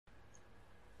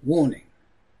Warning.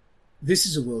 This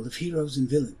is a world of heroes and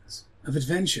villains, of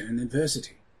adventure and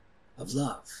adversity, of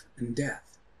love and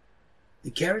death. The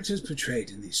characters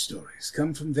portrayed in these stories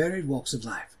come from varied walks of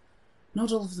life,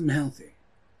 not all of them healthy,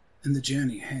 and the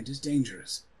journey ahead is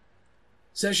dangerous.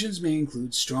 Sessions may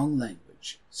include strong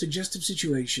language, suggestive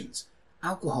situations,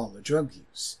 alcohol or drug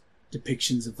use,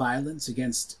 depictions of violence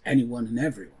against anyone and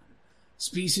everyone,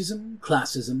 speciesism,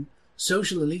 classism,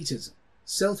 social elitism,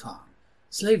 self-harm,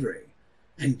 slavery,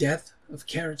 and death of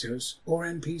characters or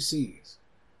NPCs.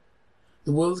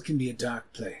 The world can be a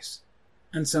dark place,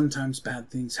 and sometimes bad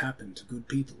things happen to good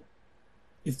people.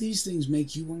 If these things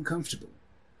make you uncomfortable,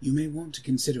 you may want to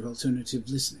consider alternative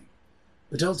listening,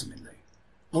 but ultimately,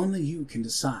 only you can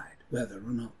decide whether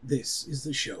or not this is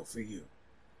the show for you.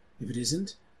 If it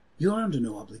isn't, you're under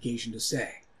no obligation to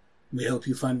stay. We hope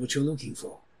you find what you're looking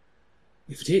for.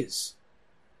 If it is,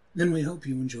 then we hope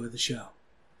you enjoy the show.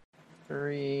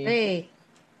 3,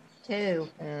 2,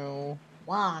 2,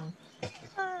 1.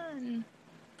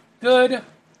 Good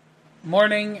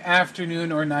morning,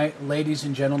 afternoon, or night, ladies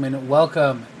and gentlemen.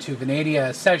 Welcome to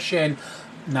Venadia Session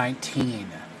 19.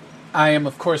 I am,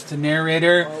 of course, the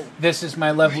narrator. This is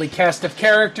my lovely cast of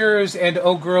characters, and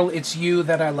oh girl, it's you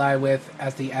that I lie with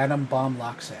as the atom bomb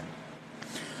locks in.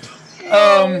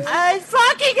 I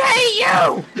fucking hate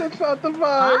you! That's not the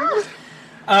vibe.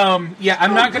 Yeah,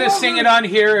 I'm not going to sing it on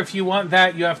here. If you want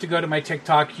that, you have to go to my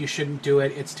TikTok. You shouldn't do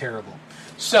it. It's terrible.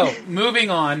 So, moving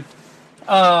on.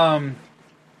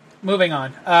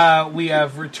 We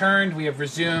have returned. We have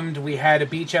resumed. We had a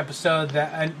beach episode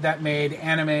that made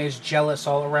animes jealous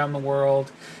all around the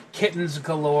world. Kittens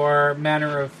galore,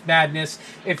 manner of madness.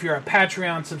 If you're a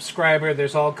Patreon subscriber,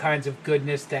 there's all kinds of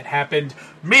goodness that happened.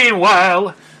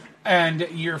 Meanwhile, and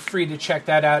you're free to check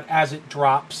that out as it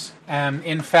drops.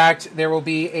 In fact, there will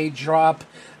be a drop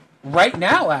right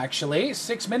now, actually,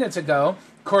 6 minutes ago,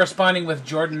 corresponding with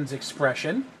Jordan's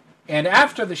expression. And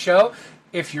after the show,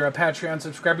 if you're a Patreon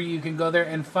subscriber, you can go there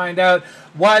and find out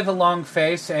why the long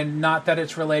face, and not that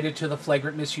it's related to the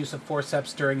flagrant misuse of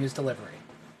forceps during his delivery.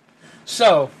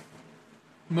 So,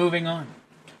 moving on.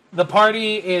 The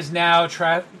party is now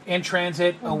in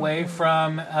transit away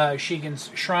from Shigen's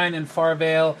shrine in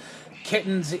Farvale.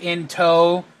 Kittens in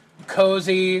tow,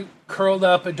 cozy, curled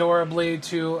up adorably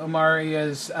to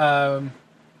Amaria's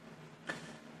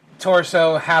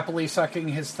torso, happily sucking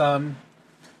his thumb.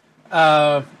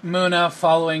 Muna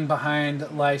following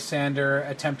behind Lysander,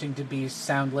 attempting to be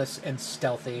soundless and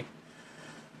stealthy.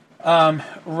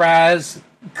 Raz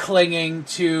clinging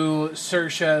to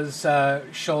Saoirse's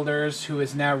shoulders, who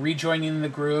is now rejoining the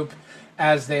group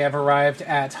as they have arrived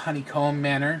at Honeycomb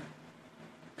Manor.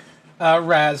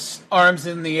 Raz, arms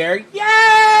in the air,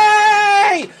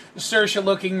 yay! Saoirse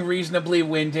looking reasonably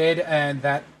winded, and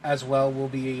that as well will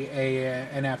be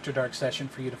an After Dark session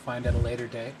for you to find at a later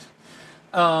date.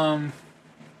 And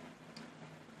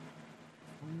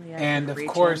of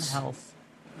course,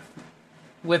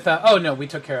 with oh no, we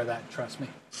took care of that. Trust me.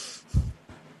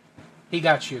 He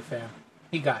got you, fam.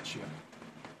 He got you.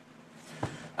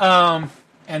 And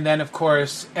then of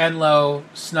course, Enlo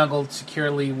snuggled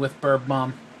securely with Burb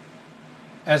Mom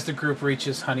as the group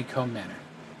reaches Honeycomb Manor.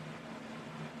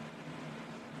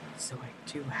 So I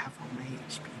do have all my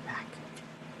HP back.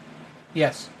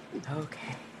 Yes.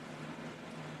 Okay.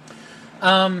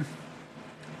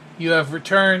 You have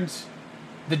returned.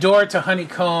 The door to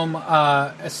Honeycomb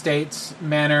Estates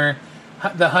Manor,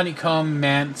 the Honeycomb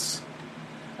Manse,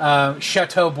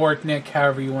 Chateau Bortnick,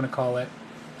 however you want to call it.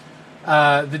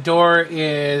 The door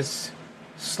is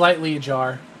slightly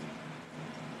ajar.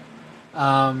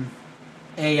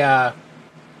 A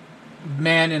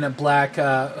man in a black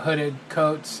hooded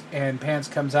coat and pants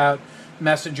comes out,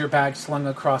 messenger bag slung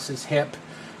across his hip,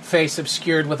 face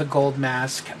obscured with a gold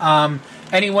mask.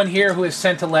 Anyone here who has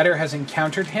sent a letter has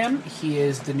encountered him. He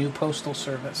is the new postal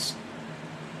service.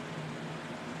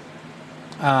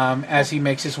 As he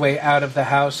makes his way out of the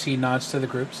house, he nods to the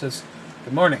group, says,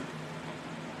 "Good morning."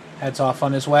 Heads off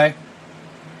on his way.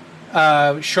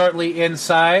 Shortly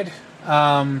inside,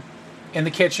 in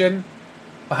the kitchen,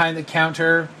 behind the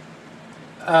counter,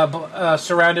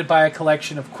 surrounded by a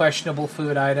collection of questionable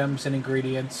food items and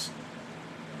ingredients,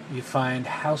 you find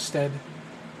Halstead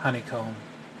Honeycomb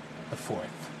IV.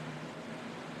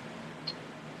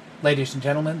 Ladies and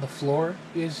gentlemen, the floor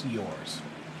is yours.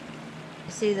 I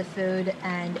see the food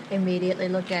and immediately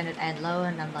look at it and low,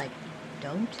 and I'm like,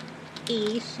 don't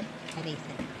eat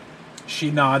anything.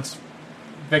 She nods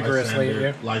vigorously at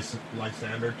you.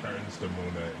 Lysander turns to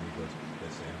Muna and he goes,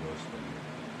 "This ain't goes for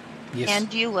you." Yes.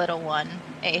 And you, little one,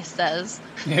 Ace says.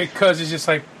 Because he's just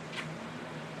like,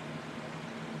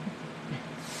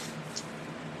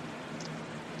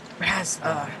 Raz,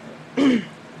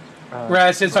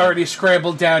 Raz has already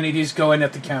scrambled down and he's going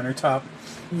at the countertop.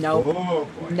 Nope. Oh,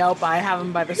 boy. Nope, I have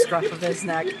him by the scruff of his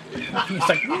neck. He's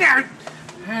like,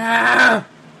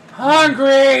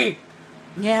 hungry!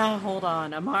 Yeah, hold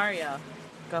on. Amaria.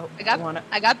 Go.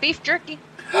 I got beef jerky.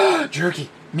 Jerky.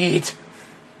 Meat.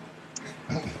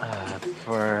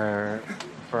 For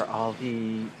all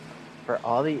the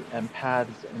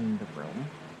empaths in the room,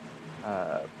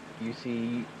 you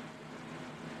see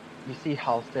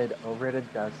Halstead over at a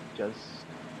desk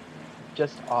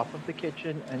just off of the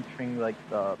kitchen, entering like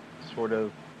the sort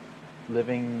of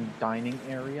living dining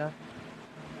area.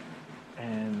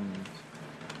 And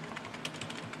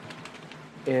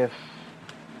if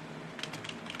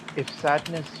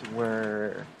sadness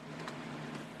were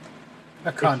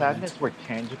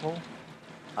tangible,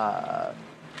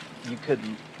 you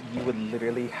would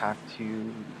literally have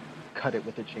to cut it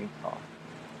with a chainsaw.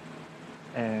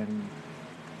 And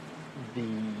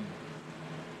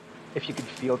if you could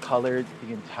feel color,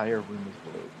 the entire room is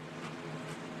blue.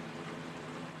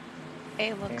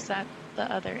 A looks at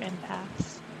the other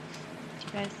empaths. Do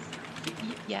you guys?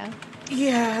 Yeah.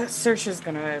 Yeah, Saoirse's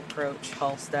gonna approach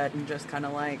Halstead and just kind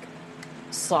of like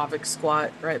Slavic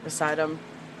squat right beside him.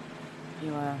 You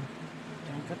doing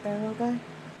good there, little guy?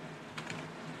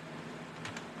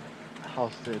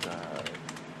 Halstead,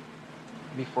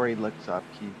 before he looks up,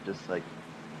 he just like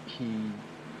he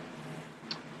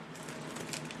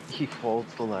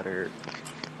folds the letter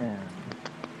and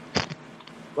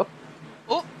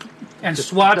And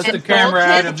swats the camera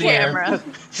out of the air.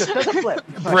 Just does a flip.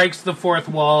 Breaks the fourth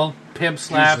wall. Pimp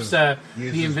slaps the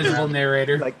uses invisible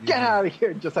narrator. Like, get out of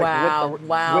here! Just like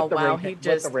Wow! He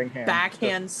just with the ring hand.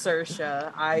 backhand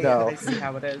Saoirse. I see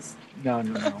how it is. No.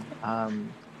 No.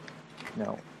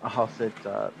 Halstead's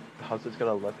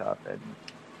gonna look up and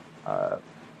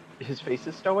his face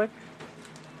is stoic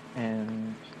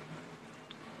and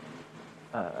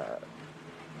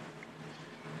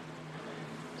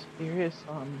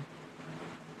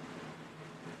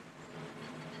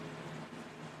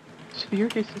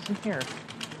Spiritus isn't here.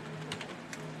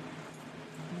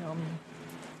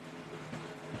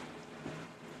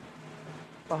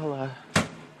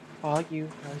 While you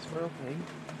guys were away,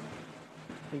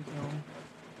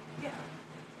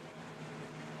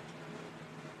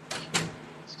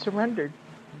 surrendered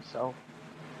himself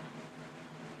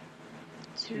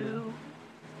to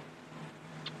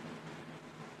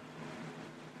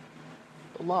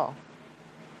the law.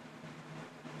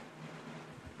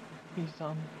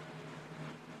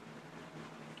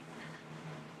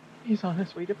 He's on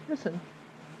his way to prison.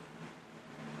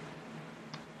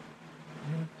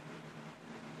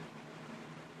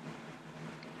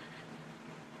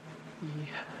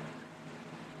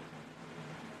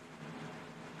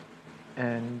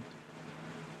 And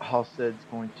Halstead's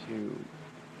going to,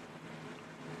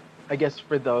 I guess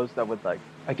for those that would like,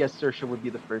 I guess Saoirse would be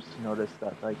the first to notice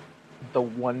that like the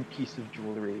one piece of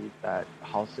jewelry that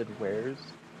Halstead wears,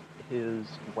 his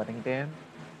wedding band,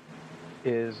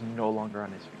 is no longer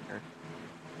on his finger.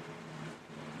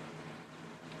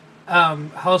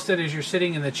 Halstead, as you're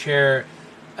sitting in the chair,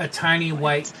 a tiny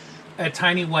white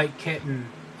kitten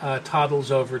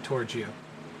toddles over towards you.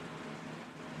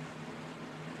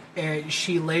 And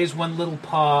she lays one little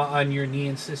paw on your knee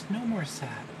and says, "No more sad."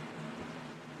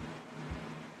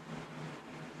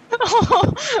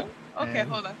 Okay,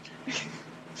 hold on.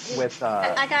 With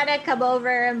I gotta come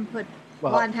over and put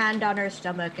one hand on her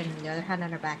stomach and the other hand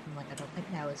on her back. I'm like, I don't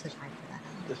think now is the time for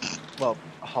that.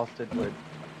 Halstead will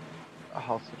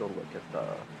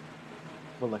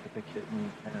look at the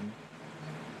kitten and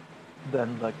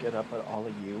then look it up at all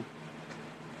of you,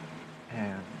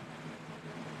 and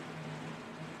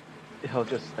he'll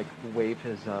just like wave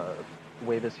his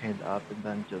hand up and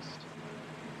then just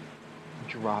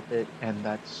drop it, and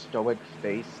that stoic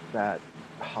face that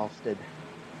Halstead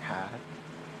had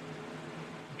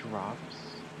drops,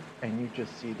 and you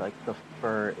just see like the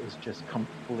fur is just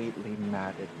completely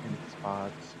matted in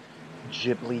spots,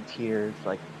 ghibli tears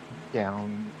like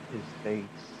down his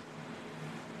face,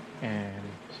 and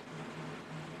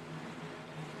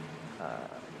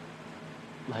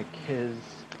like his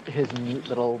neat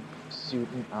little suit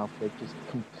and outfit just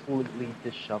completely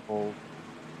disheveled,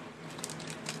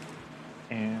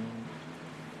 and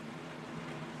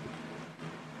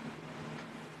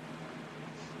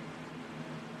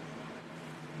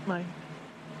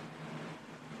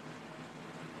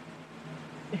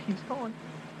he's gone.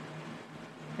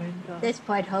 And At this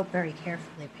point, Hope very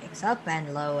carefully picks up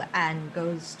Anlo and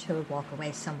goes to walk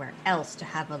away somewhere else to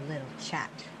have a little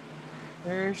chat.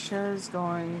 Saoirse's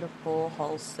going to pull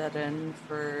Halstead in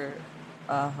for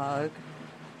a hug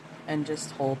and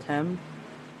just hold him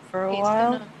for a He's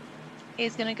while.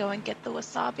 He's gonna go and get the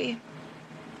wasabi.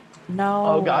 No.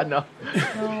 Oh God, no.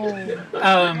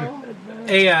 No.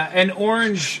 An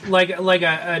orange, like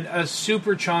a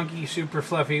super chunky, super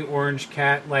fluffy orange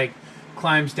cat, like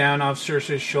climbs down off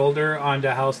Saoirse's shoulder onto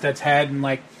Halstead's head and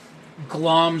like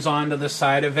gloms onto the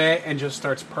side of it and just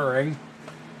starts purring.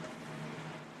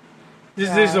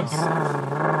 There's a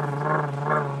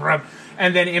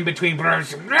and then in between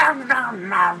as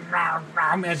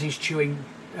he's chewing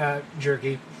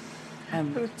jerky.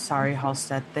 I'm sorry,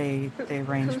 Halstead. They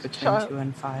range Whose between child? 2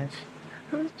 and 5.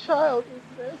 Whose child is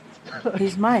this?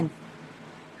 He's mine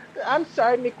I'm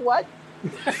sorry, Nick. What?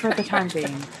 for the time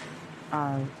being.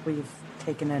 We've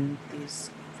taken in these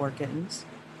 4 kittens.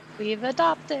 We've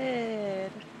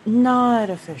adopted. Not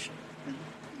official.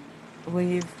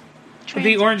 We've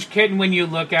The orange kitten, when you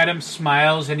look at him,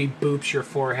 smiles and he boops your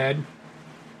forehead.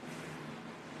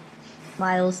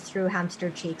 Miles through hamster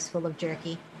cheeks full of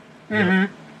jerky.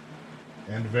 Mm-hmm.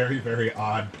 And very, very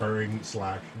odd purring /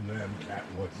 cat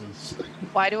noises.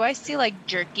 Why do I see like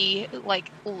jerky,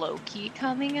 like Loki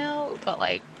coming out, but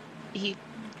like he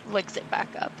licks it back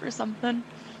up or something?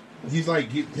 He's like,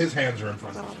 his hands are in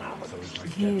front of his mouth, so he's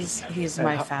like, he's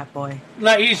my fat boy.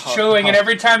 Like he's chewing, and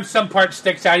every time some part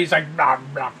sticks out, he's like, blah,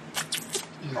 blah.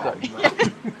 He's like,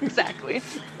 Exactly.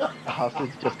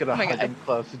 Halstead's just gonna Oh my hug God. him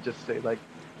close and just say like,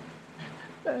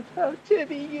 "That's how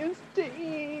Timmy used to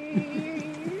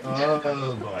eat."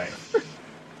 oh boy.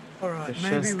 Alright, It's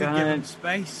maybe just we gonna- give him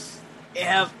space.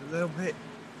 Yeah. Just a little bit.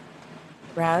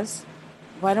 Raz,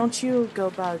 why don't you go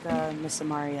bug Miss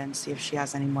Amaria and see if she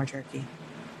has any more jerky?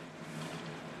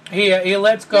 He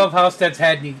lets go of Halstead's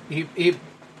head, and he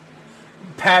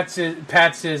pats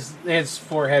his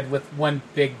forehead with one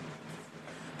big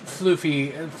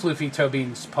floofy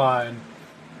Tobin's paw and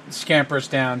scampers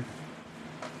down.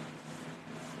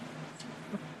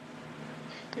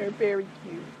 They're very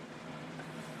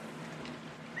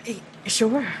cute.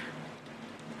 Sure.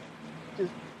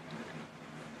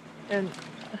 And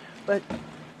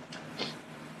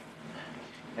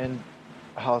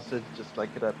Halstead's just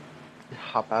like gonna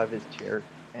hop out of his chair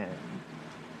and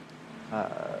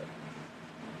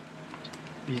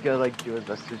he's gonna like do his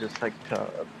best to just like to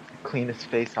clean his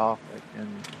face off like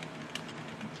and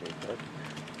say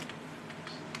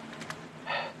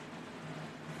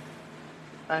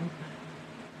like,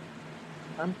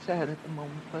 I'm sad at the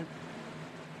moment, but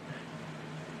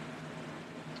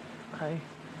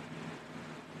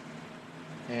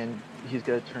and he's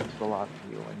gonna turn to the lot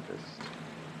of you and just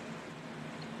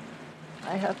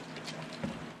I have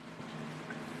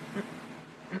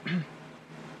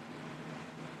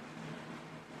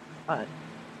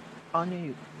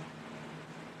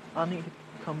I need to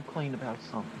come clean about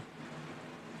something.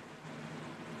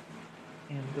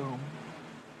 And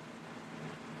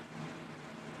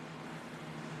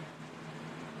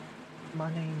my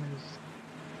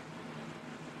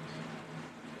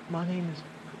name is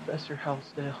Professor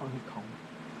Halstead Honeycomb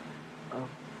of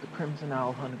the Crimson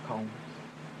Owl Honeycombs.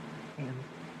 And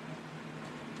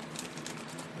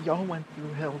y'all went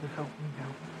through hell to help me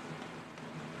out.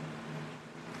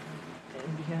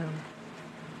 In the end,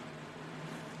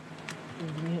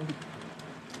 it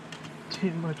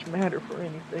didn't much matter for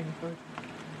anything, but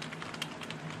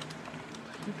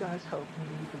you guys helped me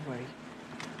either way.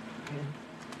 And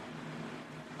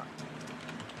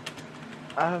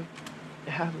I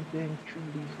haven't been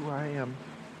truly who I am.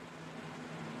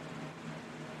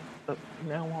 But from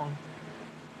now on,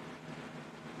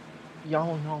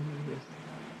 y'all know me as...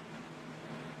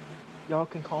 Y'all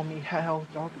can call me Hal,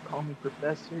 y'all can call me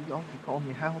Professor, y'all can call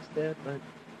me Halstead, but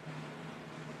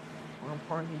more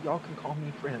importantly, y'all can call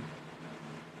me friend.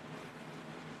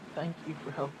 Thank you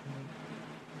for helping me.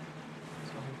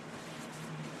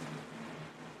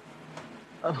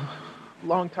 So, a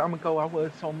long time ago, I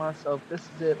would have told myself, this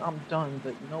is it, I'm done,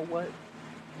 but you know what?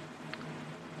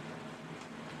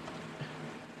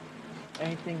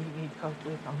 Anything you need help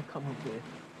with, I'm coming with.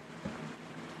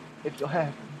 If you'll have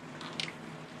me.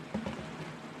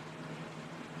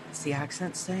 Is the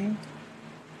accent staying?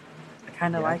 I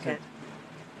kind of The like it.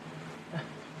 accent.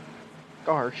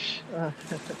 Gosh.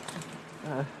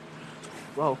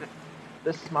 Well,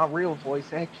 this is my real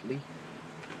voice, actually.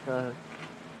 The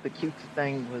cute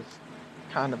thing was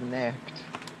kind of an act.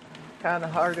 Kind of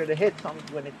harder to hit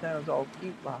something when it sounds all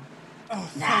cute like. Oh,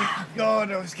 thank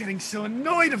God, I was getting so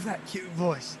annoyed of that cute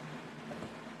voice.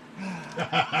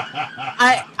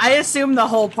 I assume the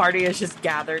whole party is just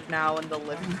gathered now in the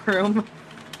living room.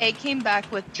 A came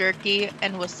back with jerky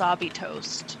and wasabi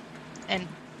toast and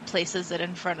places it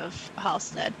in front of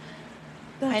Halstead.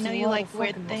 I know you like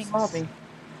weird things. Wasabi.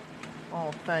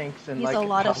 Oh, thanks. And He's like, a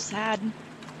lot of oh, sad.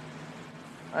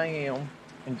 I am.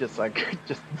 And just like,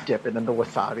 just dip it in the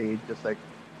wasabi, just like,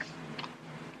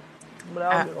 but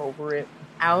I'll get over it.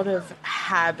 Out of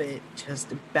habit,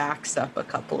 just backs up a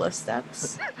couple of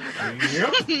steps.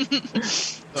 Yep.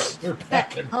 They're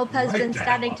packing Hope has right been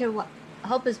down.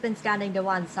 Hope has been standing to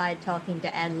one side talking to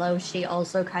Enlo. She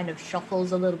also kind of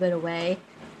shuffles a little bit away.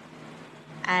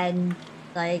 And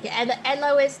like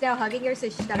Enlo is now hugging her, so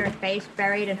she's got her face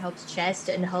buried in Hope's chest,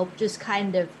 and Hope just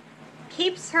kind of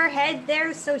keeps her head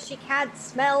there so she can't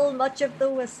smell much of the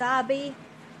wasabi.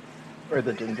 Or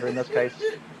the ginger in this case.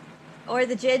 Or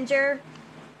the ginger.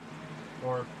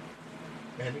 Or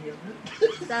any of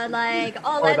it. So like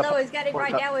all Or the- Enlo is getting or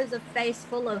right the- now is a face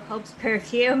full of Hope's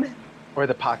perfume. Or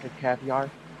the pocket caviar.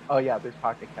 Oh yeah, there's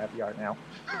pocket caviar now.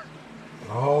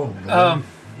 Oh,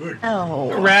 good.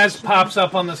 Oh. Raz pops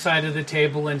up on the side of the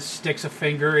table and sticks a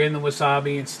finger in the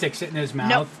wasabi and sticks it in his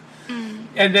mouth.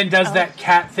 And then does that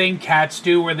cat thing cats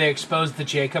do where they expose the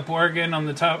Jacob organ on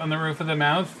the roof of the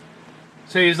mouth.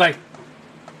 So he's like,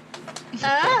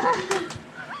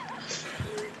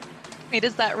 Wait,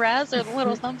 is that Raz or the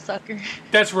little thumbsucker?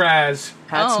 that's Raz.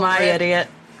 That's Oh, my rip. idiot.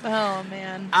 Oh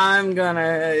man. I'm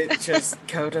gonna just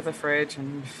go to the fridge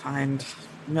and find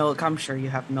milk. I'm sure you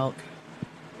have milk.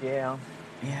 Yeah,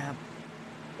 Yeah.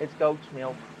 it's goat's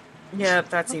milk. Yeah,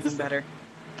 that's even better.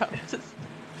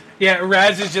 Yeah,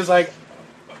 Raz is just like,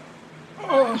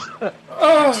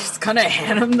 Just gonna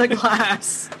hand him the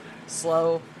glass.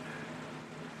 Slow.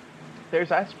 There's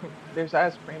ice cream. There's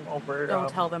ice cream over. Don't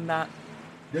tell them that.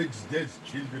 There's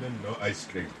children and no ice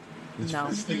cream. It's No.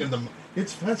 first thing in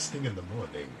the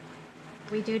morning.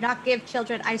 We do not give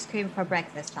children ice cream for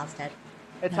breakfast, Halstead.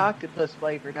 It's octopus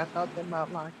flavored. I thought they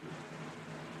might like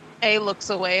it. A looks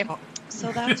away.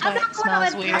 So that's why I'm it not going to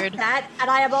smells unpack weird. that, and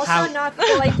I am also How- not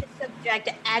going to subject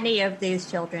any of these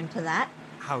children to that.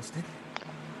 Houston.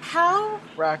 How?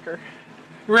 Racker.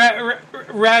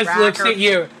 Raz looks Racker. at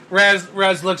you.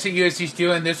 Raz looks at you as he's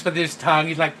doing this with his tongue.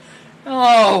 He's like,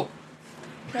 oh,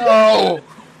 no.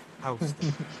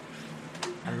 Houston.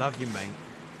 I love you, mate.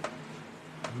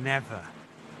 Never,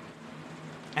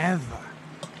 ever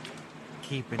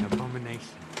keep an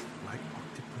abomination like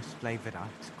octopus flavored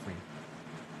ice cream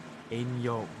in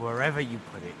your wherever you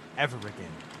put it ever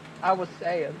again. I was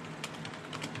saying.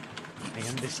 I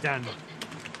understand.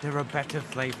 There are better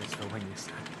flavors for when you're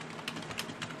sad.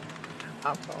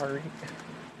 I'm sorry.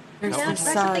 There's No, this,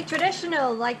 there's something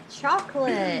traditional, like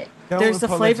chocolate. there's a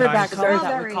flavor back there that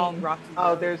Strawberry. we call Rocky Oh,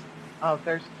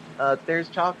 Road. there's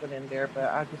chocolate in there, but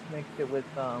I just mixed it with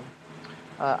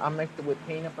I mixed it with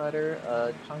peanut butter,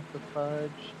 chunks of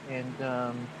fudge,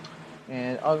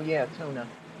 and oh yeah, tuna.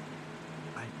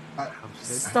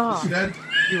 Houston. Stop. Instead,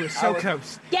 You were so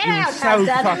close. Get you were out, so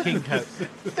Houston. fucking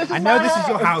close. I know this is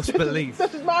your house, but leave.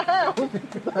 This is my house.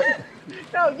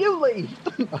 No, you leave.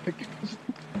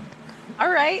 All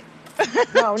right.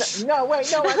 no,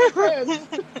 wait, no, I got friends.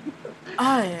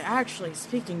 Actually,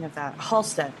 speaking of that,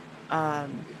 Halstead, Yeah.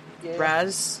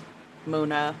 Raz,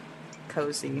 Muna,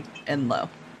 Cozy, and Lo.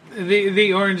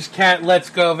 The orange cat lets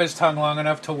go of his tongue long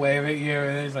enough to wave at you,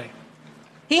 and he's like,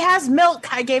 He has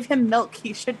milk. I gave him milk.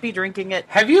 He should be drinking it.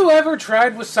 have you ever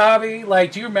tried wasabi?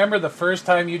 Like, do you remember the first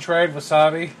time you tried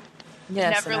wasabi?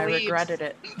 Yes, Never and I leaves. regretted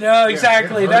it. No,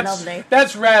 exactly. yeah.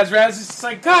 That's Raz. Raz is just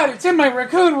like, God, it's in my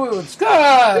raccoon wounds.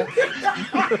 God.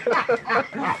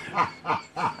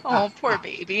 Oh, poor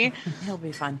baby. He'll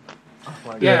be fine. Oh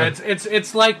my Yeah, God.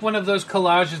 it's like one of those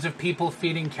collages of people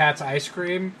feeding cats ice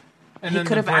cream, and He then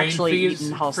could the have brain actually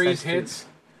eaten Halstead's freeze food. hits.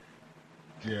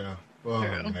 yeah. Oh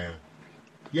True. man.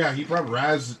 Yeah, he probably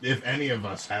Raz. If any of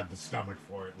us had the stomach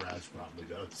for it, Raz probably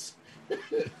does.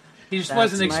 He just That's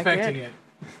wasn't my expecting kid. it.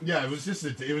 Yeah, it was just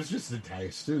a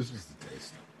taste. It was just a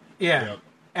taste. Yeah. Yep.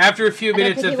 After a few I don't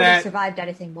minutes think he of would have that, survived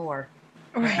anything more.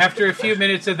 after a few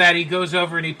minutes of that, he goes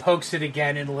over and he pokes it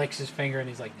again and licks his finger, and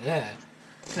he's like, ugh.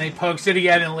 And he pokes it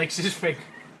again and licks his finger.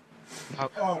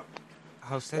 Oh,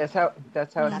 Houston. That's how it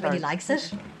Not that he starts. likes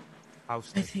it. I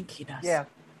Houston. think he does. Yeah.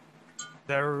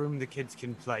 There a room the kids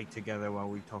can play together while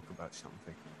we talk about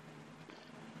something.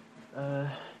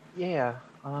 Yeah.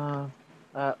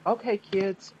 Okay,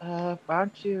 kids. Why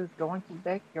don't you go into the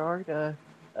backyard?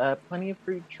 Plenty of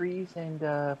fruit trees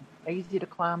and easy to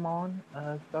climb on.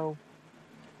 So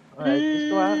just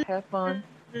go out, have fun.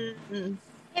 Maybe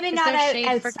Is not there out,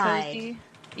 shade for outside. cozy?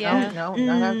 Yeah. No,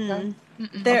 not outside.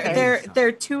 Mm-mm.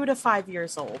 They're 2 to 5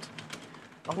 years old.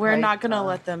 We're Okay, not gonna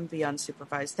let them be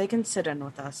unsupervised. They can sit in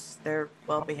with us. They're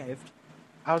well behaved.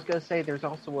 I was gonna say there's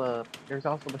also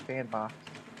the sandbox.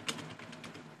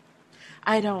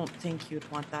 I don't think you'd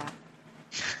want that.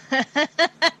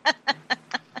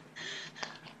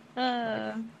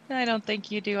 I don't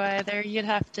think you do either. You'd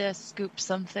have to scoop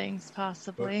some things,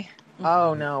 possibly.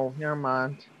 Oh no, never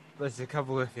mind. There's a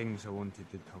couple of things I wanted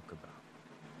to talk about.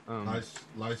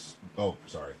 Oh,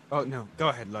 sorry. Oh no, go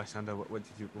ahead, Lysander. What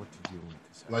did you want to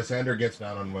say? Lysander gets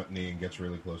down on one knee and gets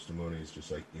really close to Mooney. He's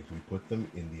just like, if we put them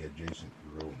in the adjacent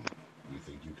room, you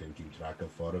think you can keep track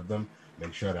of 4 of them?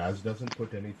 Make sure Raz doesn't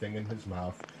put anything in his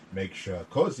mouth. Make sure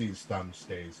Cozy's thumb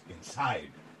stays inside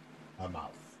her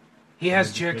mouth. He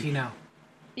has jerky now.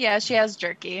 Yeah, she has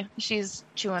jerky. She's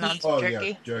chewing on some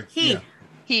jerky. Yeah,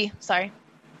 jerky. Sorry.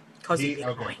 Cozy.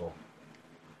 Okay, cool.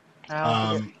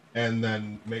 And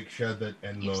then make sure that You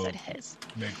Enlo said his.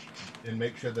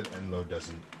 make sure that Enlo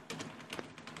doesn't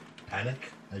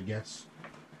panic, I guess.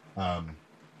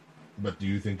 But do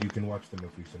you think you can watch them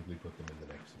if we simply put them in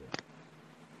the next room?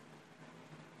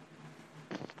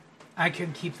 I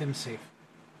can keep them safe.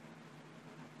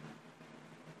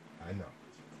 I know.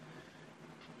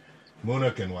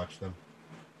 Muna can watch them.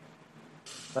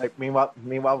 Like meanwhile,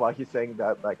 while he's saying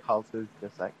that, like Hulse is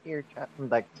just like here,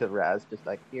 like to Raz, just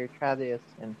like here, try this,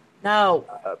 and No.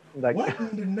 like What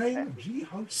in the name of G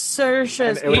House?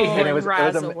 Sersha's And it was- pulling and it was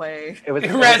Raz a- away. it was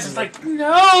Raz is like,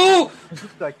 no!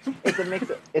 it's like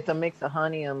it's a mix of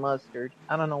honey and mustard.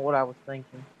 I don't know what I was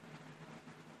thinking.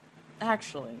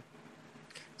 Actually,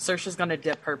 Sersha's gonna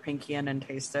dip her pinky in and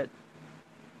taste it.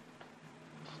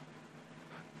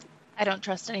 I don't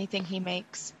trust anything he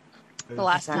makes. The It's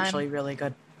last It's actually time. really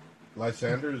good.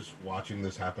 Lysander's watching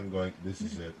this happen, going, "This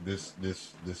is it. This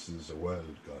is a world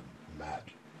gone mad.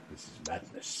 This is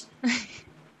madness."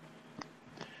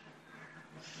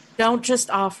 Don't just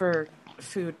offer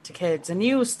food to kids, and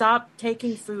you stop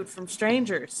taking food from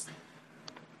strangers.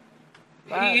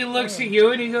 He looks at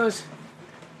you and he goes,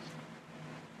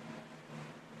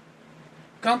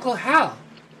 Gunkle Hal.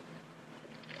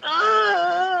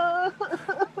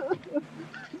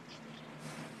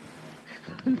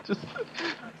 Just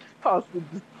Austin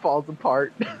just falls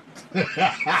apart.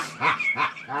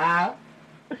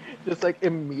 just like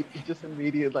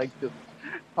immediate, like just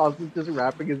Austin's just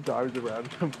wrapping his arms around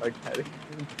him, like petting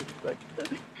him, just like,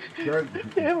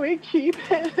 can we keep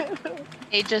him?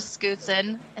 He just scoots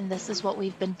in, and this is what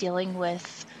we've been dealing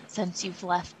with since you've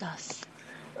left us.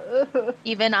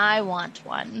 Even I want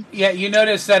one. Yeah, you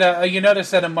notice that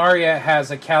Amaria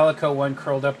has a calico one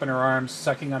curled up in her arms,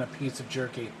 sucking on a piece of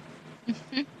jerky.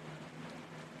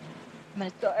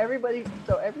 So everybody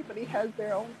has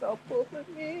their own self-pull with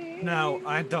me. No,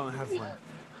 I don't have one.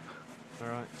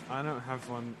 Alright, I don't have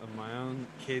one of my own.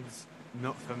 Kids,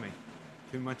 not for me.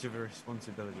 Too much of a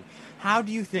responsibility. How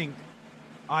do you think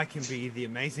I can be the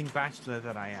amazing bachelor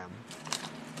that I am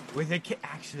with a kid?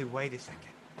 Actually, wait a second.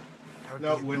 That would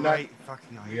No, be a we're not. great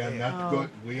fucking idea. We are not good.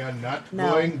 We are not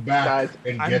No. going back. Guys,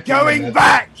 and I'm getting going another-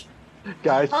 back!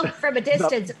 Guys, Honk from a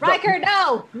distance. Riker,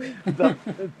 no! the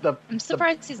I'm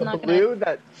surprised he's the not blue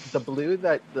gonna. the blue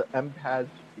that the empaths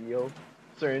feel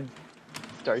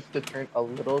starts to turn a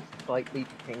little slightly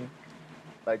pink,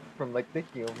 like from like the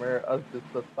humor of just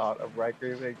the thought of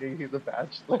Riker thinking he's a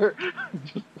bachelor.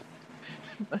 Just-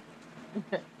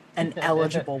 An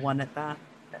eligible one at that.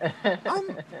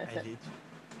 Edit.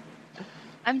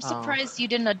 I'm surprised you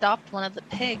didn't adopt one of the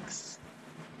pigs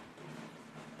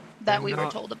that I'm we were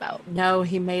not- told about. No,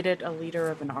 he made it a leader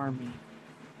of an army.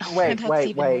 wait, That's wait,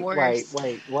 even wait, worse.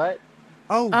 what?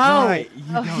 Oh, Oh, right.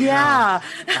 You don't yeah.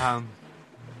 know.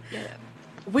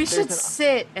 We should There's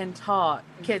sit and talk.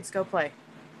 Kids, go play.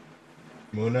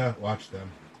 Muna, watch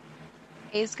them.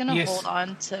 He's gonna Yes. hold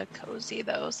on to Cozy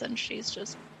though, since she's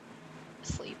just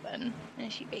sleeping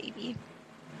and she baby.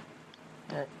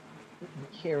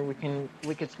 Here we can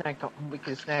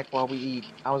snack while we eat.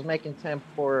 I was making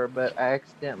tempura, but I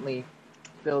accidentally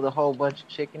spilled a whole bunch of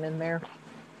chicken in there.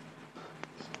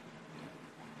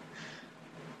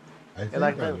 I think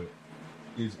like I that? would-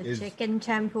 The chicken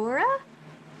tempura?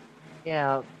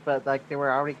 Yeah, but like they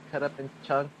were already cut up in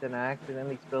chunks, and I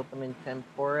accidentally spilled them in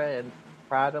tempura and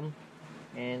fried them,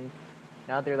 and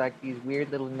now they're like these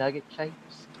weird little nugget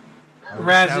shapes. I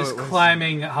Raz that is was-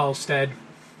 climbing Halstead.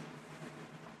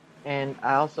 And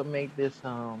I also made this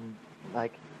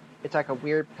like it's like a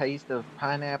weird paste of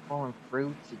pineapple and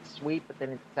fruits. It's sweet, but then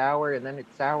it's sour, and then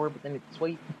it's sour, but then it's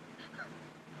sweet.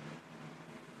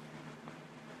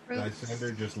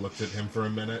 Lysander just looks at him for a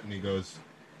minute and he goes,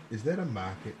 "Is there a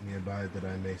market nearby that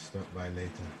I may stop by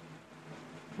later?"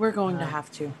 We're going to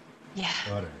have to. Yeah.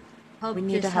 All right. Hope We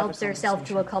need to just have a helps herself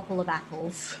to a conversation. couple of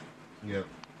apples. Yep.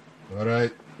 All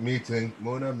right. Meeting.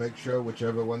 Mona, make sure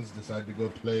whichever ones decide to go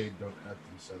play don't hurt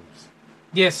themselves.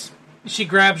 Yes. She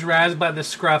grabs Raz by the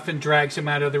scruff and drags him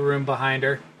out of the room behind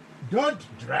her. Don't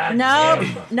drag Nope,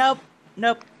 them. nope,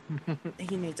 nope.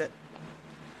 He needs it.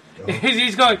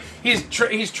 He's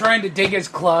trying to dig his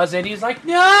claws in. He's like,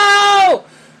 no!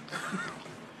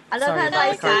 I love Sorry how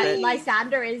about the carpet.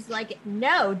 Lysander is like,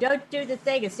 no, don't do the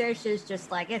thing. And Saoirse's just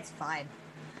like, it's fine.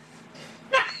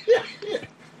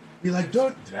 Be like,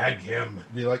 don't drag him.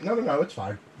 Be like, no, it's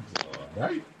fine. All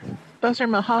right. Those are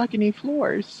mahogany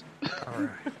floors. All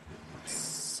right.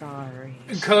 Sorry.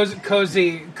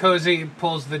 Cozy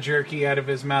pulls the jerky out of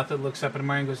his mouth and looks up at him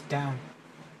and goes, down.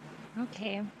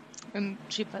 Okay. And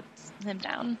she puts him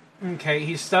down. Okay,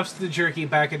 he stuffs the jerky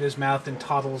back in his mouth and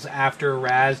toddles after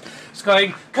Raz. He's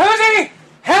going, Cozy,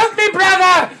 help me,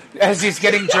 brother! As he's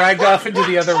getting dragged off into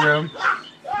the other room.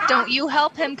 Don't you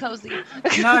help him, Cozy.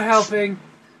 Not helping.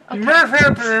 Not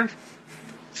helping.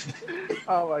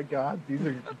 Oh my god,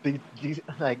 these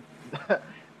like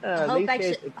Hope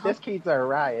this kids are a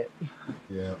riot.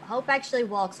 Yeah. Hope actually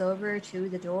walks over to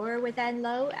the door with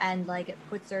Enlo and like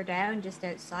puts her down just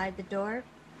outside the door.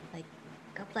 Like,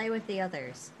 go play with the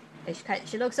others. And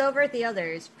she looks over at the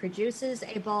others, produces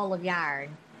a ball of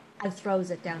yarn, and throws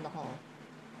it down the hall.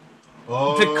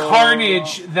 Oh. The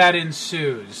carnage that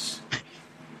ensues.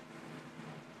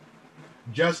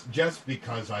 Just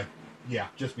because I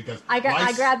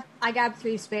grab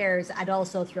 3 spares and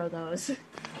also throw those.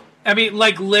 I mean,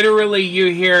 like, literally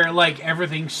you hear, like,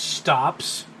 everything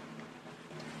stops.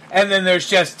 And then there's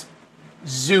just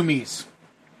zoomies.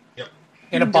 Yep.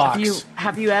 In a box.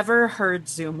 Have you ever heard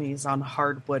zoomies on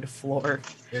hardwood floor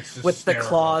It's with the hysterical.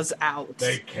 claws out?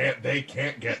 They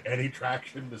can't get any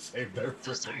traction to save their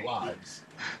freaking lives.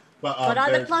 But But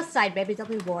on the plus side, maybe they'll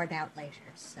be worn out later.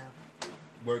 So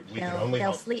we can only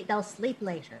they'll hope. sleep. They'll sleep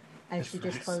later as she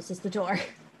just closes the door.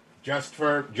 Just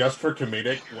for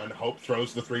comedic, when Hope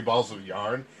throws the 3 balls of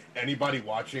yarn, anybody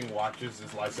watches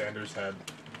as Lysander's head,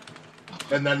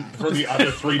 and then for the other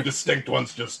 3 distinct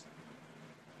ones, just.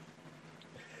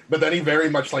 But then he very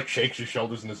much like shakes his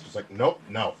shoulders and is just like, nope,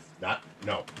 no.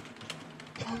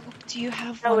 Oh, do you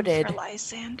have Noted. one for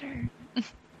Lysander?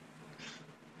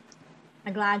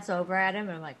 I glance over at him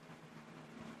and I'm like,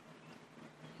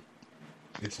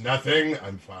 It's nothing.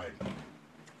 I'm fine.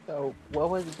 So, what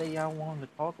was it that y'all wanted to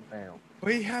talk about?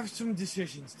 We have some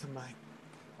decisions to make.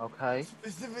 Okay.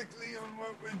 Specifically on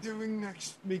what we're doing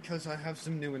next, because I have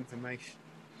some new information.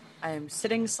 I am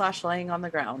sitting / laying on the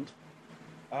ground.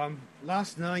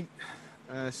 Last night,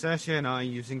 Saoirse and I,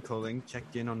 using calling,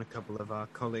 checked in on a couple of our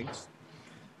colleagues.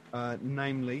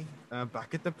 Namely,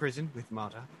 back at the prison with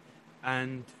Marta,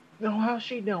 and No, how's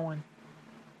she doing?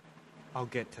 I'll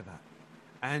get to that.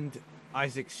 And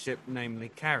Isaac's ship, namely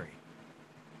Carrie.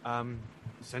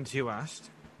 Since you asked,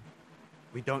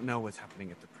 we don't know what's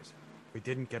happening at the prison. We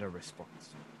didn't get a response.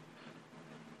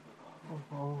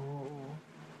 Oh.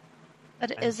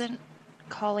 But it isn't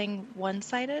calling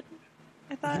one-sided,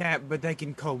 I thought? Yeah, but they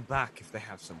can call back if they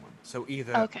have someone. So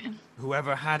either Okay.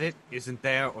 whoever had it isn't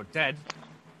there or dead,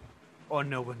 or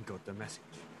no one got the message.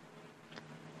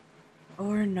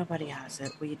 Or nobody has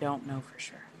it. We don't know for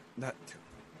sure. That too.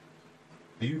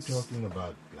 Are you talking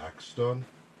about Blackstone?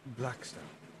 Blackstone,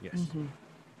 yes. Mm-hmm.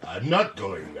 I'm not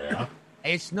going there.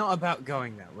 It's not about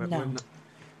going there. No.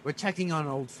 We're checking on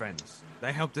old friends.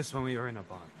 They helped us when we were in a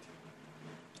bind.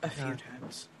 A few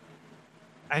times.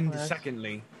 And Well,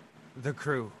 secondly, the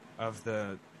crew of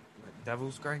the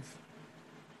Devil's Grave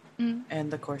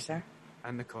And the Corsair?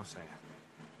 and the Corsair.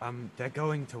 They're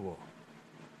going to war.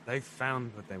 They've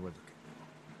found what they were looking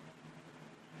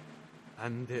for.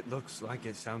 And it looks like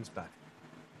it sounds bad.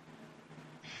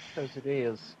 Because it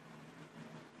is.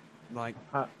 Like,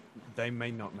 they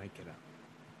may not make it out.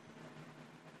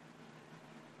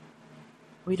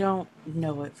 We don't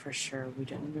know it for sure. We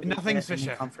didn't really Nothing's get for any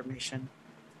sure. confirmation.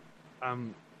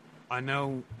 I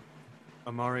know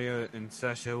Amaria and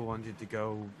Saoirse wanted to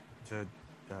go to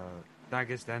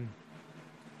Dagger's Den.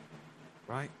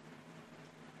 Right?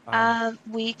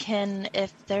 We can,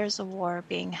 if there's a war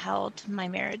being held, my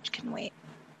marriage can wait.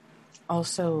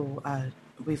 Also,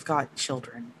 we've got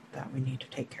children that we need to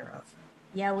take care of.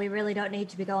 yeah, we really don't need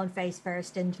to be going face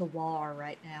first into war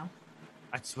right now.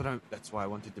 That's why I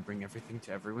wanted to bring everything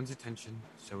to everyone's attention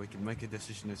so we can make a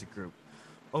decision as a group.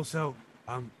 Also,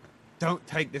 don't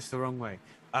take this the wrong way.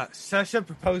 Saoirse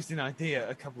proposed an idea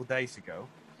a couple days ago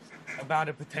about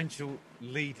a potential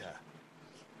leader.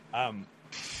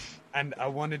 And I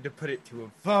wanted to put it to a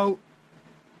vote.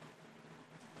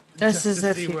 Just just as to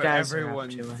if see you where guys are up everyone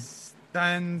to it.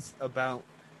 stands about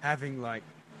having like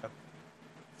a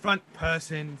front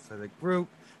person for the group,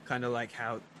 kind of like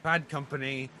how Bad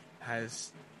Company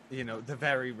has, the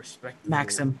very respectable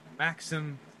Maxim.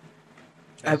 Maxim.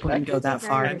 I wouldn't go that Very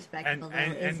far. respectable,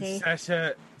 And is he?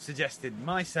 Saoirse suggested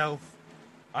myself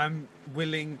I'm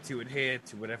willing to adhere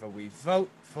to whatever we vote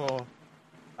for.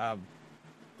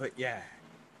 But yeah.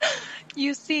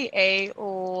 You see a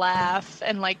laugh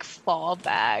and like fall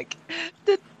back.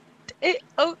 Okay.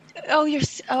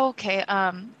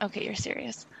 Okay, you're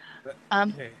serious.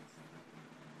 Okay.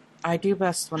 I do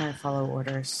best when I follow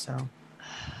orders, so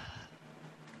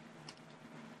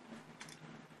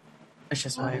it's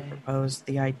just why I proposed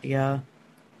the idea.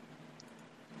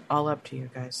 All up to you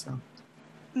guys, though.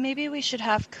 Maybe we should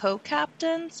have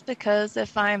co-captains, because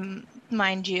if I'm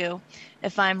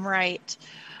right,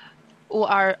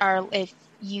 if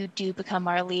you do become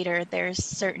our leader, there's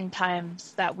certain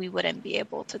times that we wouldn't be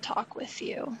able to talk with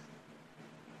you.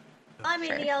 I mean,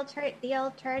 Sure. the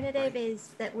alternative is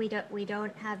that we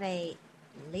don't have a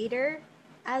leader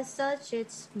as such.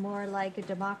 It's more like a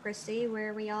democracy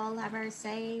where we all have our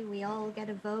say, we all get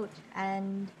a vote,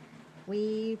 and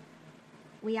we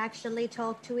actually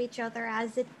talk to each other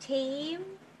as a team.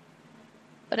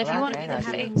 But if you rather want than to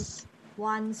having face,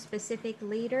 one specific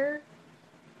leader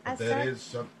But as there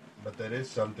such. there is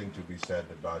something to be said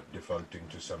about defaulting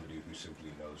to somebody who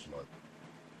simply knows more.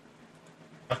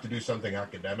 Have to do something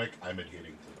academic, I'm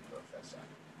adhering to the professor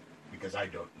because I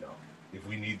don't know. If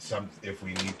we need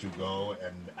to go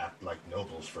and act like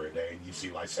nobles for a day, and you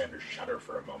see Lysander shudder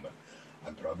for a moment,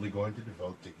 I'm probably going to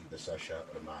devote to either Sasha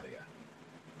or Maria.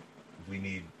 If we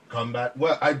need combat,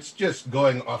 well, I'm just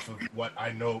going off of what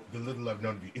I know, the little I've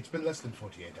known of you. It's been less than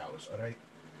 48 hours, all right?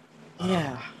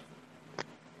 Yeah.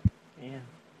 Yeah.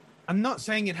 I'm not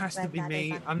saying it has to But be that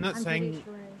me. is- I'm not saying. pretty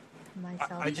sure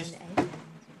myself I just- and Ed.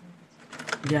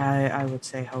 Yeah, I would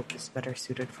say Hope is better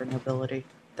suited for nobility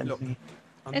than Look, me.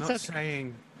 I'm It's not okay.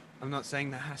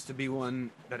 saying that has to be one,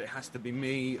 that it has to be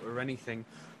me or anything.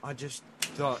 I just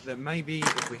thought that maybe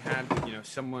if we had,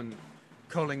 someone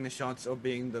calling the shots or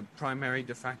being the primary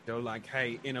de facto, like,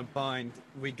 hey, in a bind,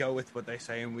 we go with what they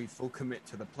say and we full commit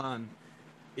to the plan.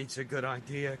 It's a good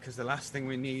idea, because the last thing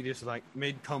we need is like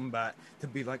mid-combat to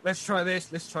be like, let's try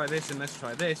this, and let's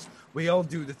try this. We all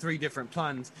do the 3 different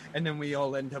plans, and then we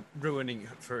all end up ruining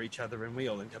it for each other, and we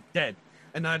all end up dead.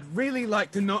 And I'd really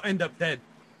like to not end up dead,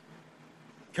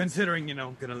 considering,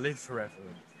 I'm gonna live forever.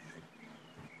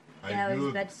 Yeah, I was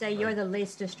about to say you're the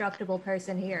least destructible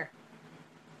person here.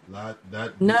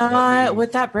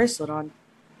 With that bracelet on.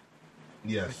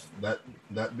 Yes, that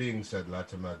being said,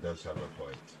 Latimer does have a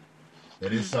point.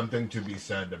 There is something to be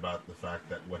said about the fact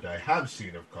that what I have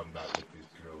seen of combat with this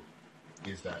crew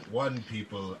is that, one,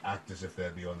 people act as if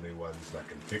they're the only ones that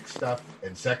can fix stuff,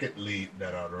 and secondly,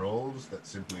 there are roles that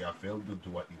simply are filled into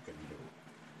what you can do.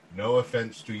 No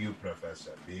offense to you,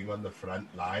 Professor. Being on the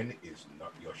front line is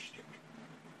not your shtick.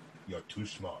 You're too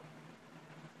small.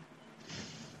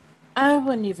 I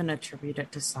wouldn't even attribute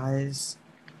it to size.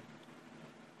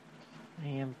 I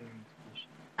am very squishy.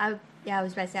 I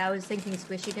was about to say, I was thinking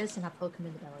squishiness and I poke him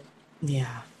in the belly.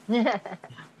 Yeah.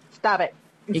 Stop it.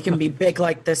 You can be big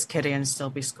like this kitty and still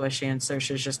be squishy, and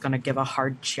Saoirse's just gonna give a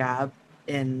hard jab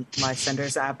in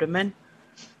Lysander's abdomen.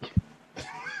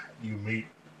 You meet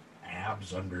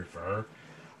abs under fur.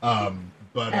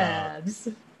 Abs.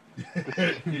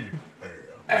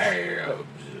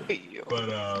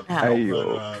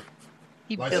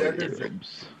 he built it.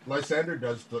 Lysander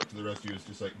does look to the rest of you as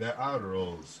just like, there are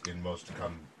roles in most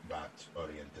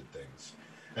combat-oriented things.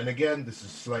 And again, this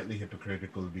is slightly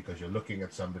hypocritical because you're looking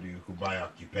at somebody who by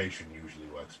occupation usually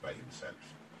works by himself.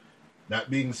 That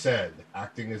being said,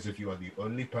 acting as if you are the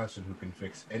only person who can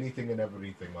fix anything and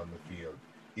everything on the field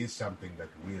is something that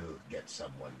will get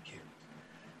someone killed.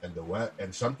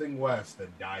 And something worse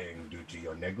than dying due to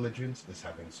your negligence is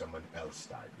having someone else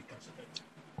die because of it.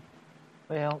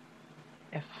 Well,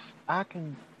 if I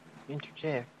can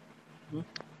interject,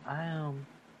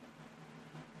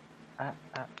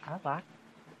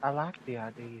 I like the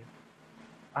idea.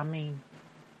 I mean,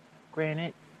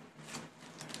 granted,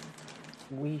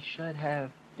 we should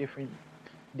have different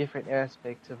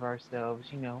aspects of ourselves,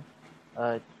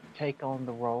 take on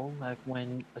the role, like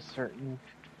when a certain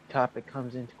topic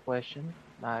comes into question,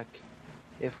 like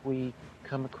if we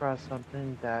come across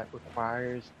something that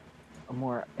requires a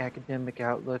more academic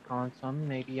outlook on something,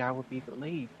 maybe I would be the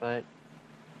lead, but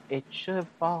it should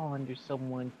fall under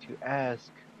someone to ask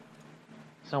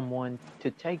someone to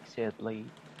take said lead,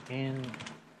 and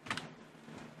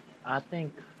I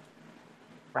think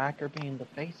Riker being the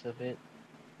face of it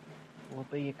will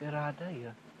be a good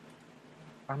idea.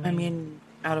 I mean,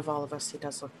 out of all of us, he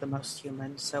does look the most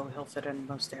human, so he'll fit in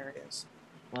most areas.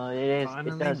 Well, it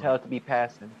does help to be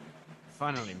passing.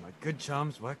 Finally, my good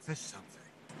charms work for something.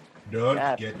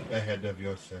 Don't get ahead of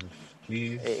yourself,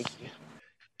 please.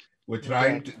 We're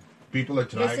trying to... People are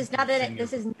trying.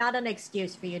 This is not an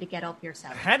excuse for you to get up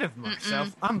yourself. Ahead of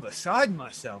myself? I'm beside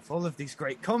myself. All of these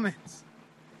great comments.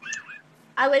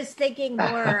 I was thinking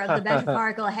more of the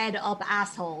metaphorical head up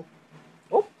asshole.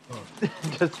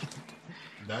 Just,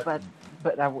 That,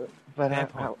 but I will. But Fair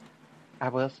point. I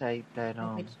will say that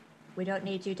We don't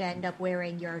need you to end up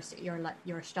wearing your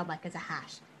stomach as a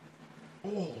hat.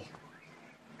 oh,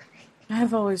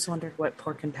 I've always wondered what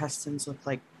pork intestines look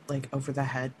like over the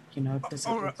head. You know, does it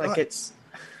look like it's?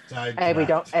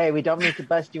 hey, we don't need to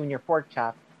bust you in your pork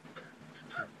chop.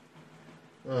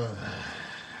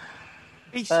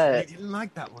 Eesh, But- I didn't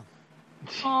like that one.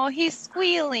 Oh, he's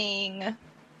squealing.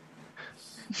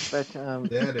 But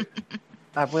Daddy.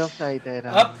 I will say that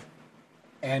Up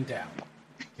and down.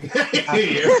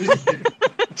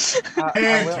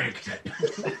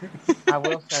 I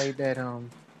will say that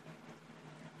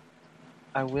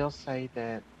I will say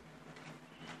that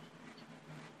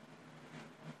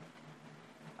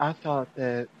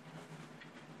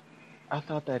I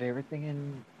thought that everything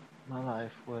in my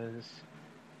life was,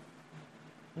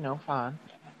 fine.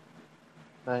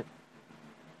 But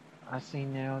I see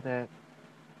now that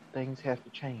things have to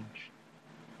change.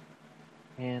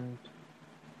 And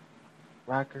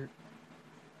Rocker,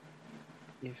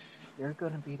 if you're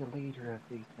going to be the leader of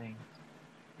these things,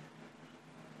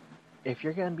 if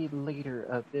you're going to be the leader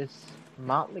of this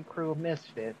motley crew of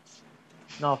misfits,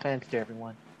 no offense to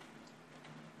everyone,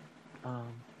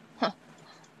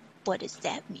 What does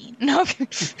that mean? No.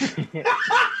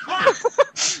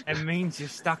 It means you're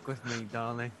stuck with me,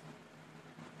 darling.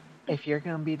 if you're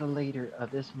going to be the leader of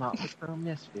this motley crew of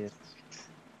misfits,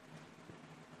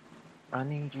 I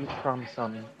need you to promise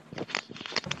on me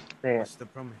that What's the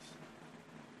promise?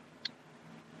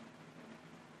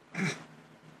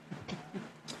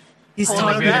 He's Hold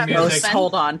talking on. the most. Music.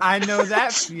 Hold on. I know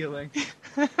that feeling.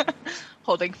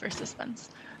 Holding for suspense.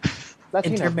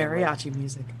 Enter mariachi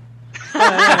music.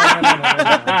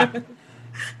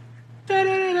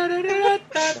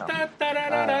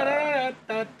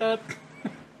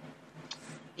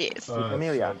 Yes.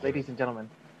 Amelia, ladies and gentlemen.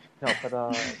 No, but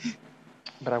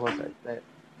I will say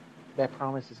that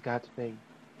promise has got to be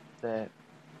that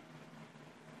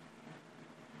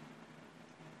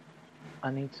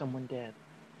I need someone dead.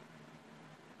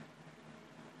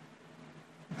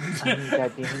 I need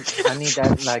that demon. I need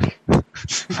that, like,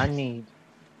 I need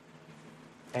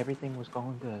everything was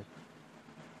going good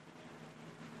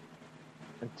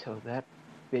until that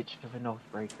bitch of an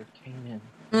Oathbreaker came in.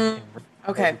 and ripped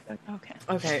okay. everything. Okay.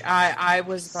 Okay, I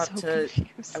was about So to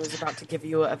confused. I was about to give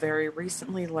you a very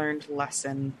recently learned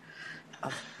lesson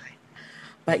of mine.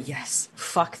 But yes,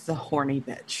 fuck the horny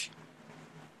bitch.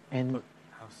 And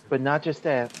but not just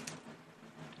that.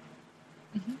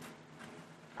 Mhm.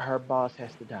 Her boss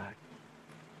has to die.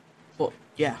 Well,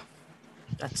 yeah.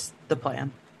 That's the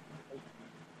plan.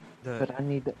 But I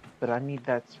need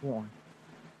that sworn.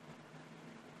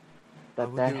 I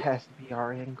would That do- has to be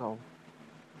our end goal.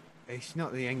 It's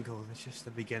not the end goal, it's just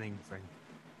the beginning, friend.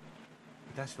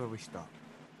 That's where we stop.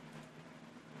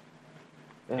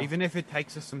 Yeah. Even if it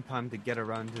takes us some time to get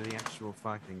around to the actual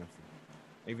fighting of them.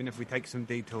 Even if we take some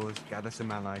detours, gather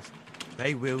some allies,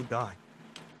 they will die.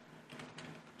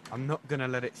 I'm not gonna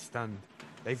let it stand.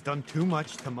 They've done too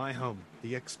much to my home,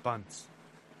 the Expanse.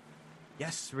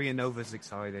 Yes, Ria Nova's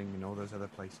exciting and all those other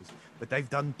places, but they've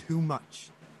done too much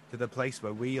to the place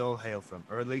where we all hail from,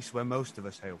 or at least where most of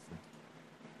us hail from.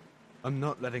 I'm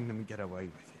not letting them get away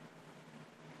with it.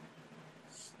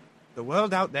 The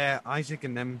world out there, Isaac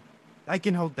and them, they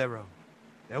can hold their own.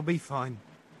 They'll be fine.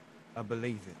 I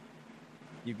believe it.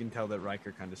 You can tell that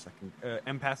Riker kind of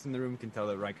empath in the room can tell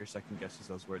that Riker second guesses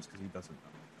those words because he doesn't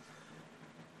know.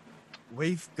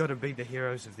 We've got to be the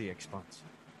heroes of the Expanse.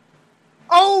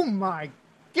 Oh my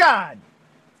God!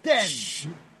 Then,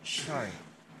 sorry.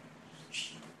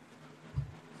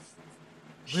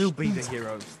 We'll be the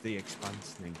heroes the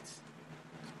Expanse needs.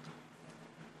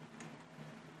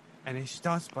 And it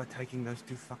starts by taking those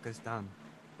two fuckers down.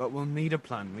 But we'll need a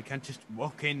plan. We can't just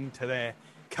walk into their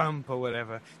camp or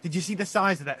whatever. Did you see the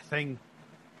size of that thing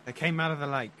that came out of the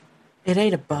lake? It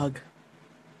ate a bug.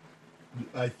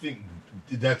 I think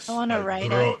that's I wanna write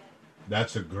gro- it.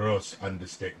 That's a gross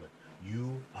understatement.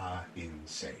 You are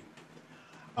insane.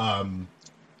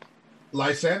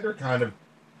 Lysander kind of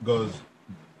goes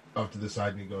off to the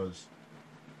side and he goes,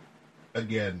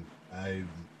 again, I'm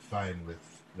fine with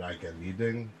Riker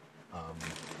leading.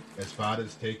 As far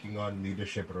as taking on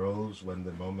leadership roles when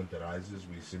the moment arises,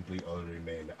 we simply all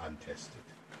remain untested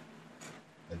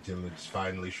until it's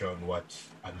finally shown what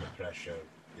under pressure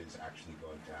is actually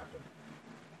going to happen.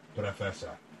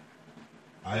 Professor,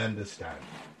 I understand.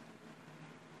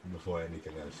 before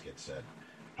anything else gets said.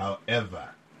 However,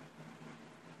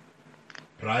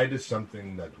 pride is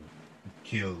something that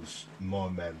kills more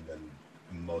men than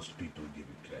most people give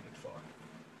it credit for.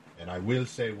 And I will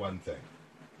say one thing,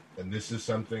 and this is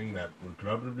something that will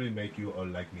probably make you all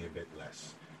like me a bit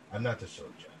less. I'm not a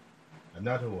soldier. I'm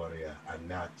not a warrior. I'm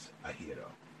not a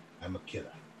hero. I'm a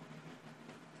killer.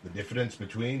 The difference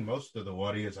between most of the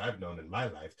warriors I've known in my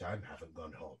lifetime haven't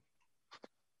gone home.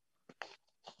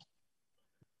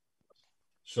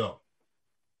 So,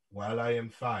 while I am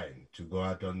fine to go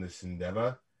out on this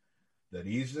endeavor, the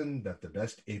reason that the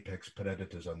best apex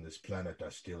predators on this planet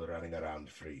are still running around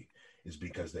free is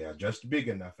because they are just big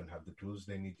enough and have the tools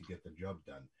they need to get the job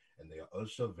done. And they are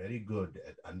also very good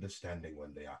at understanding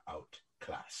when they are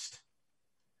outclassed.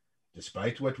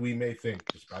 Despite what we may think,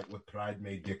 despite what pride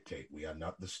may dictate, we are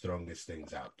not the strongest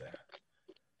things out there.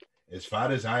 As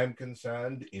far as I am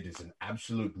concerned, it is an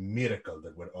absolute miracle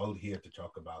that we're all here to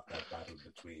talk about that battle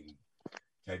between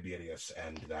Tiberius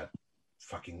and that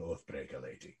fucking Oathbreaker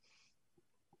lady.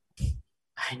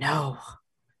 I know.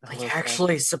 Hello, Like,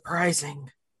 actually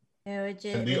surprising. And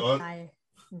the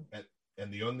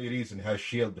only reason her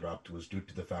shield dropped was due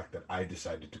to the fact that I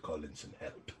decided to call in some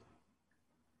help.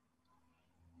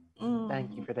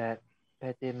 Thank you for that.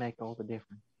 That did make all the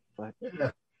difference. But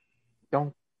Yeah.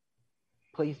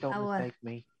 please don't mistake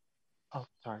me. Oh,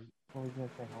 sorry. What were you going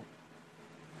to say, Hope?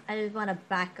 I just want to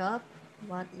back up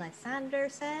what Lysander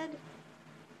said,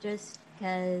 just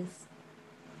because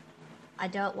I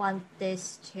don't want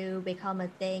this to become a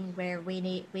thing where we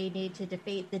need to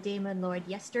defeat the Demon Lord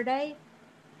yesterday.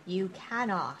 You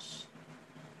cannot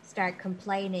start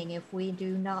complaining if we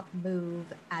do not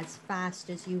move as fast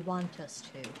as you want us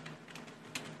to.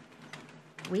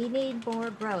 We need more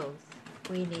growth.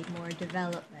 We need more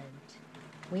development.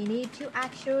 We need to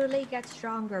actually get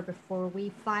stronger before we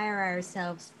fire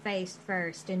ourselves face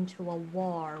first into a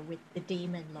war with the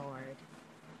Demon Lord.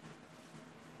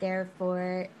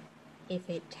 Therefore, if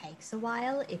it takes a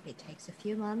while, if it takes a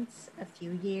few months, a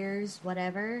few years,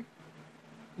 whatever,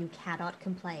 you cannot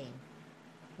complain.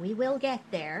 We will get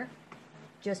there,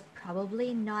 just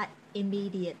probably not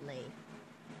immediately.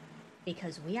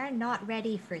 Because we are not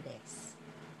ready for this.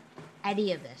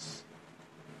 Any of it.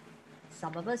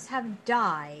 Some of us have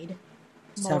died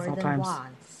more Several than times.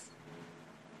 once.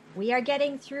 We are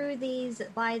getting through these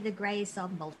by the grace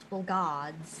of multiple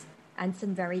gods and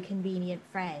some very convenient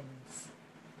friends,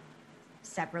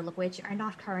 several of which are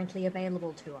not currently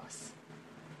available to us.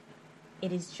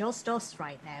 It is just us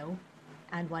right now,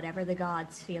 and whatever the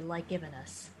gods feel like giving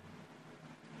us.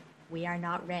 We are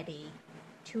not ready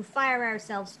to fire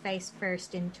ourselves face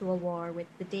first into a war with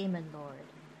the Demon Lord.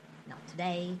 Not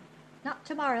today, not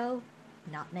tomorrow,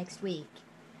 not next week,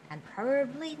 and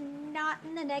probably not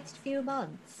in the next few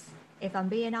months, if I'm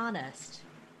being honest.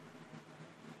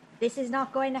 This is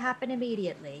not going to happen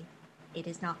immediately. It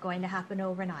is not going to happen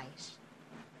overnight.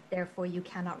 Therefore, you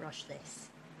cannot rush this.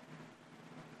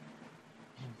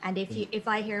 And if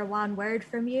I hear one word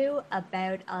from you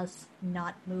about us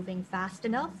not moving fast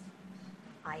enough,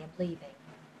 I am leaving.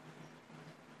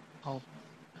 Oh.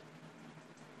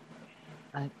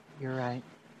 You're right.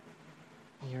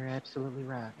 You're absolutely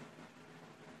right.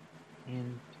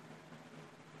 And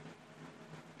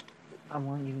I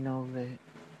want you to know that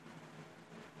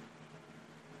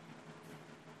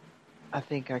I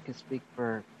think I can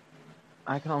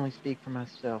only speak for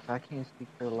myself. I can't speak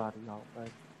for a lot of y'all, but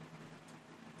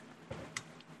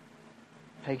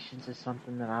patience is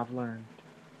something that I've learned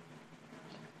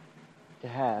to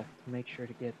have to make sure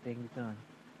to get things done.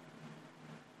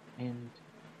 And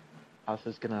I was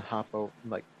just gonna hop over,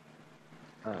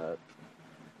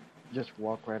 just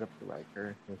walk right up to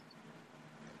Riker,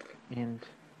 and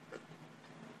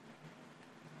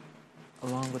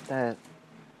along with that,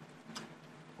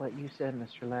 what you said,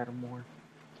 Mr. Lattimore,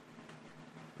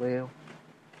 well,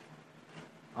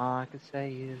 all I could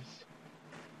say is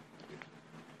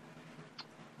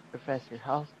Professor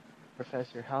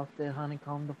House did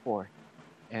honeycomb the fourth,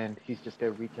 and he's just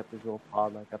gonna reach up his little paw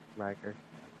like up to Riker.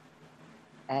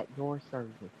 At your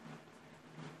service.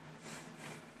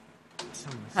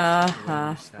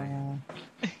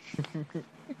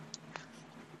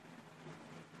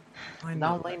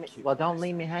 Don't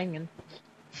leave me hanging.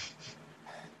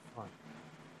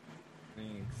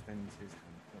 He extends his hand.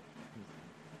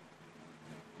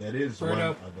 There is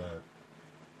Bruno.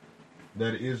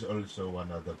 There is also one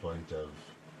other point of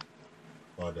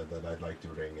order that I'd like to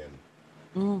bring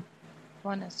in.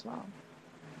 One as well.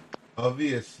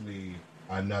 Obviously,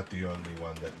 I'm not the only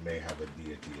one that may have a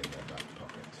deity in their back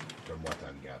pocket, from what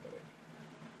I'm gathering.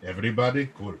 Everybody?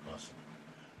 Cool, awesome.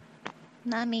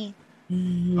 Not me.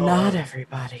 Not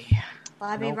everybody. Well,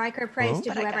 I mean, Nope. Riker prays Oh. to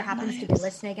But I whoever got happens to be knives.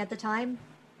 listening at the time,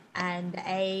 and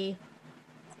A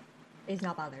is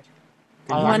not bothered.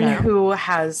 All I One got- who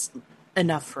has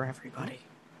enough for everybody.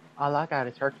 All I got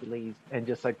is Hercules, and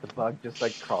just like the bug just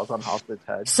like crawls on Halstead's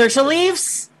head. Sersha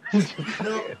leaves.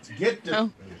 No, get the.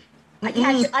 Oh.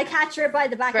 I catch her by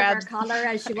the back of Grabs- her collar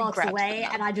as she walks grabs away, them.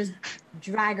 and I just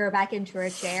drag her back into her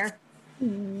chair. Put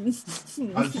my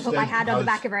Halstead, hand on the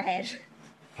back of her head.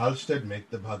 Halstead, make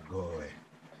the bug go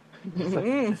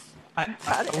away. I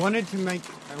wanted to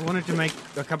make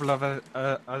a couple of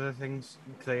other things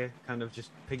clear, kind of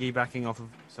just piggybacking off of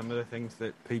some of the things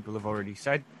that people have already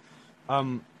said.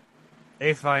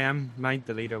 If I am made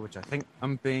the leader, which I think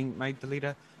I'm being made the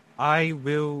leader, I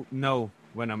will know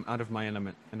when I'm out of my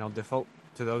element, and I'll default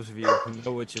to those of you who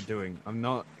know what you're doing. I'm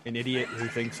not an idiot who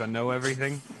thinks I know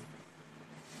everything.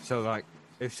 So, like,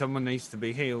 if someone needs to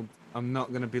be healed, I'm not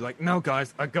going to be like, no,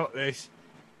 guys, I got this.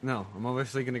 No, I'm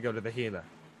obviously going to go to the healer.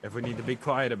 If we need to be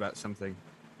quiet about something,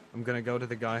 I'm going to go to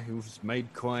the guy who's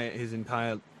made quiet his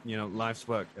entire, life's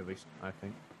work, at least, I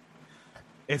think.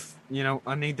 If,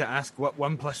 I need to ask what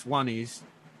 1 + 1 is,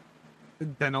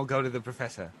 then I'll go to the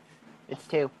professor. It's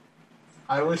 2.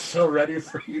 I was so ready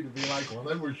for you to be like, well,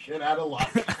 then we're shit out of luck.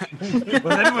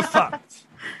 Well, then we're fucked.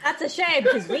 That's a shame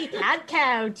because we can't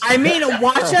count. I mean,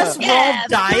 watch us roll Yeah,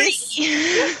 dice.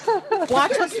 3.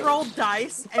 Watch us roll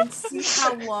dice and see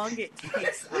how long it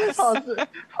takes us.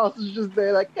 Halstead's just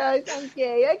there like, guys, I'm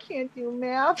gay. I can't do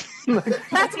math.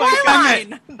 That's my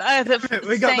line.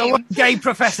 We got the one gay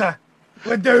professor.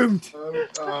 We're doomed.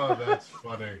 Oh, that's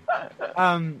funny.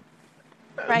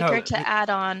 Riker, No, to add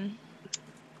on,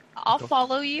 I'll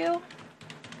follow you,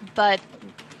 but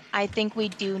I think we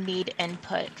do need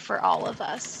input for all of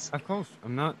us. Of course,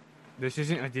 I'm not. This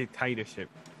isn't a dictatorship.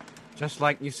 Just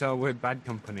like you saw with Bad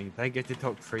Company, they get to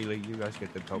talk freely. You guys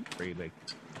get to talk freely.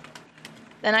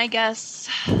 Then I guess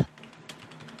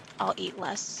I'll eat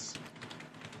less.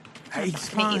 Hey,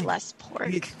 it's I'm gonna eat fine. less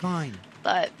pork, It's fine.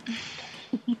 but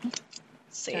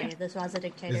see. Sorry, if this was a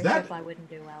dictatorship, that- I wouldn't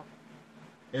do well.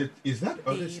 Is that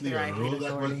honestly Either I a hate rule that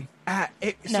was? authority.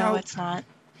 No, it's not.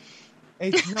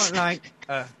 It's not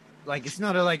like it's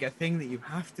not like a thing that you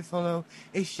have to follow.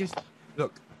 It's just,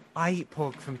 look, I eat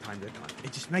pork from time to time.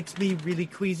 It just makes me really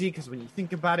queasy because when you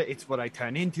think about it, it's what I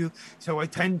turn into. So I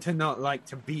tend to not like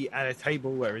to be at a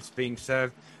table where it's being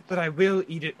served, but I will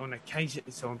eat it on occasion.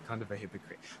 So I'm kind of a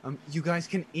hypocrite. You guys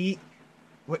can eat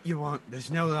what you want.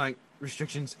 There's no like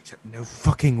restrictions except no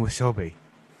fucking wasabi.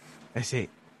 That's it.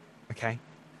 Okay.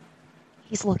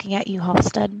 He's looking at you,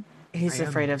 Halstead. He's I am-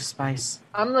 afraid of spice.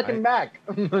 I'm looking back.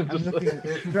 I'm looking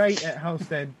straight at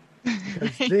Halstead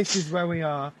because this is where we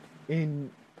are in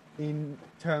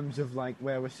terms of like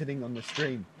where we're sitting on the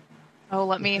stream. Oh,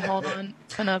 let me hold on.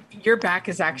 Gonna Your back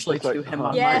is actually It's like, to him. hold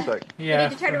on, Yeah. nice sec. You Yeah.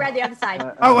 need to turn around the other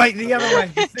side. Oh wait, the other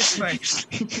way. It's this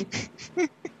way.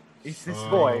 It's this Oh,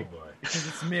 Boy. boy. because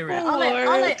it's mirrored. I'll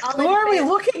let Who are we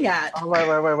looking at? Oh,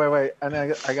 wait. And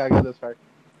then I gotta go this far.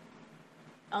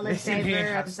 All in Listen here, favor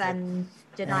of Halstead. then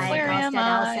denying Where am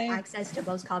Halstead I? access to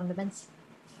most condiments.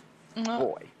 Oh,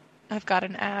 Boy. I've got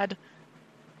an ad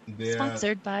There,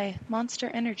 sponsored by Monster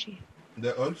Energy.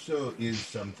 there also is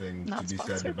something Not to be said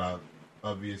sponsored. about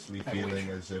obviously feeling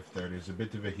as if there is a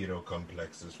bit of a hero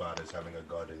complex as far as having a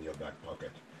god in your back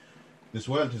pocket. This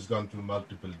world has gone through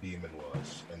multiple demon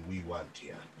wars, and we want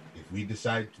here. If we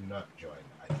decide to not join,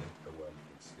 I think the world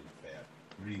can still fare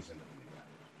reasonably well.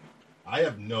 I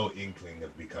have no inkling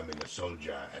of becoming a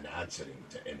soldier and answering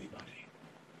to anybody.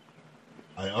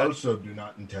 I also do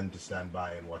not intend to stand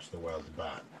by and watch the world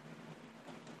burn.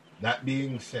 That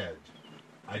being said,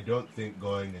 I don't think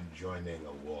going and joining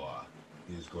a war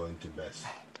is going to best.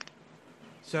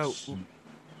 So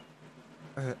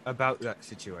about that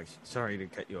situation. Sorry to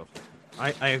cut you off.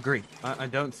 I agree. I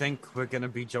don't think we're going to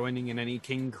be joining in any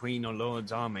king, queen, or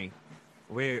lord's army.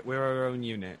 We're our own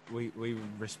unit. We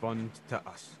respond to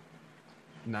us,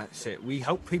 and that's it. We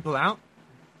help people out,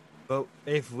 but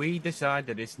if we decide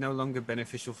that it's no longer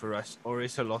beneficial for us or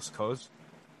it's a lost cause,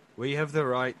 we have the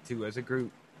right to, as a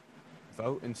group,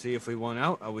 vote and see if we want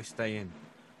out or we stay in.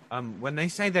 When they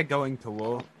say they're going to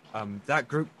war, that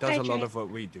group does a lot Hydrate. of what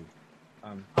we do.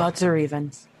 Odds or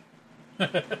evens.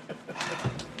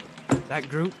 That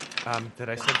group that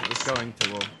I said that was going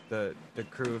to war, the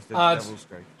crew of the Odds. Devil's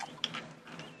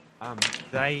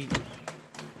Grave,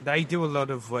 they do a lot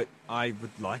of what I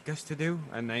would like us to do,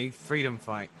 and they freedom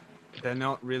fight. They're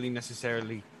not really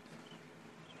necessarily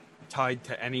tied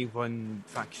to any one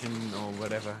faction or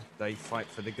whatever. They fight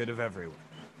for the good of everyone.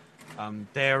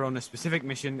 They're on a specific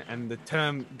mission, and the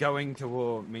term going to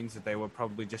war means that they were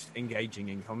probably just engaging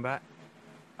in combat.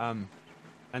 and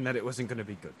that it wasn't going to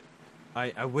be good.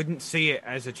 I wouldn't see it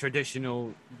as a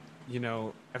traditional,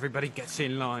 everybody gets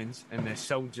in lines and there's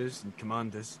soldiers and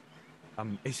commanders.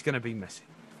 It's going to be messy.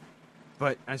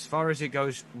 But as far as it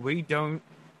goes, we're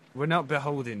not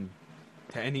beholden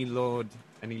to any lord,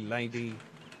 any lady,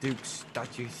 dukes,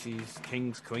 duchesses,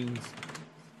 kings, queens,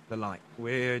 the like.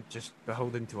 We're just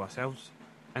beholden to ourselves.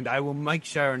 And I will make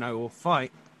sure and I will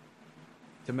fight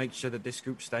to make sure that this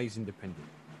group stays independent.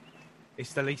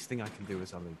 It's the least thing I can do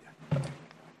as a leader.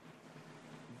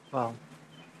 Well,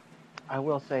 I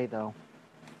will say though,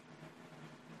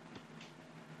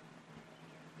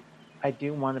 I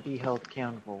do want to be held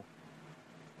accountable.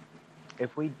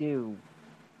 If we do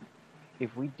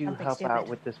Something help out stupid.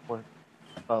 with this work,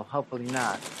 well, hopefully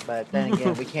not. But then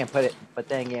again, we can't put it. But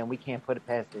then again, we can't put it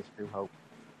past this through hope.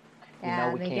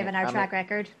 Yeah, we can't. given our track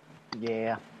record.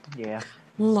 Yeah.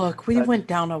 Look, we But- went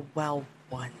down a well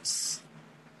once.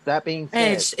 That being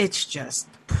And said, it's just.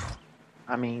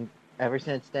 I mean, ever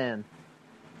since then,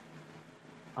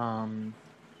 all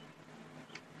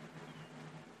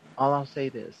I'll say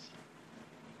this: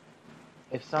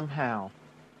 if somehow,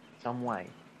 some way,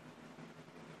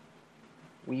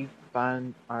 we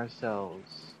find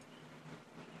ourselves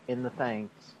in the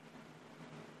thanks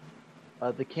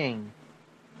of the king,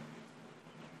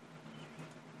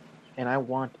 and I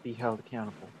want to be held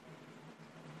accountable,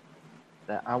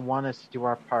 that I want us to do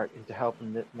our part and to help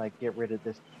him, get rid of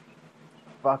this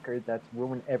fucker that's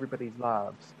ruined everybody's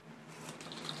lives.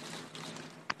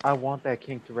 I want that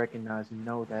king to recognize and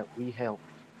know that we helped,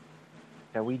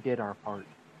 that we did our part.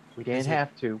 We didn't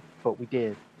have to, but we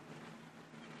did.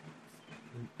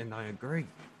 And I agree.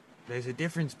 There's a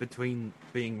difference between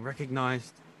being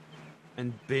recognized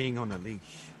and being on a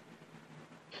leash.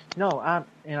 No, I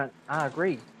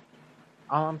agree.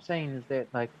 All I'm saying is that,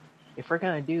 if we're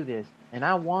gonna do this, and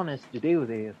I want us to do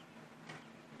this,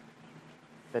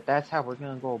 that's how we're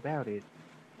gonna go about it.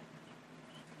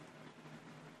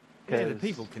 Yeah, the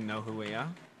people can know who we are.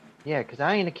 Yeah, because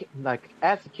I ain't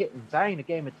as the kittens, I ain't a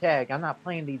game of tag. I'm not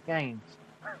playing these games.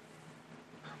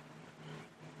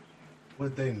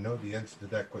 Would they know the answer to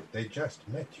that quick? They just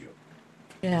met you.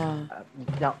 Yeah.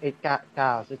 No,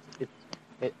 guys,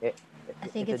 I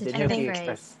think it's it's a Tanuki tricky expression.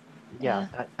 phrase. Yeah,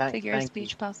 Figure of thank you.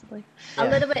 speech, possibly. A Yeah,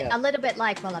 little bit, yeah. a little bit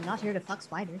like, well, I'm not here to fuck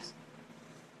spiders.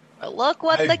 But look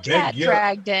what I the beg cat you.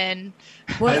 dragged in.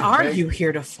 What I are beg- you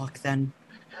here to fuck then?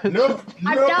 No,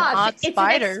 I'm no. not. Not It's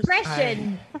spiders. an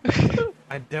expression.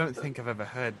 I don't think I've ever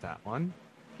heard that one.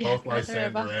 Both Yeah,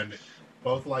 Lysander neither and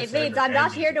both Lysander. It means I'm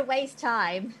not and here to waste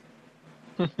time.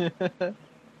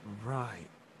 Right.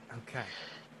 Okay.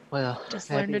 Well,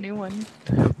 Just learned a happy- new one.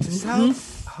 Just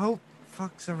hope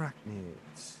fucks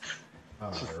arachnids.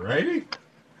 Alrighty.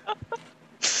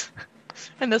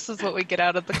 And this is what we get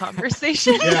out of the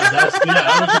conversation.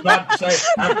 I was about to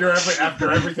say after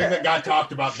everything that got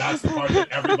talked about, that's the part that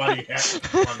everybody had.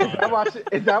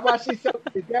 Is that why she's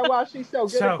so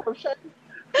good So- at crochet?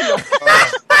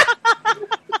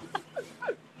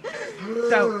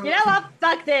 So, You know what?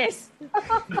 Fuck this.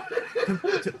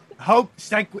 Hope,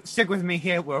 stick with me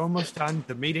here. We're almost done.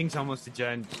 The meeting's almost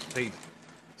adjourned. Please.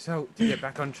 So, to get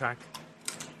back on track,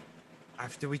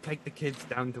 after we take the kids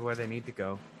down to where they need to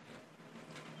go,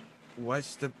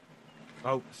 what's the...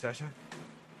 Oh, Sasha?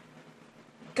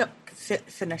 Go,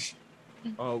 finish.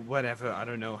 Or whatever. I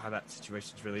don't know how that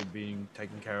situation's really being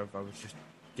taken care of. I was just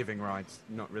giving rides.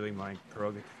 Not really my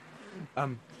prerogative.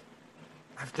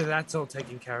 After that's all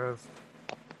taken care of,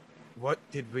 what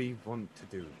did we want to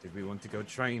do? Did we want to go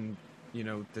train, the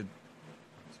 2,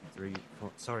 3,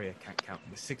 4, sorry, I can't count,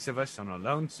 the 6 of us on our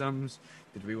lonesomes?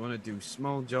 Did we want to do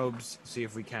small jobs, see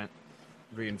if we can't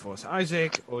reinforce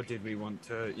Isaac? Or did we want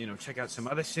to, check out some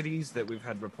other cities that we've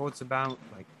had reports about,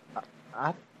 like,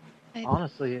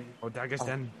 Honestly, or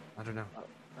Dagestan? I don't know.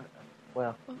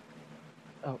 well,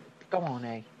 go on,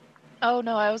 A. Oh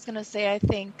no, I was gonna say I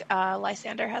think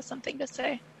Lysander has something to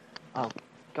say.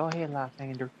 Go ahead,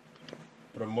 Lysander.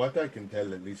 From what I can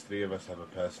tell, at least 3 of us have a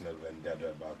personal vendetta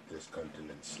about this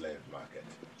continent's slave market.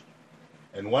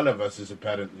 And one of us is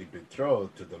apparently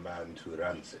betrothed to the man who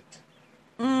runs it.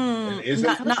 And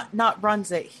isn't Not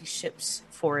runs it. He ships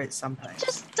for it sometimes.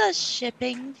 Just does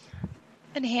shipping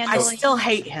and I handling. still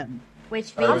hate him.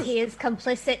 Which means he is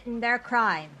complicit in their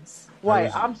crimes. Wait,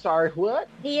 I'm sorry, what?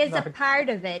 He is a part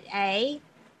of it, eh?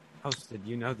 Hosted,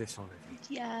 you know this already.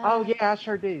 Yeah. Oh, yeah, I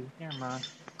sure do. Never mind.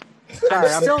 I'm Sorry,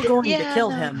 still going Yeah, to kill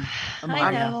no. him.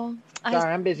 I know.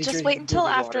 Sorry, I'm busy. Just drinking wait until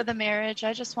busy after water. the marriage.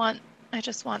 I just want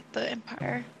the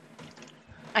Empire.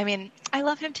 I mean, I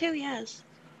love him too. Yes.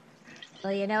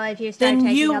 Well, if you start Then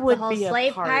taking you up would the whole be a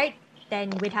slave part. part, then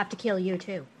we'd have to kill you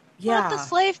too. Yeah. Not the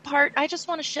slave part. I just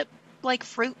want to ship, like,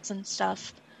 fruits and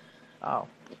stuff. Oh.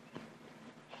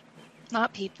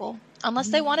 Not people. Unless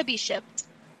they want to be shipped.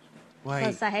 Wait,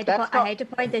 Plus, I hate to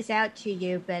point this out to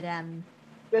you, but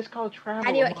It's called travel.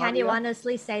 can you Amaria.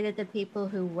 honestly say that the people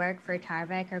who work for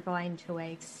Tarvek are going to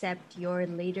accept your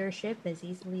leadership as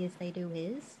easily as they do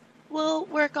his? We'll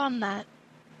work on that.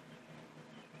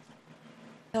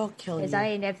 They'll kill Because you. I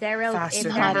mean, if they're faster if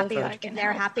than they're we happy, could. if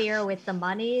they're happier with the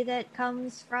money that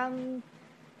comes from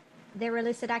their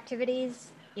illicit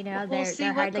activities, you know, We'll see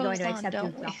they're what hardly going goes to on, accept you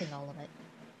don't we? dropping all of it.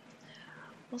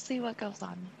 We'll see what goes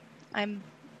on. I'm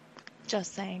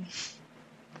just saying.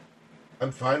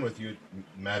 I'm fine with you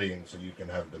marrying so you can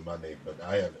have the money, but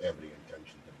I have every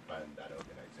intention to ban that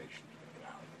organization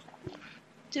to the ground.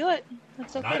 Do it.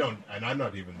 That's okay. And I'm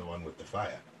not even the one with the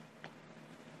fire.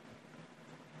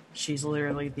 She's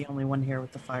literally the only one here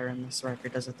with the fire, and this Riker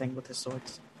does a thing with his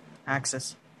swords.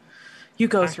 Axes. You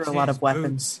go through a lot axes, of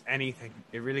weapons. boots, anything.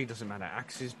 It really doesn't matter.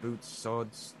 Axes, boots,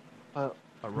 swords, Well,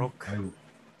 a rock.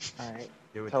 alright.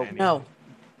 Do it So- anything. No.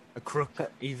 A crook,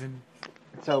 even.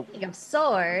 So, Speaking of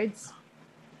swords,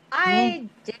 I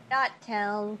did not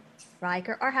tell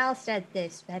Riker or Halstead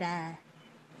this, but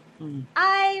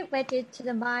I went into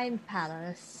the Mine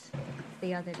Palace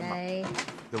the other day.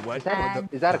 The what? is that And-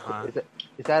 is that Uh-huh.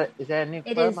 is that a new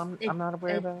It club? is- I'm not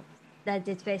aware it- about. That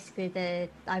it's basically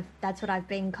that's what I've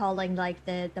been calling like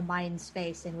the mind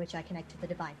space in which I connect to the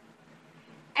divine.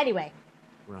 Anyway,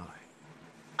 Right.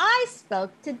 I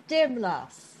spoke to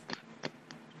Dimlos.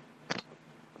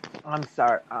 I'm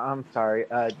sorry.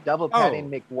 Double patting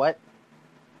Mick what?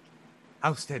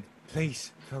 Halstead,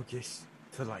 please focus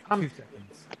for like I'm- 2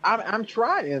 seconds. I'm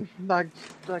trying. Like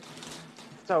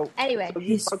so. Anyway, So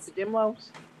you spoke to Dimlos?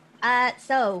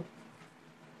 so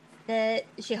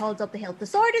she holds up the hilt. The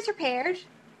sword is repaired.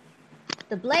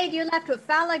 The blade you left with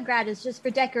Falingrad is just for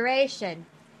decoration.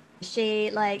 She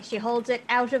holds it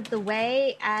out of the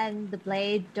way, and the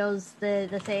blade does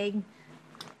the thing.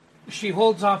 She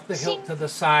holds off the hilt to the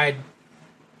side,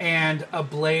 and a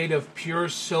blade of pure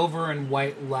silver and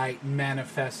white light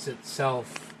manifests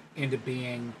itself into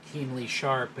being keenly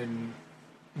sharp and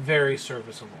very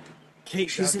serviceable. Keep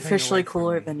She's that thing officially away from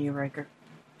cooler me. than you, Riker.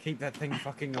 Keep that thing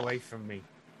fucking away from me.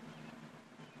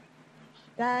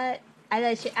 And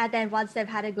then once they've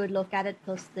had a good look at it,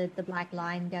 plus the black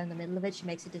line down the middle of it, she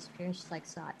makes it disappear. And she's like,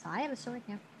 so I have a sword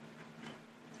now.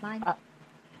 It's mine.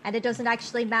 And it doesn't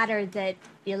actually matter that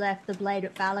you left the blade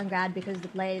at Falingrad because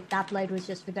that blade was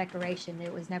just for decoration.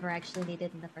 It was never actually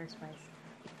needed in the first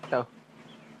place.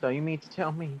 So you mean to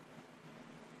tell me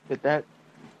that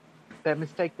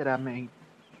mistake that I made,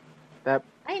 that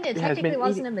I mean, it It has technically been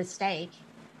wasn't a mistake.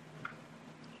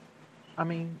 I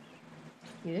mean,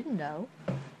 You didn't know.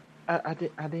 I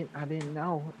didn't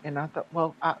know, and I thought,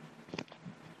 well,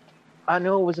 I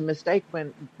knew it was a mistake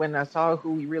when I saw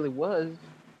who he really was.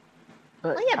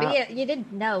 But Well, yeah, but you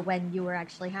didn't know when you were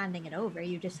actually handing it over.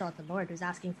 You just thought the Lord was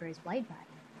asking for his blade back.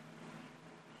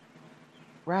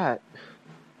 right.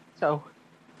 So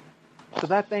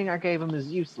that thing I gave him is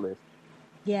useless.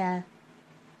 Yeah.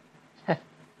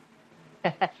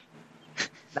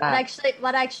 Nah,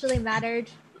 What actually mattered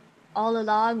all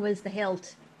along was the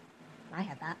hilt. I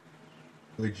had that.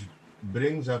 Which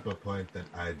brings up a point that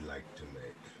I'd like to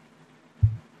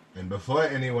make. And before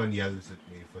anyone yells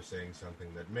at me for saying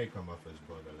something that may come off as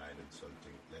borderline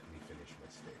insulting, let me finish my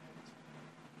statement.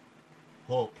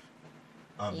 Hope,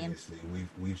 obviously,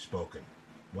 we've spoken.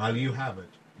 While you have it,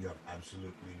 you have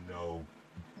absolutely no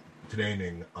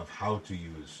training of how to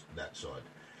use that sword.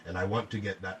 And I want to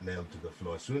get that nailed to the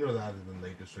floor sooner rather than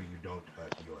later so you don't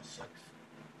hurt yourself.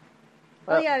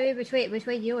 Well, yeah, I mean,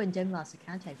 between you and Dimlos, it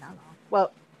can't take that long.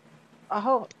 well, I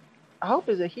hope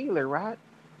is a healer, right?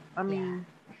 I mean,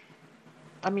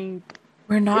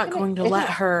 We're not Isn't it- going to isn't let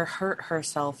it- her hurt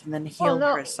herself and then heal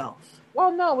no. herself.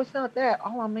 well, no, it's not that.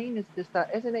 All I mean is just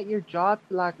that, isn't it your job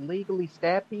to like legally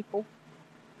stab people?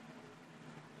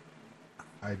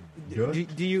 I Do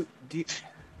don't. you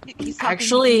He's talking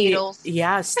Actually, needles.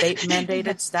 yeah, state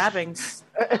mandated stabbings.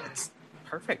 It's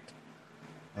perfect.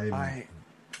 I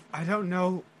don't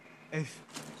know if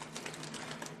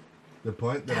The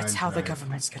point that That's I'm how the trying-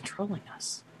 government's controlling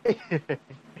us.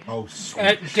 Oh,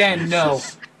 sweet. Dan, no.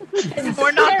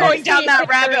 We're not going down that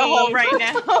rabbit hole right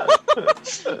now.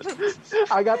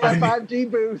 I got that 5G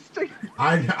boost.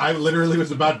 I literally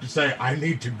was about to say I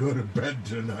need to go to bed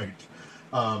tonight.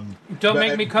 Don't But-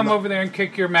 make me come over there and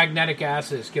kick your magnetic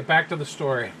asses. Get back to the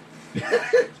story.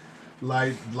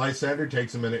 Lysander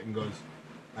takes a minute and goes,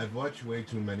 I've watched way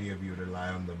too many of you rely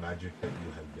on the magic that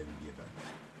you have been given.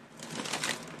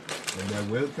 And there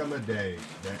will come a day,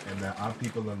 and there are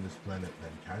people on this planet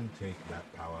that can take that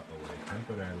power away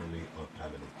temporarily or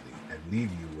permanently and leave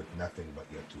you with nothing but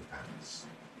your two hands.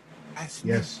 That's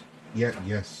Yes,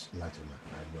 yes, Latimer,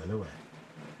 I'm well aware.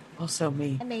 Also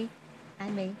me. And me.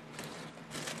 And me.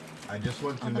 I just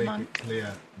want to On the make monk. it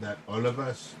clear that all of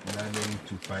us learning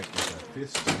to fight with our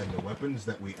fists and the weapons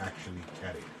that we actually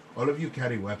carry. All of you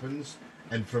carry weapons,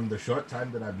 and from the short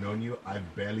time that I've known you,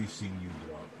 I've barely seen you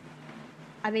draw them.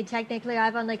 I mean, technically,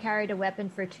 I've only carried a weapon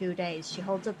for 2 days. She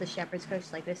holds up the shepherd's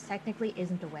curse like this technically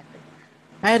isn't a weapon.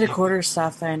 I had a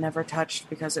quarterstaff that I never touched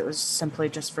because it was simply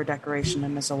just for decoration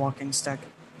and as a walking stick.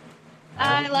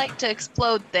 I like to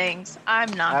explode things.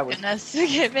 I'm not I was- gonna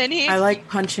give any. I like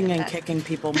punching and kicking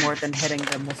people more than hitting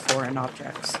them with foreign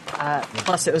objects.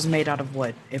 Plus, it was made out of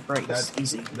wood. It breaks That's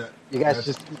easy. You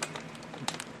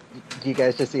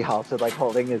guys just see Halstead like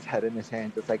holding his head in his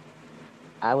hand, just like,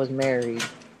 I was married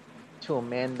to a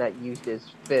man that used his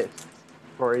fists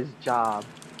for his job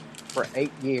for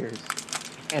 8 years,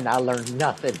 and I learned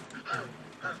nothing.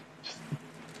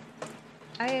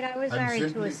 I mean, I was I'm married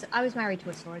simply- to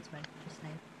a swordsman. Just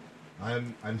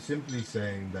saying. I'm simply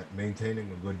saying that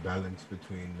maintaining a good balance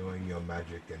between knowing your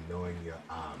magic and knowing your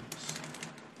arms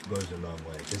goes a long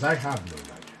way. Because I have no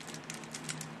magic.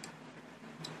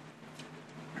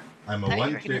 I'm a Thought you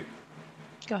one were trick.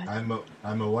 Go ahead.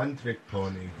 I'm a one trick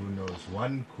pony who knows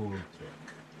one cool trick.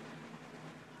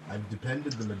 I've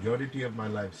depended the majority of my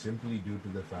life simply due to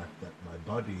the fact that my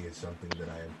body is something that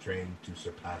I am trained to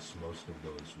surpass most of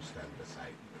those who stand beside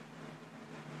me.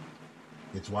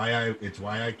 It's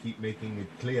why I keep making it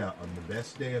clear on the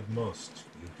best day of most,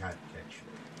 you can't catch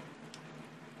me.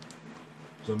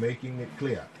 So making it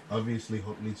clear, obviously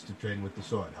Hope needs to train with the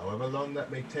sword. However long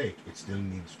that may take, it still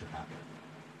needs to happen.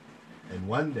 And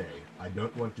one day, I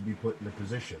don't want to be put in a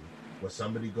position where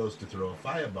somebody goes to throw a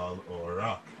fireball or a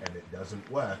rock and it doesn't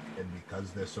work, and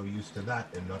because they're so used to that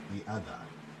and not the other,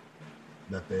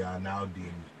 that they are now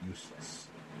deemed useless.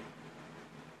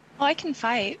 Oh, I can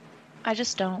fight. I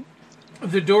just don't.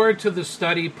 The door to the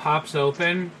study pops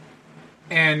open,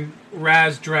 and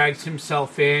Raz drags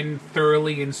himself in,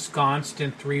 thoroughly ensconced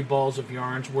in 3 balls of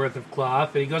yarn's worth of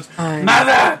cloth, and he goes,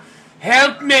 Mother!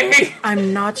 Help me!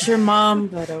 I'm not your mom,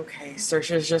 but okay.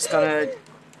 Saoirse's just gonna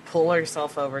pull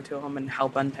herself over to him and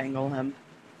help untangle him.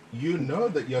 You know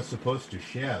that you're supposed to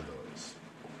share those.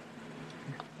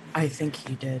 I think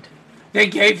he did. They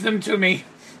gave them to me.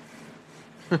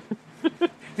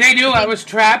 They knew I was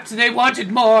trapped. They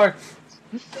wanted more.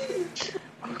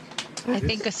 I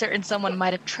think a certain someone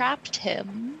might have trapped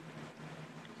him.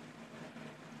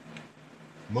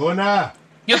 Mona!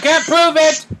 You can't prove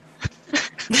it!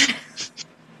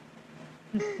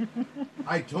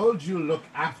 I told you look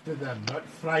after them, not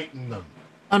frighten them.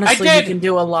 Honestly, I he did. can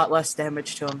do a lot less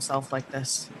damage to himself like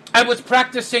this. I was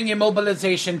practicing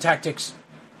immobilization tactics.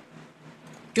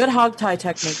 Good hogtie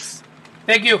techniques.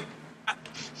 Thank you.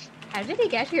 How did he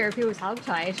get here if he was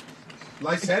hogtied?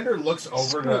 Lysander looks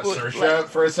over to Saoirse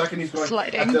for a second. He's going,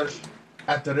 Sliding.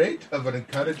 at the rate of an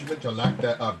encouragement to lock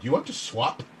that up, do you want to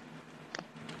swap?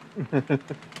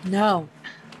 No,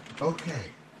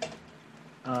 Okay.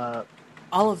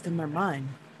 all of them are mine.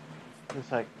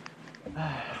 It's like,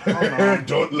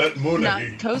 Don't let Mona Not hear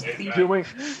you toasty. say that. can we,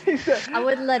 I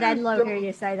wouldn't let Enlo hear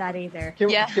you say that either.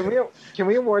 Yeah. can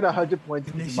we award 100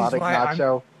 points to This is Demonic why I'm-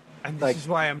 Nacho? And this Like- is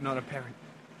why I'm not a parent.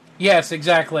 Yes,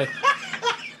 exactly.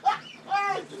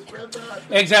 I just read that.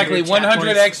 Exactly. Your chat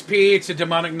 100 points. XP to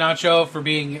Demonic Nacho for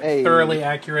being Hey. thoroughly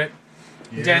accurate.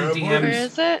 Yeah, Den boy. DMs. Where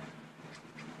is it?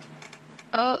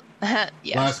 Oh,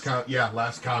 yes.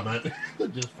 Last comment.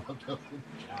 That just popped up in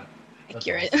the chat. That's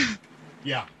Accurate. awesome.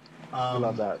 Yeah. I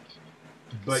love that.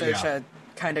 But yeah. Saoirse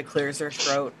kind of clears her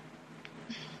throat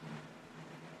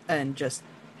and just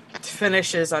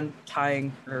finishes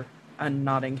unknotting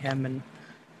him and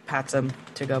pats him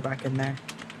to go back in there.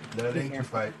 Learning Yeah. to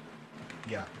fight.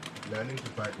 Yeah. Learning to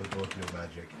fight with both your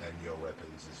magic and your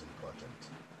weapons is important.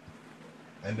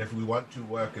 And if we want to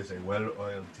work as a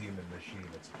well-oiled team and machine,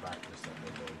 it's a practice that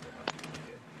we're going to have to put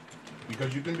in.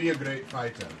 Because you can be a great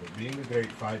fighter, but being a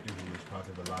great fighter who is part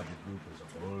of a larger group is a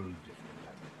whole different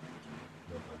level.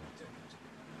 No pun intended.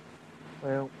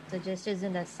 Well, So just as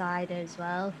an aside as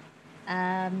well,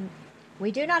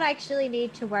 we do not actually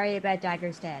need to worry about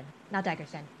Dagger's Den. Not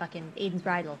Dagger's Den, fucking Eden's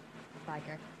Bridal,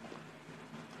 Biker.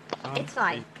 It's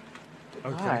fine.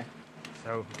 Okay. Why?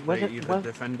 So Was they it- either was-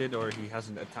 defended or he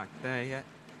hasn't attacked there yet.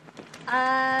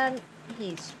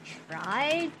 He's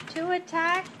tried to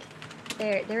attack.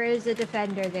 There is a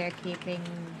defender there keeping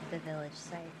the village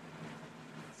safe.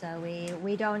 So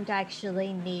we don't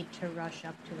actually need to rush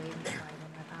up to Eden's Bridal.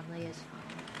 My family is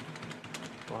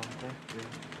fine. Well, that's good.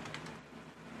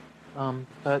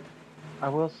 But I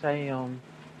will say,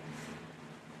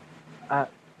 I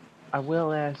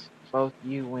will ask both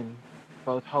you and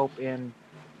both Hope and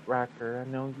Racker. I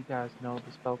know you guys know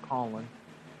the spell calling.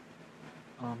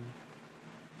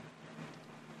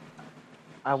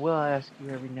 I will ask you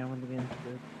every now and again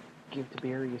to give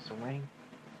Tiberius a ring.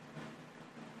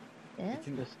 Yeah.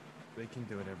 We can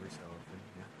do it every so often,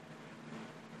 yeah.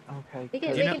 Okay.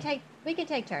 We can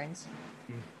take turns.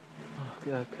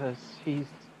 Because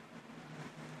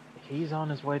he's on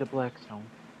his way to Blackstone.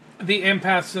 The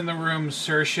empaths in the room,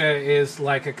 Sersha is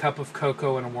like a cup of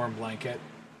cocoa and a warm blanket.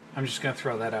 I'm just going to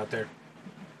throw that out there.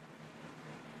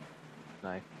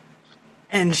 Nice.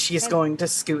 And she's going to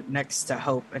scoot next to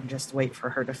Hope and just wait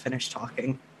for her to finish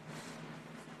talking.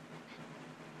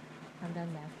 I'm done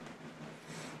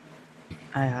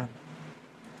now.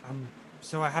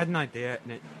 So I had an idea,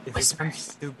 and if it sounds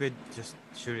Whispers. stupid, just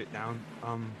shoot it down.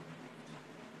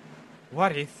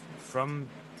 What if from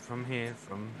here,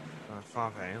 from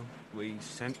Farvale, we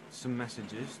sent some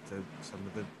messages to some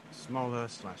of the smaller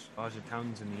 / larger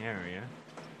towns in the area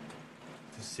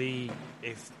to see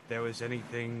if there was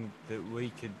anything that we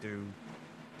could do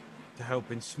to help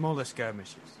in smaller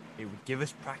skirmishes? It would give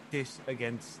us practice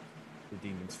against the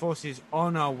demon's forces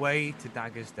on our way to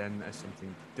Dagger's Den as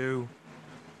something to do.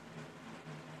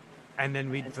 And then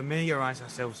we'd familiarize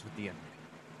ourselves with the enemy.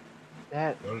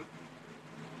 That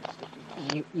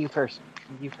you first,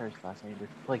 Lysander.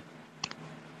 Like,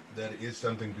 there is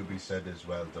something to be said as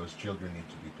well. Those children need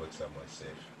to be put somewhere safe.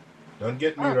 Don't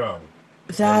get me wrong.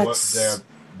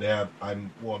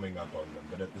 I'm warming up on them,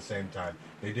 but at the same time,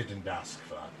 they didn't ask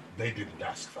for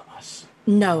us.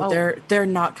 No, they're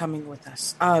not coming with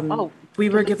us. We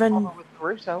were given with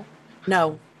Caruso.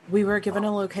 No, we were given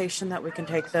a location that we can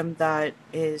take them that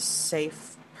is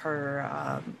safe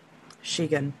per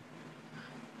Shigan,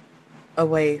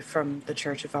 away from the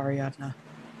Church of Ariadne.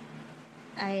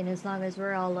 And as long as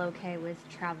we're all okay with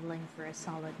traveling for a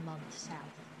solid month south.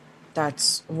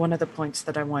 That's one of the points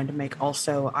that I wanted to make.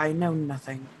 Also, I know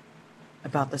nothing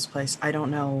about this place. I don't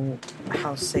know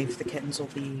how safe the kittens will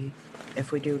be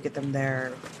if we do get them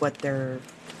there, what their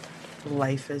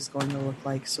life is going to look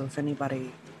like. So if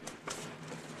anybody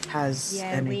has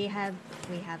we have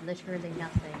literally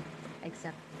nothing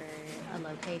except for a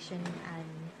location and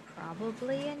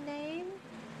probably a name.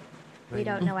 We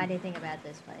don't know anything about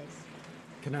this place.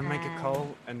 Can I make a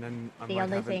call and then the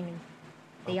only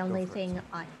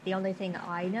thing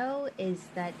I know is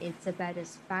that it's about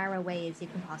as far away as you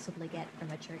can possibly get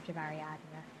from a Church of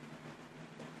Ariadne.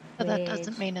 But that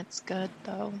doesn't mean it's good,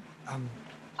 though.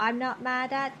 I'm not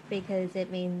mad at, because it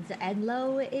means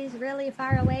Enlo is really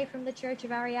far away from the Church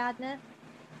of Ariadne.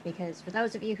 Because for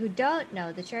those of you who don't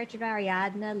know, the Church of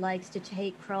Ariadne likes to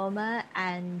take Chroma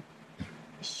and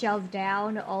shove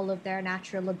down all of their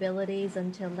natural abilities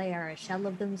until they are a shell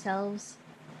of themselves.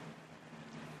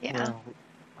 Yeah.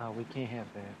 Well, we can't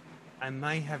have that. I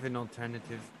may have an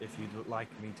alternative if you'd like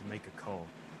me to make a call.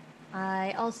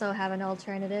 I also have an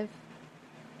alternative.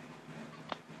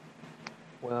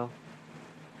 Well,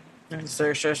 And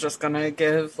Sersha's just gonna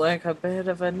give like a bit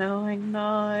of a knowing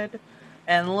nod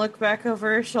and look back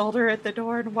over her shoulder at the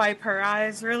door and wipe her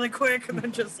eyes really quick and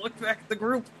then just look back at the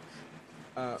group.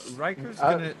 Riker's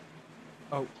gonna...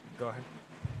 Oh, go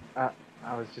ahead.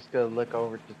 I was just gonna look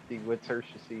over to see what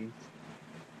Sersha sees.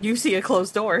 You see a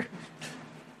closed door.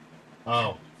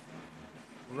 Oh.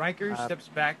 Riker steps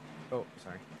back... Oh,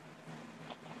 sorry.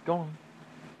 Go on.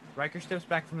 Riker steps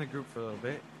back from the group for a little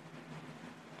bit.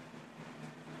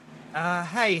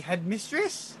 Hey,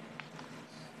 headmistress?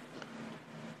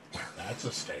 That's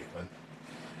a statement.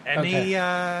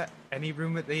 Any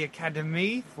room at the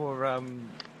academy for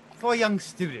young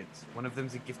students? One of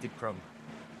them's a gifted Chroma.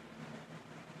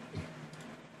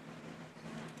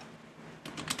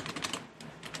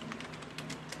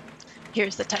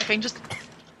 Here's the typing. Just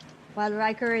While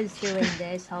Riker is doing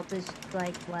this, Hope is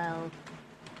like, well,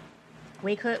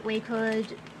 we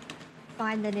could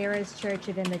find the nearest Church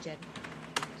of Imogen,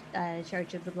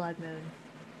 Church of the Blood Moon,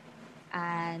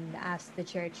 and ask the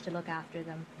church to look after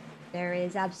them. There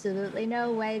is absolutely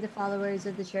no way the followers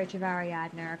of the Church of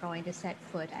Ariadne are going to set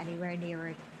foot anywhere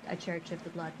near a Church of the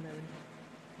Blood Moon.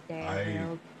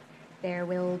 There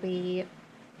will be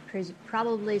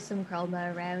probably some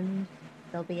chroma around.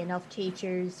 There'll be enough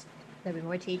teachers. There'll be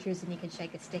more teachers than you can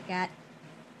shake a stick at.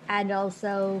 And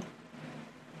also,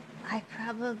 I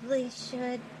probably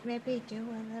should maybe do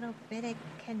a little bit of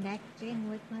connecting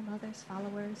with my mother's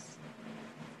followers.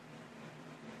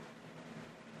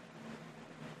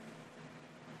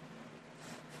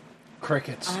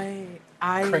 Crickets.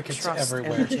 I Crickets trust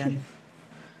everywhere. Imogen.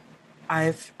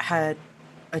 I've had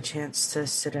a chance to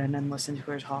sit in and listen to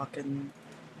her talk, and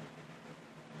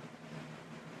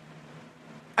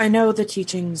I know the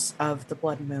teachings of the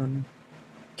Blood Moon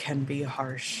can be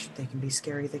harsh. They can be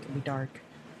scary. They can be dark.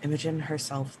 Imogen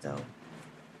herself, though,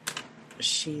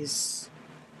 she's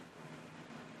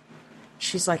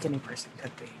like any person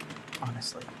could be,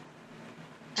 honestly.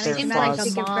 I mean, Seems she like managed a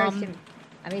to give birth mom. to.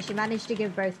 I mean, she managed to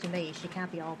give birth to me. She can't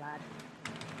be all bad.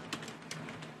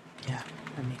 Yeah,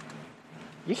 I mean,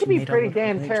 You She can be made a pretty little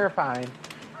damn baby. terrifying.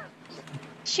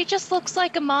 She just looks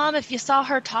like a mom if you saw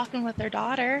her talking with her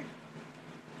daughter.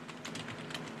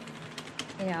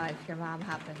 You know, if your mom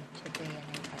happened to be an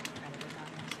apex predator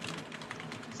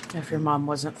goddess. if your mom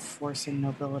wasn't forcing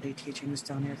nobility teachings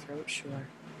down your throat, sure.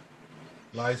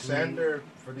 Lysander,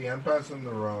 for the empaths in the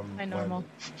room, My normal.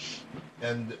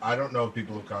 and I don't know if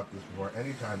people have caught this before,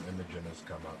 anytime Imogen has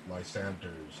come up,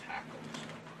 Lysander's hackles.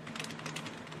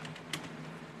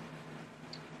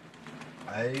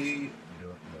 I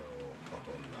don't know a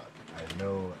whole lot. I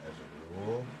know as a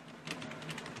rule,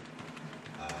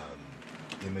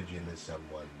 Imogen is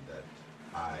someone that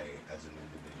I, as an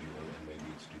individual, and maybe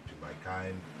it's due to my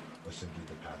kind, or simply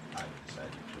the path I've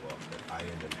decided to walk, that I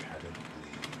am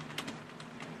inherently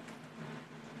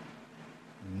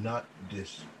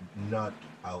not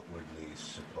outwardly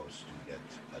supposed to get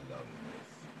along with.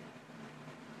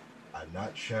 I'm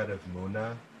not sure if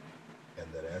Muna and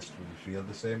the rest will feel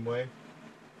the same way.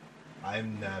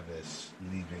 I'm nervous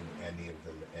leaving any of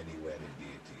them anywhere in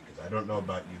deity, because I don't know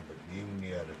about you, but being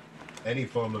near any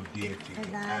form of deity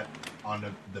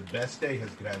the best day has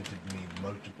granted me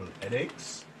multiple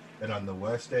headaches, and on the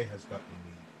worst day has gotten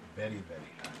me very,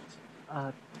 very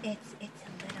hurt. It's a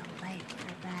little late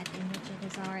for that. Imogen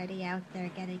is already out there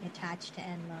getting attached to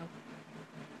Enlo.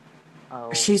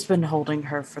 Oh, She's been holding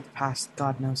her for the past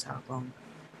God knows how long.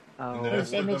 And the oh,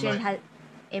 rest of them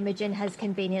Imogen has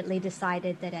conveniently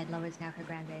decided that Enlo is now her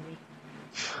grandbaby.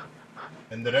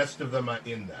 and the rest of them are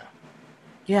in there.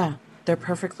 Yeah, they're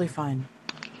perfectly fine.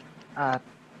 I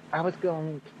was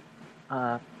going,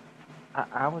 I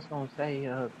was going to say,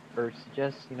 or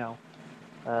suggest,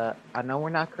 I know we're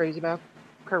not crazy about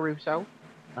Caruso,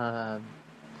 but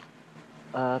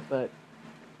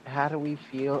how do we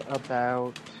feel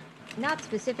about, Not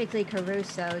specifically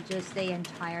Caruso, just the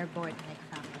entire Bortnick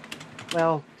family.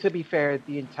 well, to be fair,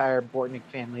 the entire Bortnick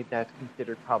family that's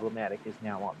considered problematic is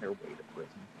now on their way to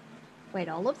prison. Wait,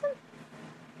 all of them?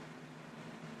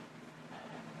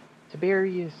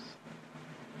 Tiberius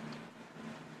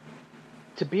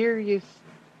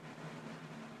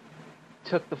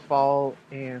took the fall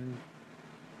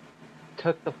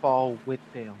with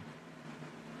them.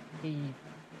 He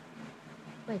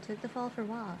Wait, took the fall for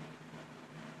what?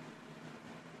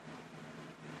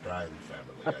 Bryan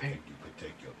family, Okay. I think you could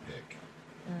take your pick.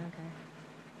 Oh, okay.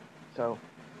 so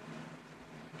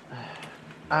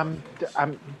I'm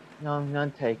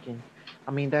none taken.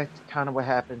 I mean, that's kind of what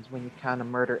happens when you kind of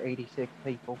murder 86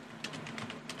 people.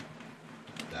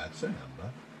 That's a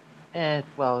number.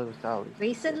 Well, it was always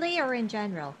Recently or in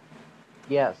general?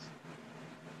 yes,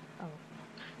 Oh.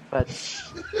 but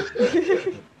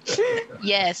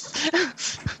Yes.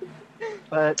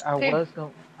 but I Fair.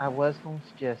 was going to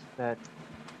suggest that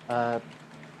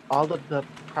all of the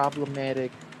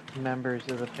problematic members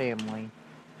of the family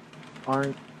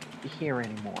aren't here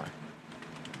anymore.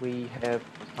 We have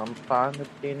some fine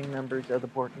upstanding members of the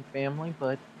Borton family,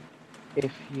 but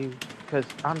because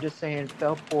I'm just saying,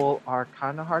 Felpool are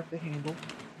kind of hard to handle,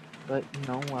 but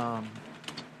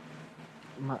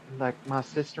my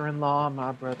sister-in-law,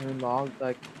 my brother-in-law,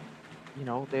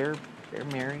 they're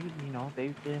married.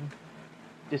 They've been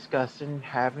discussing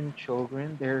having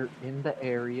children. They're in the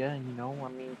area, and I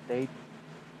mean, they'd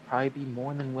probably be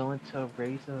more than willing to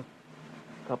raise a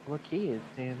couple of kids,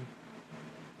 and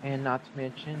not to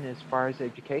mention, as far as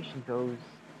education goes,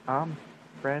 I'm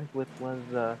friends with one of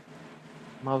the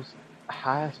most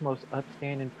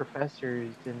upstanding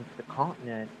professors in the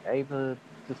continent, Ava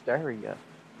Cisteria.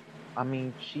 I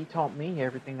mean, she taught me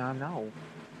everything I know.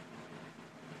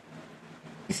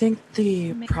 I think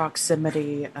the Ma-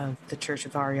 proximity of the Church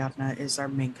of Ariadna is our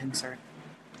main concern.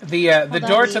 The Hold on,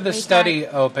 door to the we study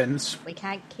opens. We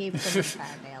can't keep them in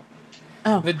Paradale.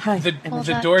 Oh, The hi. Hold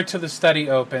the on. door to the study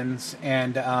opens,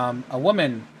 and a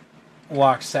woman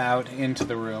walks out into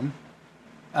the room.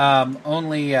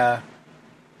 Only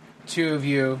two of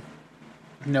you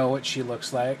know what she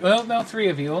looks like. Well, no, three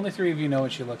of you. Only three of you know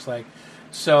what she looks like.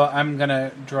 So I'm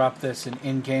gonna drop this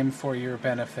in game for your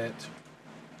benefit.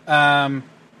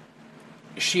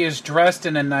 She is dressed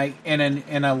in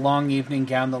a long evening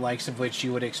gown, the likes of which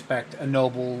you would expect a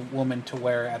noble woman to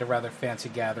wear at a rather fancy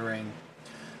gathering.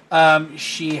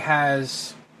 She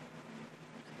has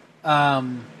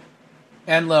Enlo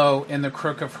in the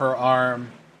crook of her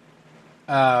arm,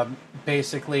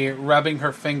 basically rubbing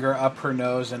her finger up her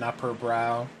nose and up her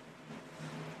brow.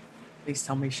 Please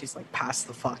tell me she's like passed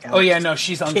the fuck out. Oh yeah, no,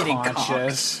 she's Kidding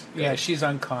unconscious. cocks. Yeah, she's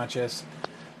unconscious.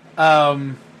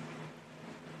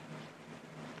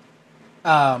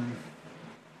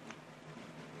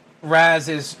 Raz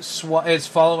is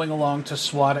following along to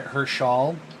swat at her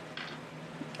shawl.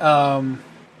 Muna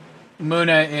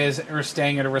is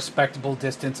staying at a respectable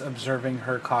distance, observing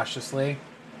her cautiously.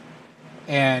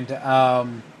 And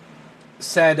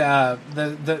said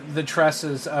the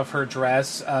tresses of her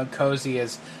dress, Cozy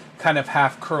is kind of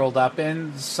half curled up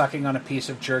in, sucking on a piece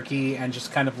of jerky, and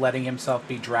just kind of letting himself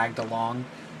be dragged along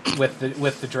with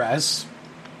the dress.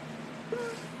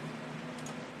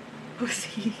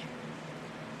 Pussy.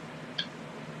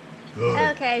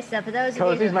 Good. Okay, so for those of you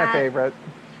Cozy's who my favorite.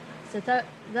 So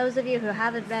those of you who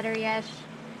haven't met her yet,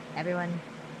 everyone,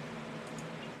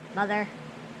 mother,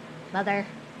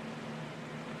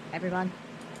 everyone.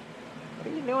 What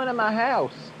are you doing in my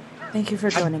house? Thank you for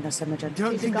joining us, Imogen.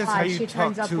 Don't She's a think that's god. how you She talk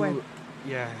turns up to. where-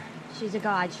 Yeah. She's a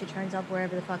god. She turns up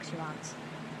wherever the fuck she wants.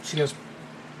 She goes.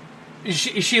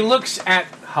 She looks at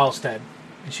Halstead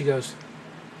and she goes,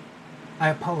 "I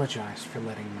apologize for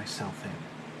letting myself in.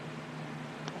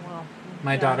 Well,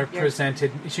 My yeah, daughter you're-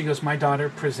 presented." She goes, "My daughter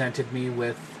presented me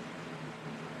with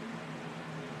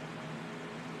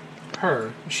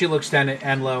her." She looks down at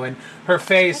Enlo, and her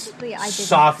face Technically, I didn't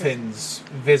softens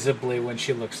visibly when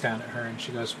she looks down at her, and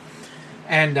she goes,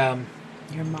 "And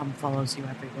Your mom follows you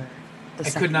everywhere. The I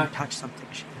second could not- you touch something,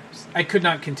 she knows. I could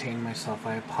not contain myself.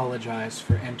 I apologize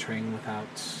for entering without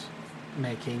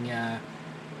making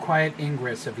quiet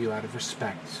ingress of you out of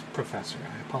respect, Professor.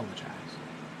 I apologize."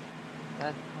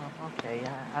 That's okay.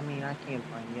 I mean, I can't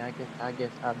blame you. I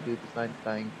guess I'll do the same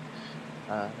thing.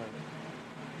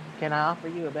 Can I offer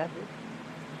you a beverage?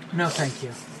 No, thank you.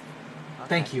 Okay.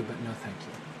 Thank you, but no thank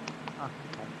you.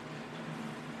 Okay.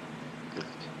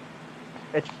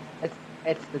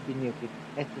 It's the Danuki.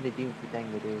 It's the Danuki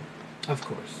thing to do. Of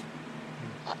course.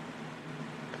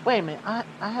 Wait a minute.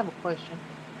 I have a question.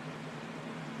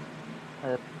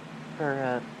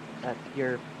 For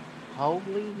your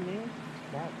holiness,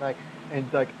 that like,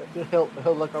 and like he'll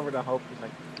look over to Hope. He's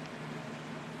like,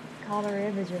 Call her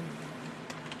Imogen.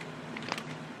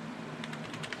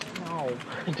 no,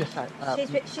 just like,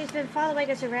 She's been following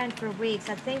us around for weeks.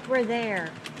 I think we're there.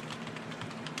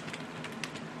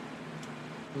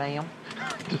 ma'am.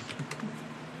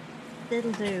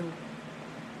 It'll do.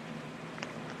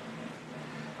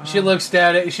 She looks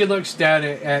down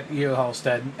at you,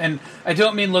 Halstead, and I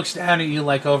don't mean looks down at you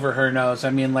like over her nose. I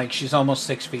mean like she's almost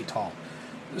 6 feet tall.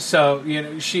 So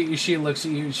she looks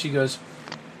at you and she goes,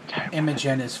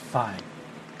 "Imogen is fine."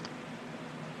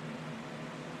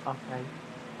 Okay.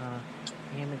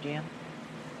 Imogen.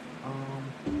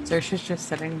 Zersha's just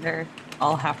sitting there,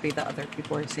 all happy that other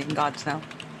people are seeing gods now.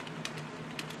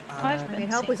 I've I been mean,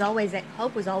 Hope was seeing- always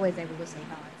able to say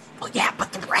gods. Well, yeah,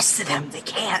 but the rest of them, they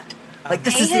can't. Like,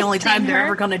 this They is the had only time seen they're her.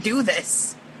 ever gonna do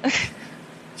this.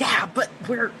 Yeah, but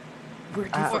we're We're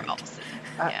different. all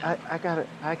yeah. I gotta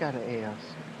ask.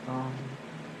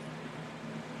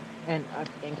 And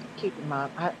keep in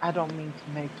mind, I don't mean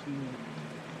to make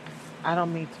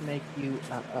you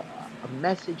a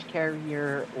message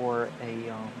carrier or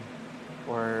a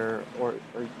or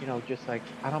you know, just like,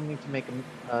 I don't mean to make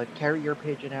a carrier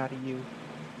pigeon out of you.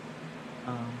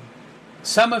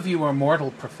 Some of you are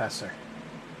mortal, Professor.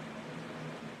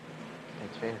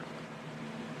 That's fair.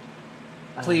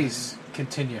 Please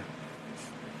continue.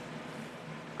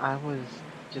 I was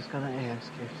just gonna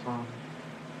ask if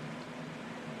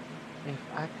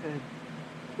I could,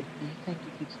 do you think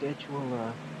you could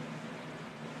schedule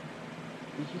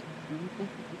do you think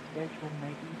you could schedule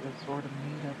maybe a sort of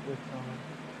meetup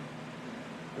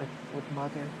with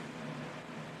Mother?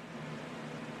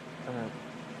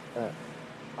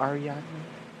 Ariadne?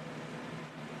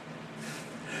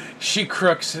 She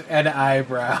crooks an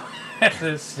eyebrow at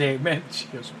this statement. She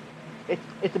goes,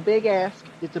 It's a big ask.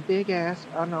 It's a big ask.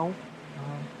 I know.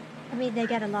 I mean, they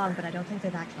get along, but I don't think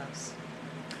they're that close.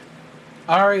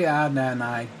 "Ariadna and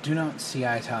I do not see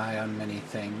eye to eye on many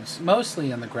things,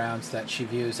 mostly on the grounds that she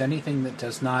views anything that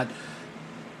does not,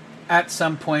 at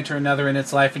some point or another in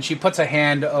its life," and she puts a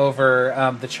hand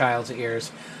over the child's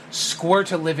ears,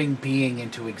 "squirt a living being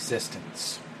into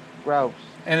existence." Gross.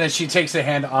 And then she takes a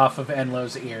hand off of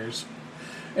Enlo's ears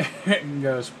and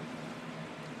goes,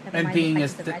 Never And mind being the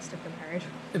fact as that the- the rest of them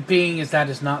heard. "Being as that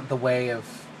is not the way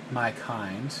of my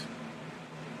kind,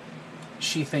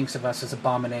 she thinks of us as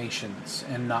abominations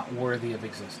and not worthy of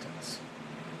existence."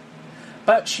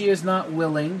 But she is not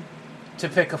willing to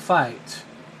pick a fight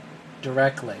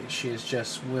directly. She is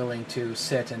just willing to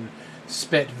sit and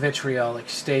spit vitriolic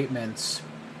statements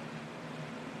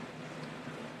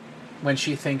when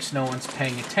she thinks no one's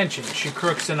paying attention. She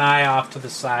crooks an eye off to the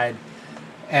side,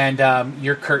 and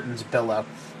your curtains billow.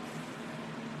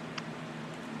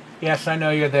 Yes, I know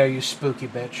you're there, you spooky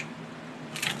bitch.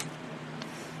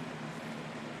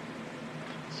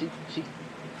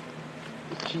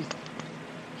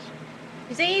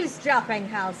 She's eavesdropping,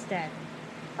 Halstead.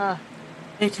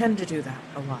 They tend to do that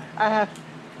a lot. I have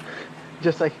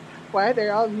just like, why are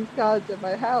there all these gods at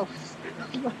my house?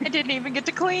 I didn't even get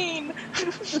to clean.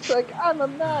 Just like, I'm a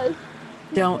mess.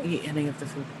 Don't eat any of the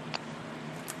food.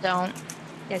 Don't.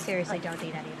 Yeah, seriously, don't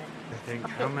eat any of it. I think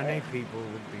how many people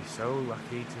would be so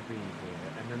lucky to be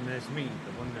here, and then there's me,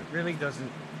 the one that really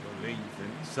doesn't believe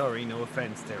in. Sorry, no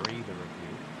offense to either of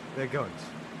you. They're gods.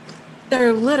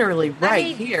 They're literally right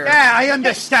mean, here. Yeah, I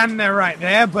understand they're right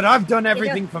there, but I've done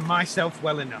everything for myself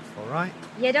well enough, alright?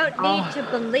 You don't need to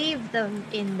believe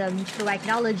in them to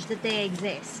acknowledge that they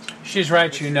exist. She's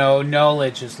right, you know.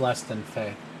 Knowledge is less than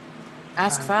faith.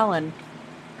 Ask Fallon.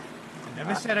 I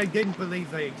never said I didn't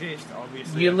believe they exist,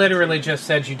 obviously. You literally just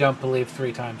said you don't believe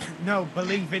 3 times. No,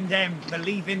 believe in them.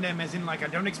 Believe in them as in, like, I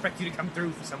don't expect you to come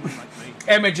through for someone like me.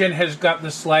 Imogen has got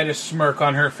the slightest smirk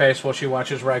on her face while she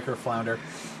watches Riker flounder.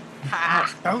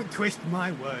 Don't twist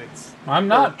my words. I'm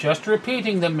not, just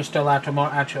repeating them, Mr. Lattimore,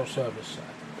 at your service,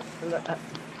 sir.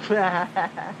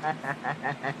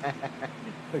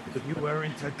 You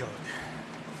weren't a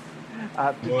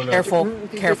god. Careful.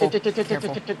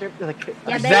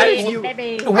 Yeah, That-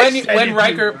 baby.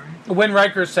 When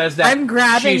Riker says that, I'm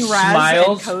grabbing she Raz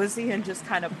smiles. and Cozy and just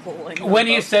kind of pulling. When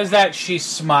he them says that, she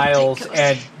smiles,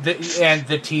 and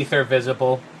the teeth are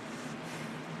visible.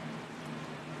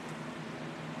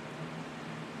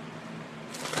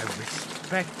 I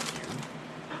respect you.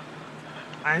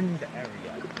 And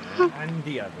Ariadne and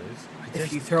the others.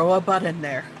 If you throw a butt in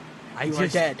there, I you are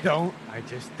just dead. I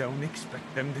just don't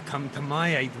expect them to come to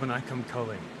my aid when I come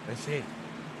calling. That's it.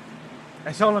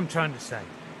 That's all I'm trying to say.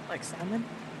 Like salmon?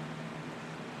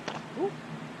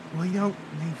 We don't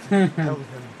need to tell them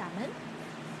Salmon?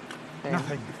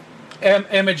 nothing.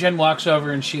 Imogen walks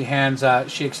over and she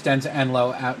extends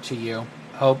Enlo out to you.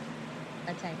 Hope,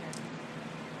 I'll take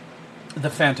her. the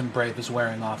Phantom Brave is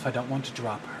wearing off. I don't want to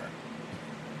drop her.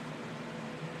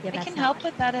 Yeah, I that's can not help right.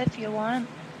 with that if you want.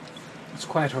 It's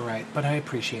quite all right, but I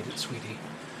appreciate it, sweetie.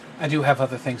 I do have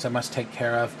other things I must take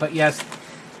care of. But yes,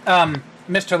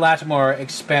 Mr. Lattimore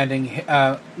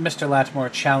Mr. Lattimore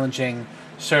challenging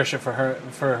Saoirse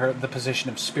for the position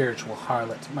of spiritual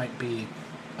harlot might be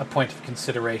a point of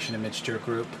consideration amidst your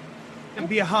group. I'll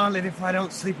be a harlot if I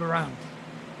don't sleep around.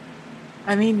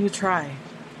 I mean, you try.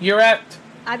 You're at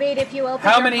I mean, if you open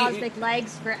How your many- cosmic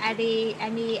legs for any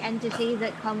entity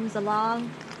that comes along,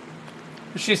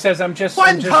 She says, I'm just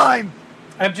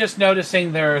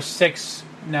noticing there are 6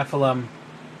 Nephilim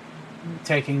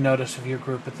taking notice of your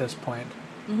group at this point.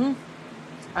 Mm-hmm.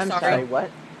 I'm Sorry. sorry,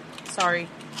 what? Sorry.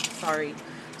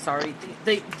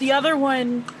 The other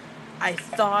one, I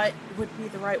thought would be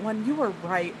the right one. You were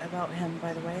right about him,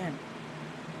 by the way. And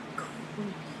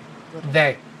creepy little.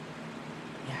 They.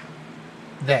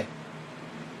 Yeah.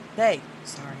 They.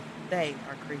 Sorry. They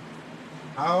are creepy.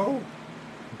 How?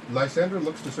 Lysander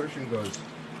looks to Saoirse and goes,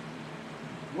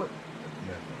 "What?"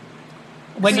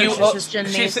 When So you she's o- just in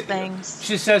she these sa- things.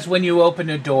 She says, when you open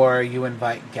a door, you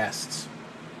invite guests.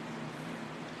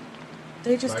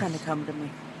 They just Nice. kind of come to me.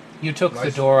 You took the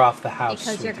Nice. door off the house,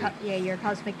 because your sweetie. your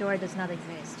cosmic door does not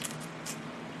exist.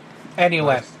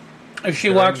 Anyway, she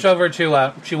walks over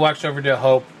to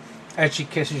Hope, and she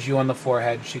kisses you on the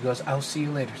forehead. She goes, "I'll see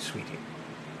you later, sweetie."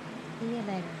 See you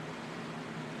later.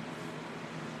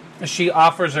 She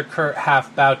offers a curt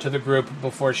half bow to the group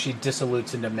before she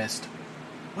dissolutes into mist.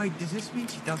 Wait, does this mean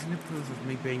she doesn't approve of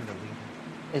me being the leader?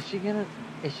 Is she gonna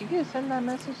send that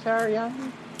message to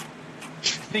Ariadne? I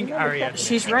think Ariadne.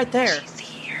 She's right there. She's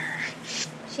here.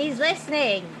 She's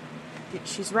listening.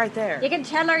 She's right there. You can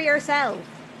tell her yourself.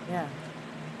 Yeah.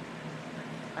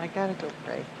 I gotta go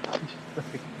pray.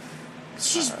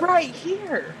 She's right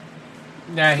here.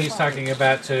 Now he's talking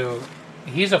about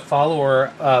he's a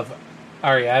follower of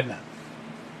Ariadne.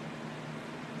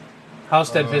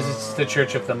 Halstead visits the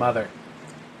Church of the Mother.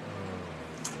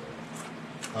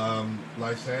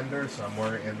 Lysander,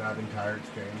 somewhere in that entire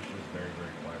exchange, was very, very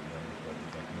quiet.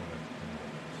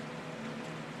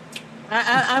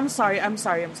 I'm sorry.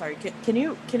 Can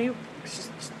you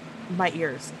just my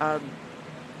ears?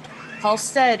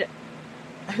 Halstead,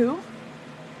 who?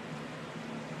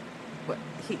 What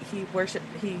he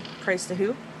prays to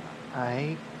who?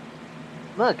 I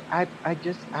Look, I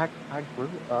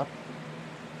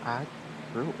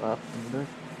grew up in the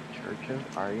Church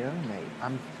of Ariane.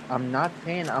 I'm not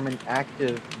saying I'm an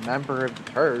active member of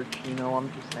the church.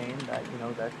 I'm just saying that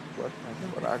that's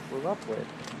what I grew up with.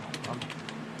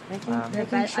 Making, Um,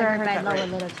 making sure I heard that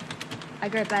right. I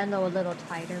grip Enlo a little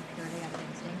tighter, purely out of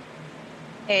instinct.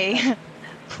 A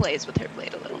plays with her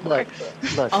blade a little more.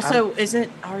 Look. Also,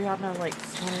 isn't Ariana like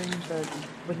fluttering the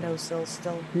windowsill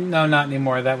still? No, not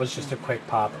anymore. That was just a quick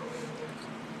pop.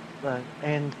 Look,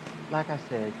 and like I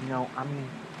said,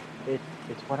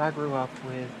 it's what I grew up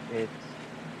with. It's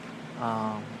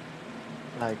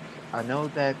like I know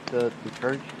that the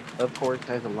church, of course,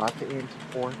 has a lot to answer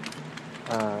for.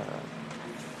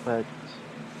 But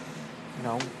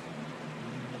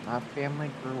my family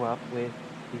grew up with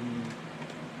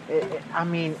I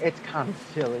mean, it's kind of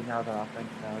silly now that I think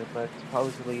about it, but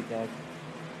supposedly that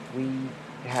we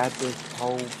had this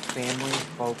whole family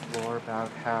folklore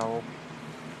about how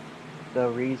the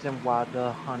reason why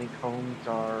the honeycombs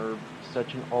are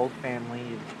such an old family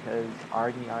is because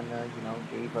Ariana,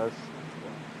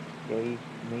 gave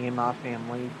me and my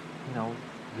family,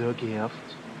 the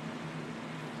gift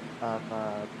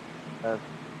of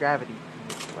gravity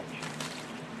manipulation.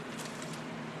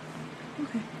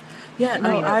 Okay. Yeah,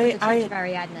 no, the Church of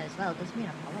Ariadne as well. Doesn't mean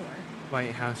a follower.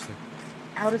 White House.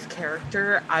 Out of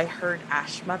character, I heard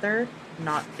Ash Mother,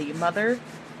 not the mother.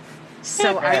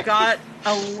 So I got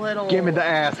a little. Give me the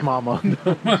ass, mama.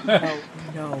 Oh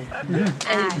no.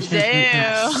 Ash.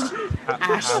 Damn.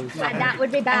 Ash. And that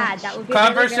would be bad. That would be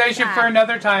Conversation really, really for bad.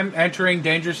 another time. Entering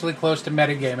dangerously close to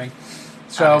metagaming.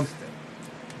 So.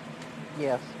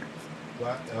 Yes.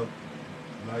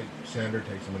 Lysander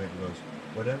takes a minute and goes,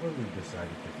 whatever we've decided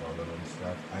to follow and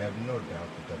stuff, I have no doubt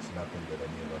that that's nothing that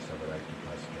any of us ever actually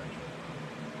pass judgment on.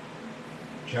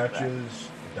 Churches,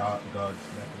 gods,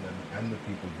 Nephilim, and the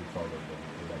people who follow them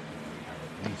collectively have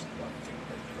at least one thing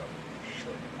they probably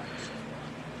should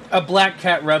accept. A black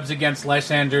cat rubs against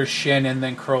Lysander's shin and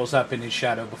then curls up in his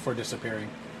shadow before disappearing.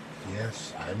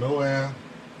 Yes, I'm aware.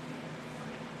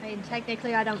 I mean,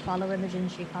 technically, I don't follow Imogen.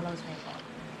 She follows me.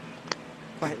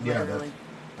 Quite Yeah, literally.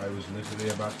 I was literally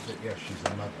about to say, yes, she's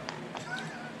a mother.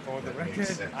 For the That makes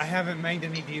record, sense. I haven't made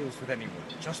any deals with anyone.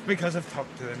 Just because I've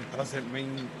talked to them doesn't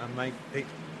mean I make the.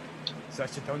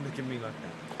 Such a don't look at me like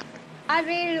that. I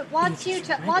mean, once you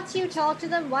talk to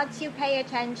them, once you pay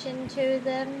attention to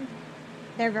them,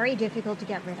 they're very difficult to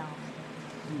get rid of.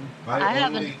 I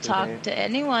haven't talked to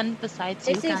anyone besides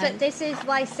you guys. This is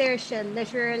why Saoirse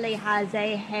literally has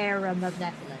a harem of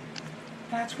Nephilim.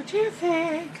 That's what you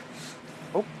think.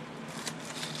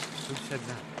 Who said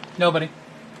that? Nobody.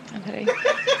 Okay.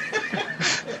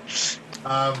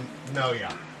 No,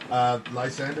 yeah.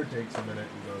 Lysander takes a minute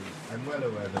and goes, I'm well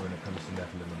aware that when it comes to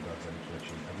Nephilim and gods and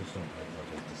Twitching, I just don't like how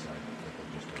they've decided that they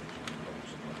just don't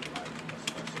impose upon the lives of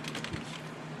us.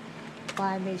 Well,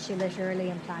 I mean, she literally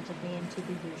implanted me into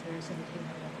the uterus of a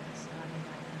human woman, so I mean,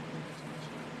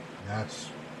 That's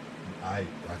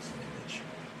an image.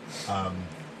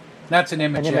 That's an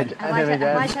image.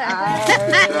 Am I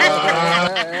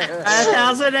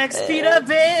 1,000 XP to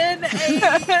Ben.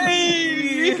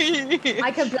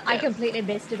 I completely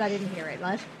missed it. I didn't hear it.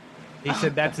 What? He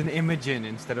said that's an Imogen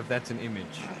instead of that's an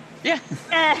image. Yeah.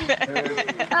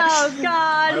 Oh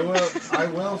God. I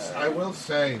will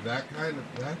say that kind of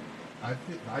that. I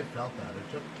felt that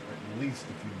it took at least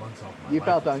a few months off my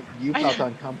life. You felt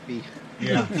uncomfy.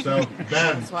 Yeah. So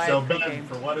Ben, I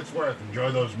for what it's worth,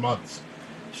 enjoy those months.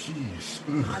 Jeez.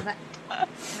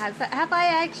 Have I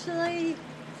actually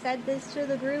said this to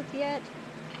the group yet?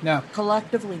 No.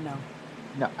 Collectively, no.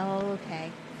 Oh,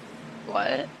 okay.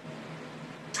 What?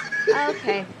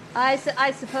 Okay. I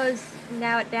suppose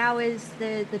now is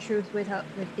the truth with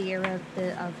the era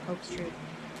of Hope's truth.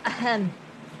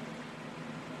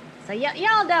 So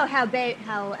y'all know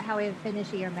how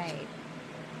Infinity are made.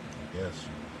 Yes.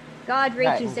 God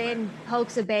reaches in,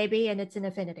 pokes a baby, and it's an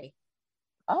Infinity.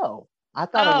 Oh, I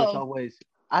thought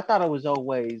it was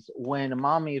always when a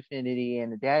mommy affinity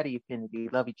and a daddy affinity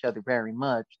love each other very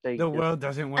much. The world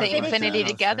doesn't work. The like infinity that,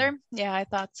 together? Yeah, I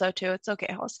thought so too. It's okay,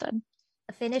 Halstead.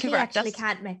 Affinity Correct actually us.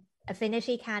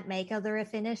 can't make other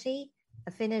affinity.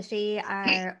 Affinity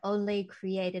are only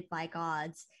created by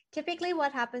gods. Typically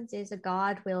what happens is a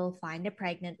god will find a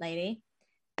pregnant lady.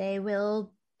 They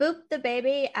will boop the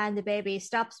baby and the baby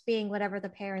stops being whatever the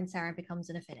parents are and becomes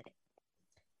an affinity.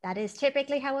 That is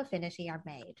typically how affinity are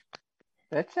made.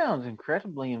 That sounds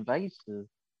incredibly invasive.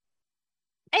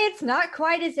 It's not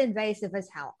quite as invasive as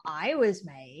how I was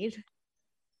made.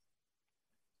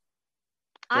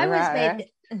 I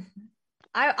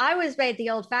was made the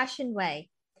old-fashioned way.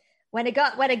 When a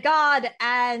god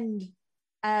and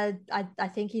I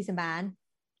think he's a man.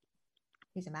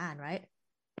 He's a man, right?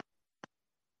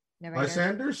 Narrator.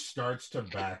 Lysander starts to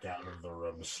back out of the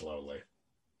room slowly.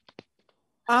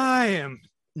 I am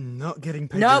not getting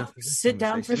paid Nope. enough for this Sit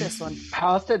down for conversation. this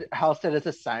one. Halstead as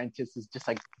a scientist is just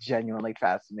like genuinely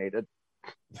fascinated.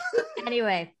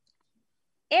 Anyway,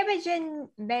 Imogen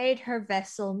made her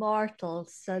vessel mortal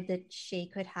so that she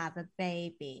could have a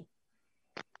baby.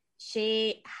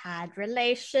 She had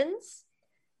relations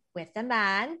with a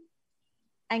man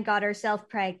and got herself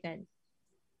pregnant.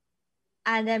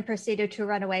 And then proceeded to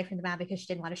run away from the man because she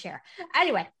didn't want to share.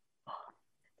 Anyway.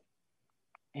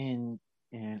 And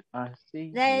I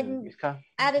see. Then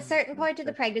at a certain point in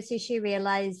the pregnancy, she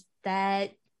realized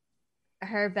that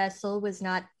her vessel was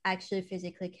not actually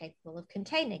physically capable of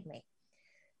containing me.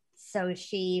 So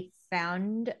she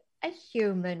found a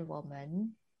human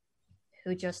woman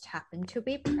who just happened to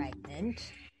be pregnant.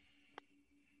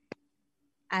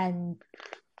 And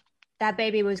that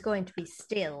baby was going to be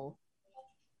still.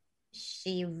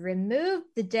 She removed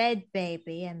the dead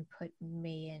baby and put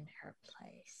me in her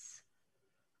place.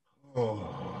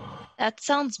 Oh. That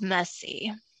sounds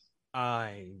messy.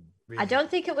 I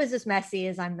don't think it was as messy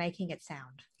as I'm making it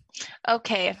sound.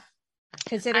 Okay.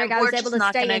 Considering I was able to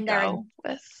stay in there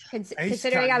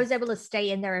considering I was able to stay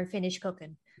in there and finish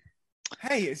cooking.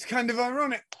 Hey, it's kind of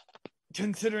ironic.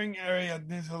 Considering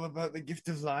Ariadne is all about the gift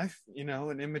of life,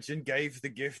 and Imogen gave the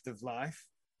gift of life.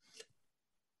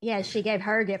 Yeah, she gave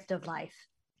her gift of life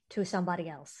to somebody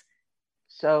else.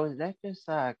 So is that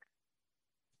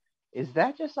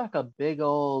just like a big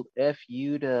old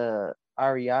F-U to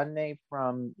Ariadne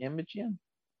from Imogen?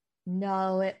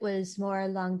 No, it was more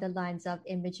along the lines of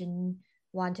Imogen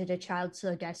wanted a child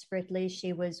so desperately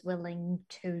she was willing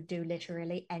to do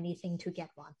literally anything to get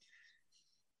one.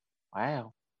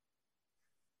 Wow.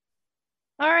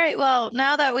 All right. Well,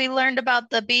 now that we learned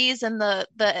about the bees and the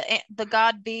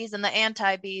god bees and the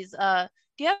anti-bees, do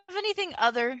you have anything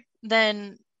other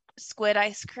than squid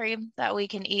ice cream that we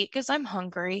can eat? Because I'm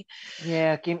hungry.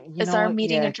 Yeah. Is our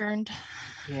meeting adjourned?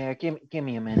 Yeah. Give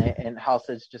me a minute. And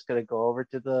Halstead's just gonna go over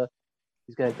to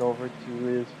his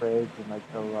fridge and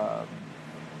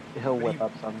he'll whip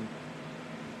up some.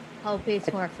 Hope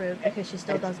eats more fruit because she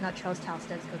still does not trust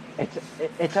Halstead's cooking.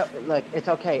 It's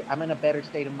okay. I'm in a better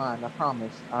state of mind. I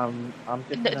promise. I'm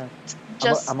just gonna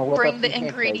just bring the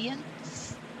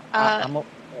ingredients.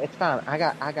 It's fine. I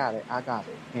got it.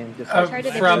 And just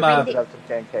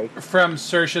from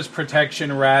Saoirse's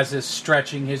protection, Raz is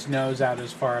stretching his nose out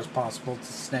as far as possible to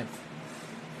sniff.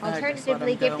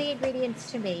 Alternatively, give the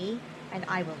ingredients to me, and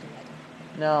I will do it.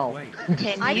 No.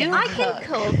 I can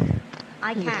cook.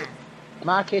 I can.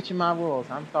 My kitchen, my rules.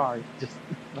 I'm sorry. Just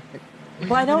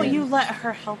why don't you let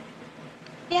her help?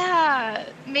 Yeah,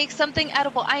 make something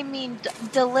edible. I mean,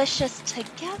 delicious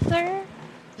together.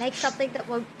 Make something that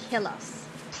won't kill us,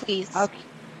 please. Okay.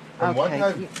 From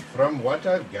what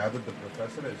I've gathered, the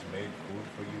professor has made food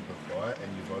for you before,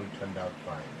 and you've all turned out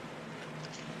fine.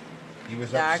 He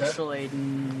was upset. Actually,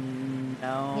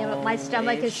 no. Yeah, but my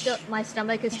stomach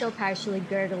is still partially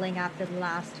gurgling after the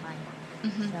last time.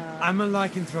 Mm-hmm. So, I'm a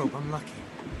lycanthrope. I'm lucky.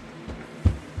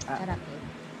 Shut up,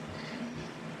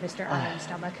 you. Mr. Iron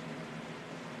Stomach.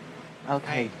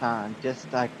 Okay, fine.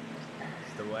 Just like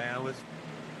it's the way I was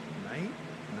made.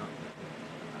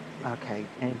 No. Okay.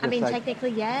 And just I mean,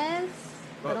 technically yes,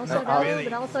 but also no. Really,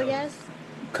 but also yes.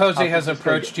 Cozy has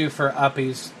approached you for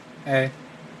uppies.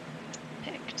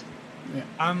 Picked.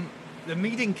 Yeah. The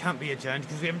meeting can't be adjourned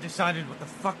because we haven't decided what the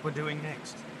fuck we're doing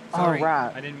next. Sorry, all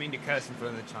right. I didn't mean to curse in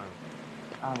front of the child.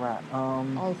 All right.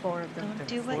 All four of them. Don't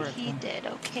do what he did,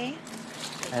 okay?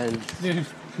 As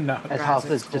House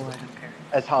is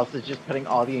just putting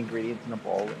all the ingredients in a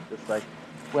bowl and just like,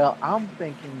 well, I'm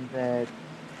thinking that.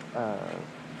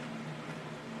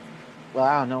 Well,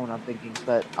 I don't know what I'm thinking,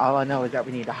 but all I know is that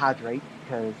we need to hydrate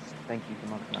because. Thank you,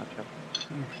 Nacho.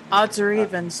 Odds or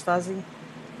evens, Fuzzy.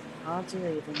 Odds or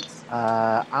evens.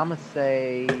 I'ma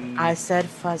say. I said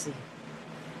Fuzzy.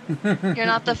 You're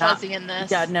not the Fuzzy in this.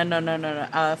 Yeah,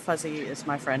 no. Fuzzy is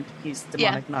my friend. He's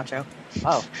demonic Nacho.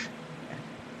 Oh.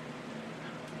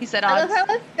 He said odds. I love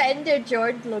how offended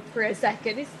Jordan looked for a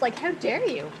second. He's like, how dare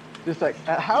you? Just like,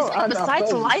 how? Like,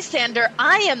 besides Lysander,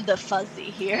 I am the Fuzzy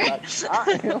here.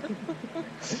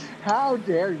 How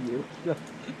dare you?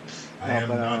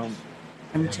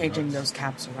 I'm changing those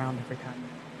caps around every time.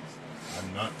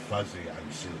 I'm not fuzzy,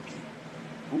 I'm silky.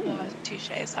 Oh,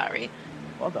 touche, sorry.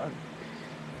 Well done.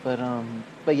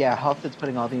 But yeah, Halstead's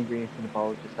putting all the ingredients in the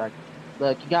bowl, just like,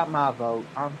 look, you got my vote.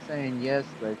 I'm saying yes,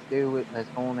 let's do it. Let's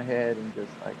go on ahead and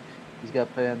just like, he's got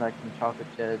to put in like some chocolate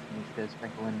chips and he's going to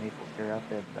sprinkle in maple syrup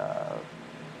and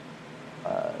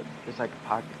just like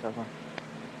pockets of them.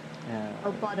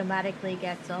 Hope automatically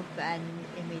gets up and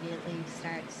immediately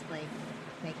starts like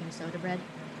making soda bread.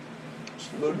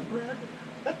 Soda bread?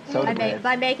 Soda bread.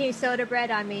 By making soda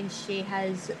bread, I mean she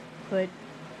has put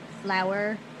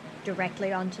flour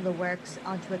directly onto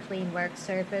a clean work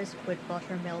surface, put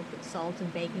buttermilk, salt,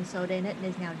 and baking soda in it, and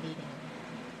is now kneading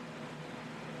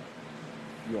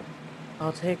it. Yeah.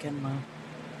 I'll take Enlo.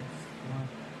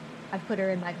 I've put her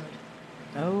in my hood.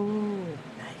 Oh,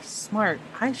 nice. Smart.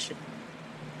 I should.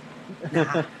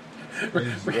 Nah.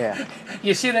 Yeah.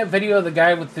 You see that video of the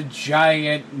guy with the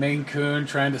giant Maine Coon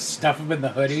trying to stuff him in the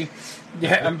hoodie?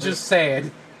 Yeah, I'm just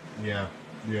saying. Yeah.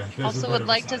 Yeah. there's a Also bit would of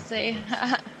a like to size say,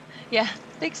 difference. yeah,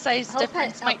 big size Hope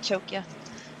difference had- might choke you.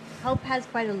 Hope has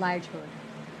quite a large hood.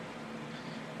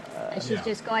 And she's Yeah.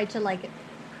 just going to like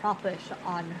prop it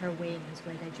on her wings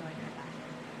where they join her back.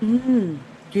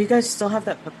 Do you guys still have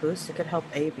that papoose? It could help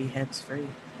A be hands free.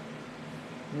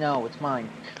 No, it's mine.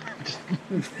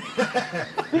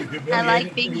 I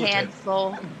like being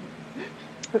handful.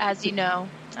 As you know,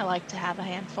 I like to have a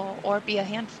handful or be a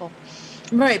handful.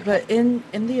 Right, but in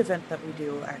the event that we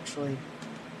do actually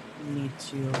need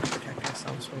to protect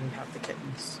ourselves when we have the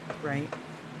kittens, right?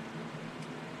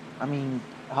 I mean,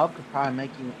 Hulk could probably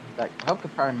make you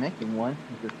one.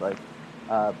 He's just like,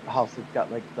 Hulk's got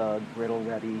like the griddle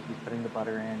ready. He's putting the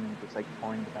butter in and just like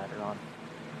pouring the batter on.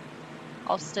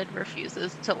 Halstead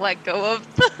refuses to let go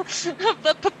of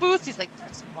the papoose. He's like,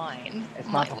 that's mine. It's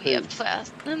my not way of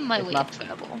papoose. my It's way not- of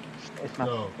travel. It's my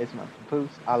No. it's my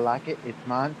papoose. I like it. It's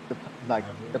mine.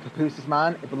 The papoose is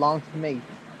mine. It belongs to me.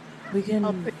 We can.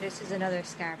 Hope produces another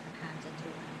scarf and hands it to her.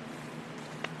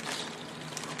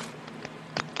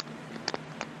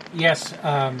 Yes,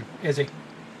 Izzy.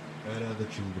 Where are the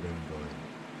children going?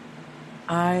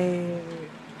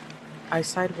 I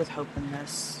side with Hope in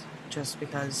this, just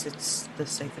because it's the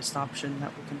safest option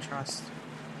that we can trust.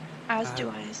 As do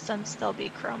I, since there'll be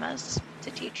chromas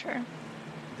to teach her.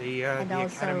 The And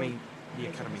also, academy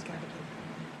Vision is captain. going to keep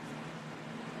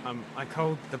I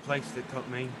called the place that taught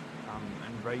me,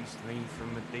 and raised me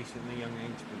from a decently young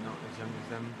age, but not as young as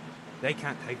them. They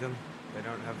can't take them. They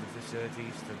don't have the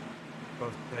facilities to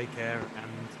both take care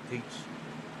and teach.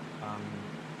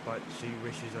 But she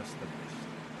wishes us the best.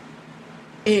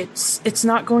 It's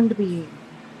not going to be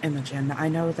Imogen. I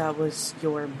know that was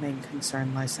your main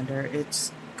concern, Lysander.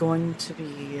 It's going to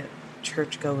be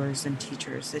churchgoers and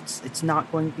teachers. It's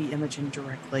not going to be Imogen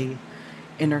directly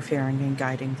interfering and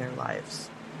guiding their lives.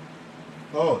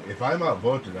 Oh, if I'm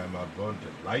outvoted, I'm outvoted.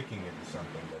 Liking it is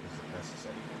something that isn't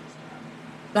necessary for this to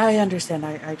happen. I understand.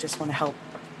 I just want to help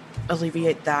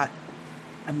alleviate that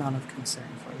amount of concern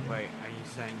for you. Wait, are you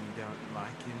saying you don't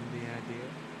like the idea?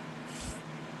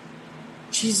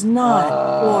 She's not.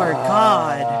 Poor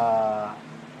God.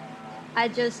 I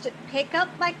just pick up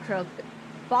my crook,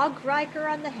 bog Riker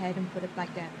on the head, and put it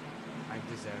back down. I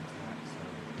deserve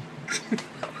that, so...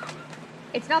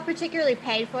 It's not particularly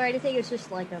painful or anything, it's just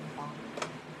like a bonk.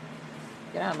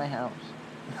 Get out of my house.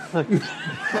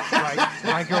 Right,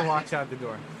 Riker walks out the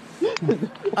door.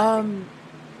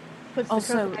 Puts the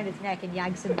Also- crook around his neck and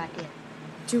yanks him back in.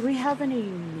 Do we have any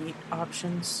meat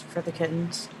options for the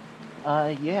kittens?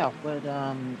 Yeah, but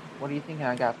what do you think?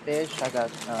 I got fish. I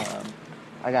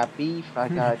got beef. I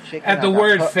got chicken. At the I got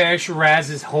word fish,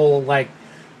 Raz's whole like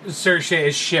Saoirse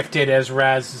is shifted as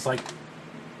Raz is like,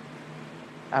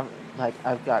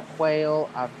 I've got quail.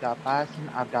 I've got bison.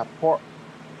 I've got pork.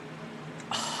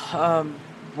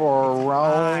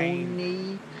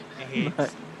 Boroni.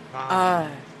 It's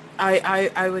fine.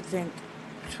 I would think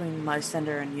between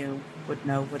Lysander and you would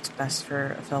know what's best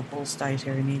for a Felpul's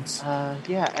dietary needs.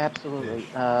 Yeah, absolutely.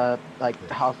 Fish. Like Fish.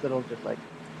 the hospital just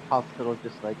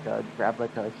grab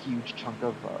like a huge chunk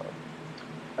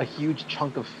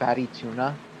of fatty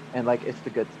tuna, and like it's the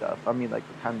good stuff. I mean, like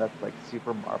the kind that's like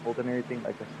super marbled and everything,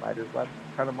 like the spider's web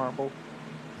kind of marbled.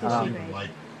 I don't Um,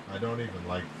 even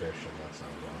like fish, and that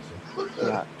sounds awesome.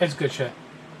 Yeah, it's good shit.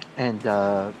 and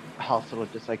hospital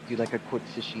just like do like a quick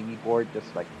sashimi board,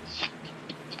 just like.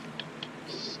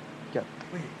 Yeah.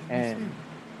 Wait, And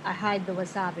I hide the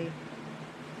wasabi.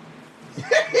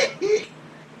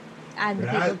 And the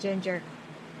Right. pickled ginger.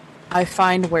 I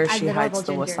find where And she the hides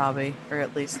normal the ginger. wasabi, or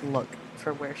at least look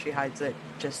for where she hides it,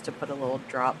 just to put a little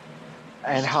drop.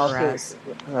 And House Raz. is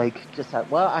like just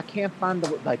like, well, I can't find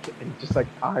the like, and just like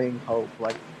eyeing Hope,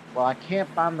 like, well, I can't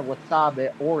find the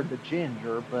wasabi or the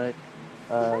ginger, but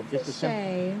just That's a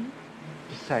shame.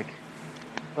 just like,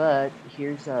 but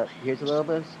here's a little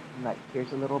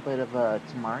bit of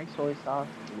tamari soy sauce.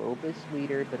 It's a little bit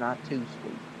sweeter, but not too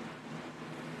sweet.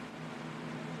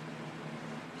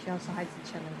 She also hides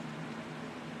the chili.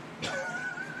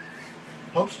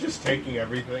 Hope's just taking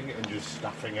everything and just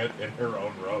stuffing it in her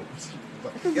own robes.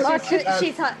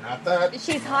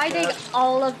 She's hiding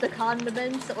all of the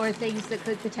condiments or things that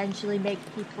could potentially make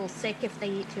people sick if they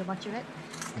eat too much of it.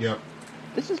 Yep.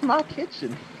 This is my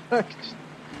kitchen.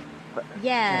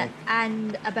 Yeah,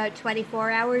 and about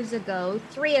 24 hours ago,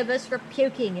 3 of us were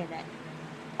puking in it.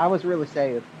 I was really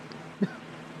saying.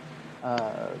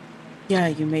 Yeah,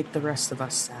 you made the rest of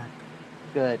us sad.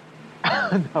 Good.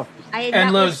 No.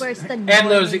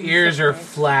 Enlo's ears are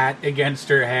flat against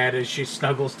her head as she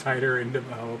snuggles tighter into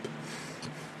Hope.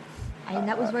 And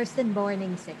that was worse than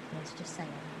morning sickness, just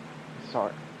saying.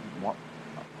 Sorry. What?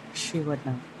 She would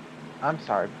know. I'm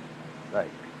sorry. Like,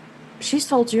 she's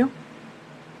told you.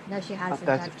 No, she hasn't.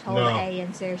 I've told A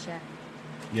and Saoirse.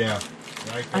 Yeah.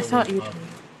 I thought you.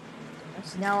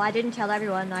 No, I didn't tell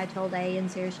everyone. I told A and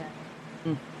Saoirse.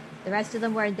 The rest of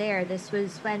them weren't there. This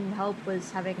was when Hope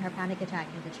was having her panic attack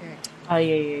in the church. Oh,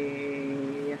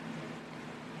 yeah.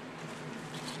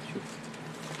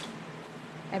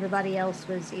 Everybody else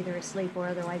was either asleep or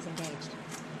otherwise engaged.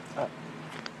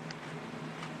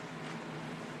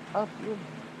 Are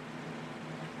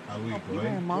we going?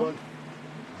 There, Mom?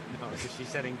 No, because she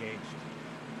said engaged.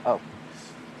 Oh.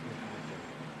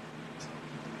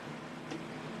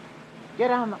 Get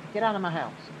out of my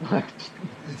house.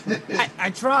 I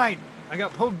tried. I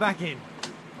got pulled back in.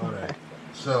 All right.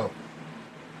 So,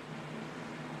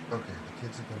 okay, the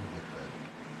kids are gonna get fed.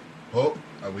 Hope,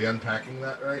 are we unpacking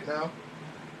that right now?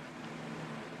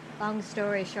 Long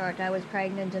story short, I was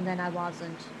pregnant and then I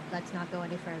wasn't. Let's not go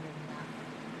any further than that.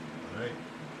 All right.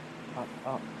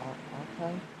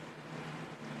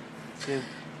 Okay.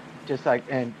 Just like,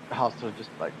 and also just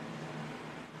like,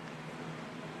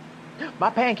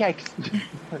 my pancakes.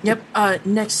 Yep.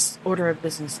 Next order of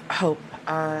business. Hope.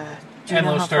 Do you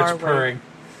know how starts far purring. away?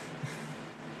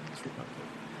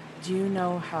 Do you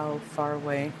know how far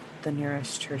away the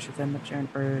nearest Church of Imogen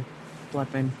or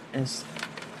Blood Moon is?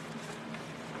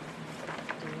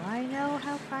 Do I know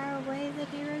how far away the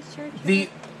nearest church is? The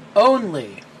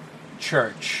only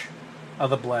church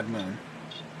of the Blood Moon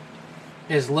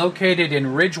is located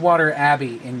in Ridgewater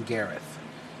Abbey in Gareth.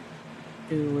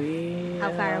 Do we?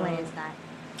 How far away is that?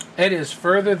 It is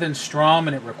further than Strom,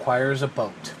 and it requires a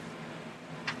boat.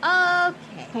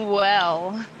 Okay.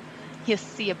 Well, you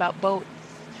see about boats.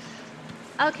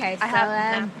 Okay, so I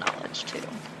have map knowledge too.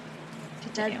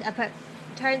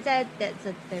 Turns out that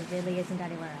there really isn't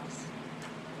anywhere else.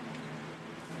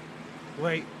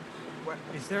 Wait,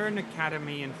 is there an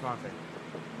academy in Farvale?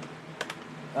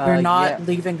 We're not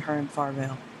leaving her in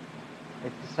Farvale.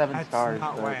 It's the Seven Stars.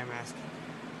 That's not why I'm asking.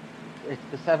 It's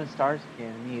the Seven Stars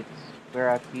Academy. It's where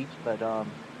I teach, but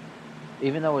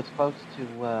even though it's close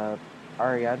to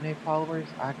Ariadne followers,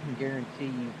 I can guarantee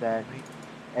you that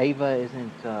Ava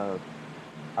isn't.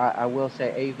 I will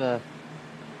say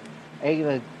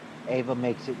Ava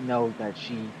makes it known that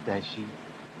she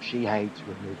hates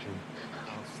religion.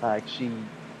 Like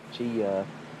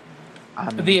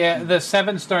the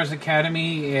Seven Stars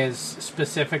Academy is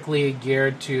specifically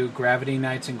geared to Gravity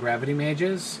Knights and Gravity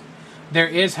Mages. There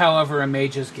is, however, a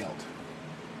Mages Guild.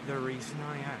 The reason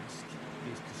I ask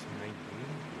is because maybe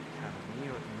the Academy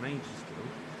or the Mages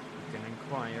Guild you can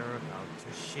inquire about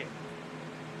the ship.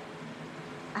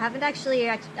 I haven't actually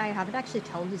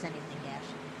told you anything yet.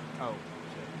 Oh,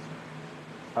 shit.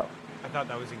 Oh. I thought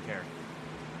that was in character.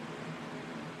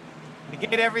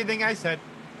 Negate everything I said.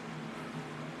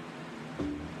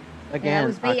 Again,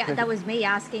 that was me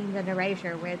asking the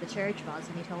narrator where the church was,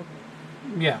 and he told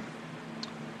me. Yeah.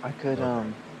 I could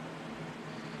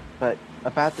but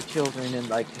about the children and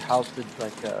like how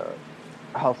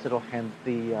Halcid will hand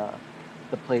the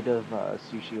plate of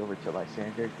sushi over to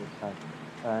Lysander. Just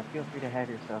feel free to have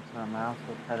yourself some. I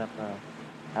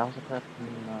also put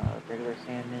some regular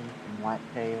salmon, some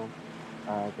whitetail.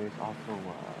 There's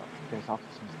also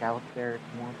some scallops there if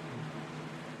you want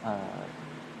some.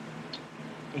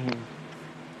 And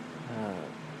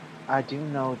I do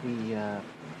know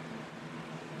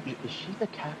is she the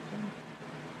captain?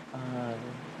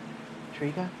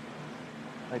 Triga?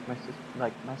 Like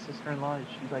my sister-in-law, is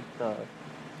she like the...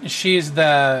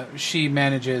 She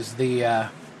manages the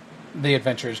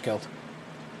Adventurers Guild.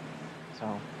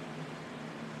 So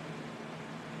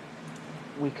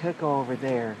we could go over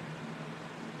there,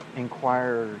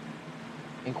 inquire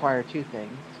two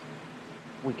things.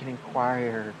 We can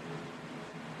inquire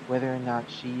whether or not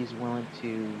she's willing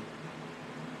to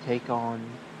take on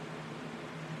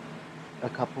a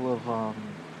couple of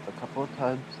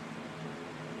tugs,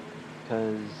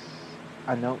 because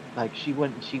I know like she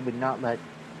would not let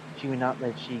she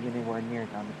anywhere near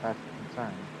them if that's the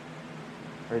concern,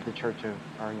 or the Church of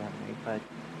Ariadne. But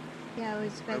Yeah, I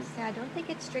was about to say, I don't think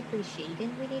it's strictly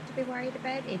Sheegan we need to be worried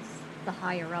about. It's the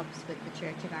higher-ups with the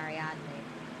Church of Ariadne.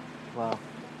 Well,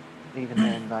 even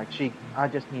then, like I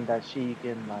just mean that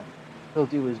Sheegan, like, he'll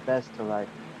do his best to, like,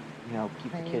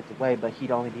 keep the Right. kids away, but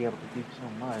he'd only be able to do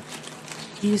so much.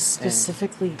 He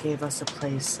specifically gave us a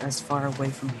place as far away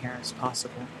from here as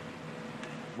possible.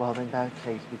 Well, in that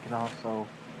case, we can also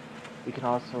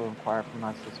inquire from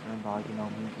my sister-in-law,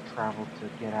 means of travel to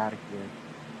get out of here.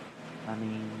 I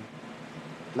mean,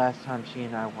 last time she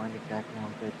and I weren't exactly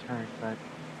on good terms, but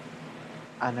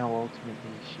I know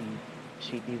ultimately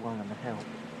she'd be willing to help.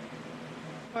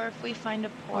 Or if we find a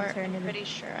port, I'm Alternative. pretty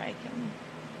sure I can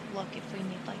look if we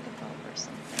need like a boat or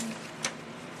something.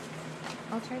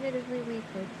 Alternatively, we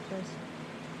could just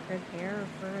prepare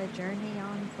for a journey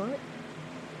on foot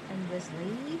and just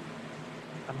leave.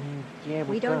 I mean, yeah,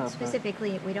 We could, don't but-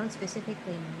 specifically need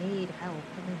help.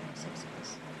 I mean, there's 6 of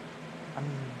us.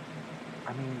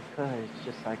 I mean, we could. It's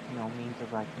just like, means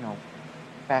of like,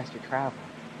 faster travel.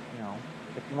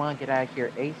 If you want to get out of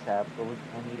here ASAP, we'll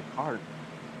need a cart.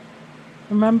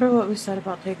 Remember what we said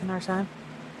about taking our time?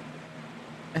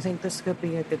 I think this could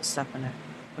be a good step in it.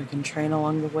 We can train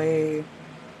along the way.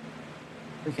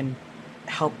 We can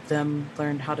help them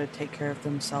learn how to take care of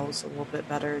themselves a little bit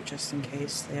better just in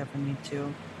case they ever need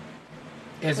to.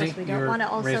 Izzy, Plus, we you're don't want to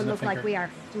also raising a look like finger. we are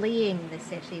fleeing the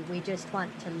city. We just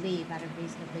want to leave at a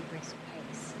reasonably brisk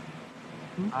pace.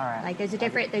 All right. Like there's a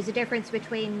difference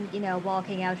between,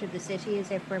 walking out of the city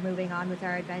as if we're moving on with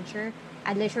our adventure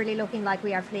and literally looking like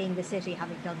we are fleeing the city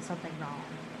having done something wrong.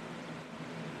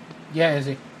 Yeah,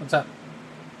 Izzy, what's up?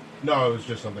 No, it was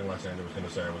just something Lysander was going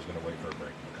to say. I was going to wait for a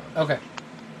break in the conversation. Okay.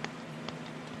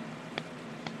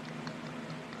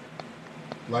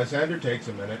 Lysander takes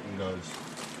a minute and goes,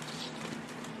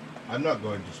 I'm not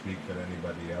going to speak for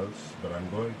anybody else, but I'm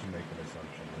going to make an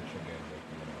assumption, which again,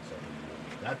 making an assumption,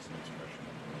 that's an expression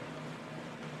of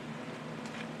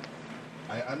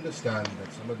love. I understand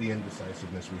that some of the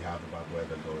indecisiveness we have about where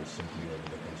to go is simply over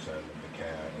the concern of the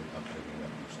care and upbringing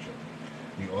of these children.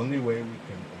 The only way we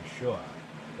can ensure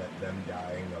that them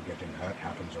dying or getting hurt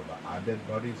happens over our dead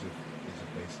bodies is if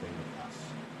they stay with us.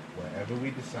 Wherever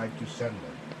we decide to send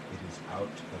them, it is out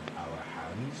of our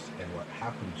hands, and what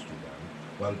happens to them,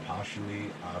 while partially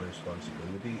our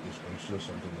responsibility, is also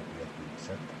something that we have to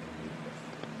accept and live with.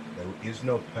 There is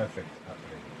no perfect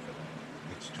upbringing for them.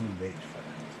 It's too late for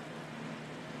that.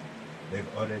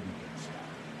 They've already been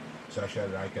stabbed. Sasha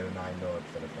Riker and I know it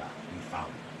for a fact. We found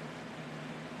them.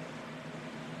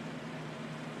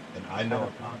 And I know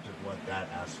a part of what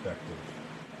that aspect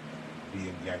of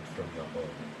being yanked from your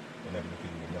home and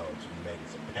everything you know to be made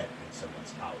as a pet in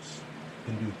someone's house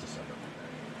can do to someone at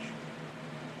that age.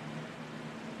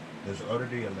 There's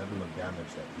already a level of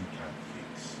damage that we can't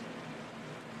fix.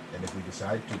 And if we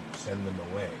decide to send them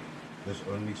away, there's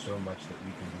only so much that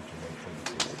we can do to make sure that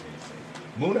they stay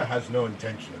safe. Muna has no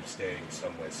intention of staying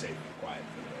somewhere safe and quiet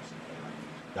for the rest of her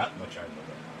life. That much I know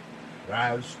about.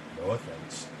 Raz, no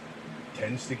offense,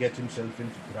 tends to get himself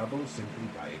into trouble simply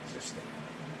by existing.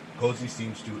 Cozy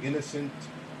seems too innocent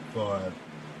for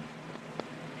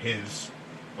his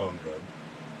own good.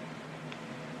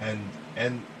 And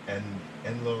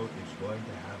Enlo is going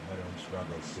to have her own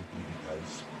struggles simply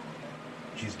because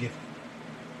she's gifted.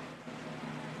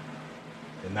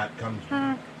 And that comes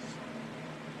with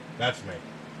That's me.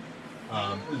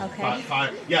 Okay.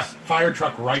 Fire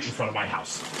truck right in front of my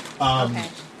house. Okay.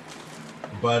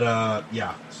 But,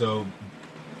 yeah, so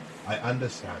I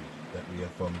understand that we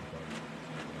have formed bonds,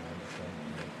 and I understand that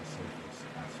we make the safest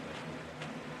aspect of that.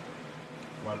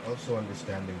 While also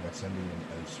understanding that sending them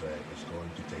elsewhere is going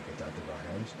to take it out of our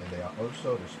hands, and they are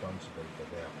also responsible for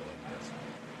their own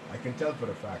destiny. I can tell for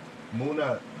a fact,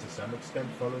 Muna, to some extent,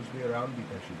 follows me around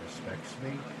because she respects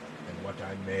me and what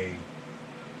I may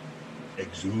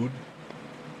exude,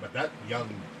 but that young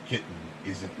kitten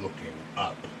isn't looking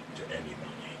up to anybody.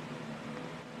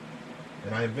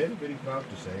 And I am very, very proud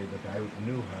to say that I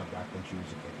knew her back when she was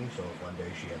a kitten, so if one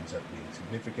day she ends up being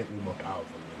significantly more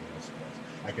powerful than the rest of us,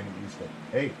 I can at least say,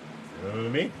 hey, you know what I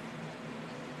mean?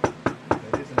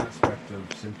 There is an aspect of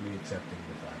simply accepting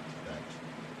the fact that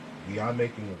we are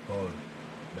making a call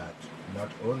that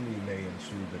not only may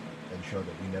ensure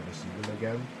that we never see them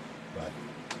again, but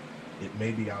it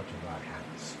may be out of our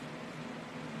hands.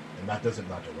 And that doesn't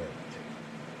matter where we take it.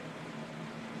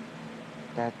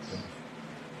 That's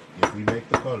If we make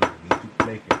the call, we need to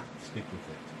make it, stick with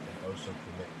it, and also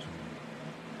commit to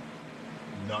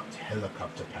not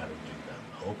helicopter parenting them.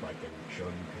 Hope I can show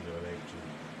you can relate to,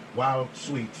 while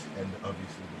sweet and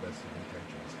obviously the best of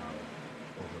intentions, how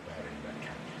overbearing that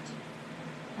can get.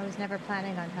 I was never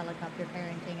planning on helicopter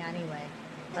parenting anyway.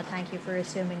 but thank you for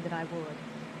assuming that I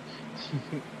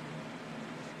would.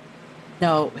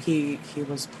 No, he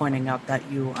was pointing out that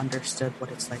you understood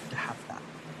what it's like to have that.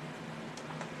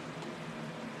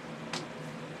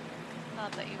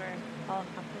 Thought that you were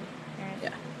helicopter parent.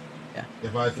 Yeah.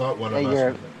 If I thought one Hey, of us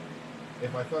you're- was,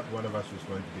 if I thought one of us was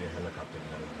going to be a helicopter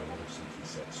parent, I would have simply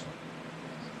said so.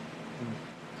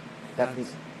 That be,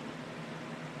 That's-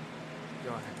 Go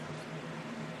ahead.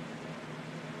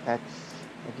 that's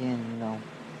again, you know,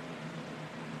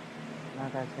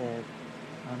 like I said,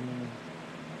 I mean,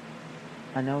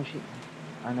 I know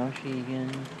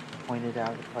Sheegan pointed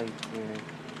out a place where,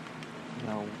 you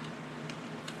know,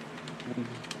 we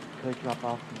could drop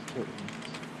off these kittens,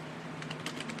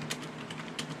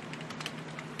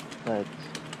 but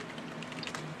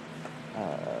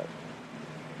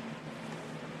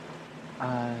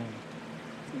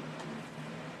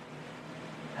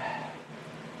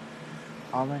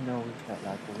all I know is that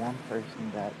like the one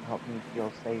person that helped me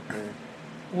feel safer,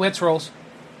 Wits rolls.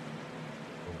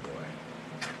 Oh boy.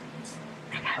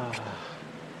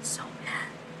 So mad.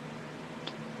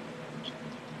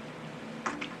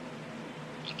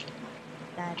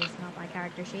 That is not my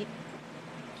character sheet.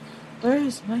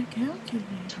 Where's my calculator?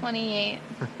 28.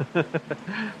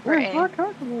 where's A. my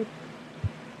calculator?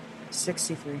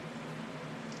 63.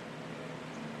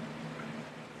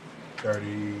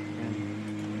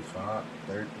 35.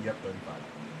 30, yep,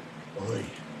 35. Oy.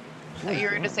 Oh, you were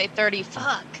going to say 30.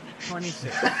 Fuck.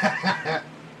 26.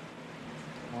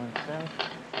 One sec.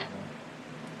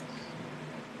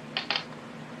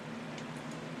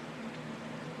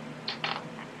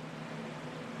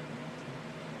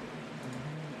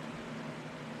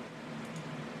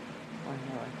 Why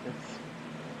not like this?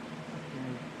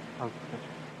 Okay. Oh,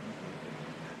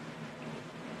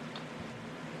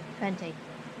 20.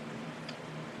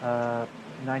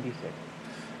 96.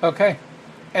 Okay.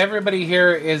 Everybody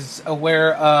here is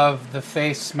aware of the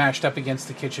face smashed up against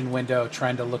the kitchen window,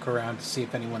 trying to look around to see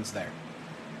if anyone's there.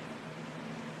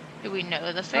 Do we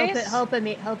know the face? Hope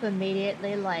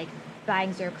immediately, like,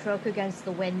 bangs her crook against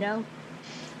the window.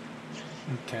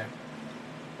 Okay.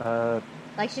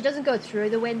 Like, she doesn't go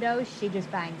through the window, she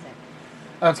just bangs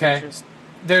it. Okay. Just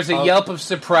There's a Oh. yelp of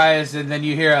surprise, and then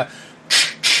you hear a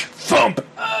thump.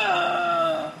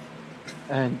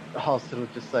 And Halstead was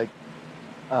just like,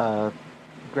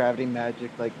 gravity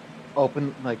magic, like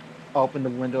open the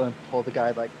window and pull the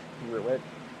guy like through it,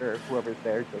 or whoever's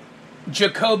there. Just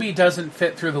Jacoby doesn't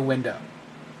fit through the window.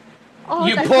 Oh,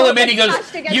 You that pull him crook in, he is goes,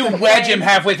 crushed against you the wedge frame. him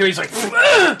halfway through, he's like,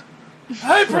 "Ah!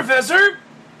 Hi, Professor!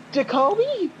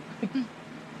 Jacoby.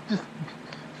 Just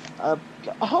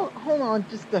hold on,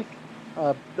 just like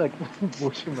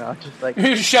whoosh him out, just like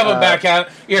You shove him back out,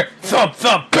 you're thump,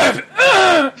 thump, bam,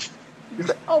 ah! he's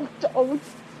like,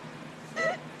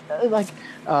 like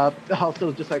Halstead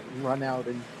will just like run out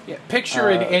and Yeah, picture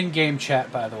an in-game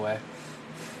chat, by the way.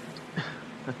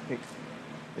 let's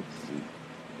see.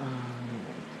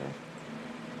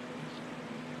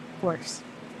 Worse.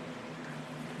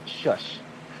 Shush.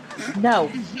 no.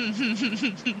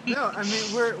 No, I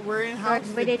mean we're in house.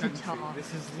 We need to talk.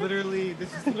 This is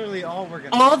literally all we're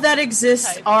gonna. All that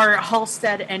exists Type. are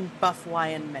Halstead and Buff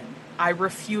Lion Men. I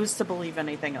refuse to believe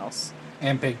anything else.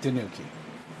 And Big Danuki.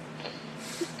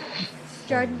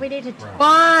 Jordan, we need to talk.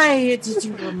 Why did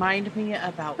you remind me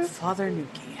about Father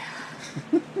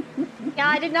Nuki? Yeah,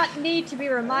 I did not need to be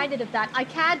reminded of that. I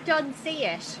can't unsee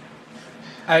it.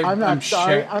 I'm not I'm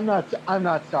sorry. shar- I'm not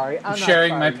sorry. I'm not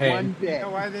sharing my sorry pain. One You bit. know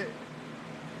why they?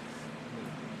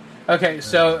 Okay,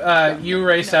 so you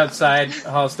race outside,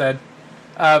 Halstead.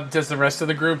 Does the rest of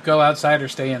the group go outside or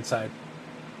stay inside?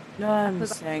 No, I'm I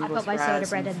saying put with my soda Raz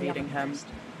bread and in the feeding oven him. first.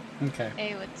 Okay.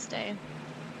 A would stay.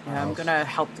 Yeah, I'm gonna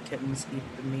help the kittens eat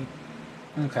the meat.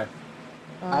 Okay.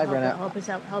 I ran out. Help us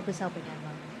helping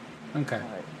Emma. Okay.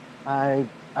 I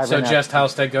So ran out. just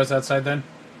Halstead goes outside then?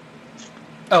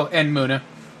 Oh, and Muna.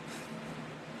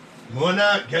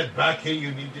 Mona, get back here.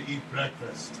 You need to eat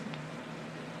breakfast.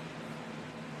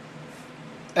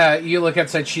 You look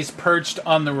outside. She's perched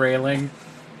on the railing,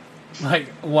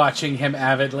 like watching him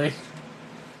avidly.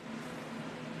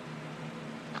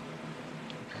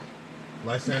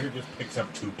 Lysander just picks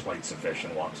up 2 plates of fish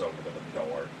and walks over to the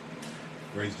door.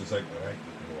 Gray's just like, all right,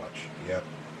 you can watch. Yep.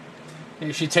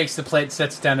 And she takes the plate,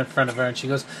 sets it down in front of her, and she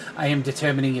goes, "I am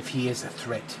determining if he is a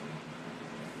threat."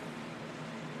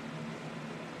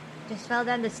 Just fell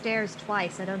down the stairs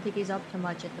twice. I don't think he's up to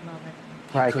much at the moment.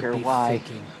 He could Riker, be why?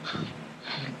 faking.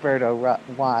 Berto,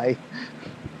 why?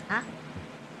 Huh?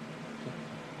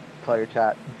 Player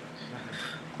chat.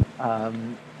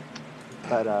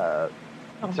 But Oh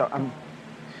so my I'm God.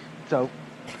 so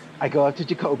I go up to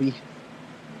Jacoby,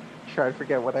 trying to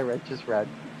forget what I just read.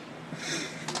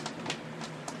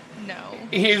 No.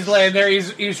 He's laying there.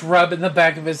 He's rubbing the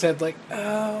back of his head like,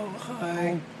 oh,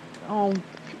 hi. Oh,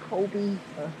 Jacoby.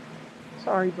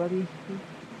 Sorry, buddy.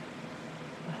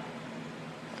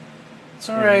 It's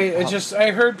all right.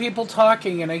 I heard people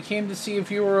talking, and I came to see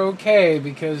if you were okay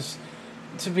because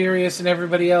Tiberius and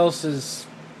everybody else is,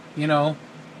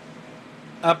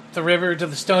 up the river to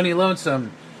the Stony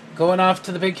Lonesome, going off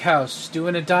to the big house,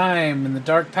 doing a dime in the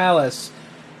Dark Palace.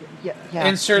 Yeah.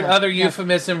 Insert other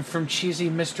euphemism from cheesy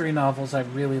mystery novels I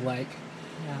really like.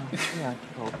 Yeah,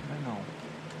 Jacob, I know.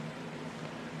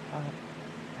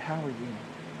 How are you?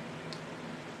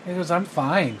 He goes, I'm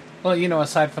fine. Well,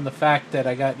 aside from the fact that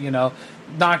I got,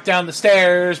 knocked down the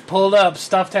stairs, pulled up,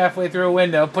 stuffed halfway through a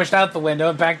window, pushed out the window,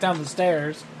 and back down the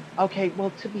stairs. Okay,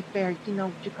 well, to be fair,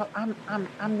 Jacob, I'm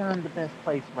not in the best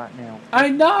place right now. I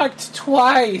knocked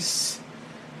twice.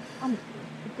 I'm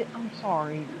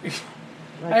sorry.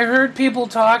 I heard people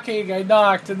talking, I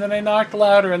knocked, and then I knocked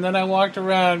louder, and then I walked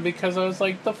around because I was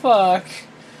like, the fuck?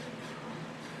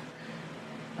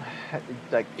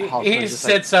 Like, he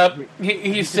sits up,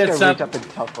 he sits up,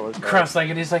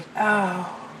 cross-legged, he's like,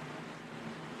 ow.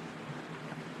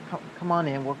 Come on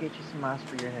in, we'll get you some ice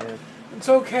for your head. It's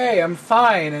okay, I'm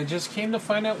fine. I just came to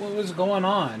find out what was going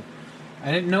on.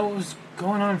 I didn't know what was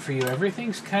going on for you.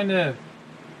 Everything's kind of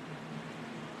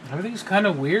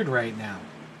weird right now.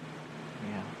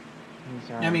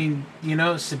 Yeah. I mean,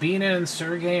 Sabina and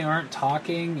Sergei aren't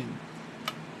talking, and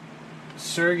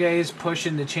Sergei's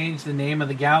pushing to change the name of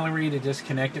the gallery to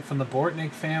disconnect it from the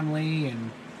Bortnik family,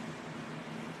 and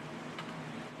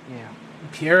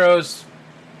Piero's...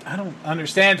 I don't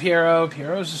understand Piero.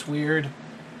 Piero's just weird.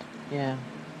 Yeah,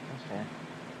 that's fair.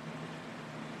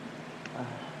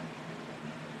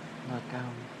 Look,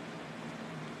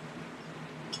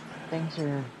 things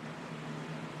are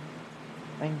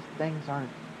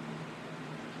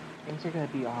gonna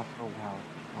be off for a while,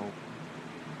 Hope.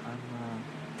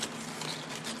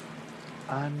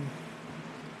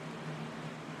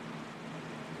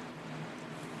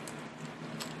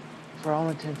 For all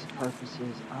intents and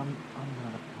purposes, I'm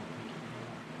not a public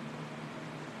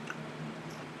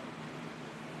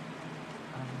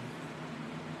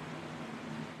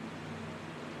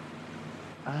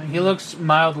anymore. He looks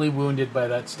mildly wounded by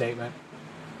that statement.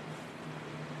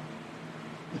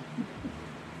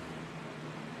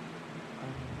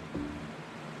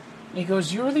 He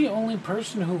goes, you're the only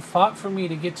person who fought for me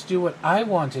to get to do what I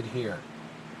wanted here.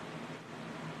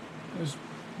 He goes,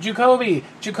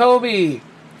 Jacoby,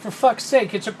 for fuck's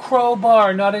sake, it's a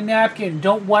crowbar, not a napkin.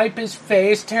 Don't wipe his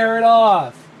face, tear it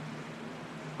off.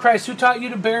 Christ, who taught you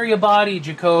to bury a body,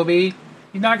 Jacoby?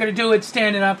 You're not going to do it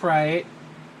standing upright.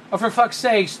 Oh, for fuck's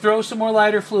sakes, throw some more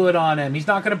lighter fluid on him. He's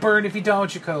not going to burn if you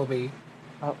don't, Jacoby.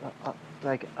 Okay,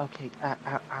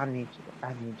 I need you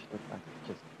to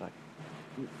just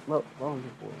lower your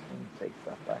voice when you say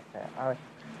stuff like that.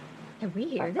 Can we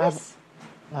hear this?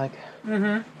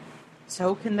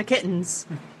 So can the kittens.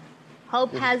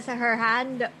 Hope has her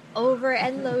hand over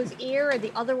Enlo's ear and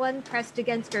the other one pressed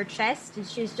against her chest, and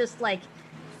she's just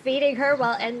feeding her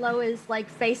while Enlo is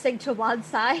facing to one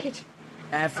side.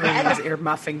 Everyone's ear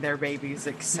muffing their babies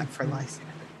except for Lysander.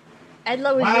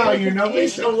 Enlo is wow, really you know me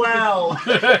so well.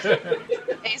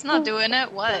 He's not doing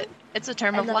it. What? It's a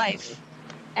term of life.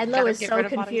 Enlo is so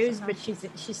confused, but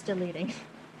she's still eating.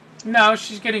 No,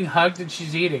 she's getting hugged and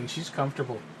she's eating. She's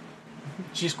comfortable.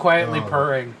 She's quietly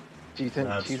purring. She's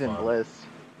in bliss.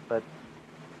 But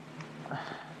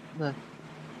look,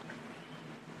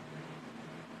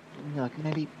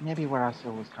 maybe what I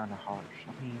said was kind of harsh.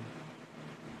 I mean,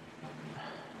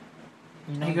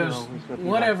 he goes,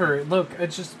 whatever. Look,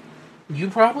 it's just you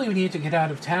probably need to get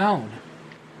out of town.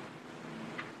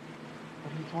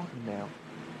 What are you talking about?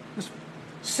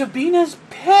 Sabina's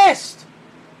pissed.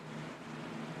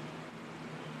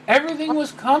 Everything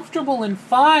was comfortable and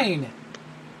fine,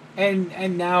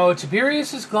 and now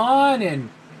Tiberius is gone,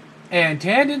 and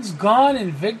Tandon's gone,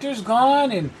 and Victor's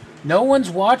gone, and no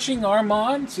one's watching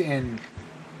Armand, and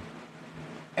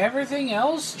everything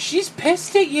else. She's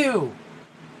pissed at you.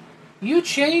 You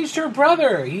changed her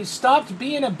brother. He stopped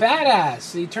being a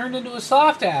badass. He turned into a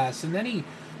soft ass, and then he,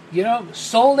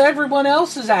 sold everyone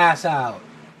else's ass out.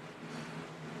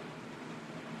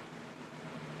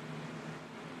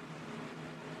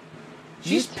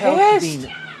 She's pissed.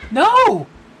 No.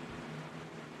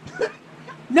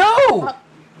 No.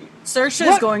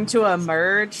 Saoirse is going to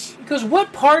emerge. Because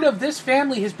what part of this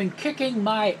family has been kicking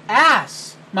my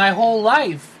ass my whole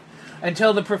life?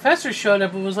 Until the professor showed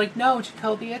up and was like, no,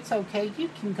 Jacoby, it's okay. You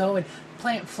can go and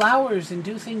plant flowers and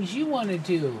do things you want to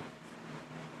do.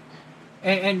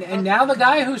 And now the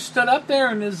guy who stood up there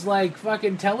and is like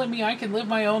fucking telling me I can live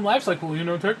my own life is like, well, you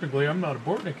know, technically I'm not a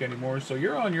Bortnik anymore, so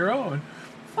you're on your own.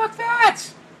 Fuck that!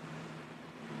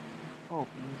 Oh,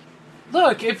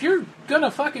 Look, if you're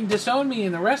gonna fucking disown me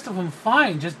and the rest of them,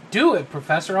 fine. Just do it,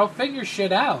 Professor. I'll figure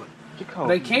shit out. Jacoby.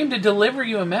 But I came to deliver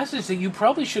you a message that you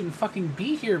probably shouldn't fucking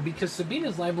be here because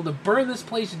Sabina's liable to burn this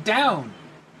place down.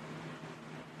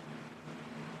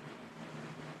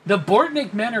 The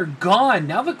Bortnik men are gone.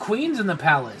 Now the Queen's in the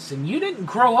palace, and you didn't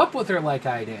grow up with her like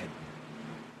I did.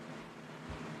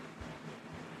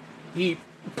 He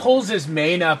pulls his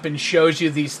mane up and shows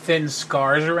you these thin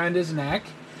scars around his neck,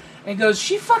 and goes,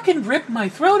 she fucking ripped my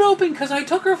throat open because I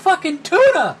took her fucking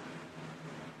tuna!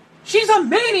 She's a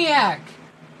maniac!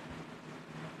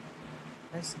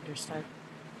 Nice understood.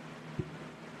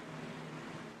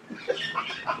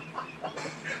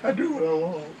 I do what I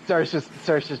want.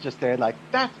 Saoirse's just there like,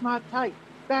 that's my type.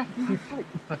 That's my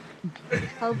type.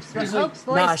 Hope's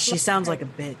voice. Nah, she sounds like a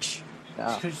bitch.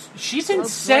 No. She's Hope's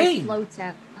insane! voice floats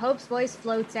out. Hope's voice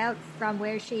floats out from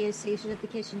where she is seated at the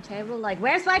kitchen table, like,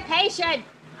 "Where's my patient?"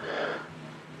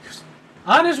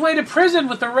 On his way to prison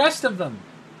with the rest of them.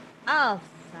 Oh,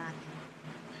 fuck!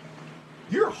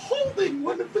 You're holding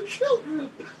one of the children.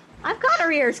 I've got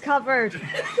her ears covered.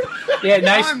 Yeah,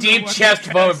 nice I'm the deep one chest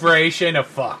who cares. vibration of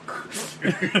fuck.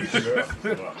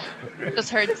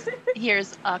 Just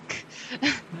hears uck.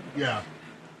 Yeah.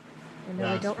 No,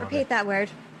 That's don't funny. repeat that word.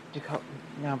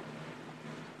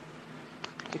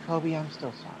 Jacoby, I'm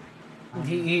still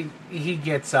sorry. He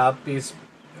gets up.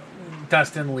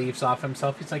 Dustin leaves off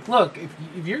himself. He's like, look,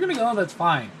 if you're gonna go, that's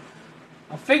fine.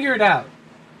 I'll figure it out.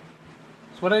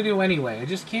 It's what I do anyway. I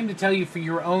just came to tell you for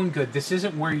your own good. This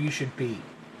isn't where you should be.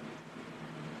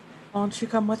 Why don't you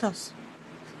come with us?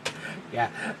 Yeah,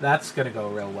 that's gonna go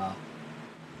real well.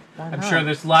 Why I'm not? sure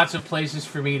there's lots of places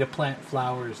for me to plant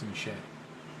flowers and shit.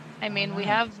 I mean, we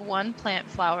have one plant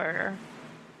flower.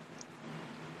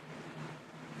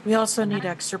 We also need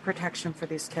extra protection for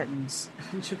these kittens.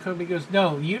 And Jacoby goes,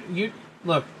 no, you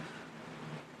look,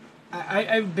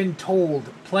 I've been told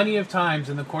plenty of times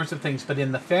in the course of things, but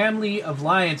in the family of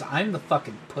lions, I'm the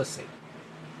fucking pussy.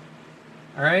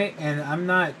 Alright? And I'm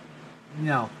not,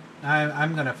 no.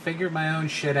 I'm gonna figure my own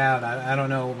shit out. I don't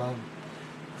know, I'll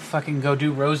fucking go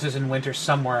do roses in winter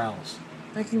somewhere else.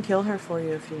 I can kill her for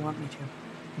you if you want me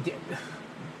to.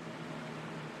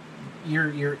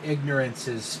 Your ignorance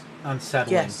is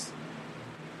unsettling. Yes.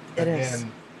 It is.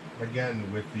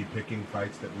 Again, with the picking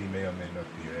fights that we may or may not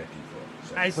be ready for.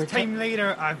 So. As We're team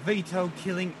leader, I veto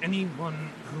killing anyone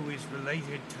who is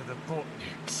related to the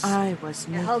Bortniks. I was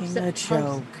Yeah, Hope's- making a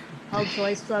joke. Hope's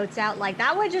voice floats out like,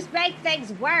 that would just make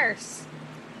things worse.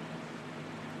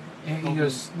 And he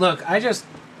goes, look,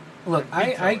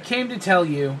 I came to tell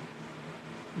you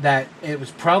that it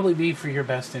was probably be for your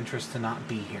best interest to not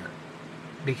be here.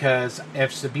 Because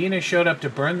if Sabina showed up to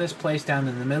burn this place down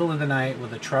in the middle of the night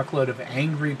with a truckload of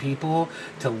angry people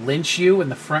to lynch you in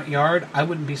the front yard, I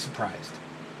wouldn't be surprised.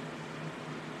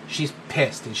 She's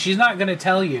pissed, and she's not going to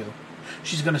tell you.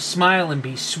 She's going to smile and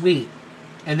be sweet.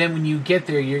 And then when you get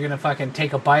there, you're going to fucking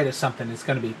take a bite of something. It's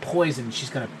going to be poison. She's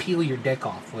going to peel your dick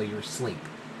off while you're asleep.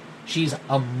 She's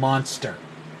a monster.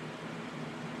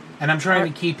 And I'm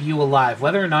trying to keep you alive.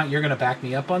 Whether or not you're going to back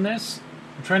me up on this,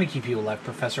 I'm trying to keep you alive,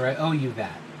 Professor. I owe you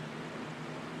that.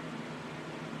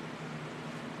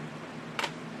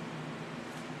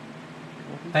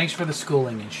 Thanks for the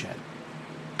schooling and shit.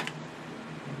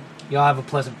 Y'all have a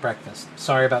pleasant breakfast.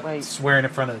 Sorry about Wait. swearing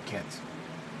in front of the kids.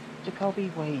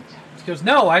 Jacoby, wait. He goes,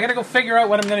 no, I gotta go figure out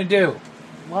what I'm gonna do.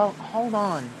 Well, hold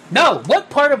on. No, what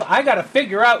part of I gotta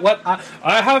figure out what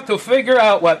I have to figure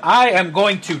out what I am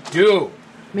going to do.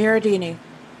 Miradini.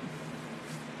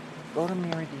 Go to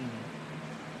Miradini.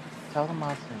 Tell them I'll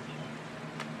send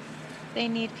you. They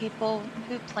need people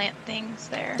who plant things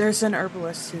there. There's an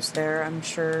herbalist who's there, I'm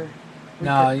sure. we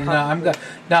No, could you know,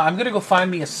 I'm gonna go find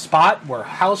me a spot where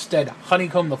Halstead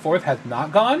Honeycomb IV has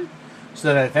not gone,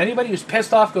 so that if anybody who's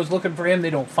pissed off goes looking for him, they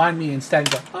don't find me instead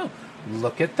and go, oh,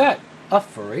 look at that, a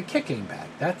furry kicking bag.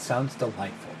 That sounds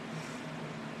delightful.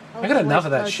 I got enough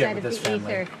of that Hope's shit voice with floats this out of the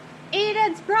family. ether.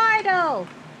 Eden's Bridal!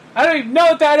 I don't even know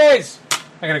what that is.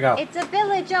 I gotta go. It's a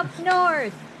village up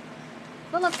north.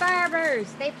 Full of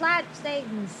farmers. They plant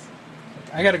things.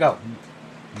 I gotta go.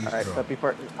 He's All right, drunk. but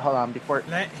before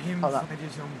Let him Hold on. fight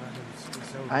his own battles.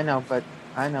 It's over.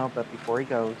 I know, but before he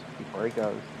goes,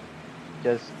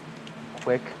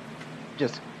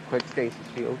 just quick stasis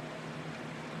field.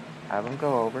 Have him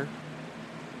go over,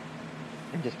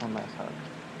 and just one last hug.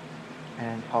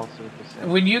 And also just say,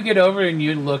 When you get over and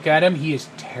you look at him, he is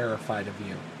terrified of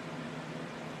you.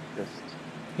 just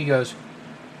He goes,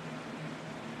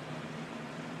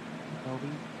 Toby.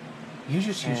 You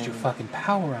just used your And- fucking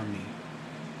power on me.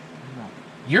 No,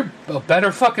 You're a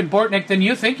better fucking Bortnik than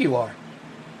you think you are.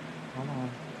 hold on.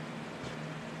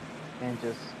 And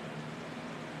just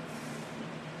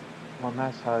one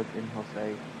last hug, and he'll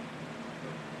say,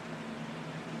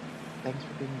 "Thanks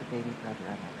for being the baby brother I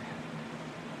never had."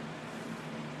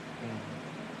 And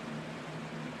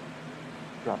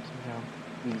drops him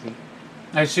down, easy.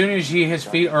 As soon as his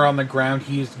feet are on the ground,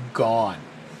 he's gone.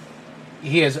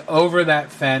 He is over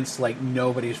that fence like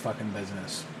nobody's fucking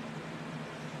business.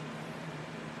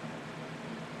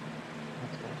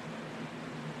 That's good.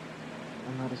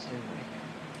 I'll let her stay away.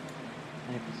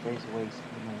 And if he stays away, you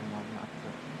know I'm not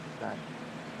that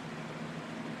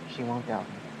she won't doubt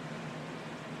me.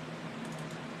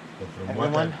 But from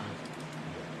Everyone? what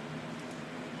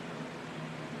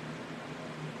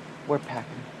We're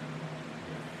packing.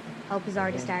 Hope has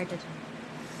already started.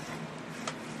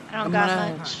 I don't I'm got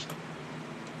gonna- much.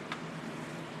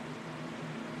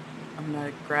 I'm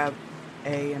gonna grab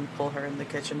A and pull her in the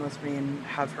kitchen with me and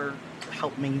have her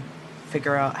help me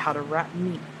figure out how to wrap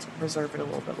meat to preserve it a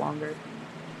little bit longer.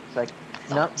 It's like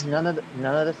none of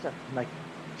the stuff, like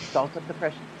salt up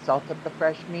the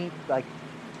fresh meat, like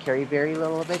carry very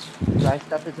little of it. Dry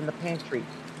stuff is in the pantry.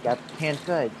 You got canned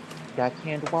goods, you got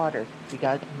canned water, we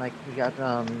got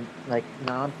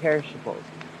non-perishables.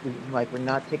 We're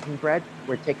not taking bread,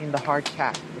 we're taking the hard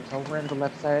cash. It's over in the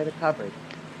left side of the cupboard.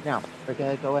 Now, we're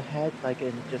gonna go ahead,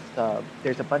 and just,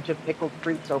 there's a bunch of pickled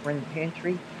fruits over in the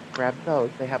pantry. Grab those,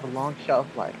 they have a long shelf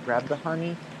life. Grab the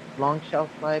honey, long shelf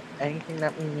life, anything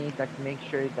that we need that can make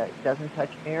sure that it doesn't touch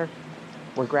air,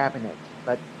 we're grabbing it.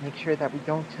 But make sure that we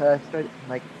don't,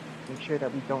 make sure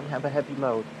that we don't have a heavy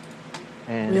load.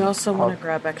 And We also want I'll- to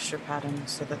grab extra padding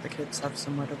so that the kids have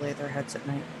somewhere to lay their heads at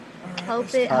night.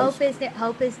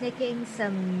 Hope is nicking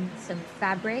some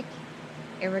fabric,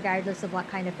 irregardless of what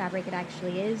kind of fabric it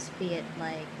actually is, be it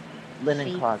like linen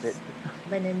sheets, closet.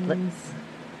 linens,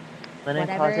 Linen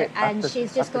whatever. closet. up And the- she's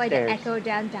up just the going to stairs. echo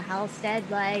down to Halstead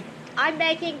like, I'm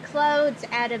making clothes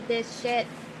out of this shit.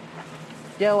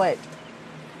 Do it.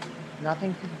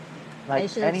 Nothing to, And she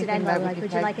looks at anything Enlo that we like, can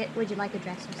would you take- like it? Would you like a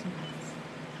dress or some pants?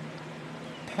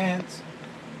 Pants.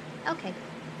 Okay.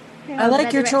 I like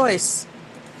about your the re- choice.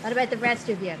 What about the rest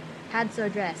of you? Pants or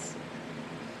dress?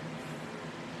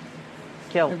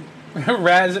 Kill.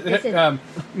 Raz,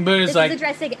 Moon is This like, is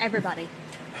addressing everybody.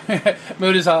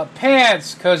 Moon is all,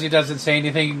 pants! Cozy doesn't say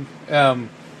anything. Raz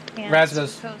Pants,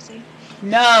 goes, cozy.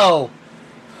 no!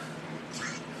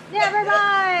 Never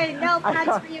mind. No I pants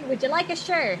thought- for you. Would you like a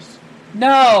shirt?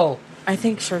 No! I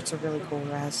think shirts are really cool,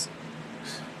 Raz.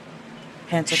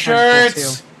 Pants are kind of cool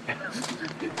Shirts!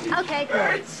 too. Okay,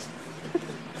 cool.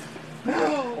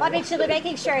 Well, I mean, she'll be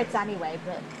making shirts anyway,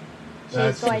 but she's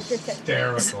That's going to.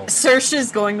 hysterical.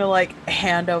 Saoirse's going to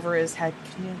hand over his head.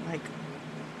 Can you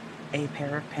a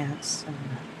pair of pants? And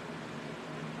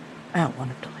I don't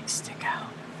want him to stick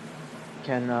out.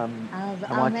 Can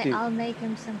I'll make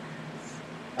him some pants.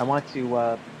 I want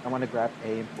to grab A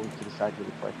and pull it to the side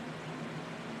really quick.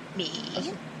 Me.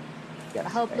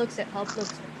 Yes. Hope A. looks at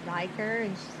Riker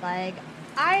and she's like,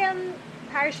 I am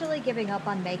partially giving up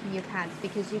on making you pants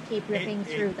because you keep ripping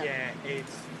through them. Yeah,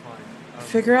 it's fine.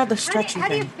 Figure out the How stretchy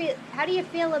do you thing. feel? How do you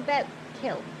feel about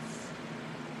kilts?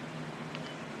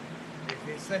 If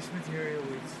it's less material,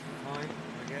 it's fine,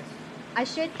 I guess. I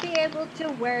should be able to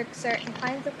work certain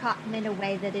kinds of cotton in a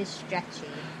way that is stretchy.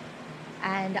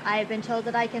 And I've been told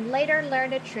that I can later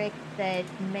learn a trick that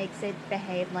makes it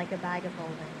behave like a bag of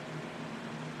holding.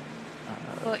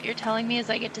 What you're telling me is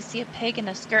I get to see a pig in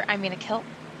a skirt. I mean a kilt,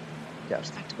 Yes.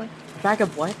 respectively. Bag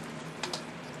of what?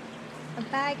 A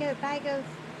bag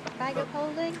of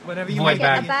holding? Whatever you Void want. Like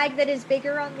bag. a bag that is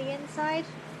bigger on the inside?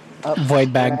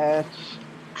 Void bag. Stretch.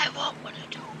 I want one of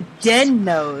those. Den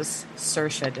knows.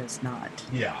 Saoirse does not.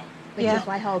 Yeah. Which Yeah. is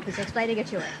why Hope is explaining it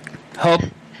to her. Hope,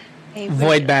 A void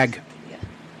wizard. bag. Yeah.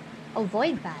 Oh,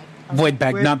 void bag. Okay. Void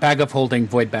bag, Where- not bag of holding,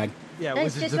 void bag. Yeah, That's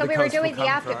Wizards just of when the we were Coast will doing the come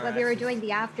after for our when we were asses. doing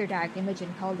the after dark.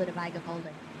 Imogen called it a bag of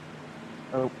holding.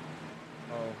 Oh,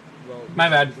 Oh, well, My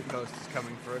bad. Wizards of the Coast is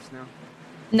coming for us now.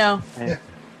 No. and,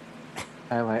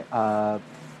 anyway, but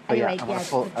Anyway, yeah, I yeah, want to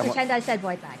pull. pretend I said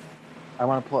void bag. I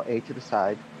want to pull A to the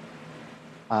side.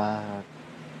 Then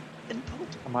pull.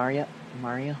 Amaria,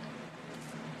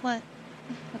 What?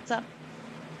 What's up?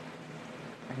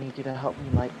 I need you to help me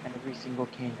light every single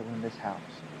candle in this house.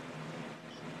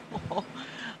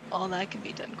 All that can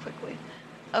be done quickly.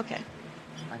 Okay,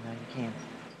 I know you can.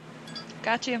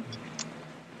 got you.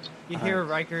 You hear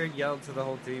Riker yell to the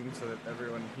whole team so that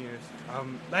everyone hears.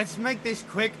 Let's make this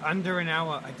quick, under an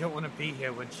hour. I don't want to be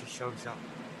here when she shows up.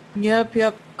 Yep.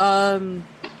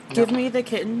 Give me the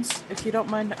kittens, if you don't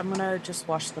mind. I'm gonna just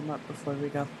wash them up before we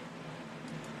go.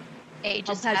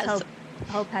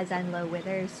 Hope has Enlo with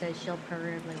her, so she'll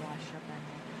preferably wash up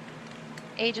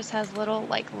Enlo. A just has little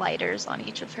like lighters on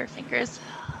each of her fingers.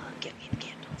 Give me the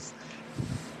candles.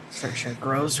 Saoirse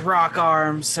grows rock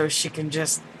arms so she can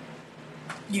just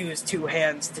use 2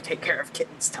 hands to take care of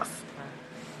kitten stuff.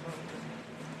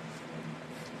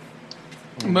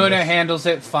 Muna handles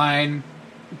it fine.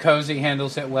 Cozy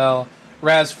handles it well.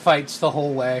 Raz fights the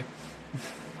whole way.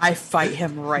 I fight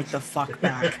him right the fuck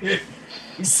back.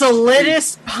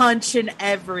 Solidus punch and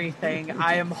everything.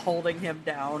 I am holding him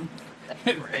down.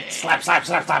 Slap, slap,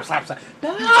 slap, slap, slap, slap.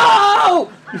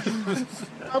 No!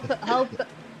 Hope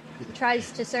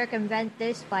tries to circumvent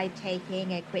this by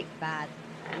taking a quick bath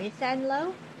with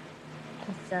Enlo.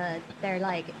 So they're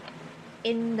like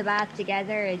in the bath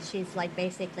together, and she's like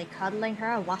basically cuddling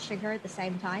her and washing her at the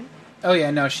same time. Oh yeah,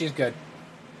 no, she's good.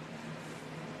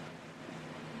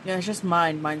 Yeah, it's just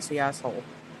mine. Mine's the asshole.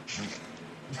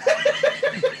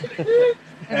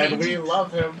 And we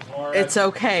love him for it. It's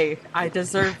okay. I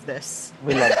deserve this.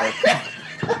 We love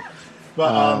it.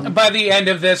 But By the end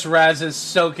of this, Raz is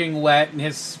soaking wet and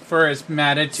his fur is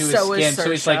matted to his So is skin, so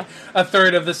he's Saoirse. like a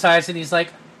third of the size, and he's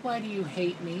like, "Why do you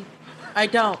hate me?" I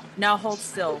don't. Now hold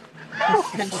still.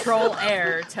 Control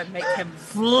air to make him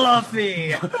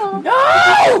fluffy.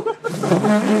 No!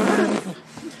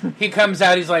 He comes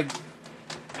out, he's like,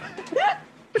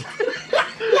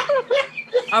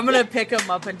 I'm gonna pick him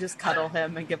up and just cuddle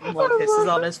him and give him little kisses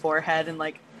on his forehead and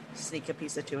like sneak a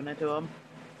piece of tuna to him.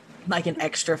 Like an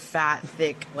extra fat,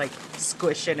 thick, like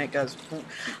squish, and it goes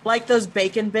like those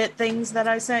bacon bit things that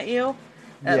I sent you.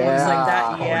 It looks like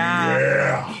that.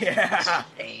 Yeah. Yeah.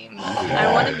 Shame.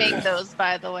 I want to make those,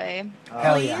 by the way.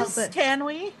 hell yeah. Please, can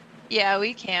we? Yeah,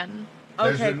 we can.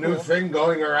 there's Okay, a new cool. thing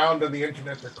going around on the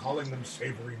internet. They're calling them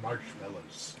savory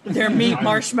marshmallows. They're meat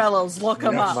marshmallows. Look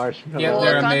them Yes. up. Marshmallow. Yeah, We'll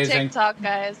they're look on amazing. TikTok,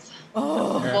 guys.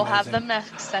 Oh, They're We'll have amazing. them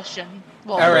next session.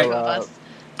 Well, All right. two of us.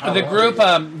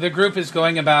 The group is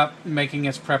going about making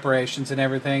its preparations and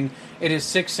everything. It is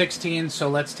 6:16, so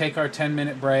let's take our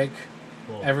 10-minute break.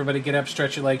 Cool. Everybody get up,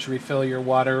 stretch your legs, refill your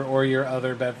water or your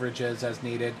other beverages as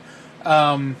needed.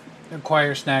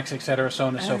 Acquire snacks, etc., so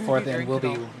on and so Alright, forth, and drink we'll it be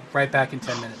all. right back in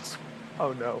 10 minutes.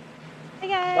 Oh no. Hi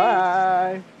guys.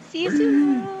 Bye. See you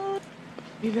soon.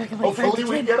 be back in like Hopefully 5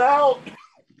 we to 10. get out.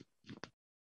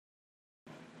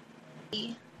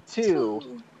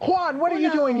 2. Juan, what are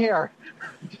you doing here?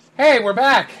 Hey, we're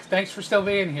back! Thanks for still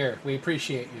being here. We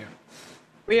appreciate you.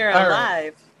 We are All right.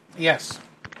 alive. Yes.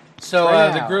 So For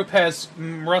the now. group has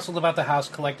rustled about the house,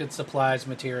 collected supplies,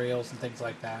 materials, and things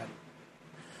like that.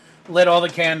 Lit all the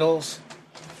candles.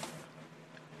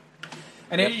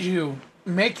 And as you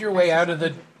make your way out of the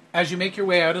building, as you make your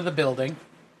way out of the building,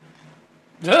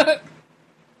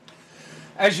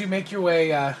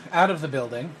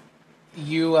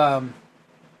 you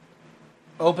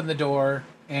open the door,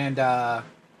 and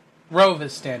Rove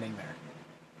is standing there.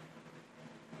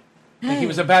 Like he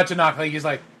was about to knock. Like he's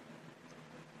like,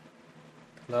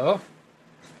 "Hello."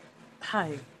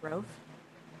 Hi, Rove.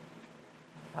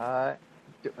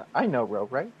 I know Ro,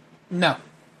 right? No.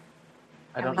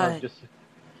 I don't Hi. know. Just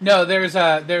No, there's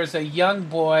a young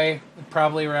boy,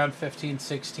 probably around 15,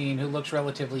 16, who looks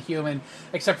relatively human,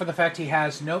 except for the fact he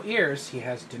has no ears. He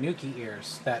has Danuki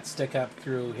ears that stick up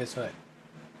through his hood.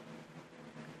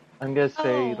 I'm gonna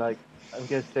say Oh. I'm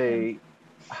gonna say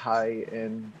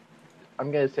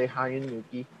hi in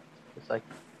Nuki. It's like,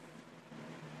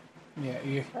 Yeah,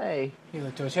 you hey,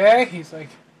 look Joje. He's like,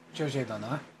 Joje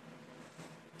Dana.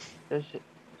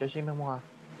 Memoir.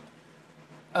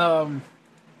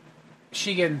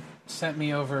 Shigen sent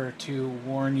me over to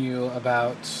warn you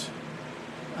about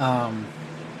a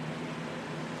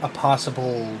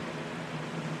possible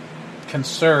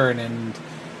concern, and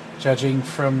judging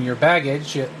from your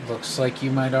baggage, it looks like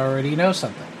you might already know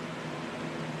something.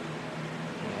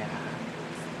 Yeah.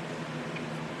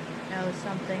 Know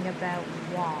something about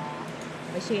Wa.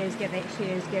 But she is giving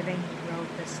Rove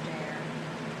the stare.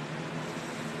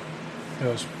 It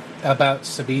was about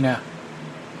Sabina.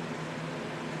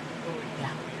 Yeah.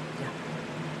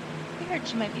 I heard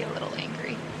she might be a little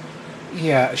angry.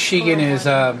 Yeah, Shigen Or is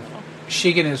what?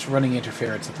 Shigen is running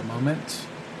interference at the moment,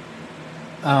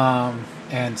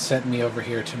 and sent me over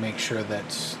here to make sure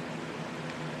that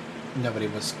nobody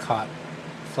was caught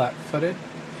flat-footed.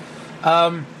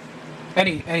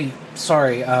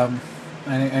 Sorry,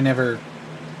 I never.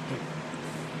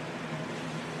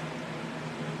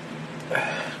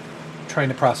 Trying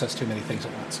to process too many things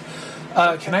at once.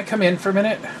 Can I come in for a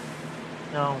minute?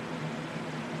 No.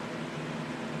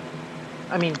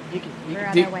 I mean, you We're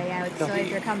can on our way out, so if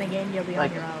you're coming in, you'll be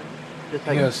Like- on your own. just He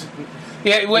like goes, we-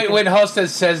 Yeah, when Halstead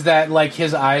says that, like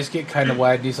his eyes get kind of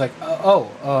wide, and he's like,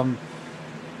 I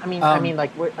mean,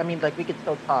 like we could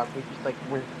still talk. We just like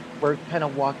we're kind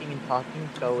of walking and talking.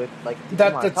 So if like if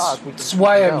you want to talk, we can. that's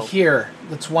why I'm go. here.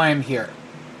 That's why I'm here.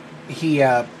 He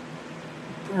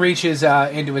reaches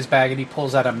into his bag and he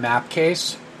pulls out a map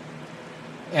case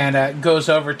and goes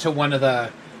over to one of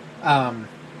the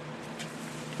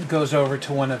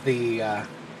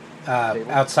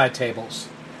outside tables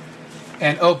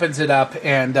and opens it up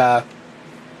and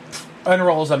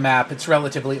unrolls a map. It's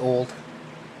relatively old.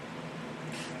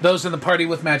 Those in the party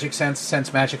with magic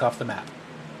sense magic off the map.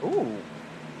 Ooh,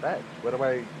 that. What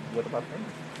about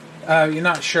them? You're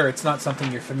not sure. It's not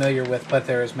something you're familiar with, but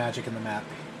there is magic in the map.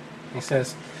 He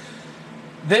says,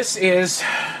 "This is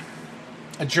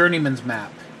a journeyman's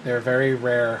map. They're very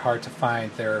rare, hard to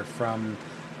find. They're from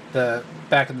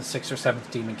back in the 6th or 7th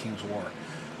Demon King's War.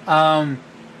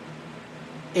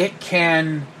 It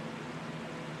can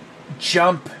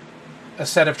jump a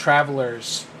set of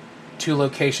travelers to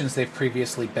locations they've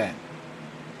previously been.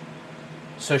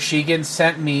 So Shigen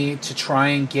sent me to try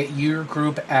and get your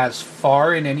group as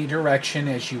far in any direction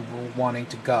as you were wanting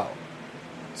to go,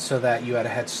 so that you had a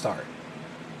head start."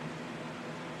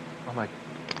 Oh my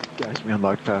gosh, we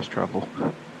unlocked fast travel.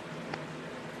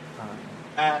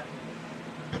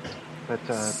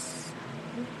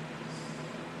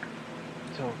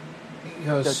 So He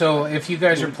goes, so if you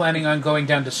guys are planning on going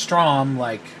down to Strom,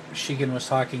 like Shigen was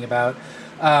talking about,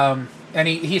 and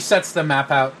he sets the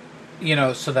map out,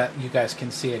 so that you guys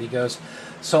can see it. He goes,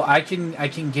 so I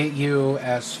can get you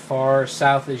as far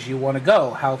south as you want to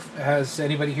go. How has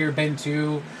anybody here been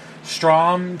to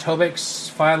Strom, Tobix,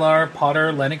 Phylar,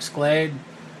 Potter, Lennox Glade?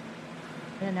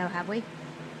 I don't know, have we?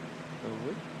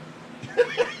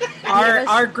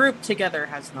 Our group together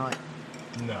has not.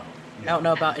 No. I don't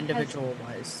know about individual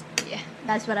wise. Yeah,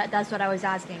 that's what I was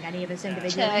asking. Any of us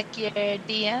individually? Check your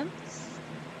DMs.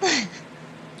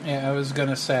 Yeah, I was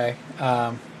gonna say.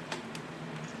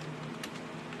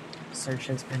 Search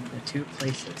has been to 2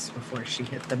 places before she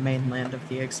hit the mainland of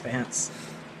the Expanse.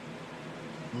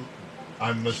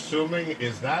 I'm assuming,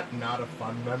 is that not a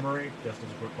fun memory? Just as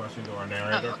a quick question to our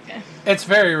narrator. Oh, okay. It's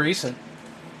very recent.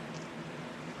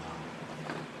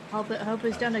 Hope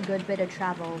has done a good bit of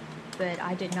travel, but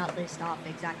I did not list off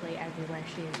exactly everywhere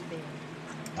she has been.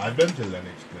 I've been to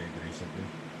Lennox Glade recently.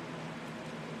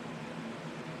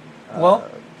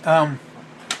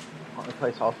 The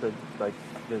place also like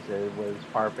visited was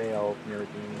Farvale,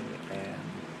 Miradini, and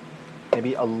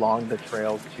maybe along the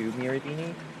trail to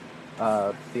Miradini.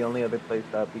 The only other place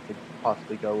that we could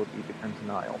possibly go would be the Crimson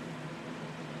Isle.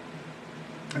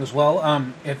 As well,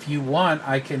 if you want,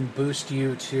 I can boost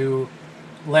you to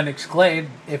Lennox Glade.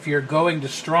 If you're going to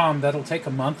Strom, that'll take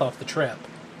a month off the trip.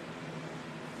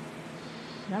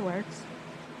 That works.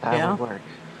 That would work.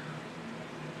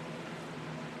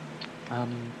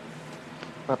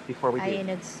 But before we do, I mean,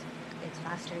 it's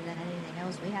faster than anything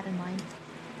else we had in mind.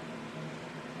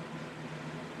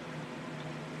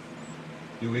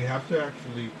 Do we have to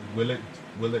actually? Will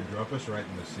it drop us right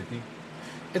in the city?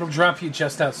 It'll drop you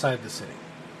just outside the city.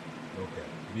 Okay.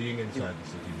 Being inside the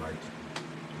city might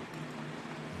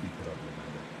be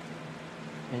problematic.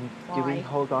 and do we Why?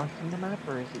 hold on to the map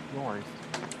or is it yours?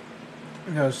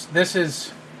 He goes, this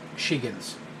is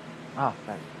Shigen's. Ah,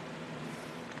 thanks.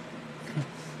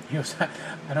 He goes,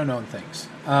 I don't know things.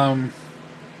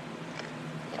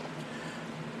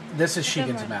 This is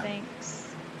Shigen's map.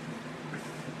 Thanks.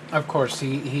 Of course,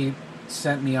 he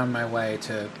sent me on my way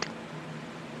to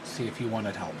see if you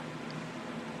wanted help.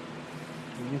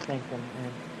 You thank them,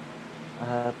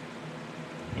 and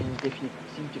if you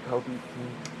see Jacoby, can you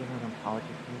give him an apology,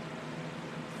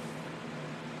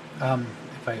 please?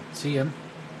 If I see him,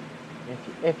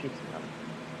 If you see him,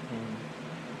 and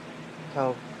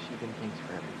tell Shigen thanks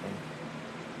for everything.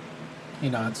 he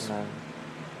nods. And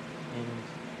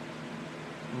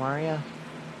Maria,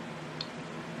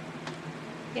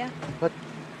 Yeah. put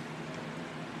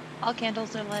All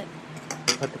candles are lit.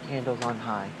 the candles on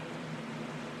high.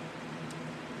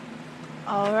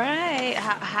 All right.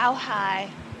 How high?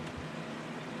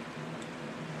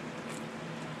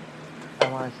 I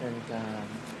want to send.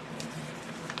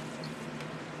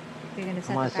 You're gonna I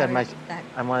set want the to send my. fire- that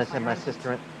I want to send my fire-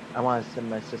 sister. I want to send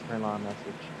my sister-in-law a message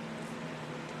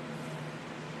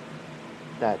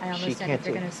that I she almost said can't if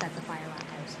you're do. gonna set the fire on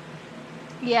house.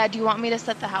 Yeah. Do you want me to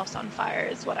set the house on fire?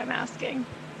 Is what I'm asking.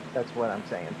 That's what I'm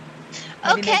saying.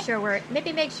 Maybe Okay.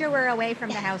 make sure we're away from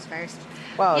the house first.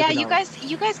 Well, Yeah, you know,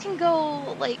 you guys can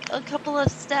go like a couple of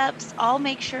steps. I'll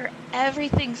make sure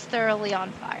everything's thoroughly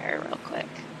on fire real quick.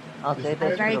 I'll say Is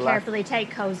this it Very for the last. carefully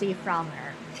take Cozy from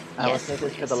her. I will Yes, say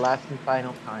this for the please. last and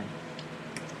final time.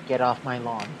 Get off my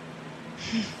lawn.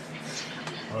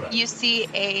 All right. You see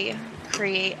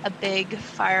create a big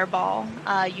fireball.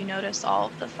 You notice all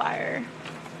of the fire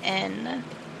in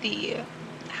the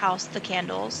house. The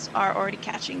candles are already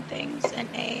catching things, and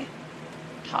A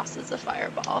tosses a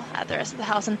fireball at the rest of the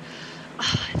house, and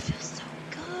it feels so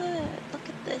good. Look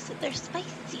at this. They're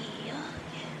spicy. Oh,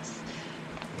 yes.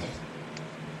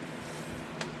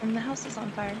 And the house is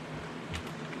on fire.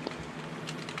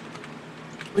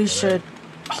 We should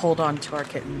hold on to our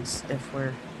kittens if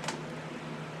we're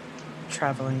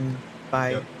traveling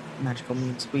by Yep. magical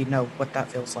means. We know what that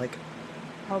feels like.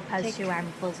 Hope has Take- 2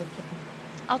 armfuls of kitten.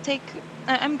 I'll take.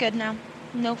 I'm good now.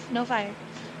 No fire.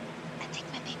 I take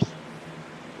my baby.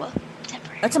 Well,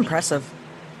 temporary. That's impressive.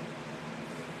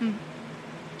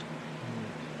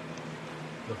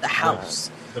 The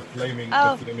house. The flaming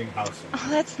Oh. house. Oh,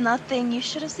 that's nothing. You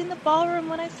should have seen the ballroom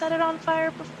when I set it on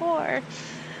fire before.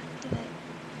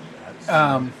 That's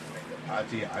Um, a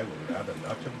party I would rather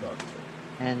not have gone to.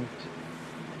 And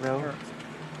Rove,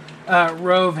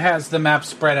 Rove has the map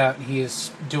spread out. He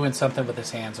is doing something with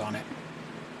his hands on it.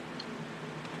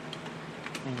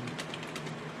 and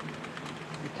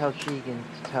you tell Sheegan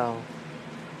to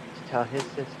tell his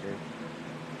sister.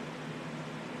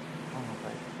 Oh,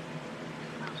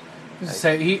 but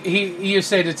Say you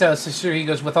say to tell his sister. He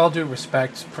goes, with all due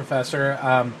respect, Professor.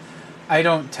 I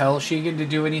don't tell Sheegan to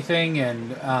do anything,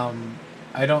 and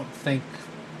I don't think.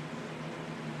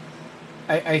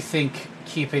 I think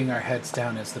keeping our heads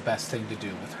down is the best thing to do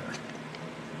with her.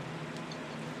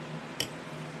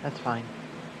 that's fine.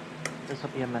 This will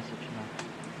be a message enough.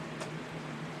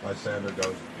 Lysander goes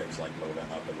and picks like Luna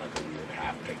up in like a weird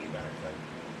half piggyback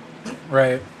thing.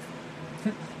 Right.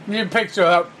 You picks her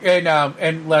up,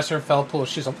 and Lesser Felpool.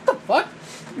 She's like, what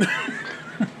the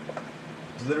fuck?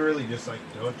 It's literally just like,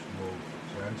 don't move.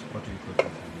 Transporting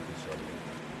equipment can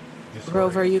be disorienting.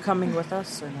 Grove, are you coming with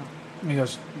us or no? And he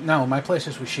goes, no, my place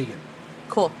is with Sheegan.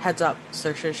 Cool. Heads up.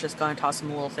 Saoirse's just going to toss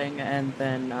him a little thing and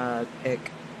then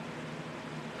pick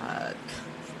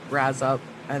Raz up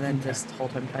and then Okay. just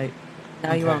hold him tight.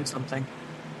 Now you Okay. own something.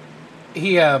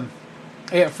 He, yeah,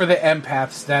 for the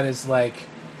empaths, that is like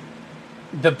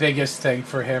the biggest thing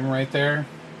for him right there.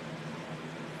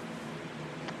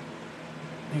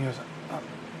 He goes,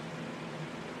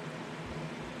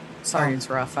 Sorry, it's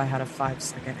rough. I had a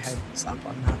 5-second heads up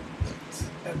on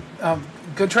that.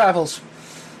 good travels.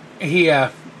 He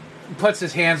puts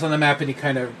his hands on the map and he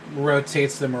kind of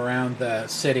rotates them around the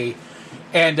city.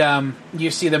 And you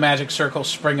see the magic circle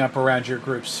spring up around your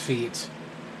group's feet.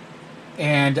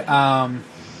 And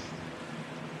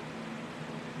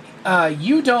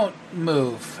you don't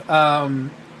move.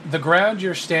 The ground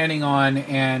you're standing on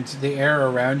and the air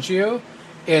around you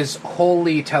is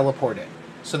wholly teleported.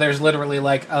 So there's literally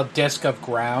like a disc of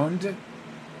ground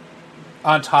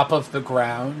on top of the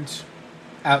ground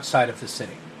outside of the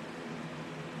city.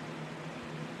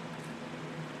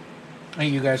 And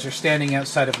you guys are standing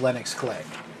outside of Lennox Clay.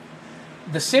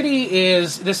 The city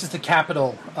this is the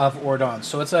capital of Ordon,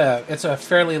 so it's a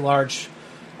fairly large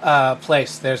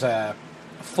place. There's a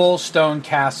full stone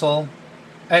castle.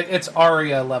 It's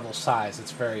Aria level size.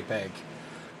 It's very big.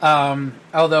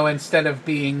 Although instead of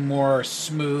being more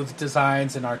smooth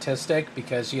designs and artistic,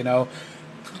 because, you know,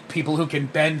 people who can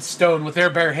bend stone with their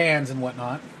bare hands and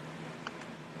whatnot.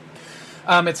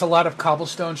 It's a lot of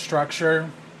cobblestone structure.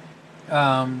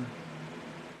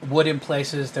 Wood in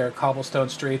places. There are cobblestone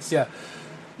streets. Yeah.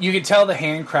 You can tell the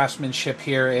hand craftsmanship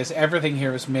here is everything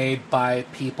here is made by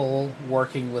people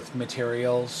working with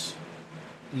materials.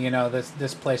 You know,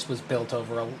 this place was built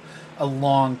over a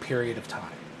long period of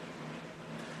time.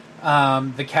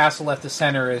 The castle at the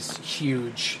center is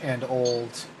huge and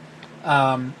old.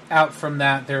 Out from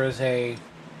that, there is an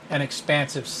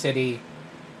expansive city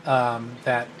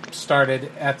that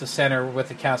started at the center with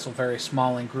the castle very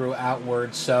small and grew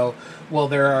outward. So, while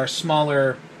there are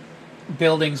smaller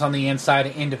buildings on the inside,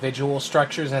 individual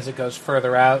structures, as it goes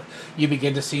further out, you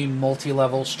begin to see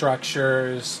multi-level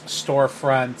structures,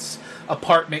 storefronts,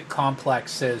 apartment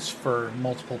complexes for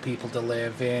multiple people to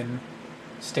live in,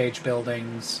 stage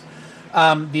buildings.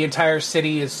 The entire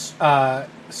city is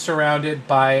surrounded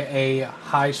by a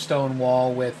high stone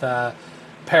wall with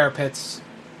parapets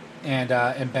and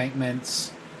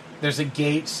embankments. There's a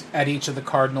gate at each of the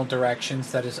cardinal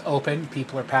directions that is open.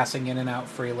 People are passing in and out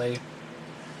freely.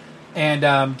 And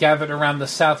gathered around the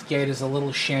south gate is a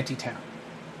little shanty town.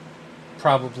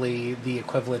 Probably the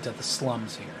equivalent of the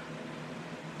slums here.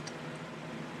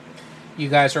 You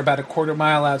guys are about a quarter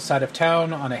mile outside of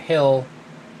town on a hill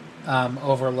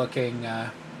overlooking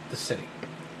the city.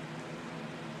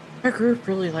 Our group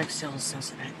really likes Sills,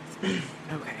 doesn't it?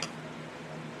 Okay.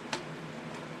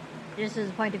 Just as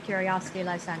a point of curiosity,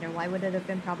 Lysander, why would it have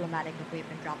been problematic if we had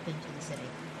been dropped into the city?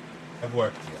 I've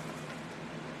worked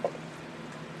here.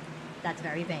 That's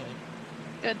very vague.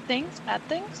 Good things, bad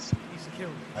things. He's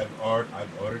killed. I've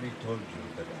already told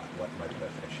you that what my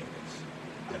profession is.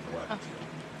 I've worked here.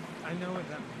 I know what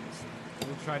that means.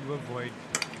 We'll try to avoid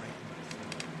making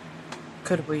mistakes.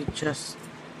 Could we just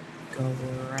go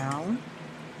around?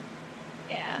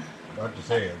 Yeah. About to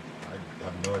say, I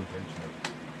have no intention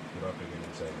of dropping in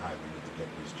and saying, hi, we need to get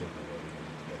these children where we need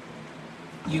to get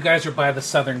them. You guys are by the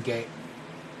southern gate.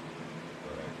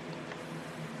 Alright.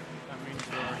 That means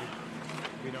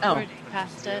we don't Oh. Already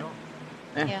passed it.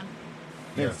 Eh. Yeah. Yeah,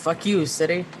 Yeah. fuck you,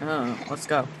 city. Oh, let's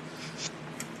go.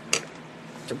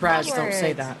 Surprise, don't say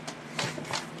Words. that.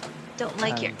 Don't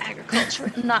like your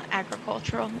agriculture. Not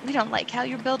agricultural. We don't like how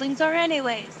your buildings are,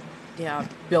 anyways. Yeah,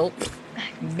 built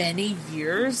many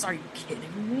years? Are you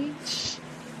kidding me?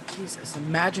 Jesus,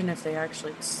 imagine if they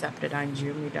actually accepted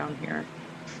Anjumi down here.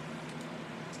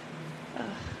 Ugh.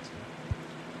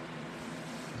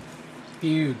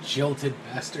 You jilted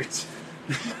bastards.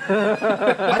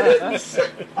 I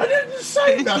didn't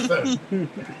say nothing.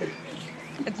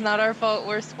 It's not our fault.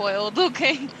 We're spoiled.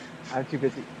 Okay. I'm too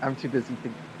busy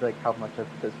thinking like how much I've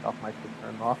pissed off my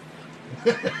sister-in-law.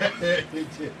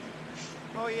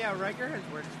 Oh yeah, Riker has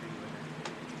words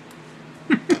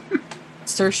for you.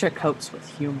 Saoirse copes with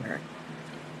humor.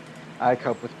 I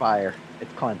cope with fire.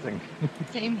 It's cleansing.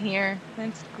 Same here.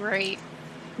 That's great.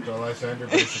 So Lysander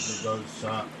basically goes, so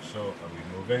are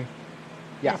we moving?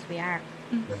 Yeah. Yes, we are.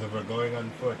 Because if we're going on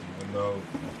foot, even though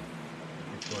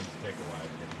it's going to take a while,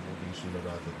 getting moving sooner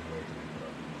rather than later would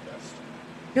probably be best.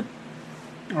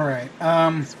 All right.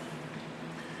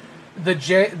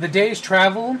 The day's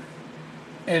travel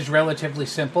is relatively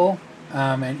simple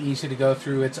and easy to go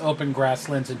through. It's open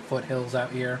grasslands and foothills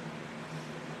out here.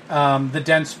 The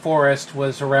dense forest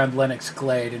was around Lennox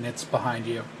Glade, and it's behind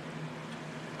you.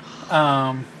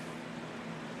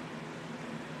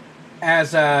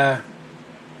 As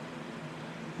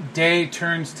day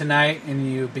turns to night and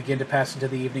you begin to pass into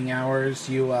the evening hours,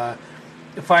 you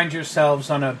find yourselves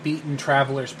on a beaten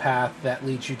traveler's path that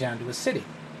leads you down to a city.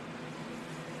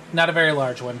 Not a very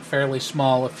large one, fairly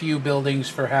small, a few buildings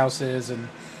for houses and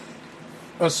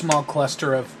a small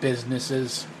cluster of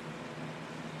businesses,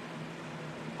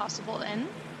 Possible inn.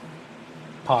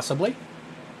 possibly.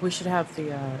 We should have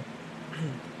the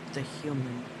the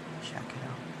human check it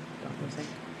out, don't you think?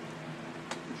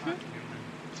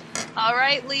 All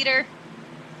right, leader.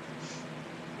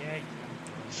 Yay.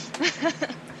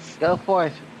 Go for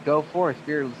it,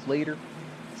 fearless leader.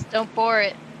 Just don't bore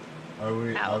it. Are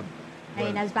we? Ow. I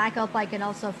mean, as backup, I can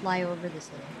also fly over the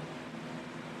city.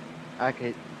 I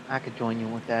could join you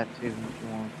with that too if you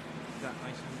want. Is that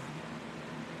nice?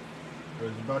 I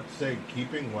was about to say,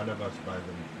 keeping one of us by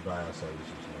ourselves is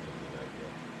not a good idea.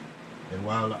 And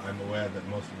while I'm aware that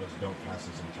most of us don't pass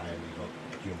as entirely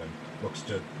human, looks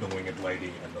to the winged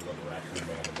lady and the little raccoon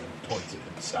man and then points at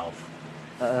himself.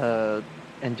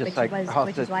 And just Which like was, Hossa-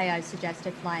 which is why I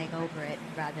suggested flying over it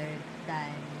rather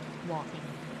than walking.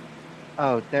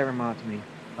 Oh, that reminds me.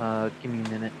 Give me a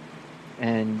minute,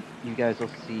 and you guys will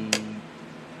see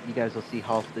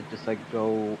Halstead just like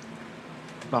go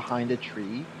behind a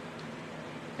tree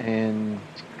and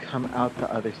come out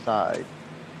the other side,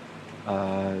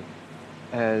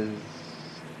 as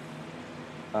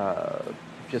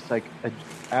just like an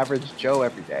average Joe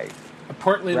every day. A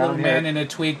portly Brown little hair. man in a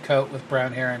tweed coat with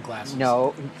brown hair and glasses.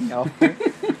 No.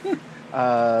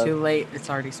 Too late. It's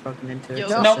already spoken into Yo.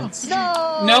 existence.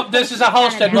 Nope, this is a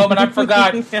Halstead moment. I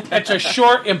forgot. It's a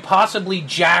short, impossibly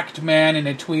jacked man in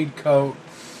a tweed coat.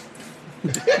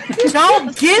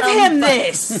 Don't give Some him bu-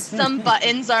 this. Some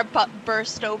buttons are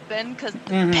burst open because the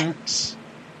Mhm. bitch.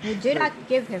 You do not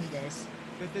give him this.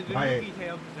 The Hi. movie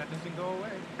tail, because that doesn't go away.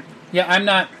 Yeah, I'm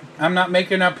not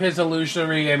making up his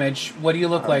illusory image. What do you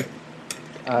look like?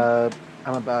 I'm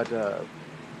about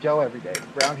Joe every day.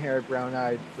 Brown hair, brown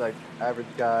eyed, like average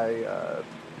guy.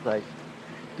 Like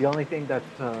the only thing that's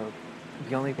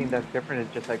different is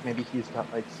just like maybe he's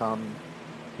got like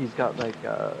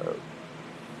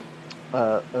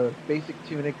a basic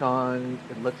tunic on.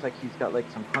 It looks like he's got like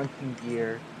some hunting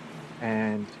gear,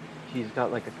 and he's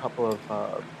got like a couple of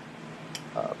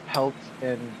pelts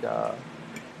and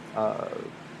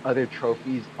other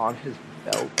trophies on his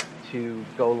belt to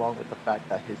go along with the fact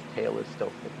that his tail is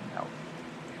still sticking out.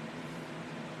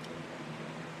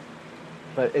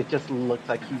 But it just looks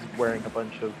like he's wearing a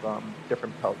bunch of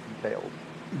different pelts and tails.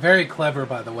 Very clever,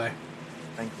 by the way.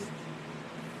 Thank you.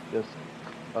 Just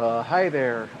Hi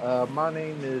there. My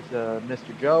name is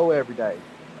Mr. Joe Everyday.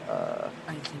 I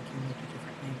think you need a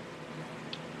different name.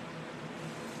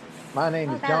 My name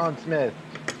How is about- John Smith.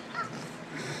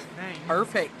 Thanks.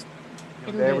 Perfect.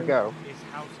 Your There we Hello. go. name is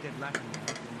Halstead Lattimore.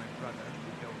 You're my brother.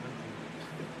 We don't know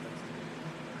you.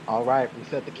 All right, we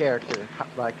set the character.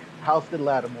 Like Halstead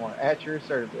Lattimore at your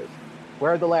service.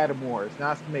 We're the Lattimores.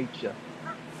 Nice to meet you.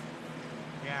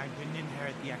 Yeah, I didn't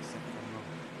inherit the accent from Mom.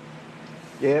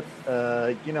 Yep.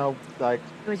 Like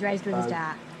He was raised with his Uh,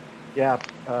 dad. yeah,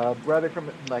 brother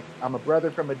from like I'm a brother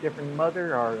from a different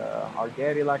mother. Our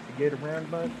daddy likes to get around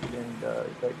much, and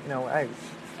but hey,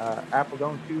 apple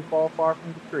don't too fall far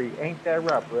from the tree. Ain't that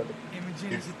right, brother?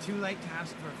 Imogen, is it too late to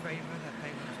ask for a favor? That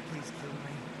favor is please kill me.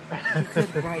 You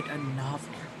could write a novel.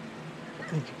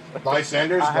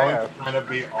 Lysander's I going have. to kind of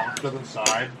be off to the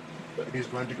side, but he's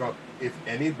going to go, if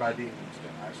anybody needs to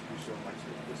ask you so much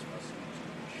that this message needs to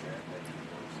be shared, that he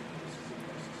knows that this is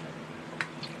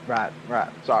necessary.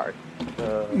 Right. Sorry.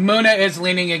 Muna is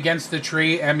leaning against the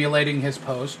tree, emulating his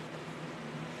pose.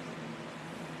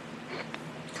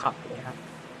 Copy that.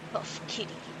 Buff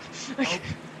kitty.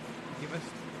 Give us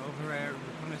over a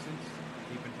reconnaissance.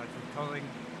 Keep in touch with Colin.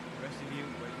 The rest of you,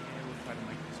 wait here. We'll try to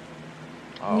make this.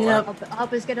 All Yep. right.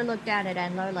 Hope is gonna look down at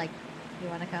Enlo like, you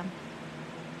wanna come?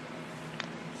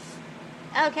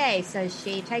 Okay, so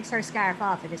she takes her scarf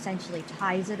off and essentially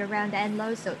ties it around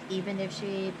Enlo, so even if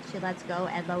she lets go,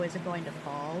 Enlo isn't going to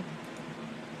fall.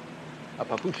 A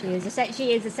papoose.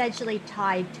 She is essentially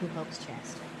tied to Hope's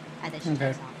chest, and then she Okay.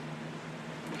 takes off.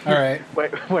 All right.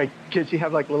 Wait. Can she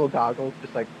have like little goggles,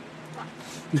 just like?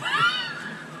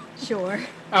 Sure.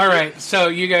 All right. So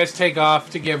you guys take off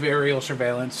to give aerial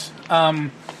surveillance.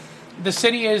 The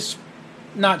city is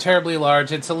not terribly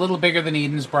large. It's a little bigger than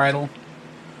Eden's Bridal.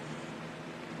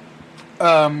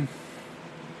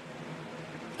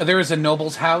 There is a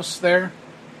noble's house there.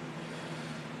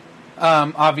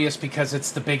 Obvious because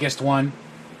it's the biggest one.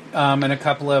 And a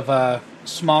couple of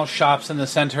small shops in the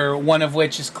center, one of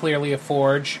which is clearly a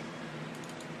forge,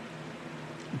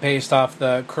 based off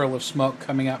the curl of smoke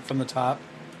coming out from the top.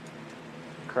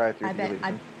 Cry through I the bet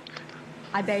illusion.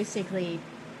 I basically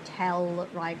tell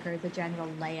Riker the general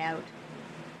layout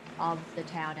of the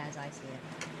town as I see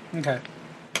it. Okay.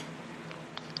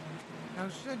 How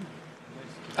should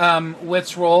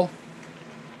Wits roll.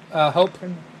 Hope.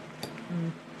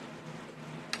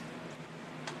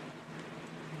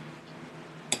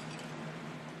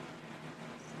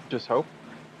 Just hope.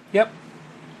 Yep.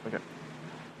 Okay.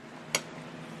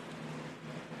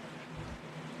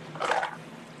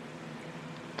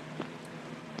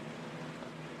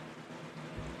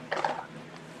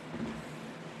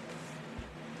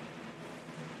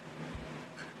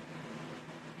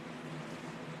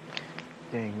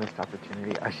 Dang, missed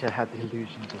opportunity. I should have had the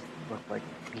illusion just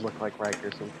look like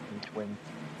Riker so we can twin.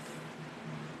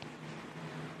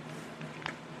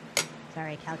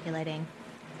 Sorry, calculating.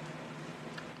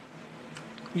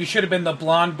 You should have been the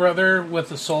blonde brother with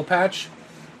the soul patch.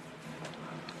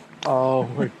 Oh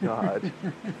my god.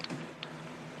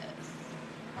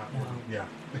 Yeah.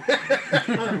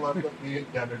 I love that me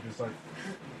and Ken are just like,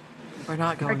 We're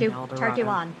not going to Eldorado.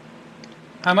 31.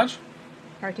 How much?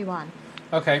 31.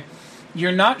 Okay.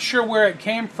 You're not sure where it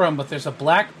came from, but there's a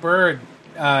black bird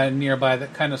nearby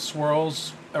that kind of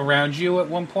swirls around you at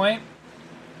one point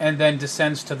and then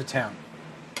descends to the town.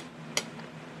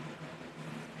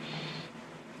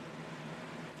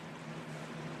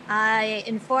 I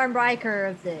inform Riker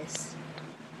of this.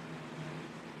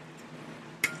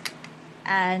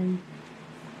 And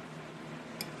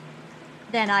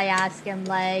then I ask him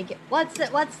like, what's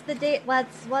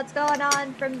going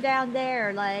on from down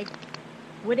there? Like,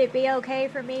 would it be okay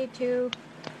for me to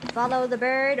follow the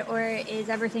bird, or is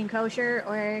everything kosher?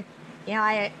 Or,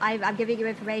 I'm giving you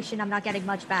information, I'm not getting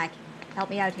much back. Help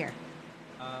me out here.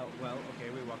 Well, okay,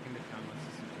 we walk into town. What's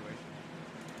the situation?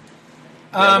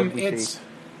 what we It's see.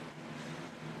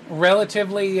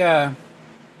 relatively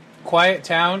quiet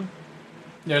town.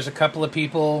 There's a couple of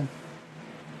people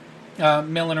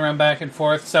milling around back and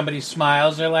forth. Somebody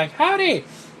smiles. They're like, "Howdy!"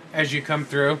 as you come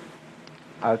through.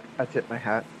 I tip my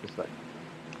hat, just like.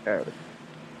 There.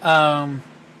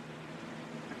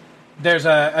 There's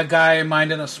a guy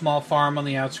minding a small farm on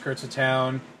the outskirts of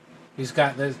town. He's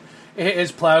got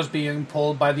his plow's being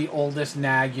pulled by the oldest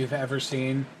nag you've ever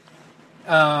seen.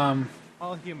 All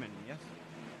human, yes?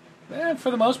 For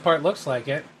the most part, looks like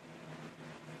it.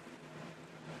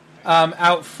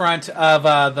 Out front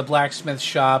of the blacksmith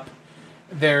shop,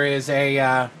 there is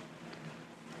a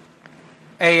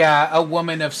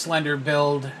woman of slender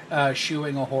build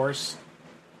shoeing a horse,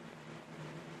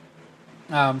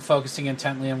 focusing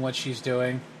intently on what she's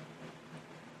doing.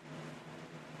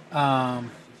 Um,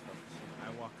 I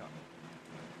walk up.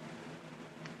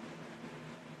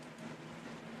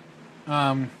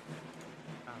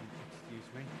 Excuse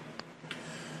me.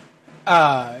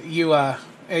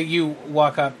 you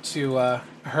walk up to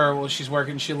her while she's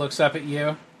working. She looks up at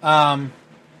you. Let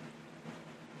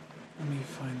me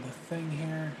find the thing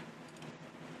here.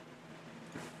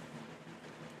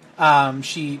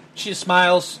 She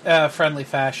smiles, friendly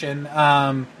fashion.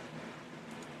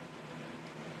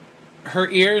 Her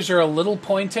ears are a little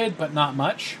pointed, but not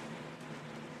much.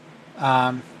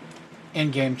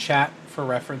 In-game chat for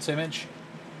reference image.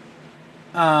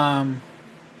 Carrie,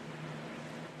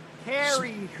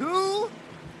 who?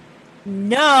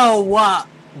 No!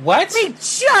 What? We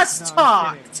just No,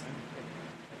 I'm kidding.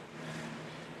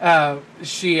 talked!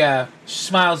 She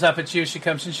smiles up at you. She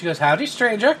comes in. She goes, "Howdy,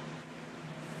 stranger.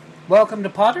 Welcome to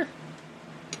Potter."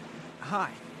 Hi,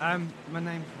 my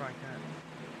name's Riker.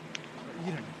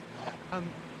 You don't know.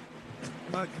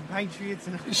 My compatriots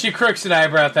and She crooks an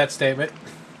eyebrow at that statement.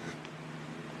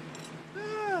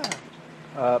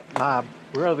 My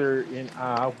brother and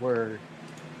I were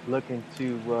looking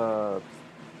to,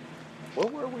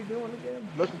 what were we doing again?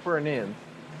 Looking for an inn.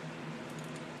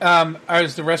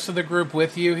 Is the rest of the group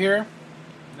with you here?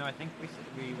 No, I think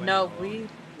we went No, along.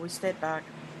 we stayed back.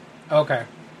 Okay.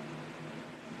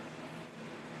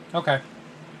 Okay.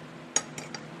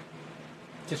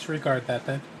 Disregard that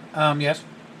then. Yes.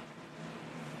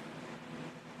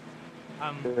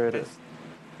 There it this- is.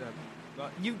 well,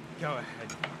 you go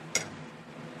ahead,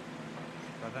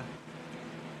 brother.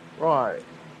 Right.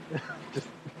 Just,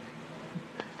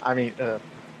 I mean,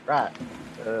 right.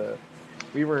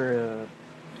 We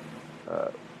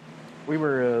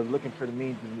were looking for the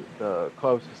means the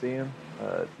closest inn.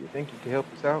 Do you think you could help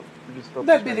us out? We're just hoping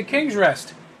That'd be to- the King's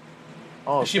Rest.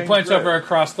 Oh, She King's points Rest. over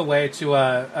across the way to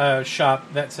a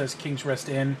shop that says King's Rest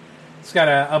Inn. It's got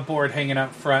a board hanging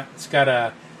out front. It's got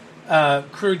a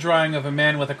crude drawing of a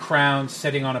man with a crown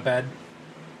sitting on a bed.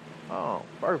 Oh,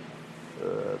 perfect.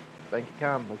 Thank you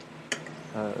kindly.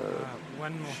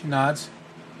 One more. She nods.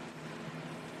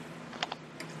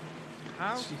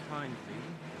 How kindly does this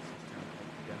town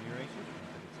take the denuration?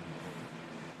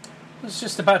 I was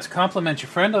just about to compliment your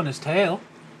friend on his tail.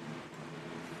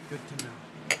 Good to know.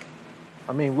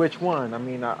 I mean, which one? I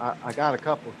mean, I got a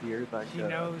couple here. Like, She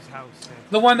knows how sad.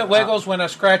 The one that wiggles when I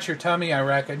scratch your tummy, I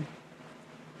reckon.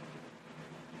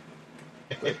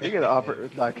 if you're gonna offer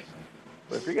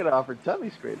tummy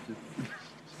scratches,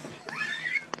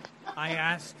 I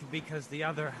ask because the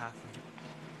other half.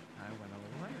 I went a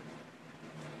little later.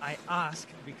 I ask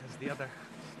because the other.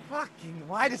 Fucking!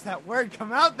 Why does that word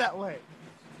come out that way?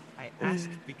 I ask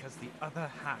because the other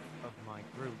half of my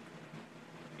group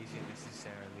isn't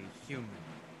necessarily human.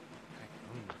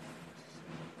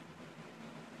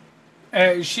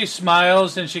 She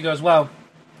smiles and she goes, "Well,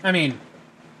 I mean,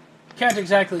 can't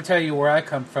exactly tell you where I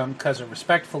come from because a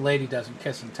respectful lady doesn't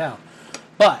kiss and tell.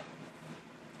 But,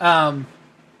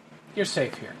 you're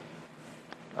safe here.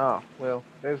 oh well,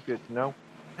 that's good to know.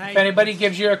 If anybody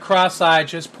gives you a cross eye,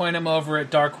 just point them over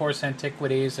at Dark Horse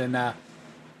Antiquities, and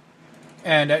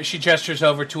she gestures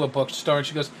over to a bookstore, and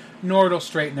she goes, Nord will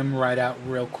straighten them right out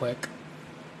real quick.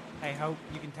 Hey, Hope,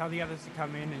 you can tell the others to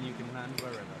come in and you can land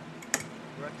wherever.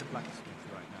 We're at the blacksmith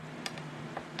right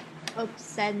now. Hope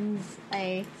sends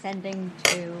a sending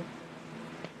to.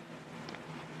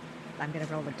 I'm gonna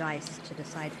roll the dice to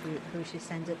decide who she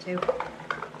sends it to.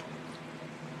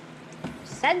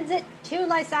 Sends it to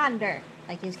Lysander.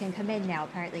 Like, you can come in now.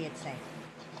 Apparently, it's safe.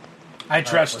 I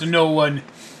trust no one.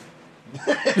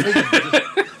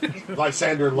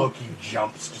 Lysander Loki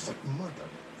jumps, just like, mother.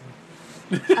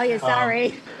 Oh, yeah,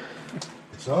 sorry.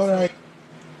 It's alright.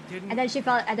 And then she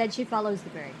follows the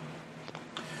bird.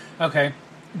 Okay.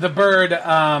 The bird,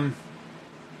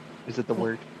 Is it the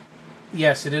word?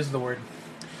 yes, it is the word.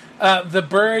 The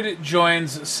bird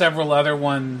joins several other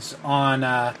ones on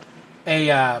a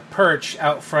perch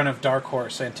out front of Dark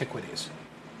Horse Antiquities.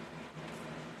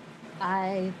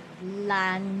 I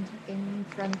land in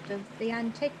front of the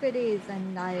antiquities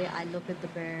and I look at the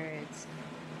birds.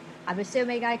 I'm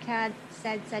assuming I can't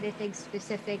sense anything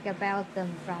specific about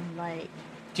them from, like...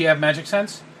 Do you have magic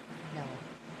sense? No.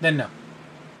 Then no.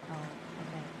 Oh,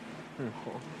 okay.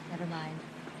 Never mind.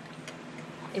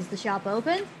 Is the shop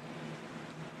open?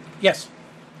 Yes.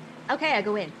 Okay, I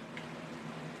go in.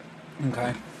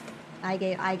 Okay. I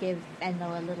give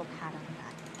Enlo a little pat on the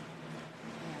back.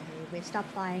 Yeah, we've stopped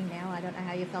flying now. I don't know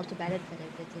how you felt about it, but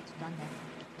it's done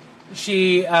now.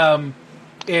 She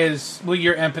is, well,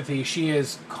 your empathy, she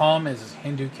is calm as a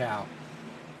Hindu cow.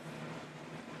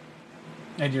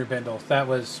 And your Bindle. That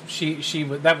was,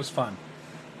 that was fun.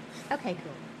 Okay,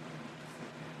 cool.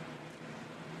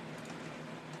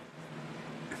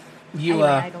 You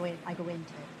anyway, I go into it.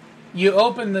 you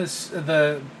open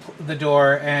the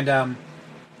door, and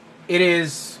it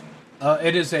is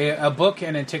a book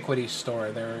and antiquities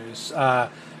store. There's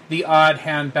the odd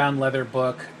hand-bound leather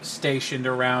book stationed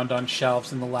around on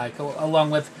shelves and the like,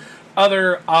 along with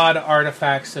other odd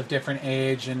artifacts of different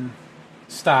age and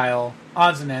style,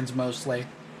 odds and ends mostly.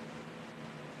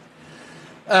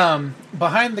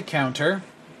 Behind the counter,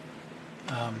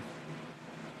 I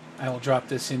will drop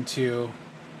this into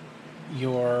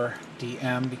your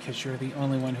DM because you're the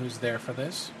only one who's there for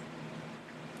this.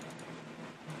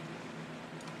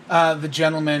 The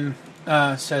gentleman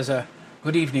says,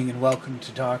 "Good evening and welcome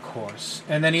to Dark Horse."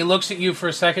 And then he looks at you for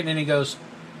a second and he goes,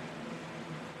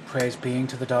 "Praise being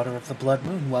to the daughter of the Blood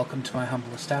Moon. Welcome to my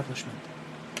humble establishment."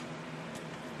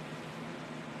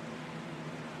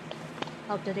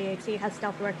 Hope the DXE has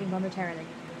stopped working momentarily.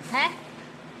 Huh?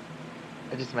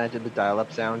 I just imagine the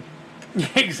dial-up sound.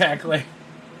 Exactly.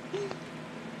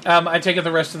 I take it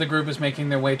the rest of the group is making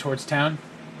their way towards town.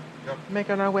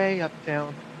 Making our way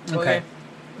uptown. Okay.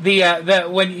 The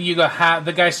when you go,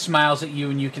 the guy smiles at you,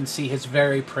 and you can see his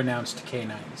very pronounced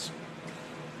canines.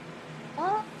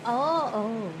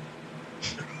 Oh.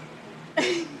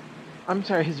 I'm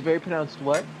sorry, his very pronounced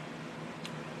what?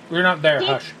 We're not there.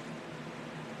 Hush.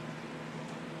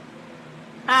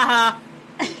 Haha.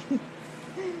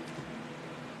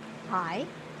 Hi.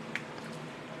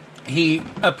 He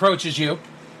approaches you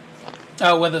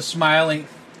with a smile. He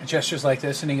gestures like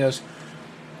this, and he goes,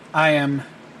 "I am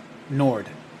Nord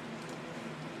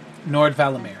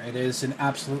Valamir. It is an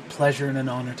absolute pleasure and an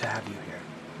honor to have you here."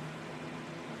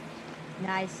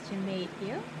 Nice to meet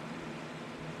you.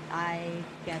 I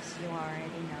guess you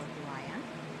already know who I am.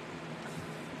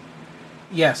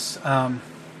 Yes.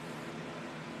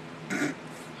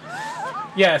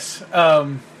 Yes.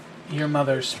 Your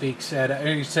mother speaks at.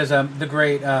 He says, "The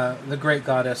great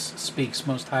goddess speaks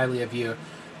most highly of you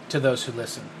to those who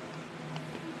listen."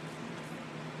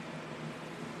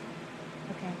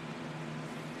 Okay.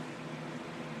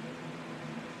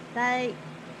 Like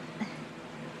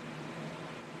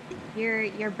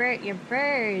your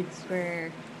birds were,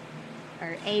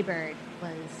 or a bird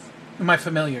was. My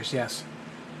familiars, yes.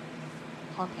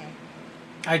 Okay.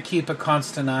 I keep a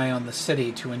constant eye on the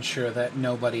city to ensure that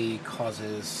nobody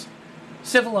causes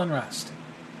civil unrest.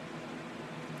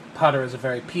 Potter is a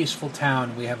very peaceful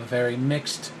town. We have a very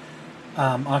mixed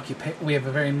we have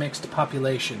a very mixed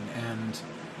population, and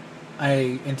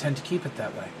I intend to keep it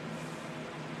that way.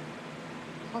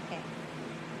 Okay.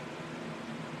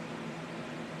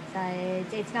 So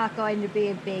it's not going to be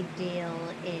a big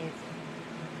deal if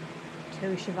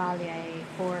two Chevalier,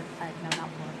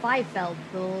 five fell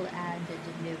pool and a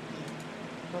Danuki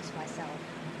plus myself.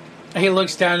 He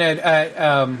looks down at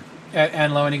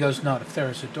Anlo and he goes, "Not if they're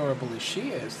as adorable as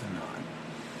she is, then not."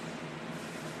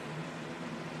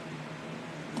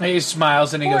 He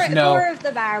smiles and he goes, "No." Four of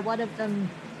them are. One of them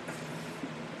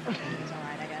is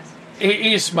alright, I guess.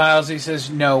 He smiles. He says,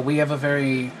 "No, we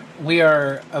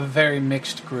are a very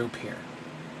mixed group here."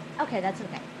 Okay, that's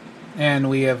okay. And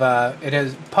we have,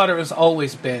 Potter has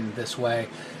always been this way.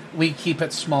 We keep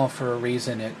it small for a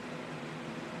reason. It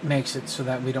makes it so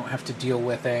that we don't have to deal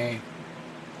with a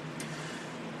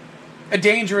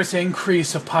dangerous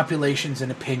increase of populations and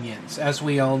opinions. As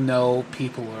we all know,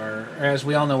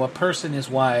 a person is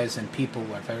wise and people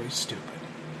are very stupid.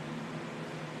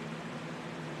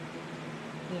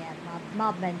 Yeah,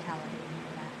 mob mentality.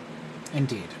 And all that.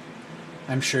 Indeed.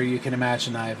 I'm sure you can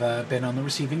imagine I've been on the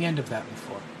receiving end of that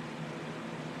before.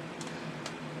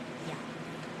 Yeah.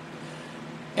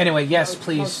 Anyway, yes, Most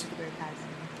please. of the group has.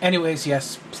 Anyways,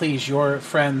 yes, please. Your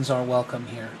friends are welcome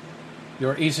here.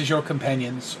 Your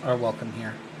companions are welcome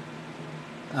here.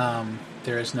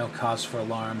 There is no cause for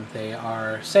alarm. They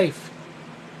are safe,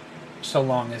 so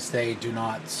long as they do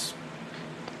not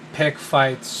pick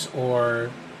fights or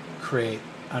create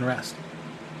unrest.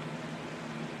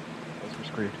 Those were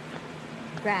screwed.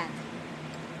 Grand.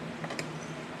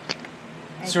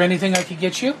 Is there anything I could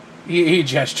get you? He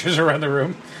gestures around the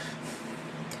room.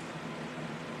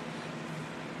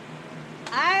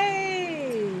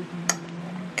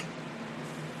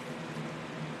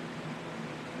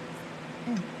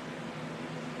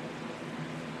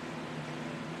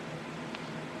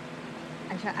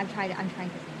 I'm trying to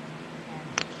think.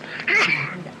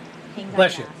 And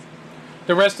Bless you.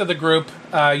 The rest of the group,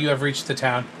 you have reached the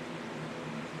town.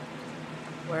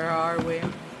 Where are we?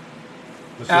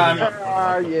 Where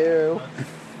are you?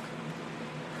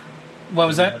 What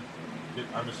was that?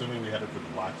 I'm assuming we headed for the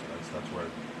blacksmiths. That's where.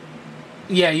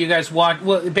 Yeah, you guys walk.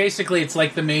 Well, basically, it's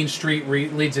like the main street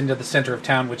leads into the center of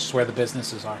town, which is where the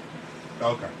businesses are.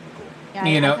 Okay, cool. Yeah,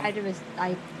 You know-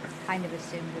 I kind of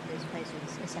assumed that this place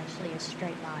was essentially a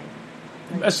straight line.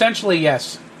 Like Essentially,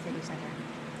 yes. city center.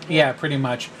 Yeah, pretty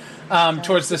much. So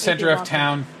Towards the if center you of walk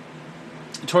town.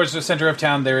 Towards the center of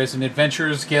town, there is an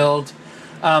adventurers guild,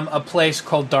 a place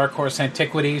called Dark Horse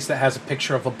Antiquities that has a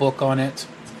picture of a book on it.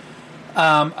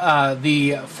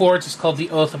 The forge is called the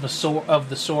Oath of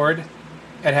the Sword.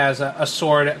 It has a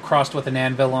sword crossed with an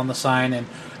anvil on the sign, and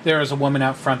there is a woman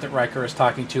out front that Riker is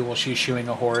talking to while she's shoeing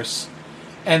a horse.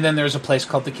 And then there's a place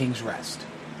called the King's Rest.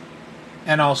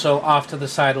 And also off to the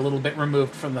side, a little bit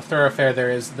removed from the thoroughfare, there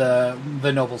is the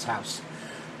noble's house.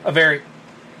 A very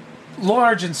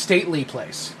large and stately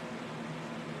place.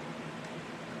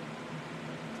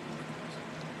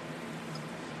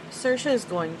 Saoirse is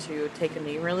going to take a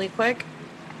knee really quick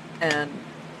and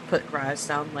put Graz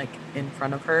down, like, in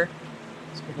front of her.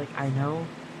 Just be like, I know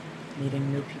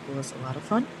meeting new people is a lot of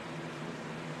fun.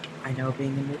 I know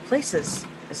being in new places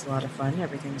is a lot of fun.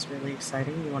 Everything's really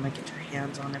exciting. You want to get your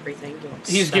hands on everything. You want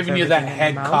to He's stuff giving you that everything in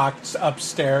head your mouth. cocked up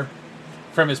stare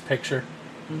from his picture.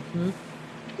 Mm-hmm.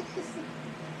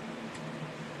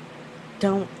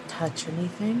 Don't touch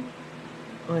anything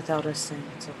without us saying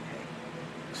it's okay.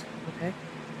 Okay?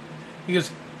 He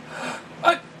goes,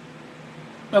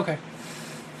 okay.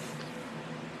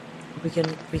 We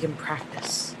can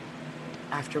practice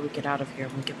after we get out of here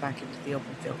and we get back into the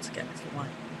open fields again if you want.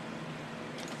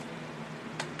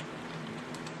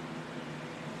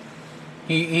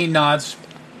 He nods.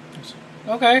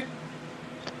 Okay.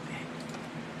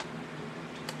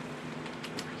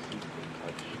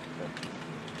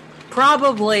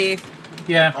 Probably.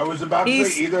 Yeah. I was about to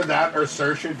He's- say either that or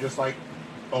Saoirse just like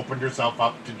opened herself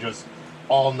up to just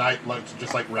all night, like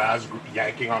just like Raz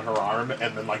yanking on her arm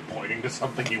and then like pointing to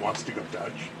something he wants to go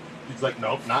touch. He's like,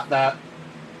 nope, not that.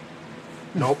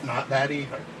 Nope, not that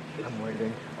either. I'm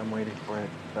waiting for it.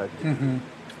 But Mm-hmm.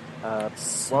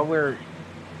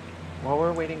 while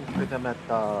we're waiting for them at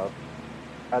the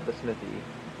smithy,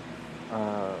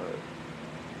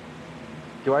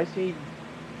 do I see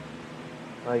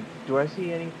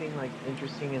anything like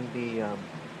interesting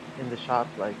in the shop,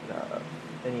 like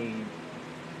any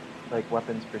like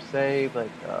weapons per se, like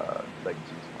suits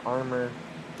of armor?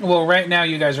 Well, right now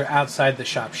you guys are outside the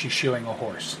shop. She's shoeing a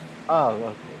horse. Oh,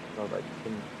 okay. So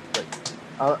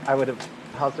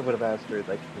Halstead would have asked her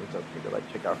like if it was okay to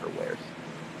like check out her wares.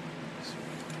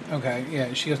 Okay,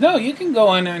 yeah. She goes, no, you can go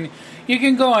on and you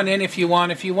can go on in if you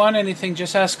want. If you want anything,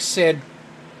 just ask Sid.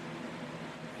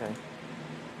 Okay.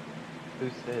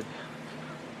 Who's Sid?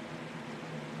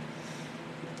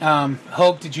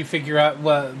 Hope, did you figure out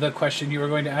what the question you were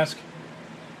going to ask?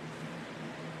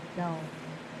 No.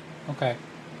 Okay.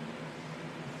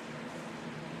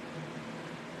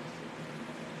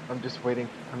 I'm just waiting.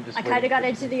 I kind of got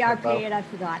into the RP and I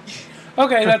forgot.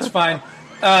 Okay, that's fine.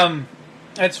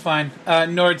 That's fine.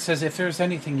 Nord says, if there's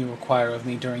anything you require of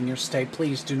me during your stay,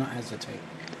 please do not hesitate.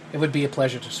 It would be a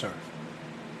pleasure to serve.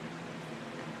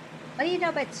 What do you know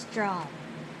about Strahd?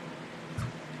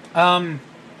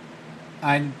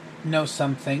 I know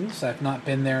some things. I've not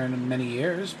been there in many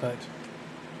years, but...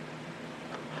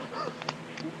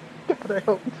 God, I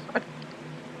hope not.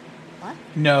 What?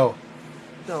 No.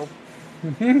 No.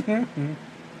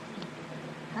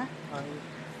 Huh?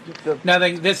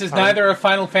 Nothing. This is neither a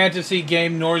Final Fantasy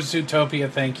game nor Zootopia,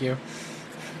 thank you.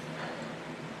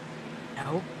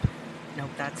 Nope. Nope,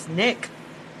 that's Nick.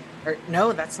 Or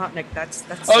no, that's not Nick. That's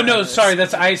Oh, no, sorry,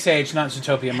 that's Ice Age, not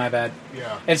Zootopia, my bad.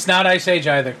 Yeah. It's not Ice Age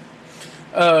either.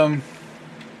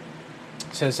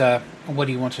 Says, what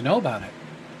do you want to know about it?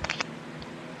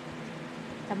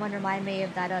 Someone remind me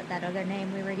of that other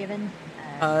name we were given.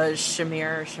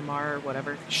 Shamar,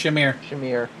 whatever.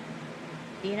 Shamir.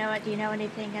 Do you know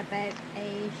anything about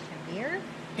a Shamir?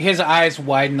 His eyes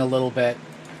widen a little bit.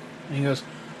 And he goes,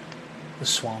 the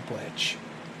Swamp Witch.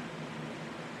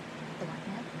 The what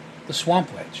now? The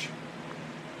Swamp Witch.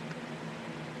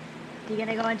 You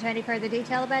gonna go into any further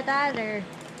detail about that, or?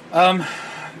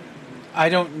 I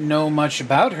don't know much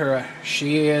about her.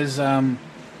 She is,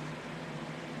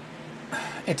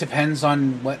 it depends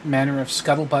on what manner of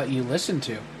scuttlebutt you listen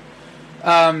to.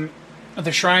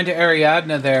 The Shrine to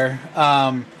Ariadne there,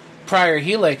 Prior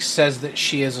Helix says that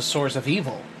she is a source of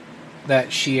evil,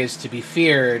 that she is to be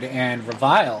feared and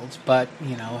reviled, but,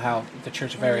 you know, how the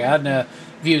Church of Ariadne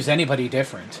views anybody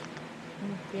different.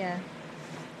 Yeah.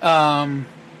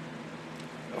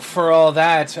 For all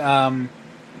that,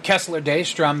 Kessler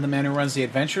Daystrom, the man who runs the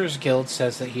Adventurers Guild,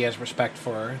 says that he has respect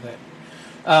for her.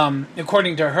 That,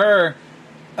 according to her,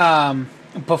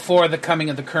 before the coming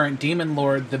of the current Demon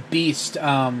Lord, the Beast, shit,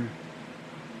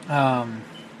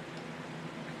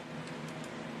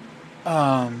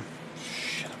 I've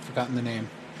forgotten the name.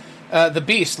 The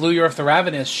beast, Luyorth the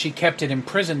Ravenous, she kept it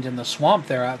imprisoned in the swamp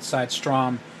there outside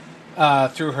Strom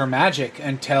through her magic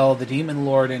until the Demon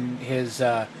Lord and his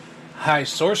High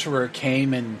Sorcerer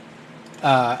came and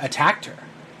attacked her,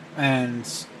 and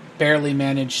barely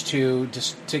managed to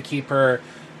keep her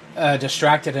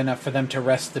distracted enough for them to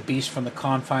wrest the beast from the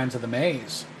confines of the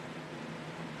maze.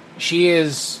 She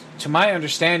is, to my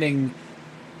understanding,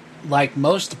 like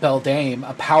most Beldame,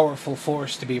 a powerful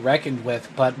force to be reckoned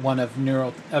with, but one of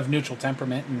neutral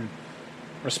temperament and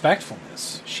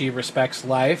respectfulness. She respects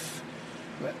life.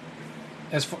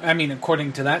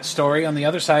 According to that story, on the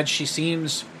other side, she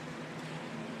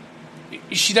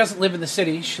doesn't live in the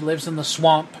city. She lives in the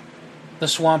swamp. The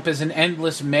swamp is an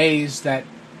endless maze that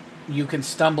you can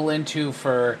stumble into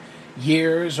for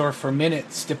years or for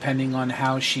minutes, depending on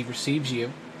how she receives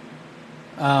you.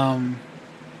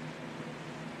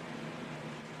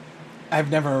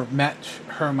 I've never met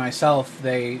her myself.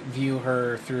 They view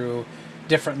her through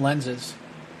different lenses.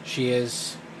 She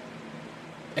is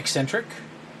eccentric,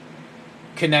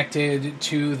 connected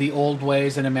to the old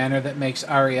ways in a manner that makes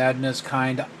Ariadne's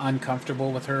kind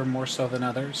uncomfortable with her more so than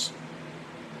others.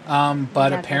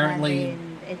 But apparently...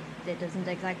 It doesn't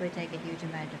exactly take a huge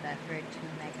amount of effort to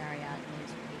make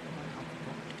Ariadne's people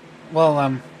uncomfortable.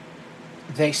 Well,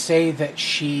 they say that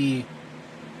she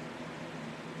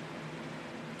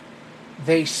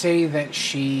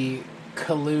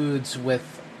colludes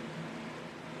with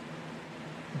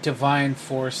divine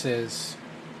forces.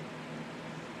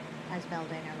 As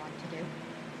Beldane are wont to do.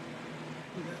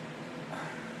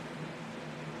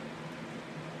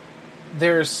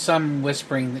 There's some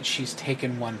whispering that she's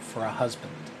taken one for a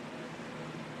husband.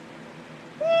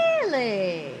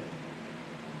 Really?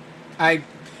 I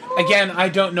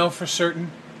don't know for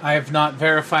certain. I have not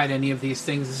verified any of these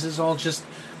things. This is all just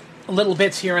little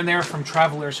bits here and there from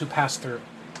travelers who pass through.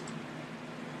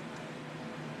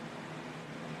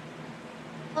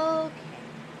 Okay.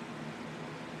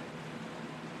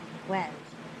 Well,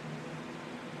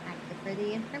 thank you for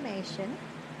the information.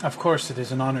 Of course, it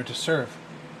is an honor to serve.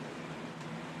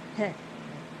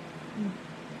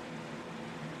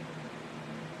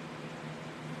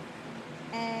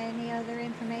 Any other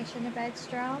information about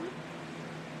Strom?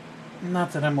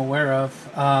 Not that I'm aware of.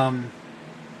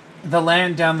 The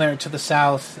land down there to the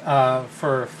south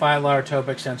for Phylar,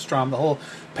 Tobix, and Strom, the whole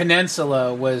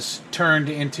peninsula was turned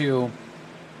into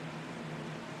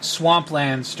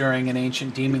swamplands during an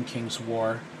ancient Demon King's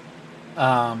war.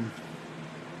 I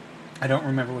don't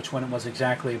remember which one it was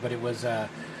exactly, but it was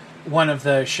one of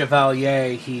the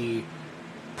Chevalier. He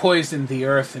poisoned the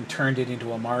earth and turned it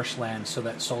into a marshland so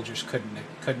that soldiers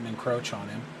couldn't encroach on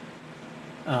him.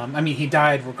 He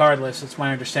died regardless. It's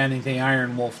my understanding the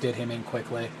Iron Wolf did him in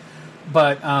quickly.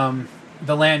 But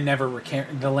the land never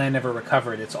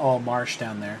recovered. It's all marsh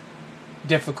down there.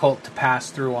 Difficult to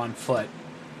pass through on foot.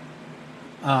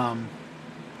 A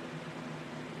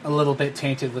little bit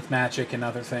tainted with magic and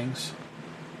other things.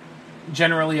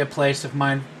 Generally a place of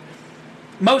mind.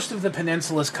 Most of the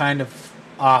peninsula is kind of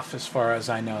off as far as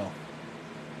I know.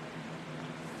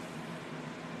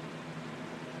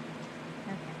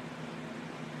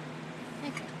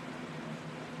 Okay.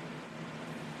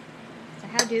 So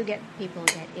how do people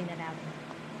get in and out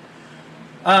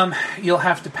of it? You'll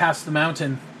have to pass the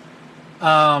mountain.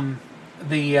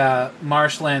 The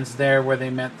marshlands there where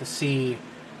they met the sea,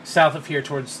 south of here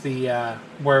towards the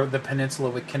where the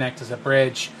peninsula would connect as a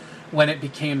bridge. When it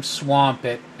became swamp,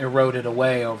 it eroded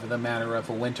away over the matter of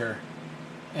a winter,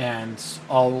 and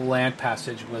all land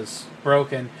passage was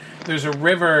broken. There's a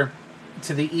river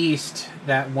to the east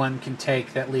that one can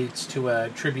take that leads to a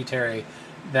tributary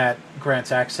that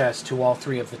grants access to all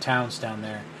three of the towns down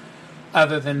there.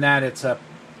 Other than that, it's a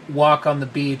walk on the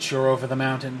beach or over the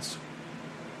mountains.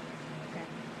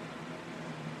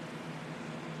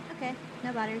 Okay,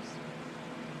 no butters.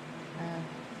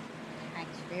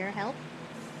 Thanks for your help.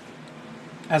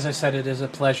 As I said, it is a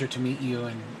pleasure to meet you,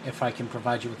 and if I can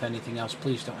provide you with anything else,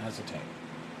 please don't hesitate.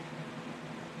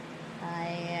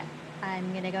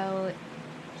 I'm gonna go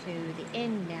to the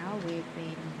inn now. We've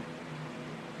been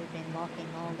walking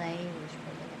all day. We should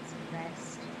probably get some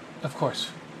rest. Of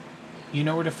course. You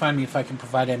know where to find me if I can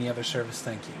provide any other service.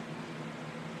 Thank you.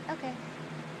 Okay.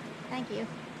 Thank you.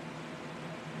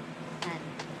 And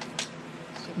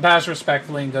bows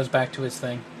respectfully and goes back to his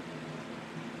thing.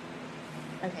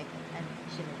 Okay, and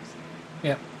she moves.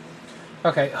 Yep.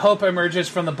 Okay, Hope emerges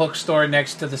from the bookstore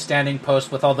next to the standing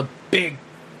post with all the big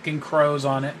fucking crows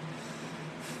on it.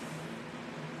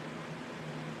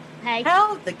 Hey.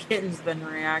 How have the kittens been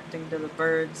reacting to the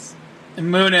birds?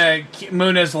 And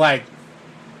Muna's like,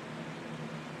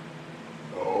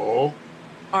 Oh.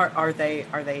 Are they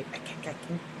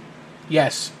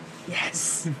Yes.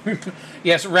 Yes.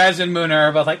 Yes, Raz and Moon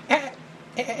are both like,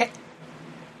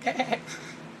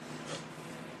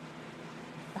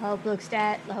 The Hope looks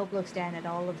down at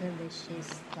all of them, and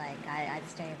she's like, I'd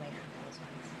stay away from those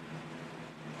ones.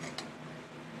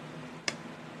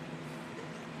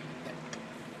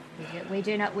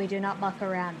 We do not muck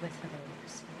around with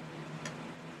familiars.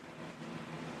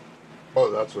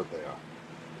 Oh, that's what they are.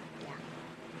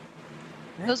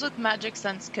 Those with magic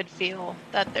sense could feel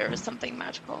that there is something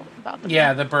magical about them.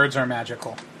 yeah, the birds are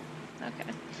magical.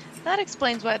 Okay. That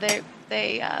explains why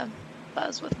they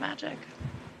buzz with magic.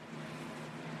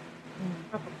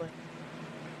 Probably.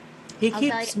 He I'll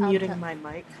keeps tell you- muting my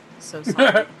mic, so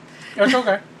sorry. It's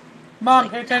okay. Mom,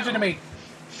 pay attention to me.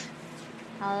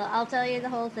 I'll tell you the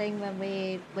whole thing when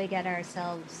we get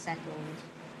ourselves settled.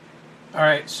 All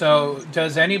right, so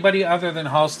does anybody other than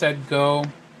Halstead go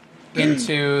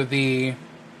into the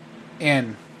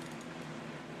inn?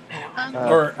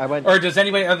 Or I went. or does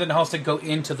anybody other than Halstead go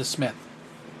into the smith?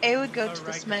 A would go to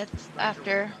the smith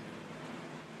after.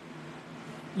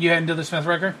 You head into the smith,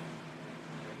 Riker?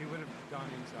 He would have gone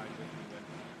inside with me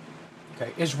then.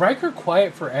 Okay. Is Riker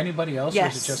quiet for anybody else, or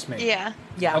Yes. is it just me? Yeah.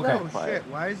 Yeah. Okay. Oh shit!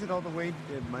 Why is it all the way?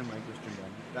 My mic was turned on.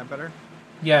 Is that better?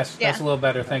 Yes, that's a Yeah. little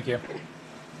better. Thank you.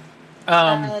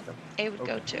 A would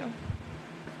go to.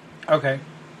 Okay.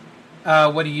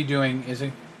 What are you doing,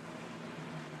 Izzy?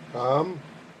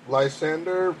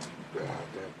 Lysander.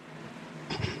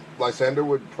 Lysander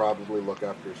would probably look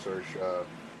after Saoirse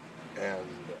and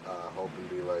hope and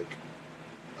be like,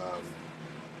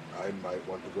 I might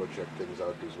want to go check things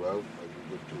out as well. Are you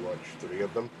good to watch 3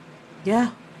 of them?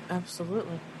 Yeah,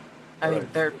 absolutely. I mean,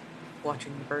 Right. they're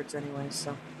watching the birds anyway,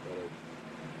 so.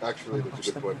 Actually, I'll that's watch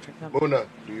a good them point. check them. Muna,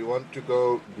 do you want to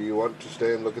go? Do you want to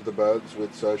stay and look at the birds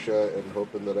with Saoirse and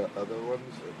hope in the other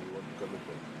ones, or do you want to come with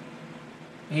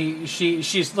me?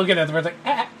 She's looking at the bird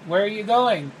like, where are you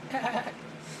going?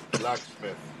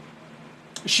 Blacksmith.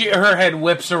 Her head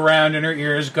whips around and her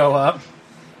ears go up.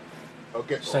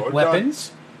 Okay, It's like hold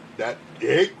weapons. on.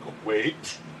 Wait.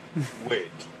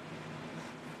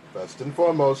 First and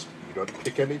foremost, you don't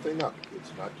pick anything up.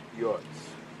 It's not yours.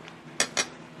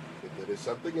 If there is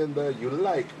something in there you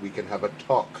like, we can have a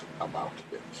talk about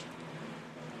it.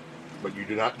 But you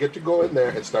do not get to go in there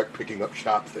and start picking up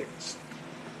sharp things.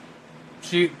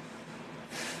 She.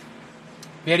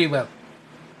 Very well.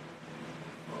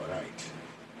 All right.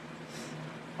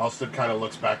 Halstead kind of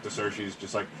looks back to Saoirse. She's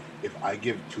just like, if I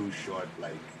give 2 short,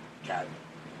 like, cat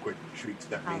quick shrieks,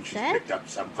 that means she's Halstead? picked up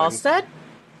something. Halstead?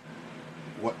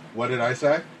 What did I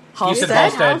say? You said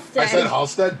Halstead? Halstead. I said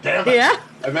Halstead? Damn it. Yeah.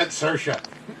 I meant Saoirse.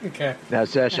 Okay. Now,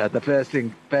 Sasha, the first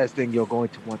thing you're going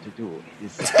to want to do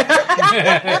is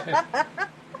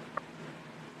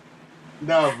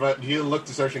No, but he looked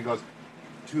to Saoirse and goes,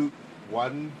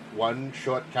 one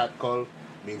short cat call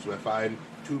means we're fine.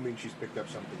 2 means she's picked up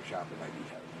something sharp and I need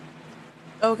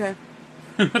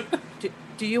help. Okay.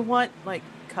 do you want, like,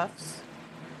 cuffs?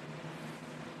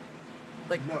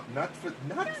 Like, No, not for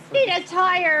Need to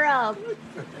tie her up. not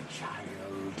for the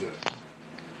child.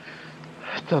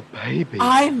 the baby.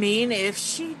 I mean, if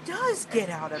she does get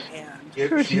out of hand,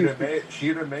 If she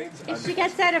remains If she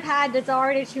gets out of hand, it's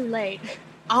already too late.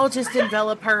 I'll just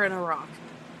envelop her in a rock.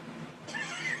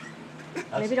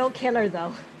 Maybe don't kill her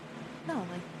though. No,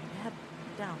 like, head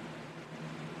down.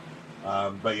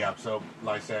 But yeah, so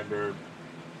Lysander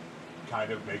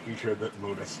kind of making sure that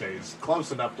Muna stays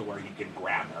close enough to where he can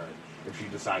grab her if she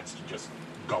decides to just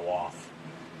go off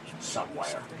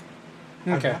somewhere.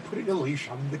 I'm Okay. not putting a leash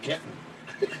on the kitten.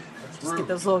 That's Just get rude.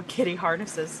 those little kitty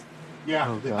harnesses. Yeah,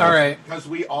 Oh, God. All right. because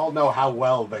we all know how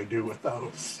well they do with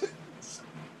those.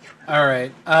 All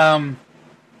right.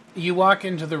 You walk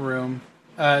into the room.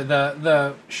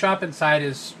 The shop inside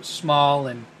is small,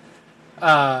 and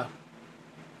there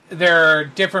are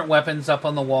different weapons up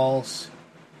on the walls.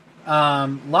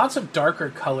 Lots of darker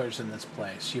colors in this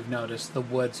place. You've noticed the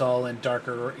wood's all in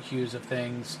darker hues of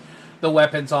things. The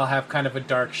weapons all have kind of a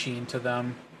dark sheen to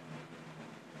them.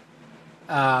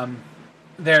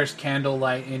 There's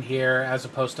candlelight in here as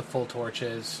opposed to full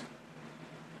torches.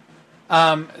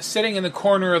 Sitting in the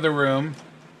corner of the room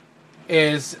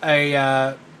is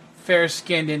a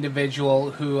fair-skinned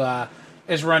individual who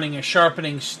is running a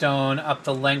sharpening stone up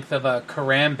the length of a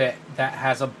karambit that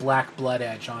has a black blood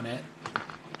edge on it.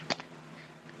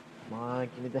 Come on,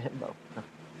 give me the himbo.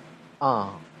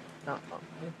 Oh. That's what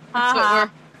Uh-huh.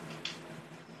 we're.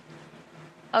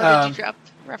 Oh, did you Um, drop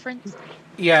reference?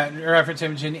 Yeah, reference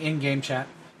image in in-game chat.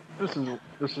 This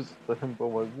is the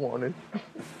himbo I wanted.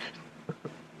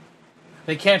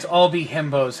 They can't all be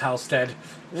himbos, Halstead.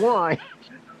 Why?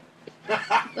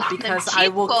 Because Them I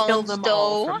will kill cheekbones, them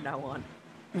all though. from now on.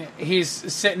 He's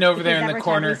sitting over there in the every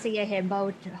corner time we see a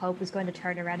himbo, Hope is going to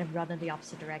turn around and run in the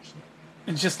opposite direction.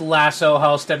 and just lasso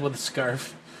Halstead with a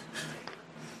scarf.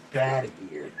 Get out of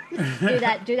here.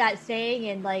 do that saying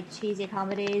in like cheesy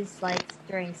comedies, like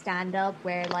during stand up,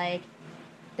 where like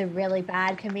the really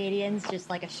bad comedians, just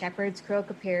like a shepherd's crook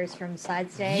appears from side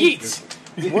stage.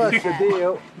 Yeet! What's the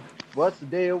deal? What's the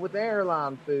deal with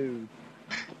airline food?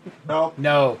 No.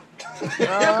 No. Crook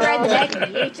around the neck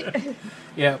and yeet.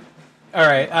 Yep. All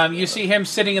right. You see him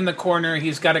sitting in the corner.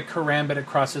 He's got a karambit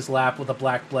across his lap with a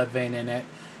black blood vein in it,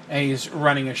 and he's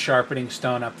running a sharpening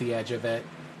stone up the edge of it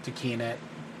to keen it.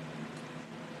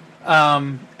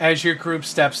 As your group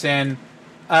steps in,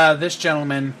 this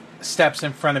gentleman steps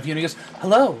in front of you and he goes,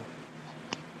 "Hello.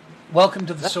 Welcome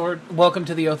to the sword. Welcome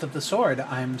to the Oath of the Sword.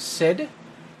 I'm Sid.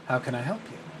 How can I help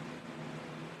you?"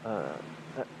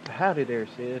 Howdy there,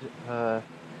 Sid. I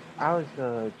was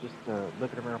just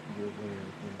looking around for your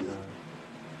wares,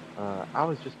 and I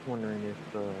was just wondering if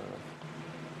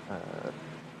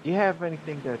do you have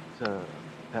anything that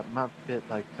that might fit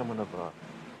like someone of a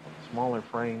smaller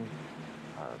frame,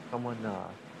 someone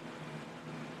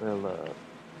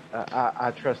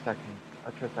I trust I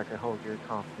can hold your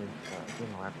confidence,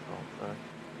 after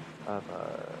all,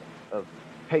 of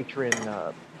patron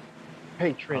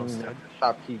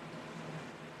shopkeep.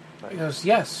 He goes,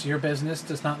 "Yes, your business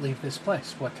does not leave this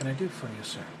place. What can I do for you,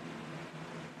 sir?"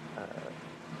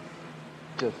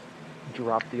 Just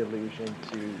drop the illusion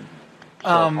to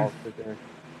Halstead there.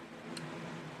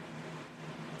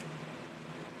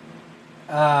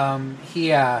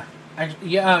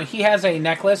 He has a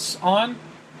necklace on.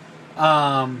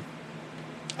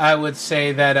 I would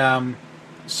say that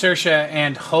Saoirse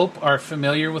and Hope are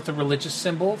familiar with the religious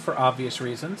symbol for obvious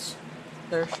reasons.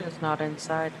 Saoirse's not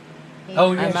inside.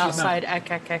 Oh, yeah, I'm she's not. outside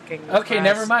ek-ek-ecking. Okay,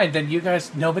 never mind. Then you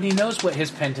guys, nobody knows what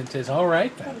his pendant is. All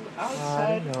right, then.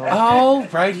 I know. All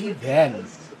righty, then.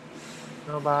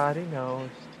 Nobody knows.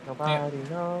 Nobody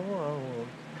knows.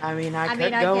 I mean, I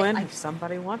could go in if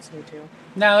somebody wants me to.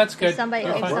 No, that's good. If somebody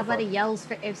You're fine.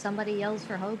 if somebody yells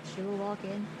for Hope, she will walk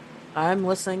in. I'm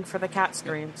listening for the cat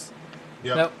screams.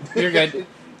 Yep. Nope, you're good.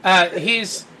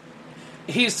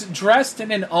 He's dressed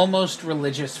in an almost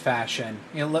religious fashion,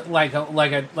 like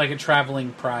a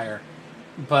traveling prior,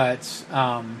 but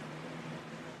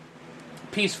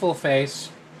peaceful face.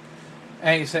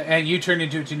 And you turn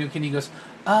into Tanuki and he goes,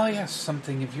 "Oh yes,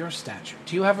 something of your stature.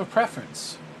 Do you have a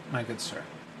preference, my good sir?"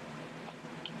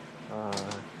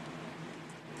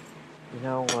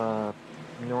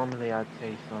 Normally I'd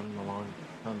say some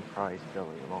price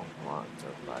belly along the lines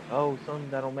of like, something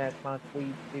that'll match my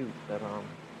tweed suit, but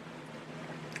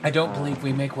I don't believe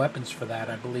we make weapons for that.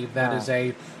 I believe that is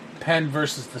a pen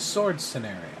versus the sword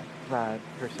scenario. Right,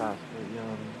 precisely.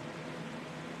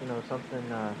 Something,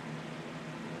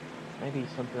 maybe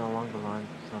something along the lines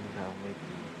of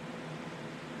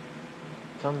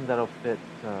something that'll fit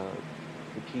the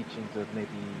teachings of maybe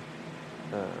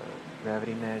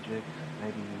gravity magic,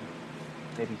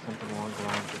 maybe something along the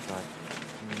lines of like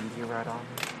meteorite armor.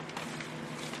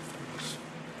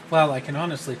 Well, I can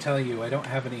honestly tell you, I don't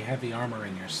have any heavy armor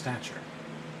in your stature.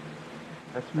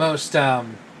 That's Most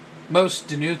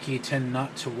Danuki tend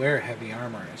not to wear heavy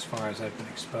armor, as far as I've been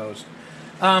exposed.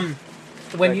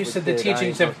 When you said the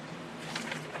teachings of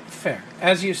fair,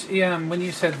 when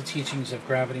you said the teachings of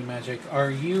gravity magic,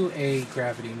 are you a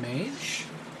gravity mage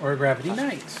or a gravity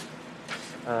knight?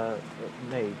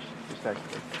 Mage,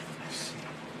 respectively.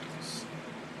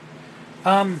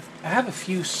 I have a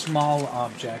few small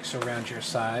objects around your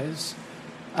size.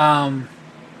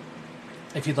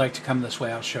 If you'd like to come this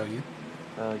way, I'll show you.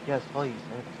 Yes, please.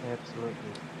 Absolutely.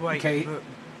 Wait, Okay.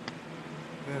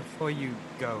 before you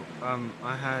go,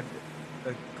 I had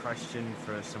a question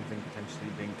for something potentially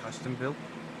being custom built.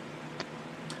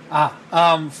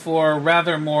 For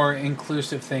rather more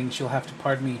inclusive things, you'll have to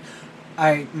pardon me.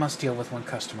 I must deal with one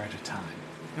customer at a time.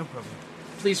 No problem.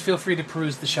 Please feel free to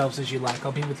peruse the shelves as you like.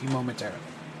 I'll be with you momentarily.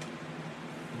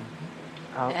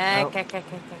 I'll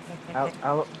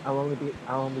only be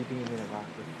a minute,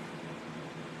 Rocker.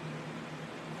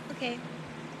 Okay.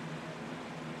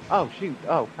 Oh shoot!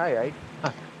 Oh, hi.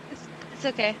 It's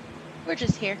okay. We're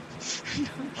just here.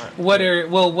 What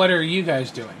are you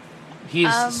guys doing?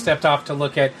 He's stepped off to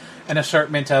look at an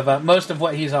assortment of most of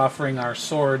what he's offering are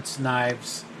swords,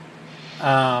 knives,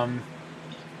 a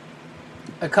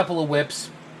couple of whips.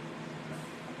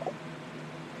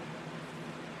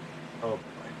 Oh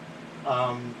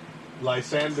boy.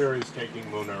 Lysander is taking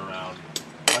Muna around.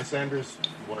 Lysander's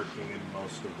working in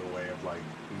most of the way of like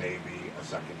maybe a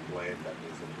second blade that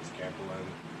isn't his Campolin.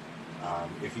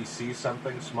 If he sees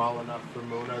something small enough for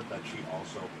Muna that she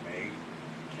also can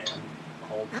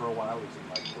hold for a while, as in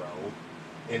like grow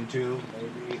into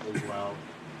maybe as well.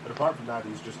 But apart from that,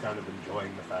 he's just kind of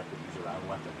enjoying the fact that he's around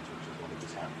weapons, which is one of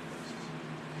his happy places.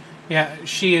 Yeah,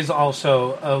 she is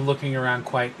also looking around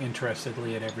quite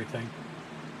interestedly at everything.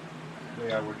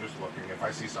 Yeah, we're just looking. If I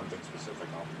see something specific,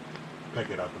 I'll pick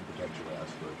it up and potentially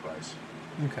ask for a price.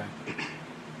 Okay.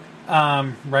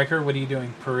 Riker, what are you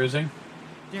doing? Perusing?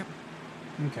 Yep.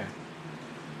 Okay.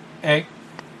 A?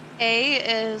 A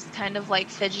is kind of like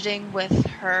fidgeting with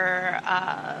her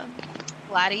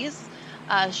gladdies.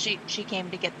 She came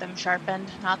to get them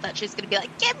sharpened. Not that she's gonna be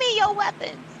like, "Give me your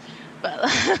weapons," but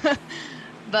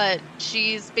but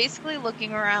she's basically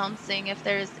looking around, seeing if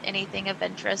there's anything of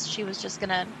interest. She was just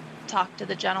gonna talk to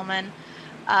the gentleman.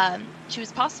 She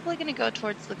was possibly gonna go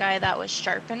towards the guy that was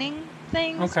sharpening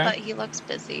things, Okay. but he looks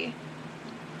busy.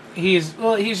 He's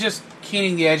just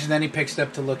keening the edge, and then he picks it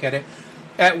up to look at it.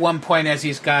 At one point, as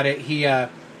he's got it, he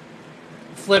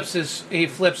flips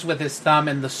with his thumb,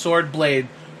 and the sword blade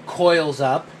coils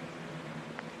up,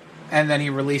 and then he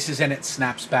releases, and it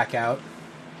snaps back out.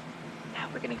 Now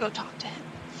we're gonna go talk to him.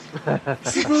 Yeah,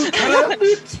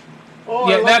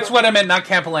 that's what I meant, not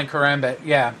Campolan Karambit.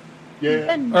 Yeah.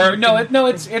 Yeah. Or no,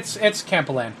 it's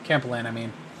Campolan. Campolan, I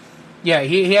mean. Yeah,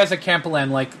 he has a Campolan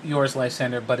like yours,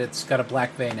 Lysander, but it's got a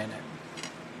black vein in it.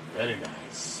 Very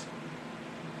nice.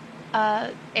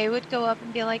 A would go up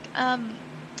and be like,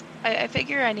 I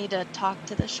figure I need to talk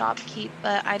to the shopkeep,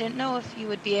 but I didn't know if you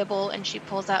would be able, and she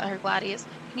pulls out her gladius.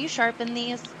 Can you sharpen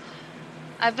these?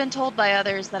 I've been told by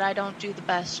others that I don't do the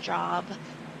best job.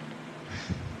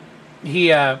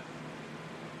 He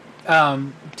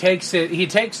takes it. He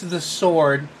takes the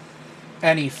sword,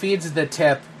 and he feeds the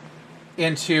tip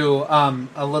into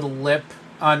a little lip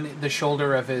on the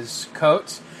shoulder of his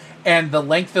coat, and the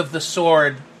length of the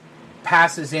sword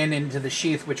passes into the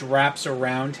sheath, which wraps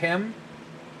around him.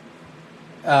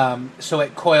 So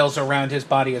it coils around his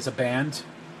body as a band.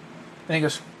 And he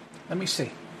goes, "Let me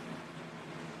see."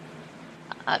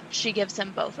 She gives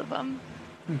him both of them.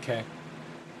 Okay.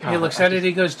 He looks at it.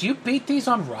 He goes, "Do you beat these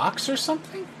on rocks or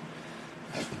something?"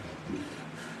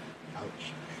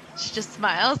 Ouch. She just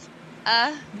smiles.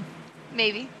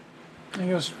 Maybe. And he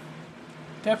goes,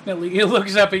 "Definitely." He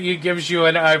looks up at you, gives you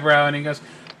an eyebrow, and he goes,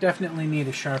 "Definitely need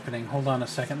a sharpening. Hold on a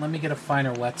second. Let me get a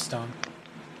finer whetstone."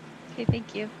 Okay,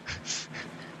 thank you.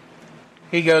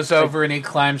 He goes over and he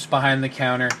climbs behind the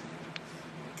counter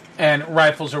and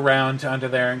rifles around under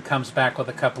there and comes back with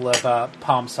a couple of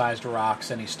palm-sized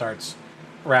rocks, and he starts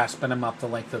rasping them up the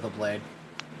length of the blade.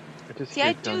 I just See, hear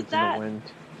I do guns in that. the wind.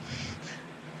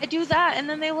 I do that, and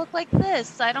then they look like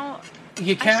this. I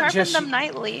You can't sharpen just them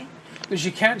nightly. because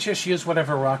you can't just use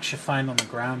whatever rocks you find on the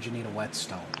ground. You need a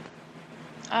whetstone.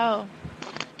 Oh,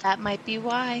 that might be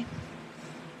why.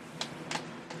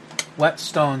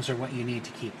 Whetstones are what you need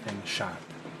to keep things sharp.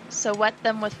 So wet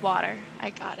them with water. I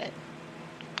got it.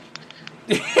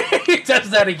 He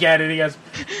does that again, and he goes,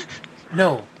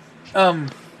 "No, I'm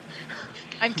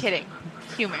kidding.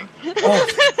 Humor. oh."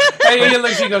 And he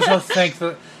looks, he goes, "Oh, thank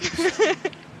the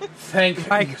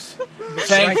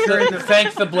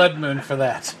blood moon for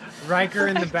that." Riker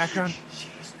in the background.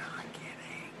 She's not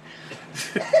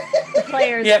kidding. The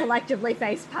players Yeah. collectively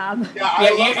face palm.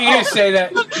 Yeah, you say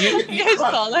that. You guys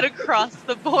saw that across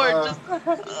the board.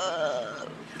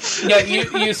 Yeah,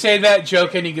 you say that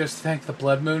joke, and he goes, "Thank the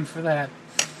blood moon for that."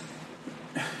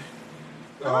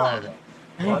 Oh,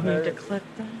 I need to clip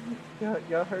that.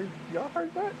 Y'all heard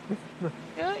that?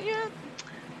 Yeah.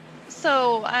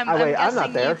 So I'm wait, I'm not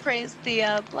guessing there. you praised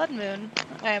the blood moon.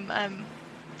 I'm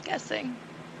guessing.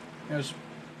 It was,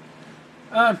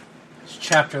 it's a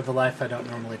chapter of the life I don't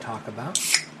normally talk about,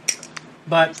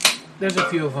 but there's a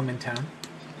few of them in town.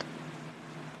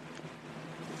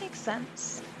 Makes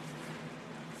sense.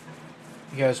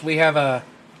 He goes, we have a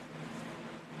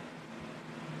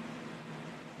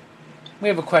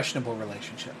questionable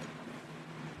relationship.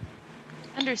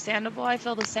 Understandable. I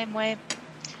feel the same way.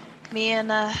 Me and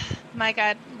my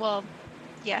guy. Well,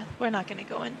 yeah, we're not going to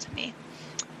go into me.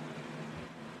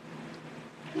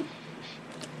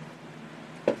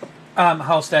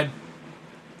 Halstead.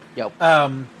 Yep.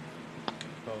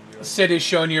 Sid has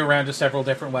shown you around to several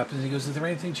different weapons. He goes, "Is there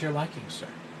anything to your liking, sir?"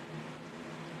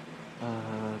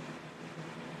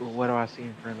 What do I see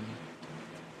in front of me?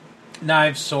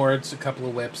 Knives, swords, a couple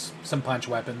of whips, some punch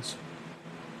weapons.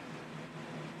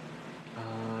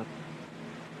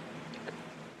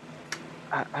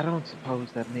 I don't suppose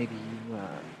that maybe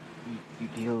you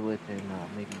deal with in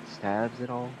maybe stabs at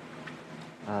all.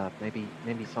 Maybe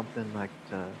something like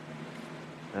to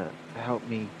help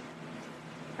me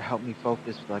help me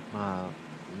focus like my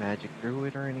magic through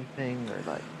it or anything, or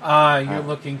like? You're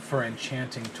looking for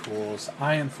enchanting tools.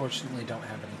 I unfortunately don't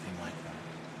have anything like that.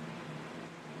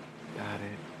 Got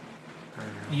it.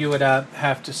 You would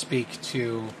have to speak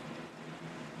to.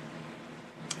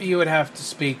 You would have to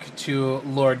speak to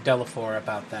Lord Delafore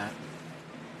about that.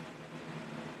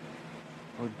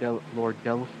 Lord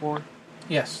Delafore?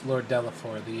 Yes, Lord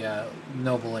Delafore, the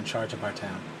noble in charge of our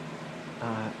town.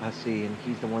 I see, and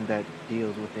he's the one that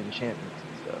deals with enchantments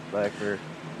and stuff. Like, or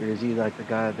is he like the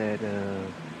guy that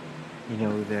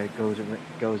that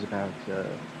goes about?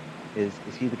 Is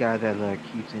he the guy that like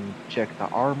keeps in check the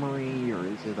armory, or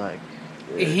is it like?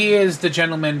 He is the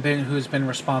gentleman who's been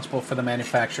responsible for the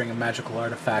manufacturing of magical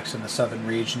artifacts in the southern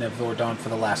region of Vordon for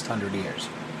the last 100 years.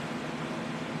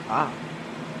 Ah.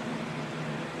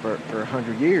 For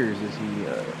 100 years, is he?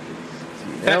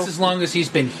 That's as long as he's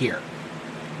been here.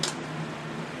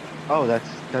 Oh, that's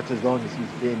as long as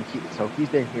he's been here. So he's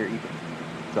been here even.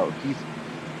 So he's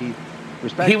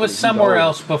he was somewhere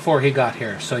else before he got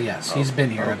here. So yes, he's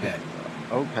been here a bit.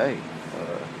 Okay.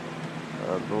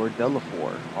 Lord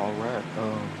Delafore. All right.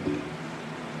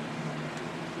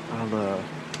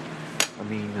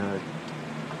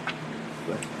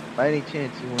 By any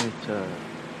chance you wanted to?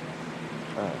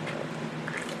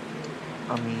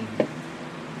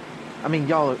 I mean,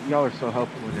 y'all are so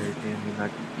helpful with everything. I mean,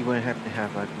 like, you wouldn't have to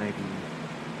have like maybe,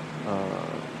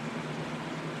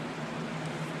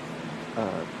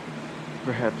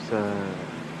 perhaps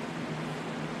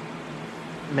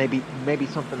maybe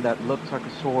something that looks like a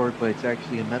sword, but it's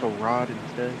actually a metal rod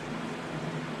instead.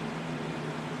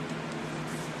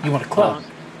 You want a club?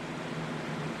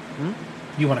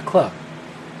 You want a club?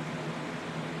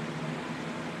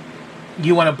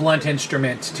 You want a blunt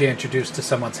instrument to introduce to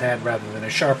someone's head rather than a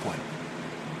sharp one.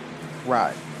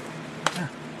 Right.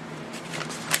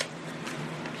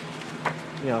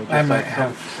 Yeah. Just I might like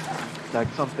have...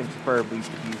 something preferably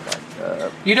to use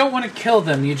like... You don't want to kill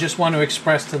them, you just want to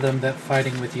express to them that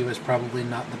fighting with you is probably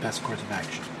not the best course of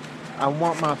action. I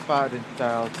want my fighting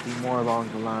style to be more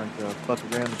along the lines of fuck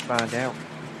around and find out.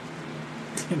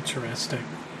 Interesting.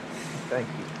 Thank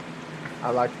you.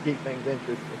 I like to keep things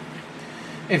interesting.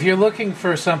 If you're looking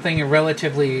for something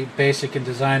relatively basic in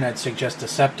design, I'd suggest a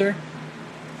scepter.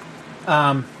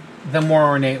 The more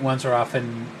ornate ones are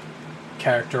often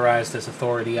characterized as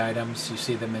authority items. You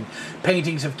see them in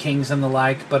paintings of kings and the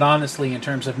like, but honestly, in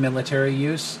terms of military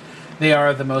use, they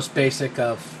are the most basic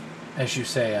of, as you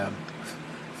say,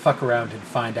 fuck around and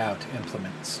find out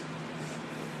implements.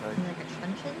 Like a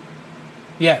truncheon?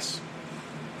 Yes.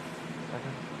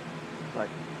 Like,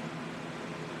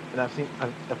 and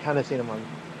I've kind of seen them on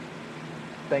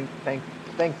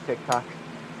thanks TikTok,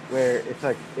 where it's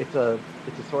like it's a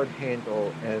sword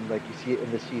handle, and like you see it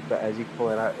in the sheath, but as you pull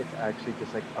it out, it's actually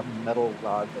just like a metal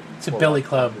rod. It's a billy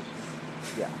club.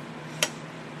 Yeah.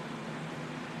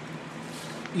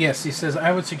 Yes, he says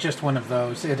I would suggest one of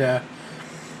those. They're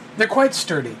quite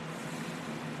sturdy.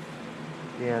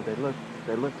 Yeah, they look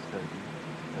sturdy.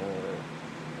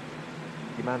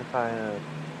 Do you mind if I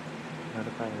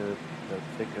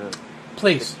take a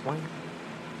Please. swing?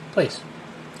 Please.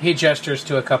 He gestures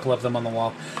to a couple of them on the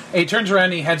wall. He turns around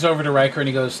and he heads over to Riker and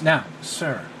he goes, "Now,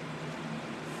 sir."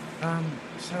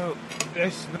 So,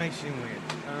 this makes you weird.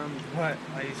 But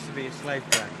I used to be a slave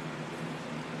driver,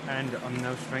 and I'm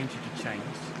no stranger to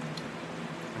chains.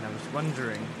 And I was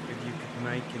wondering if you could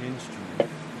make an instrument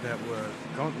that were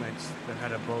gauntlets that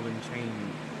had a ball and chain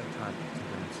attached to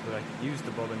them, so that I could use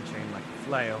the ball and chain like a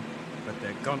flail, but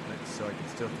they're gauntlets, so I could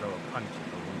still throw a punch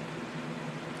if I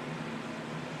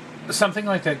wanted. Something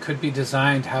like that could be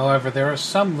designed. However, there are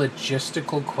some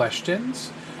logistical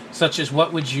questions, such as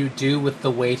what would you do with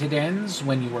the weighted ends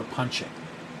when you were punching?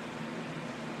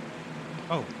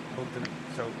 Oh, well then,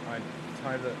 so I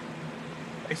tie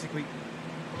basically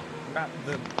wrap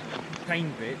the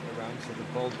chain bit around so the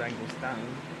ball dangles down,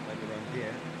 like around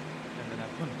here, and then I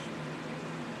punch.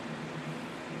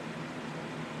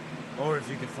 Or if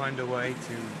you could find a way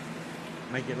to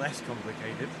make it less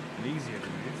complicated and easier to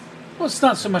use. Well, it's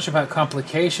not so much about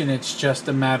complication, it's just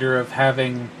a matter of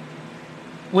having...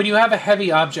 When you have a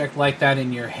heavy object like that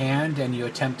in your hand and you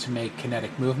attempt to make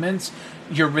kinetic movements,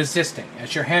 you're resisting.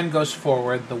 As your hand goes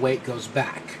forward, the weight goes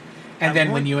back. And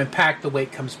then when you impact, the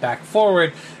weight comes back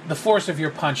forward. The force of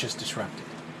your punch is disrupted.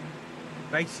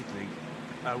 Basically,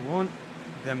 I want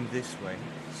them this way,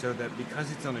 so that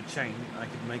because it's on a chain, I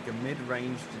could make a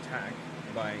mid-ranged attack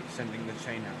by sending the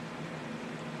chain out.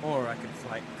 Or I could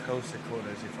fight closer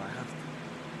quarters if I have to.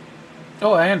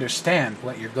 Oh, I understand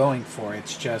what you're going for.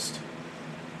 It's just...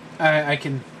 I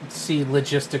can see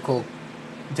logistical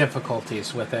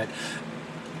difficulties with it.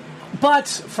 But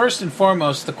first and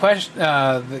foremost,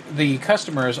 the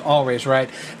customer is always right.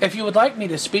 If you would like me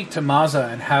to speak to Maza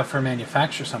and have her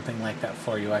manufacture something like that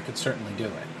for you, I could certainly do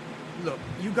it. Look,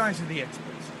 you guys are the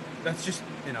experts. That's just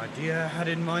an idea I had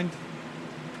in mind.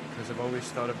 Because I've always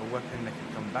thought of a weapon that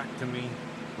can come back to me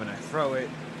when I throw it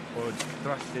or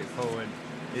thrust it forward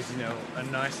is, a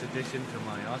nice addition to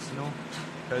my arsenal.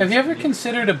 Have you ever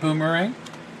considered a boomerang?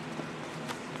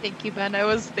 Thank you, Ben. I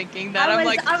was thinking that. I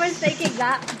was thinking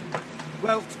that.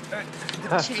 Well,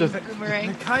 Chain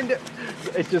boomerang. kind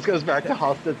of. It just goes back to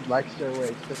Halstead's lecture where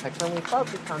it's just like, when we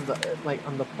focus on the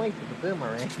on the point of the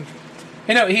boomerang.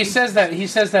 He says that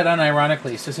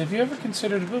unironically. He says, "Have you ever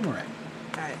considered a boomerang?"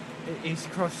 It's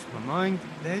crossed my mind.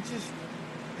 They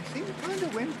seem kind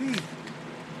of wimpy.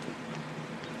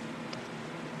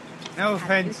 No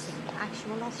offense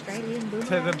Actual Australian to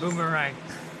the boomerang. boomerang.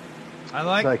 I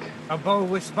like a bow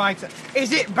with spikes.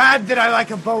 Is it bad that I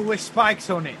like a bow with spikes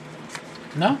on it?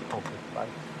 No,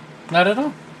 not at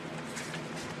all.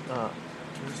 It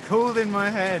was cool in my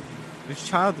head. It was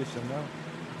childish, I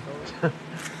know.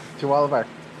 to all of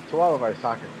our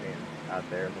soccer fans out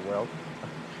there in the world.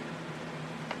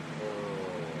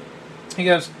 He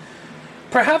goes,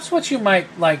 perhaps what you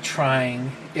might like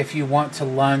trying if you want to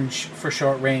lunge for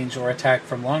short range or attack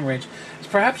from long range is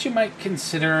perhaps you might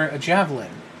consider a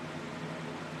javelin.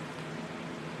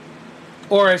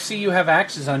 Or I see you have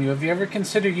axes on you. Have you ever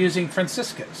considered using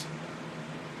Franciscas?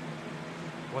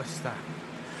 What's that?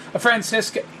 A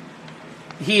Francisca,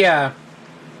 he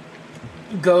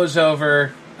goes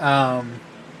over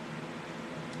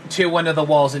to one of the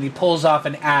walls and he pulls off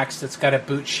an axe that's got a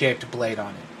boot-shaped blade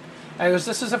on it. And he goes,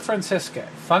 this is a Francisca. It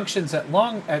functions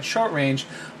at short range,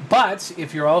 but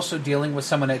if you're also dealing with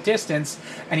someone at distance,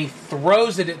 and he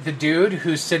throws it at the dude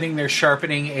who's sitting there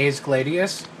sharpening Aes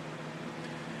Gladius.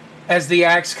 As the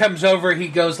axe comes over, he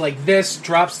goes like this,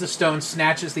 drops the stone,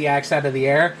 snatches the axe out of the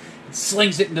air,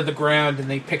 slings it into the ground, and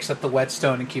then he picks up the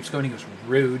whetstone and keeps going. He goes,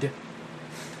 rude.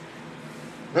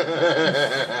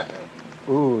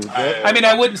 Ooh. I mean,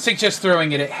 I wouldn't suggest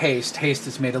throwing it at Haste. Haste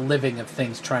has made a living of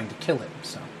things trying to kill him,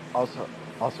 so. Also,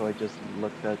 I just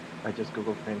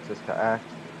googled Francisca axe.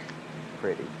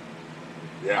 Pretty.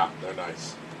 Yeah, they're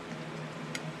nice.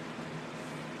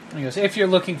 He goes, if you're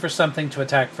looking for something to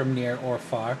attack from near or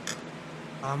far.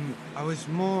 I was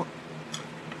more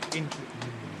into...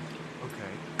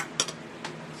 Okay.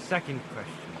 Second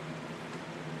question.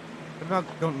 What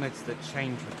about gauntlets that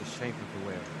change with the shape of the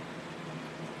wearer?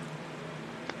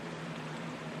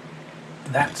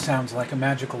 That sounds like a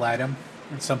magical item.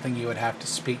 It's something you would have to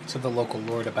speak to the local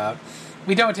lord about.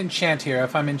 We don't enchant here.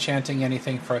 If I'm enchanting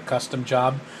anything for a custom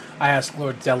job, I ask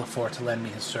Lord Delafor to lend me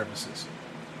his services.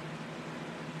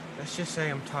 Let's just say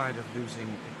I'm tired of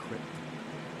losing equipment.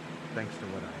 Thanks to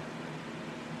what I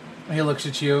have. He looks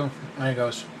at you and he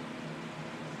goes,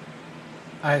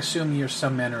 I assume you're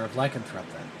some manner of lycanthrope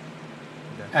then.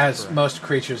 That's As correct. most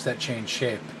creatures that change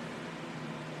shape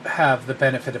have the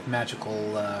benefit of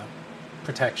magical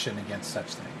protection against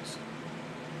such things.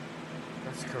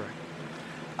 That's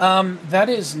correct. That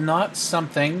is not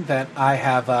something that I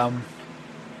have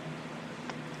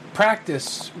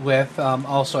practice with.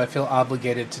 Also, I feel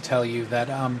obligated to tell you that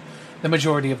the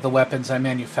majority of the weapons I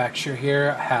manufacture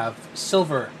here have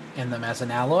silver in them as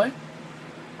an alloy.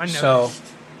 I noticed. So,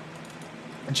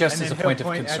 just and as a then point he'll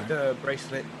of point concern. at the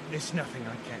bracelet. There's nothing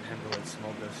I can't handle in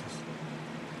small doses.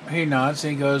 He nods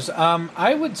and he goes,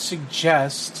 I would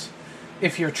suggest,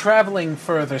 if you're traveling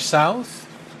further south,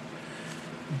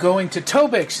 going to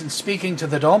Tobix and speaking to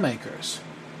the dollmakers.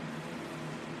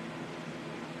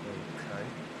 Okay.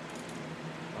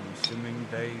 I'm assuming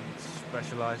they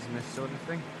specialize in this sort of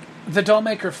thing? The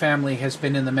dollmaker family has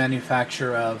been in the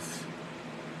manufacture of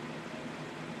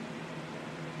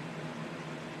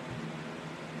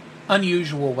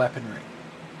unusual weaponry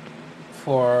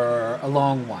for a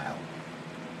long while.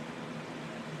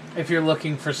 If you're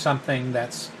looking for something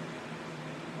that's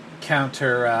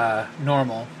counter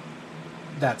normal,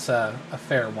 that's a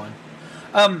fair one.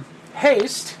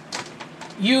 Haste,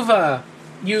 you've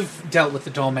dealt with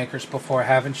the dollmakers before,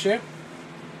 haven't you?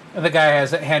 The guy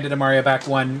has handed Amaria back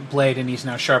one blade, and he's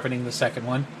now sharpening the second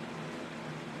one.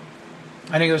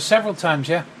 And he goes, several times,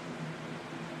 yeah.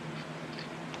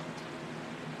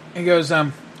 He goes,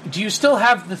 do you still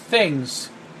have the things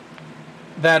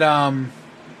that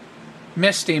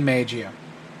Misty made you?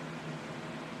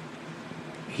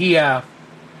 He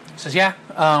says, yeah.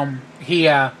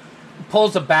 He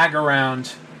pulls a bag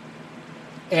around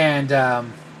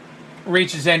and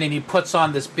reaches in and he puts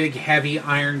on this big, heavy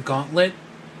iron gauntlet.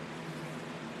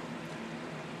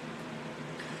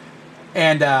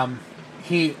 And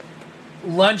he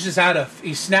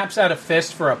he snaps out a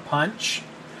fist for a punch,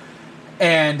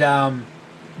 and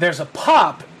there's a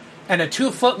pop, and a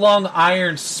 2-foot-long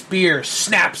iron spear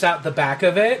snaps out the back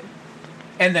of it,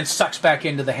 and then sucks back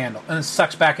into the handle, and then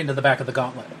sucks back into the back of the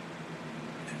gauntlet.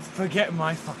 Forget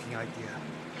my fucking idea.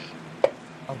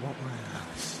 I want my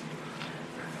ass.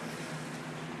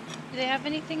 Do they have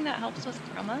anything that helps with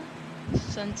chroma?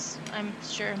 Since I'm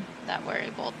sure that we're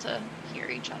able to hear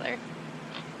each other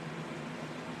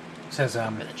Says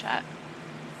over the chat.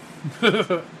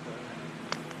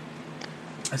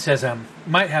 It says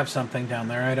might have something down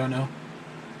there. I don't know.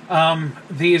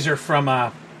 These are from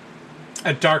a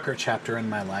darker chapter in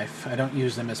my life. I don't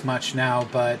use them as much now,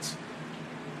 but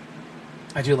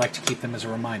I do like to keep them as a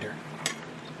reminder.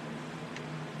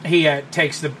 He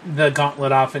takes the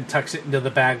gauntlet off and tucks it into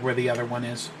the bag where the other one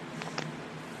is.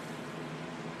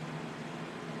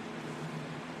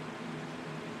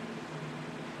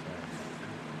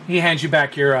 He hands you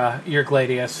back your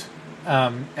Gladius.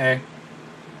 A. Thanks.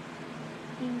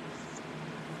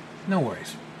 No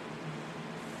worries.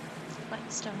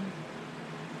 Lightstone.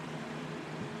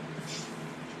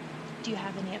 Do you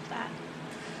have any of that?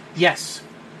 Yes.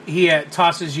 He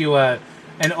tosses you an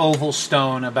oval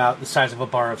stone about the size of a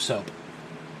bar of soap.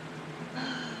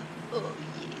 Oh,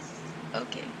 yes.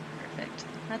 Okay, perfect.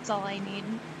 That's all I need.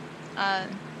 How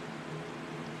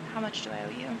much do I owe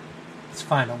you? It's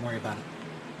fine. Don't worry about it.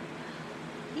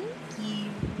 Thank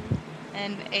you.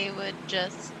 And A would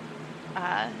just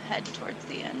head towards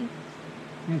the inn.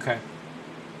 Okay.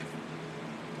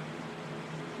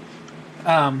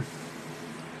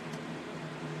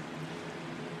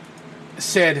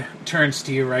 Sid turns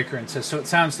to you, Riker, and says, "So it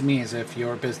sounds to me as if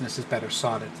your business is better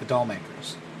sought at the doll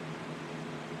makers."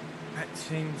 That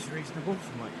seems reasonable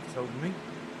from what you've told me.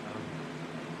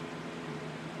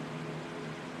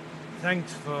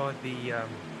 Thanks for the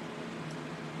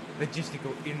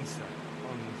logistical insight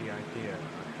on the idea.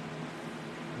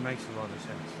 It makes a lot of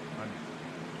sense.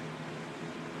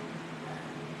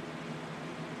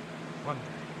 One day.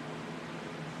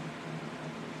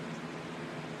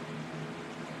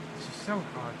 It's just so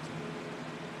hard to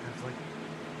have like a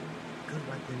good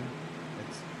weapon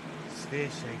that's sphere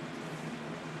shaped,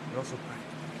 but also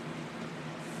practical.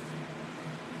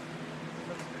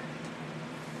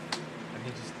 And he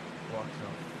just walks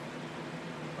off.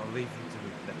 I'll leave you to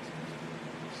the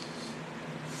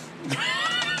next.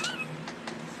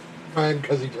 Fine,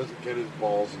 because he doesn't get his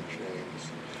balls in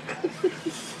chains.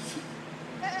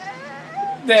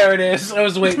 There it is. I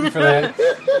was waiting for that.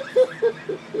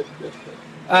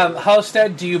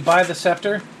 Halstead, do you buy the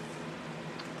scepter?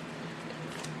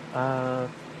 Well,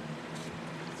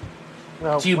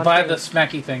 Do you one buy thing- the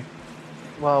smacky thing?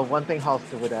 Well, one thing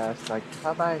Halstead would ask, like, if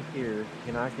I buy it here,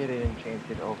 can I get it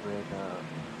enchanted over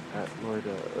at Lord?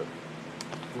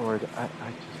 I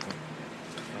just don't.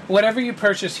 Whatever you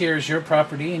purchase here is your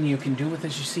property, and you can do with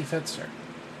as you see fit, sir.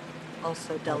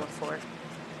 Also, Delafor.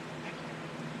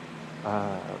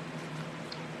 All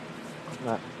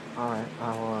right.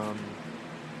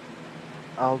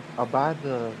 I'll buy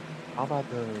the. I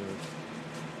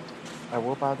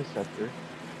will buy the scepter.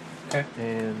 Okay.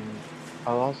 And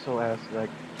I'll also ask like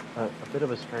a bit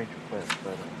of a strange request,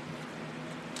 but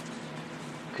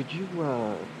could you?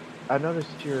 I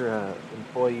noticed your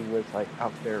employee was like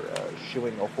out there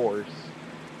shoeing a horse.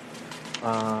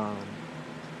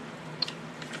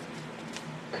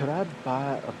 Could I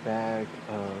buy a bag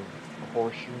of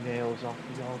horseshoe nails off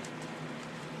of y'all?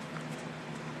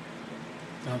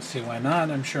 Don't see why not.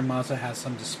 I'm sure Mazza has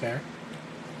some to spare.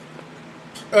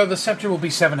 The scepter will be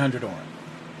 700 ore.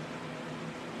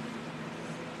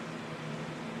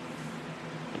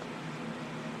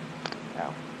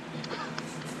 Ow.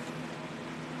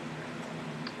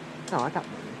 No, I got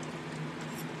money.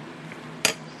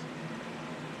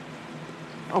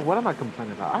 Oh, what am I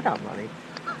complaining about? I got money.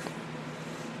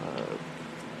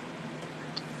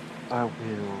 I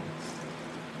will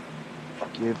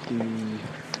give the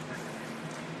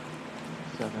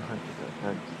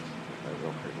 700.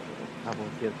 I will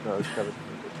give the 700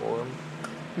 for him.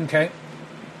 Okay.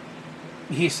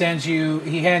 He hands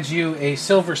you a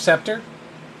silver scepter.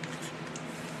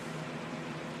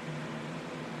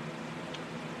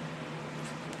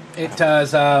 It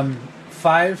does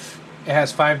 5. It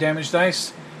has 5 damage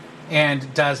dice,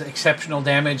 and does exceptional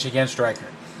damage against Riker.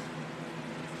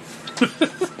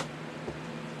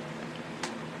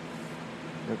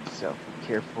 So be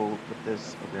careful with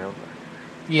this around.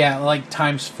 Yeah, like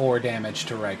times 4 damage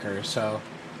to Riker. So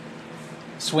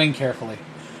swing carefully.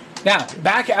 Now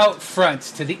back out front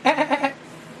to the.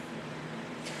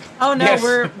 Oh no, Yes.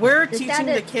 we're Is teaching that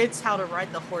the it? kids how to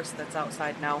ride the horse that's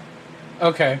outside now.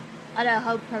 Okay. I know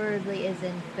Hope probably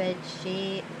isn't, but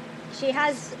she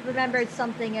has remembered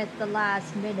something at the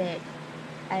last minute.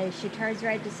 As she turns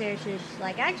right to Saoirse, she's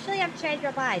like, actually, I've changed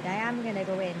my mind. I am gonna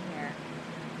go in here.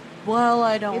 Well,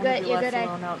 I don't You're want to good- be you're left good at-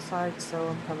 alone outside, so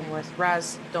I'm coming with.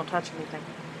 Raz, don't touch anything.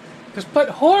 But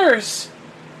horse!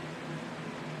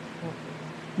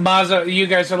 Mazza, you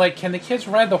guys are like, can the kids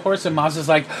ride the horse? And Mazza's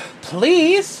like,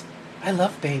 please! I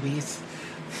love babies.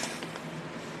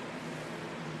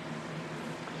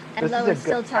 And This is Lo a is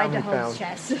still good tied to family Hope's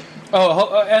found. chest.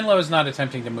 Enlo is not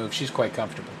attempting to move. She's quite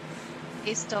comfortable.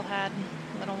 He still had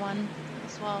little one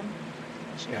as well.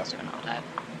 She was doing all that.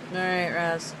 Alright,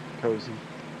 Raz. Cozy.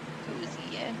 Cozy,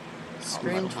 yeah.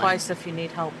 Scream twice if you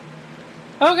need help.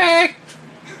 Okay!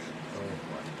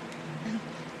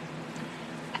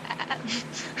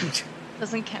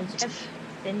 Doesn't count.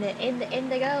 In the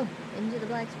go into the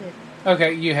blacksmith.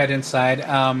 Okay, you head inside.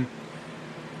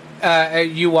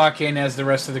 You walk in as the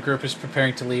rest of the group is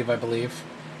preparing to leave, I believe.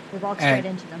 We walk And- straight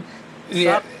into them.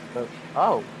 Yeah.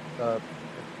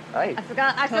 Hey. I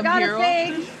forgot Hero. a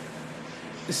thing.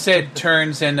 Sid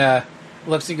turns and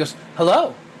looks and goes,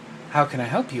 hello. How can I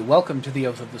help you? Welcome to the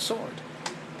Oath of the Sword.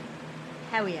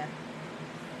 Hell yeah.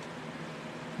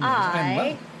 I'm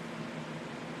Lo.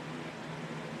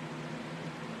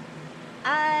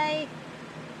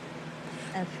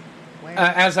 Where?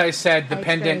 As I said, the I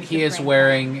pendant experienced he the is brain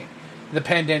wearing, the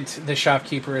pendant the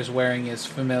shopkeeper is wearing is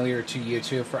familiar to you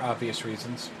two for obvious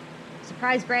reasons.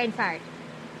 Surprise brain fart.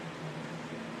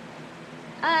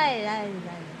 I.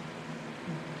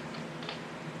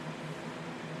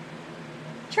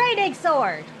 Training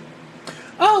sword.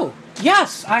 Oh,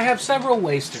 yes, I have several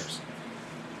wasters.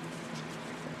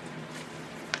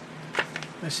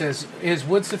 It says, is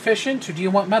wood sufficient, or do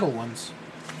you want metal ones?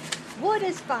 Wood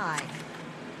is fine.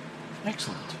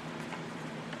 Excellent.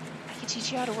 I can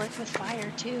teach you how to work with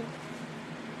fire too.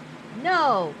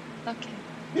 No. Okay.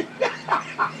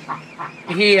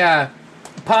 He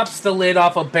pops the lid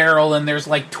off a barrel, and there's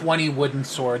like 20 wooden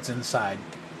swords inside.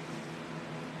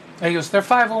 And he goes, they're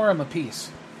 5 aurum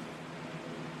apiece.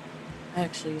 I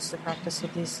actually used to practice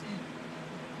with these.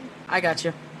 I got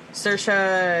you.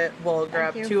 Saoirse will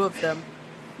grab you. 2 of them.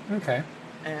 Okay.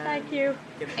 And Thank you.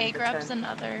 give him A the grabs 10.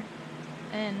 another.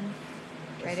 And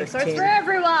Training 15. swords for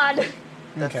everyone.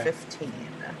 The Okay. 15.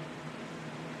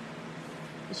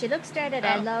 She looks straight at Oh.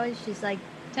 Enlo and she's like,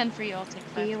 10 for you, I'll take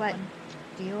 5 Do you for want? one.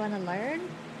 Do you want to learn?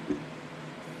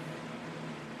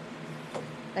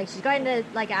 Like she's going to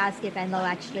like ask if Enlo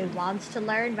actually wants to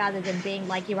learn, rather than being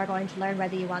like you are going to learn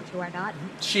whether you want to or not.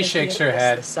 She Like, shakes you- her The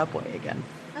head. subway again.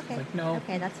 Okay. Like, no.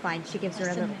 Okay, that's fine. She gives her a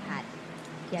Listen, little pat.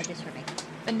 Yeah, just for me.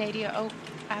 Benadia Oak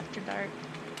after dark.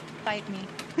 Fight me.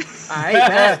 I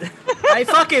bet. I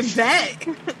fucking bet.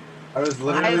 I was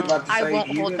literally about to say, I won't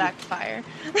hold even back fire.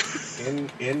 in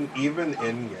game,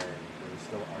 there's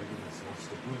still arguments as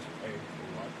to who's paying for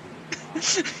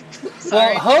what.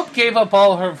 Sorry. Well, Hope gave up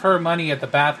all of her money at the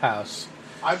bathhouse.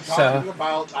 I'm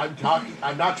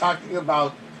not talking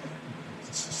about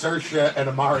Saoirse and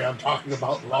Amari. I'm talking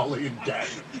about Lolly and Den.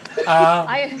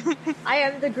 I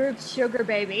am the group's sugar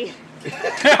baby.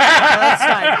 That's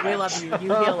fine. We love you. You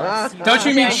heal us. Don't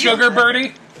you mean Sugar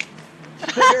Birdie?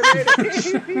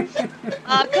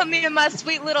 Come here, my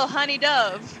sweet little honey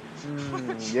dove.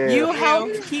 Yeah. You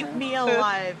helped keep me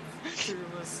alive through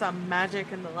some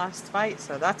magic in the last fight,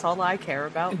 so that's all I care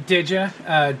about. Did ya,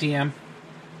 DM?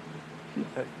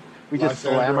 We just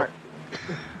Lysander.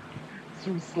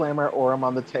 we slam our Orem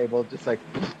on the table, just like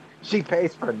she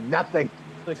pays for nothing.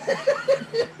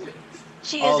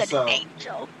 She is Also- an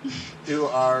angel. To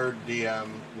our DM,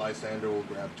 Lysander will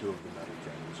grab 2 of the metal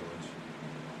training swords.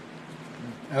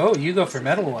 Oh, you go for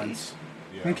metal ones.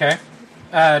 Yeah. Okay.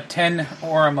 10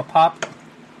 aurum a pop.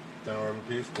 10 orb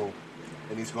apiece, cool.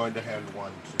 And he's going to hand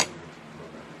 1 to Luna.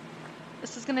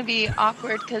 This is gonna be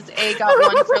awkward because A got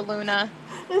 1 for Luna.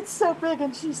 It's so big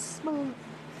and she's smooth.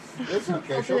 It's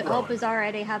okay, she'll grow Hope in. is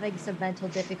already having some mental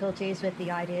difficulties with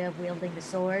the idea of wielding the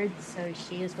sword, so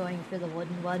she is going for the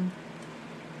wooden one.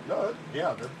 No,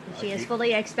 yeah. She is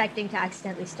fully expecting to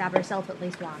accidentally stab herself at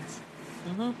least once.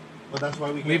 Mm-hmm. But that's why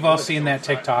we. We've get all wood, seen so that it's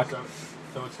not- TikTok.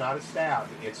 So it's not a stab;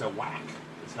 it's a whack.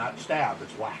 It's not stab;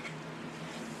 it's whack.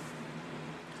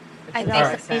 I It think also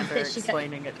Alright. means Lysander that she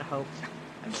explaining it to Hope.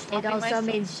 I'm It stopping also myself.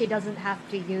 means she doesn't have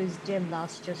to use dim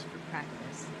loss just for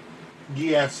practice.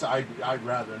 Yes, I'd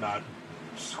rather not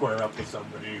square up with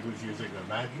somebody who's using a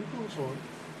magical sword.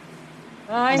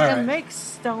 I Alright. can make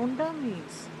stone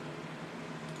dummies.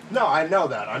 No, I know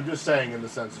that. I'm just saying, in the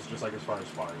sense, it's just like as far as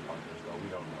sparring partners go, we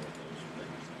don't know what those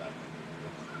things that.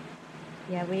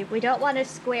 Yeah, we don't want to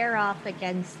square off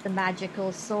against the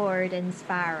magical sword in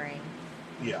sparring.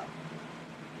 Yeah.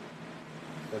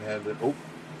 and hand it. Oh,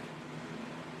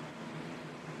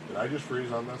 did I just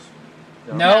freeze on this?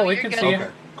 No, No, we you're can good. see you. Okay,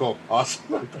 cool, awesome.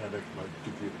 I panicked. My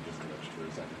computer just glitched for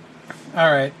a second.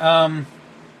 All right.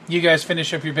 You guys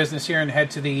finish up your business here and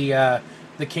head to the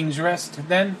King's Rest.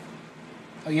 Then.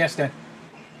 Oh yes, Dan.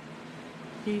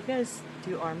 Do you guys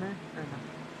do armor or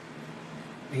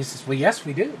no? He says, "Well, yes,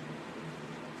 we do."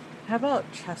 How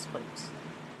about chest plates?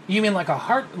 You mean like a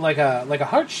heart, like a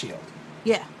heart shield?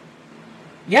 Yeah.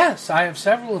 Yes, I have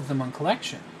several of them on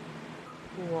collection.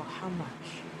 Cool. How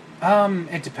much?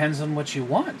 It depends on what you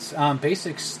want.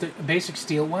 Basic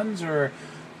steel ones are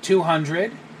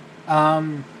 200.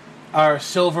 Our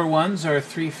silver ones are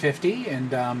 350,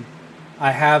 and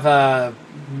I have a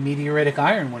meteoritic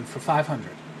iron one for 500.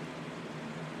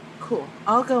 Cool.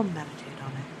 I'll go meditate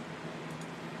on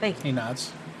it. Thank you. He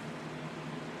nods.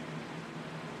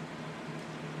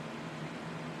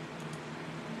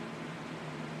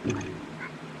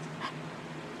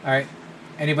 All right.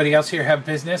 Anybody else here have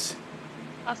business?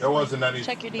 There wasn't any.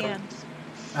 Check your DMs.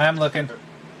 I'm looking.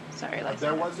 Sorry, Lysander.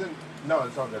 There wasn't. No,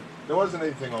 it's all good. There wasn't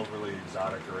anything overly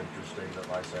exotic or interesting that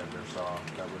Lysander saw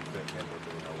that would fit him or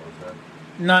Bruno, was there?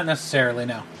 Not necessarily,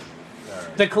 no. All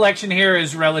right. The collection here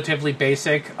is relatively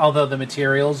basic, although the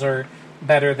materials are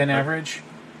better than average.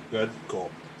 Good.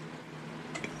 Cool.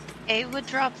 A would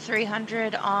drop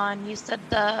 300 on. You said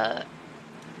the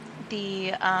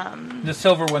The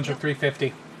silver ones are 350.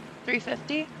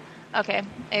 350. Okay,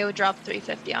 A would drop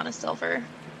 350 on a silver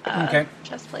Okay.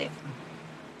 chest plate.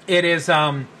 It is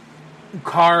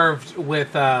carved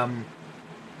with a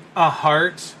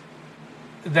heart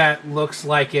that looks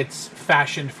like it's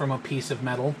fashioned from a piece of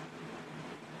metal.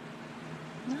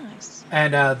 Nice,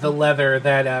 And the leather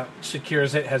that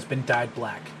secures it has been dyed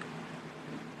black.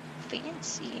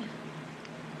 fancy.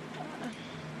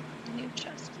 New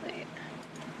chest plate.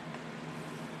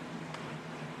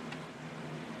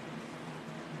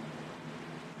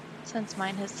 Since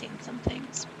mine has seen some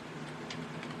things.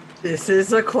 This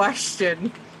is a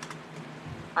question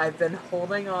I've been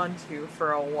holding on to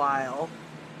for a while.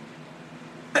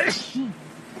 Bless you.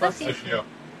 Bless you.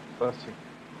 Bless you.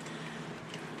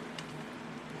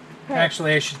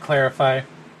 Actually, I should clarify.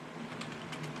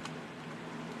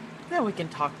 Then we can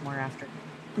talk more after.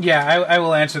 Yeah, I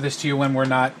will answer this to you when we're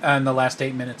not on the last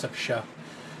 8 minutes of the show.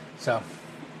 So,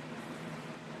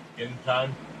 In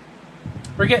time.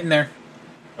 we're getting there.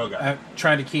 Okay. I'm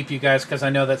trying to keep you guys because I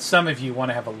know that some of you want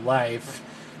to have a life.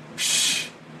 Shh.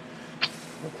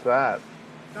 What's that?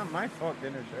 Not my fault.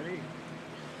 Dinner's ready.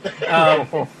 Um,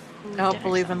 Ooh, Don't dinner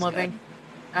believe in sounds living.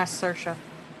 Ask Saoirse.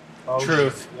 Oh,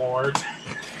 Truth. Lord.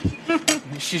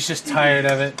 she's just tired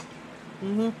of it.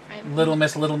 Mm-hmm. good. Little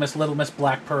Miss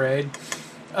Black Parade.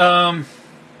 When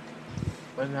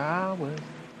I was.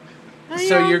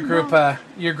 So your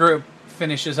group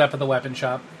finishes up at the weapon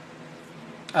shop.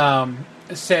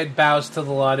 Sid bows to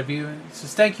the lot of you and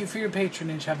says, "Thank you for your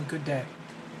patronage. Have a good day."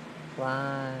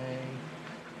 Bye.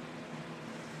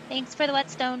 Thanks for the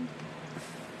whetstone.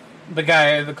 The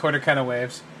guy in the corner kind of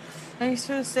waves, Thanks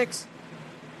for the 6.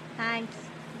 Thanks.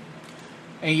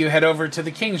 and you head over to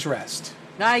the King's Rest.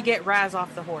 Now I get Raz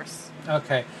off the horse.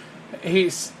 Okay,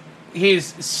 he's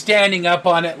standing up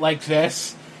on it like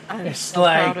this. I'm It's so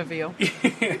like- proud of you.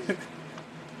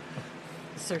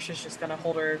 Saoirse's just gonna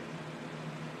hold her.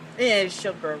 Yeah,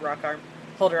 she'll grow rock arm.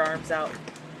 Hold her arms out.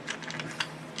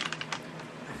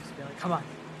 Just be like, come on.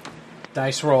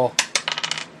 Dice roll.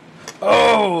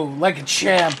 Oh, like a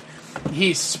champ.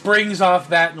 He springs off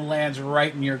that and lands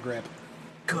right in your grip.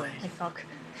 Good. Like, fuck.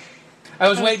 I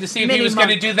was waiting to see if he Mini was going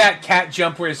to monk. do that cat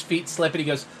jump where his feet slip and he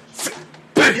goes,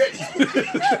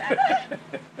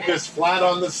 Just flat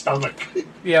on the stomach.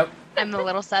 yep. I'm a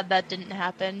little sad that didn't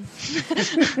happen.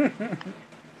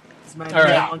 It's my All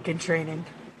right. monk in training.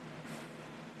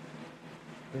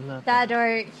 We love That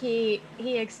or he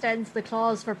extends the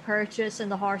clause for purchase and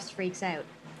the horse freaks out.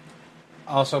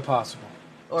 Also possible.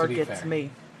 Or to be gets fair. me.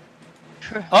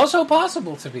 Also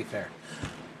possible, to be fair.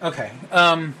 Okay.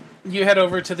 You head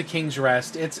over to the King's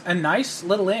Rest. It's a nice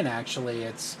little inn, actually.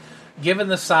 It's, given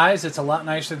the size, it's a lot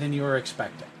nicer than you were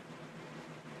expecting.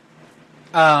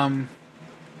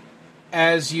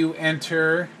 As you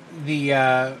enter,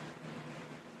 the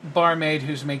barmaid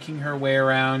who's making her way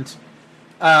around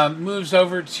moves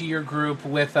over to your group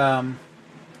with, I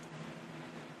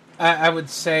would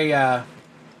say,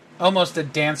 almost a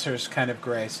dancer's kind of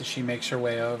grace as she makes her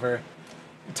way over,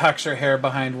 tucks her hair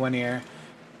behind one ear,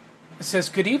 says,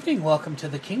 "Good evening, welcome to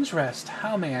the King's Rest.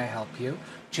 How may I help you?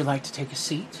 Would you like to take a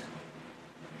seat?"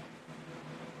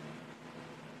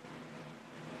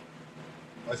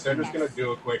 Lysander's gonna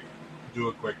do a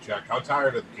quick check. How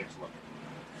tired are the kids looking?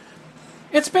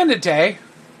 It's been a day.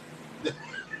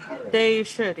 They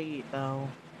should eat, though.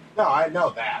 No, I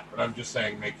know that, but I'm just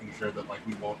saying, making sure that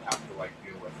we won't have to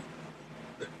deal with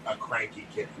a cranky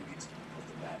kid who needs to be put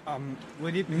to bed.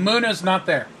 Would it be... Muna's not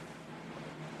there.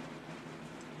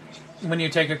 When you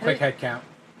take a quick head count.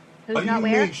 Who's What do not you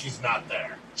where? mean she's not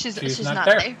there? She's not not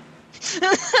there.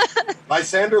 there.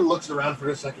 Lysander looks around for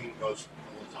a second and goes,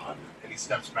 "Hold on," and he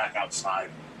steps back outside.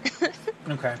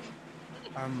 Okay.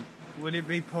 Would it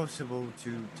be possible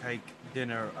to take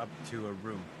dinner up to a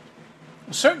room?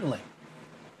 Certainly.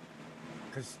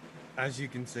 Because, as you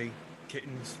can see,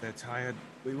 kittens, they're tired.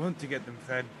 We want to get them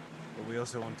fed, but we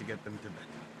also want to get them to bed.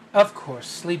 Of course,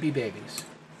 sleepy babies.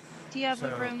 Do you have a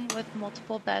So- room with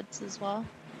multiple beds as well?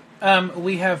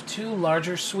 We have 2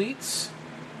 larger suites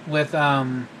with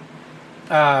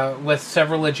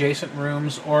several adjacent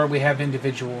rooms, or we have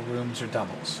individual rooms or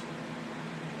doubles.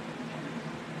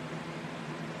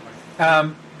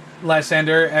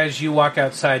 Lysander, as you walk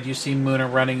outside, you see Muna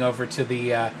running over to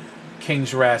the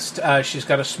King's Rest. She's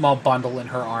got a small bundle in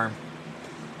her arm.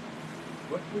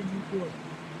 What were you doing?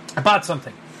 I bought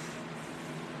something.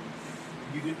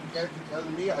 You didn't care to tell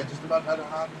me. I just about had a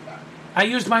heart attack. I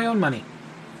used my own money.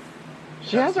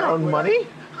 She has her own money?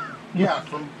 Yeah,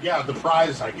 the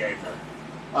prize I gave her.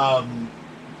 I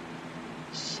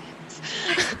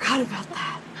forgot about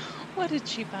that. What did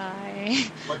she buy?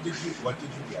 What did you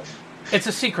get? It's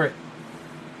a secret.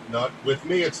 Not with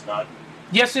me. It's not.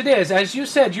 Yes, it is. As you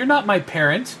said, you're not my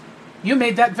parent. You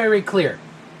made that very clear.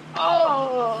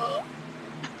 Oh,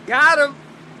 Got him.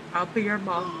 I'll be your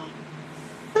mom.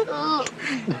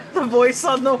 The voice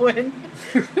on the wind.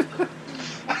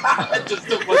 Just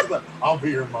the voice of the, I'll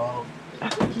be your mom.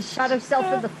 He shot himself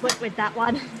in the foot with that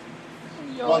one.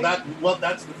 Well,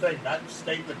 that's the thing. That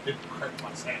statement didn't hurt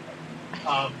my family.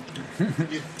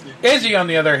 Izzy, on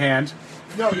the other hand,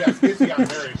 No, yes, Izzy got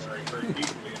very, very, very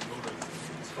deeply in Luna's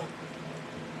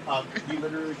sculpture. He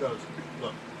literally goes,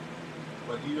 "Look,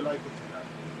 whether you like it or not,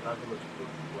 travelers proof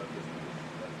what is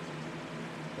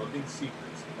holding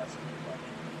secrets, that's a good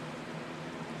question.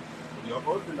 When you're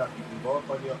old enough, you can go up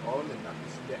on your own and not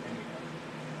listen to anyone.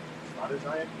 As far as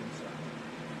I am concerned,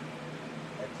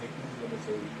 I've taken you as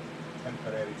a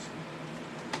temporary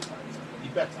student. Find somebody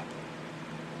better.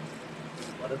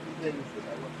 One of the things that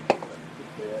I want you to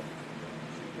declare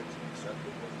secrets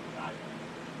acceptable to die.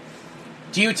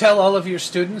 do you tell all of your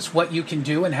students what you can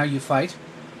do and how you fight?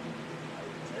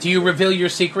 Do you reveal your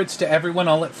secrets to everyone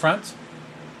all at front?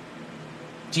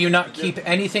 Do you not keep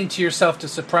anything to yourself to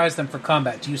surprise them for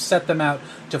combat? Do you set them out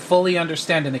to fully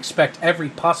understand and expect every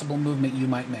possible movement you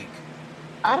might make?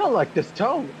 I don't like this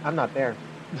tone. I'm not there.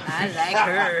 I like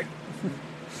her.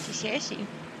 she says she.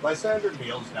 Lysander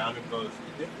kneels down and goes,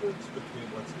 the difference between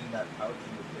what's in that pouch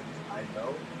and the things I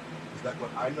know is that what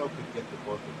I know could get the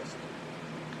both of us.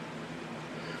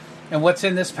 And what's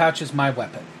in this pouch is my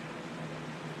weapon.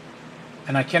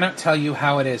 And I cannot tell you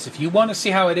how it is. If you want to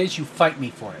see how it is, you fight me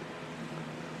for it.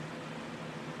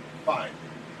 Fine.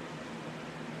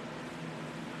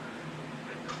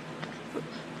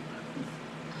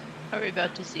 Are we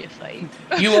about to see a fight?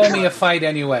 You owe me a fight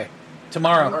anyway.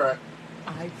 Tomorrow. All right.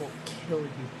 I will kill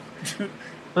you.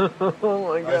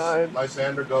 Oh my god.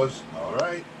 Lysander goes, all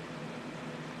right.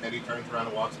 And he turns around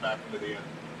and walks back into the inn.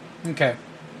 Okay.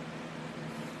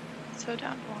 So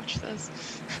down to watch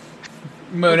this.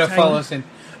 Muna follows in.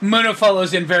 Muna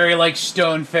follows in very,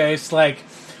 stone-faced,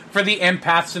 for the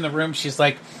empaths in the room, she's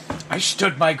like, I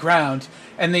stood my ground.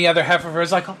 And the other half of her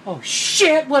is like, oh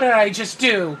shit, what did I just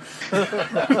do?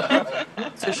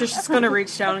 So she's just going to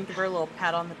reach down and give her a little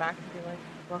pat on the back and be like,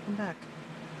 welcome back.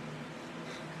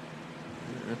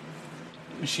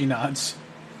 She nods.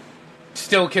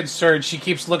 Still concerned, she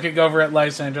keeps looking over at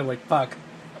Lysander like, fuck.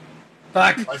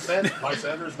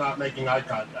 Lysander's not making eye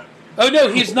contact. Oh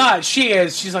no, he's not. She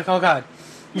is. She's like, oh god.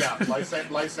 Yeah,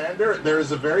 Lysander, there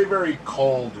is a very, very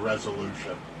cold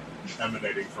resolution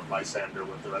emanating from Lysander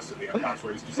with the rest of the empaths,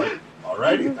 where he's just like,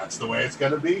 alrighty, that's the way it's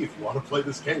going to be. If you want to play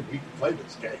this game, we can play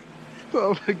this game.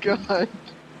 Oh my god.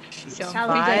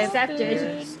 Challenge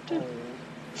accepted.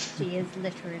 She is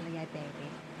literally a baby.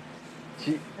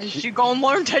 She gonna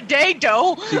learn today,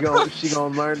 though. She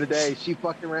gonna learn today. She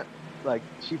fucked around.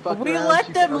 We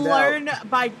let them learn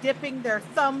by dipping their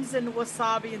thumbs in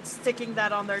wasabi and sticking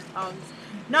that on their tongues,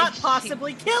 not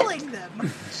possibly killing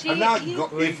them.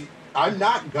 I'm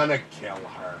not gonna kill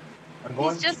her.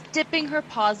 He's just dipping her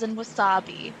paws in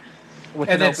wasabi.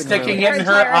 And then sticking it in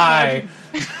her eye.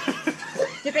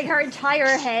 Dipping her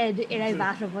entire head in a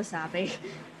vat of wasabi.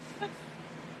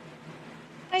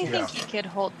 I think he could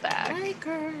hold back.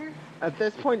 At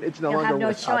this point, it's no You'll longer have no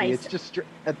wasabi. choice. It's just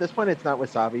at this point, it's not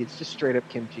wasabi. It's just straight up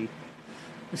kimchi.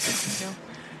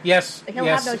 Yes, He'll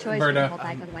yes, have no choice Berta. to fall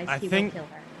back, otherwise I he think- will kill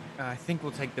her. I think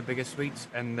we'll take the bigger sweets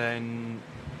and then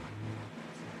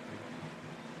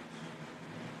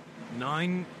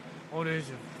 9 orders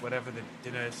of whatever the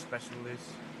dinner special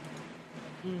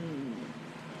is.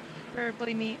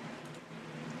 Preferably meat.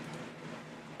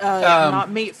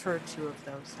 Not meat for 2 of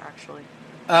those, actually.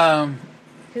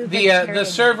 Two The vegetarian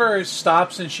server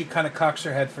stops and she kind of cocks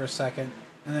her head for a second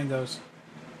and then goes,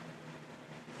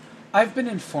 I've been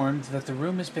informed that the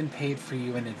room has been paid for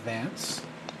you in advance,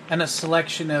 and a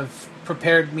selection of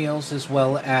prepared meals as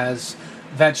well as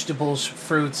vegetables,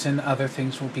 fruits, and other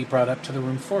things will be brought up to the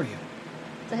room for you.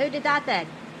 So who did that then?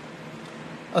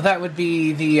 Oh, that would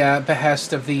be the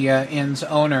behest of the inn's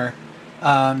owner,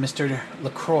 Mr.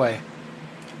 LaCroix.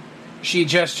 She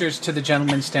gestures to the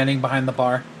gentleman standing behind the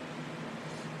bar.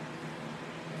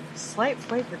 Slight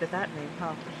flavor to that name,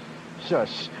 huh?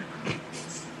 Shush.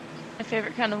 My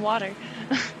favorite kind of water.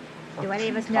 Do any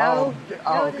of us know?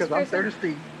 know this because I'm person?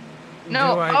 thirsty.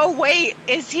 No. Do I- Oh wait,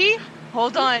 is he?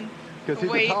 Hold on. Because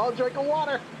he's Wait. a tall drink of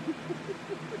water.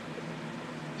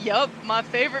 Yup, my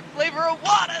favorite flavor of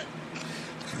water.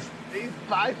 He's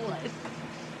priceless.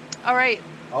 All right.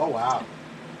 Oh wow.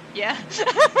 Yeah.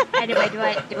 Anyway,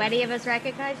 do any of us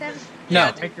recognize him?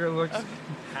 No. Riker looks.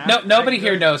 half No, nobody that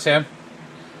here good. knows him.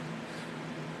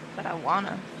 But I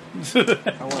wanna.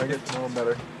 I want to get to know him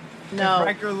better. No. If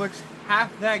Riker looks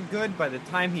half that good by the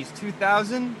time he's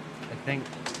 2,000, I think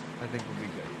we'll be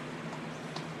good.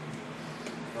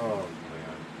 Oh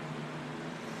man.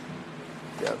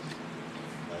 Yes.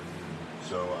 And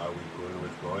so are we cool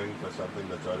with going for something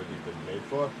that's already been paid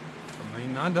for? I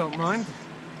mean, I don't mind.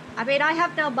 I mean, I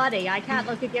have no money. I can't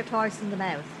look a gift horse in the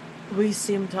mouth. We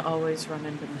seem to always run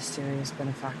into mysterious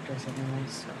benefactors anyway,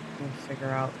 so we'll figure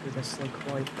out who this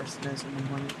LaCroix person is in the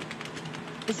morning.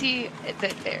 Is he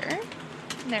there?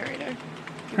 Narrator.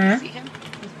 Can Hmm? we see him?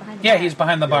 He's behind the Yeah, bar. he's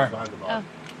behind the bar. Behind the bar.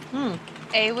 Oh.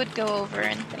 A would go over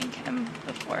and thank him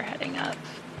before heading up.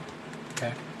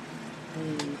 Okay.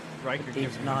 Riker Dave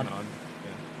gives him nod. a nod.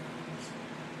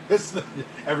 This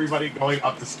everybody going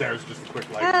up the stairs, just a quick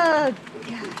like. Oh,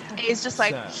 God. A's just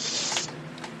like,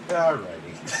 Alrighty.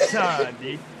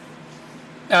 Sorry.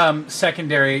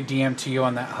 Secondary DM to you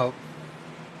on that, Hope.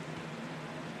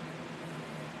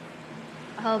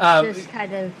 Hope just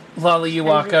kind of Lolly, you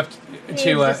walk up gives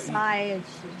to a sigh and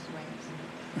she just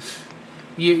waves.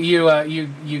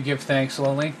 you give thanks,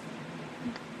 Lolly.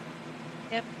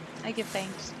 yep, I give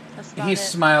thanks. That's about He it.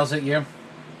 smiles at you.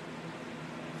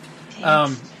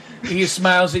 Thanks. He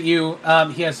smiles at you.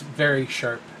 He has very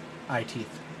sharp eye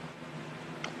teeth,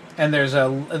 and there's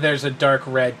a dark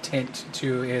red tint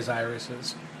to his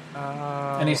irises.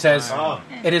 And he says, Oh.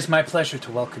 "It is my pleasure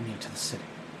to welcome you to the city."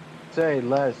 Say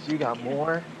less. You got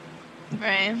more.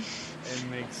 Right. It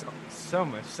makes so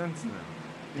much sense now.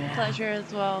 Yeah. Pleasure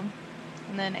as well.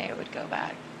 And then A would go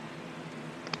back.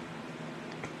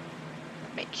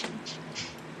 Make change.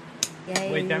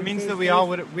 Yay, Wait, that means this that we is- all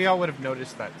would have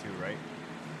noticed that too, right?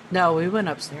 No, we went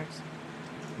upstairs.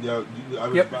 Yeah, I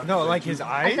was Yep. about to No, say, like too. his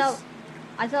I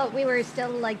eyes. thought we were still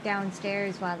like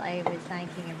downstairs while A was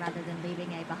thanking him rather than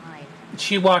leaving A behind.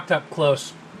 She walked up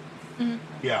close.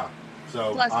 Yeah.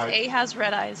 So Plus, I. A has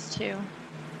red eyes too.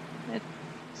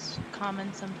 It's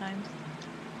common sometimes.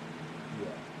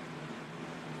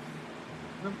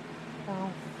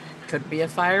 Could be a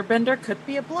firebender, could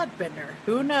be a bloodbender.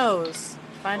 Who knows?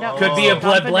 Find out. Could be a from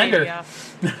blood Vanadium.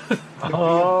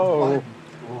 Oh.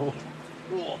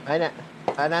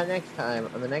 Find out next time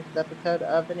on the next episode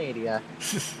of Venadia.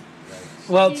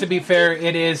 Well, to be fair,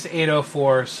 it is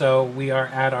 8:04, so we are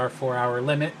at our 4-hour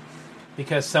limit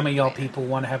because some of y'all people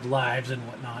want to have lives and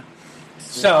whatnot.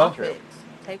 So,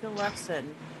 Take a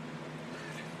lesson.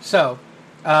 So,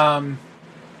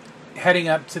 heading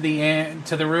up to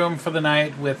the room for the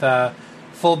night with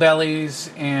full bellies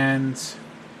and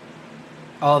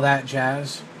all that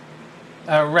jazz.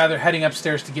 Rather, heading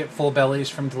upstairs to get full bellies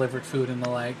from delivered food and the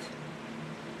like.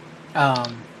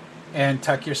 And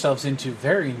tuck yourselves into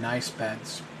very nice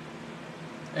beds.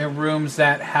 Rooms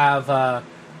that have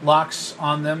locks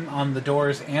on them on the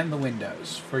doors and the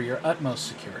windows for your utmost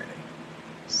security.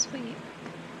 Sweet.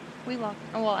 We lock.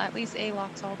 Well, at least A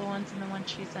locks all the ones in the one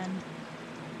she's in.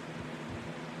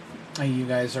 You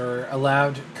guys are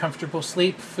allowed comfortable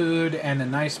sleep, food, and a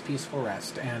nice peaceful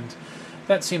rest, and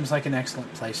that seems like an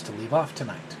excellent place to leave off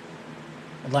tonight.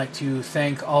 I'd like to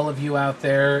thank all of you out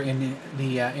there in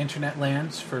the internet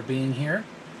lands for being here.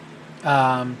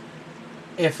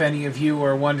 If any of you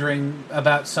are wondering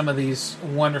about some of these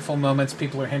wonderful moments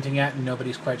people are hinting at and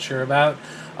nobody's quite sure about,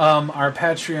 our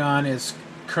Patreon is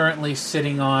currently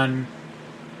sitting on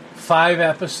 5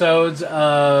 episodes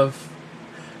of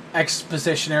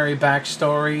expositionary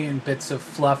backstory and bits of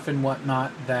fluff and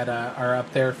whatnot that are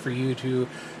up there for you to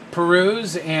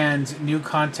peruse, and new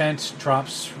content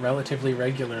drops relatively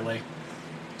regularly.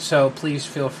 So please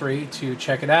feel free to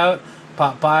check it out,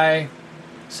 pop by,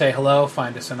 say hello,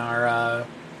 find us in our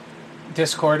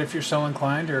Discord if you're so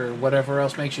inclined, or whatever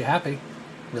else makes you happy.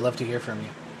 We love to hear from you.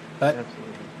 But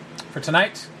Absolutely. for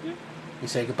tonight, we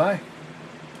say goodbye.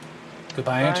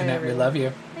 Goodbye, Bye, Internet. everyone. We love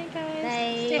you. Hey guys.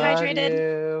 Bye. Stay Love hydrated.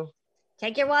 you.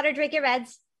 Take your water, drink your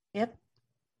meds. Yep.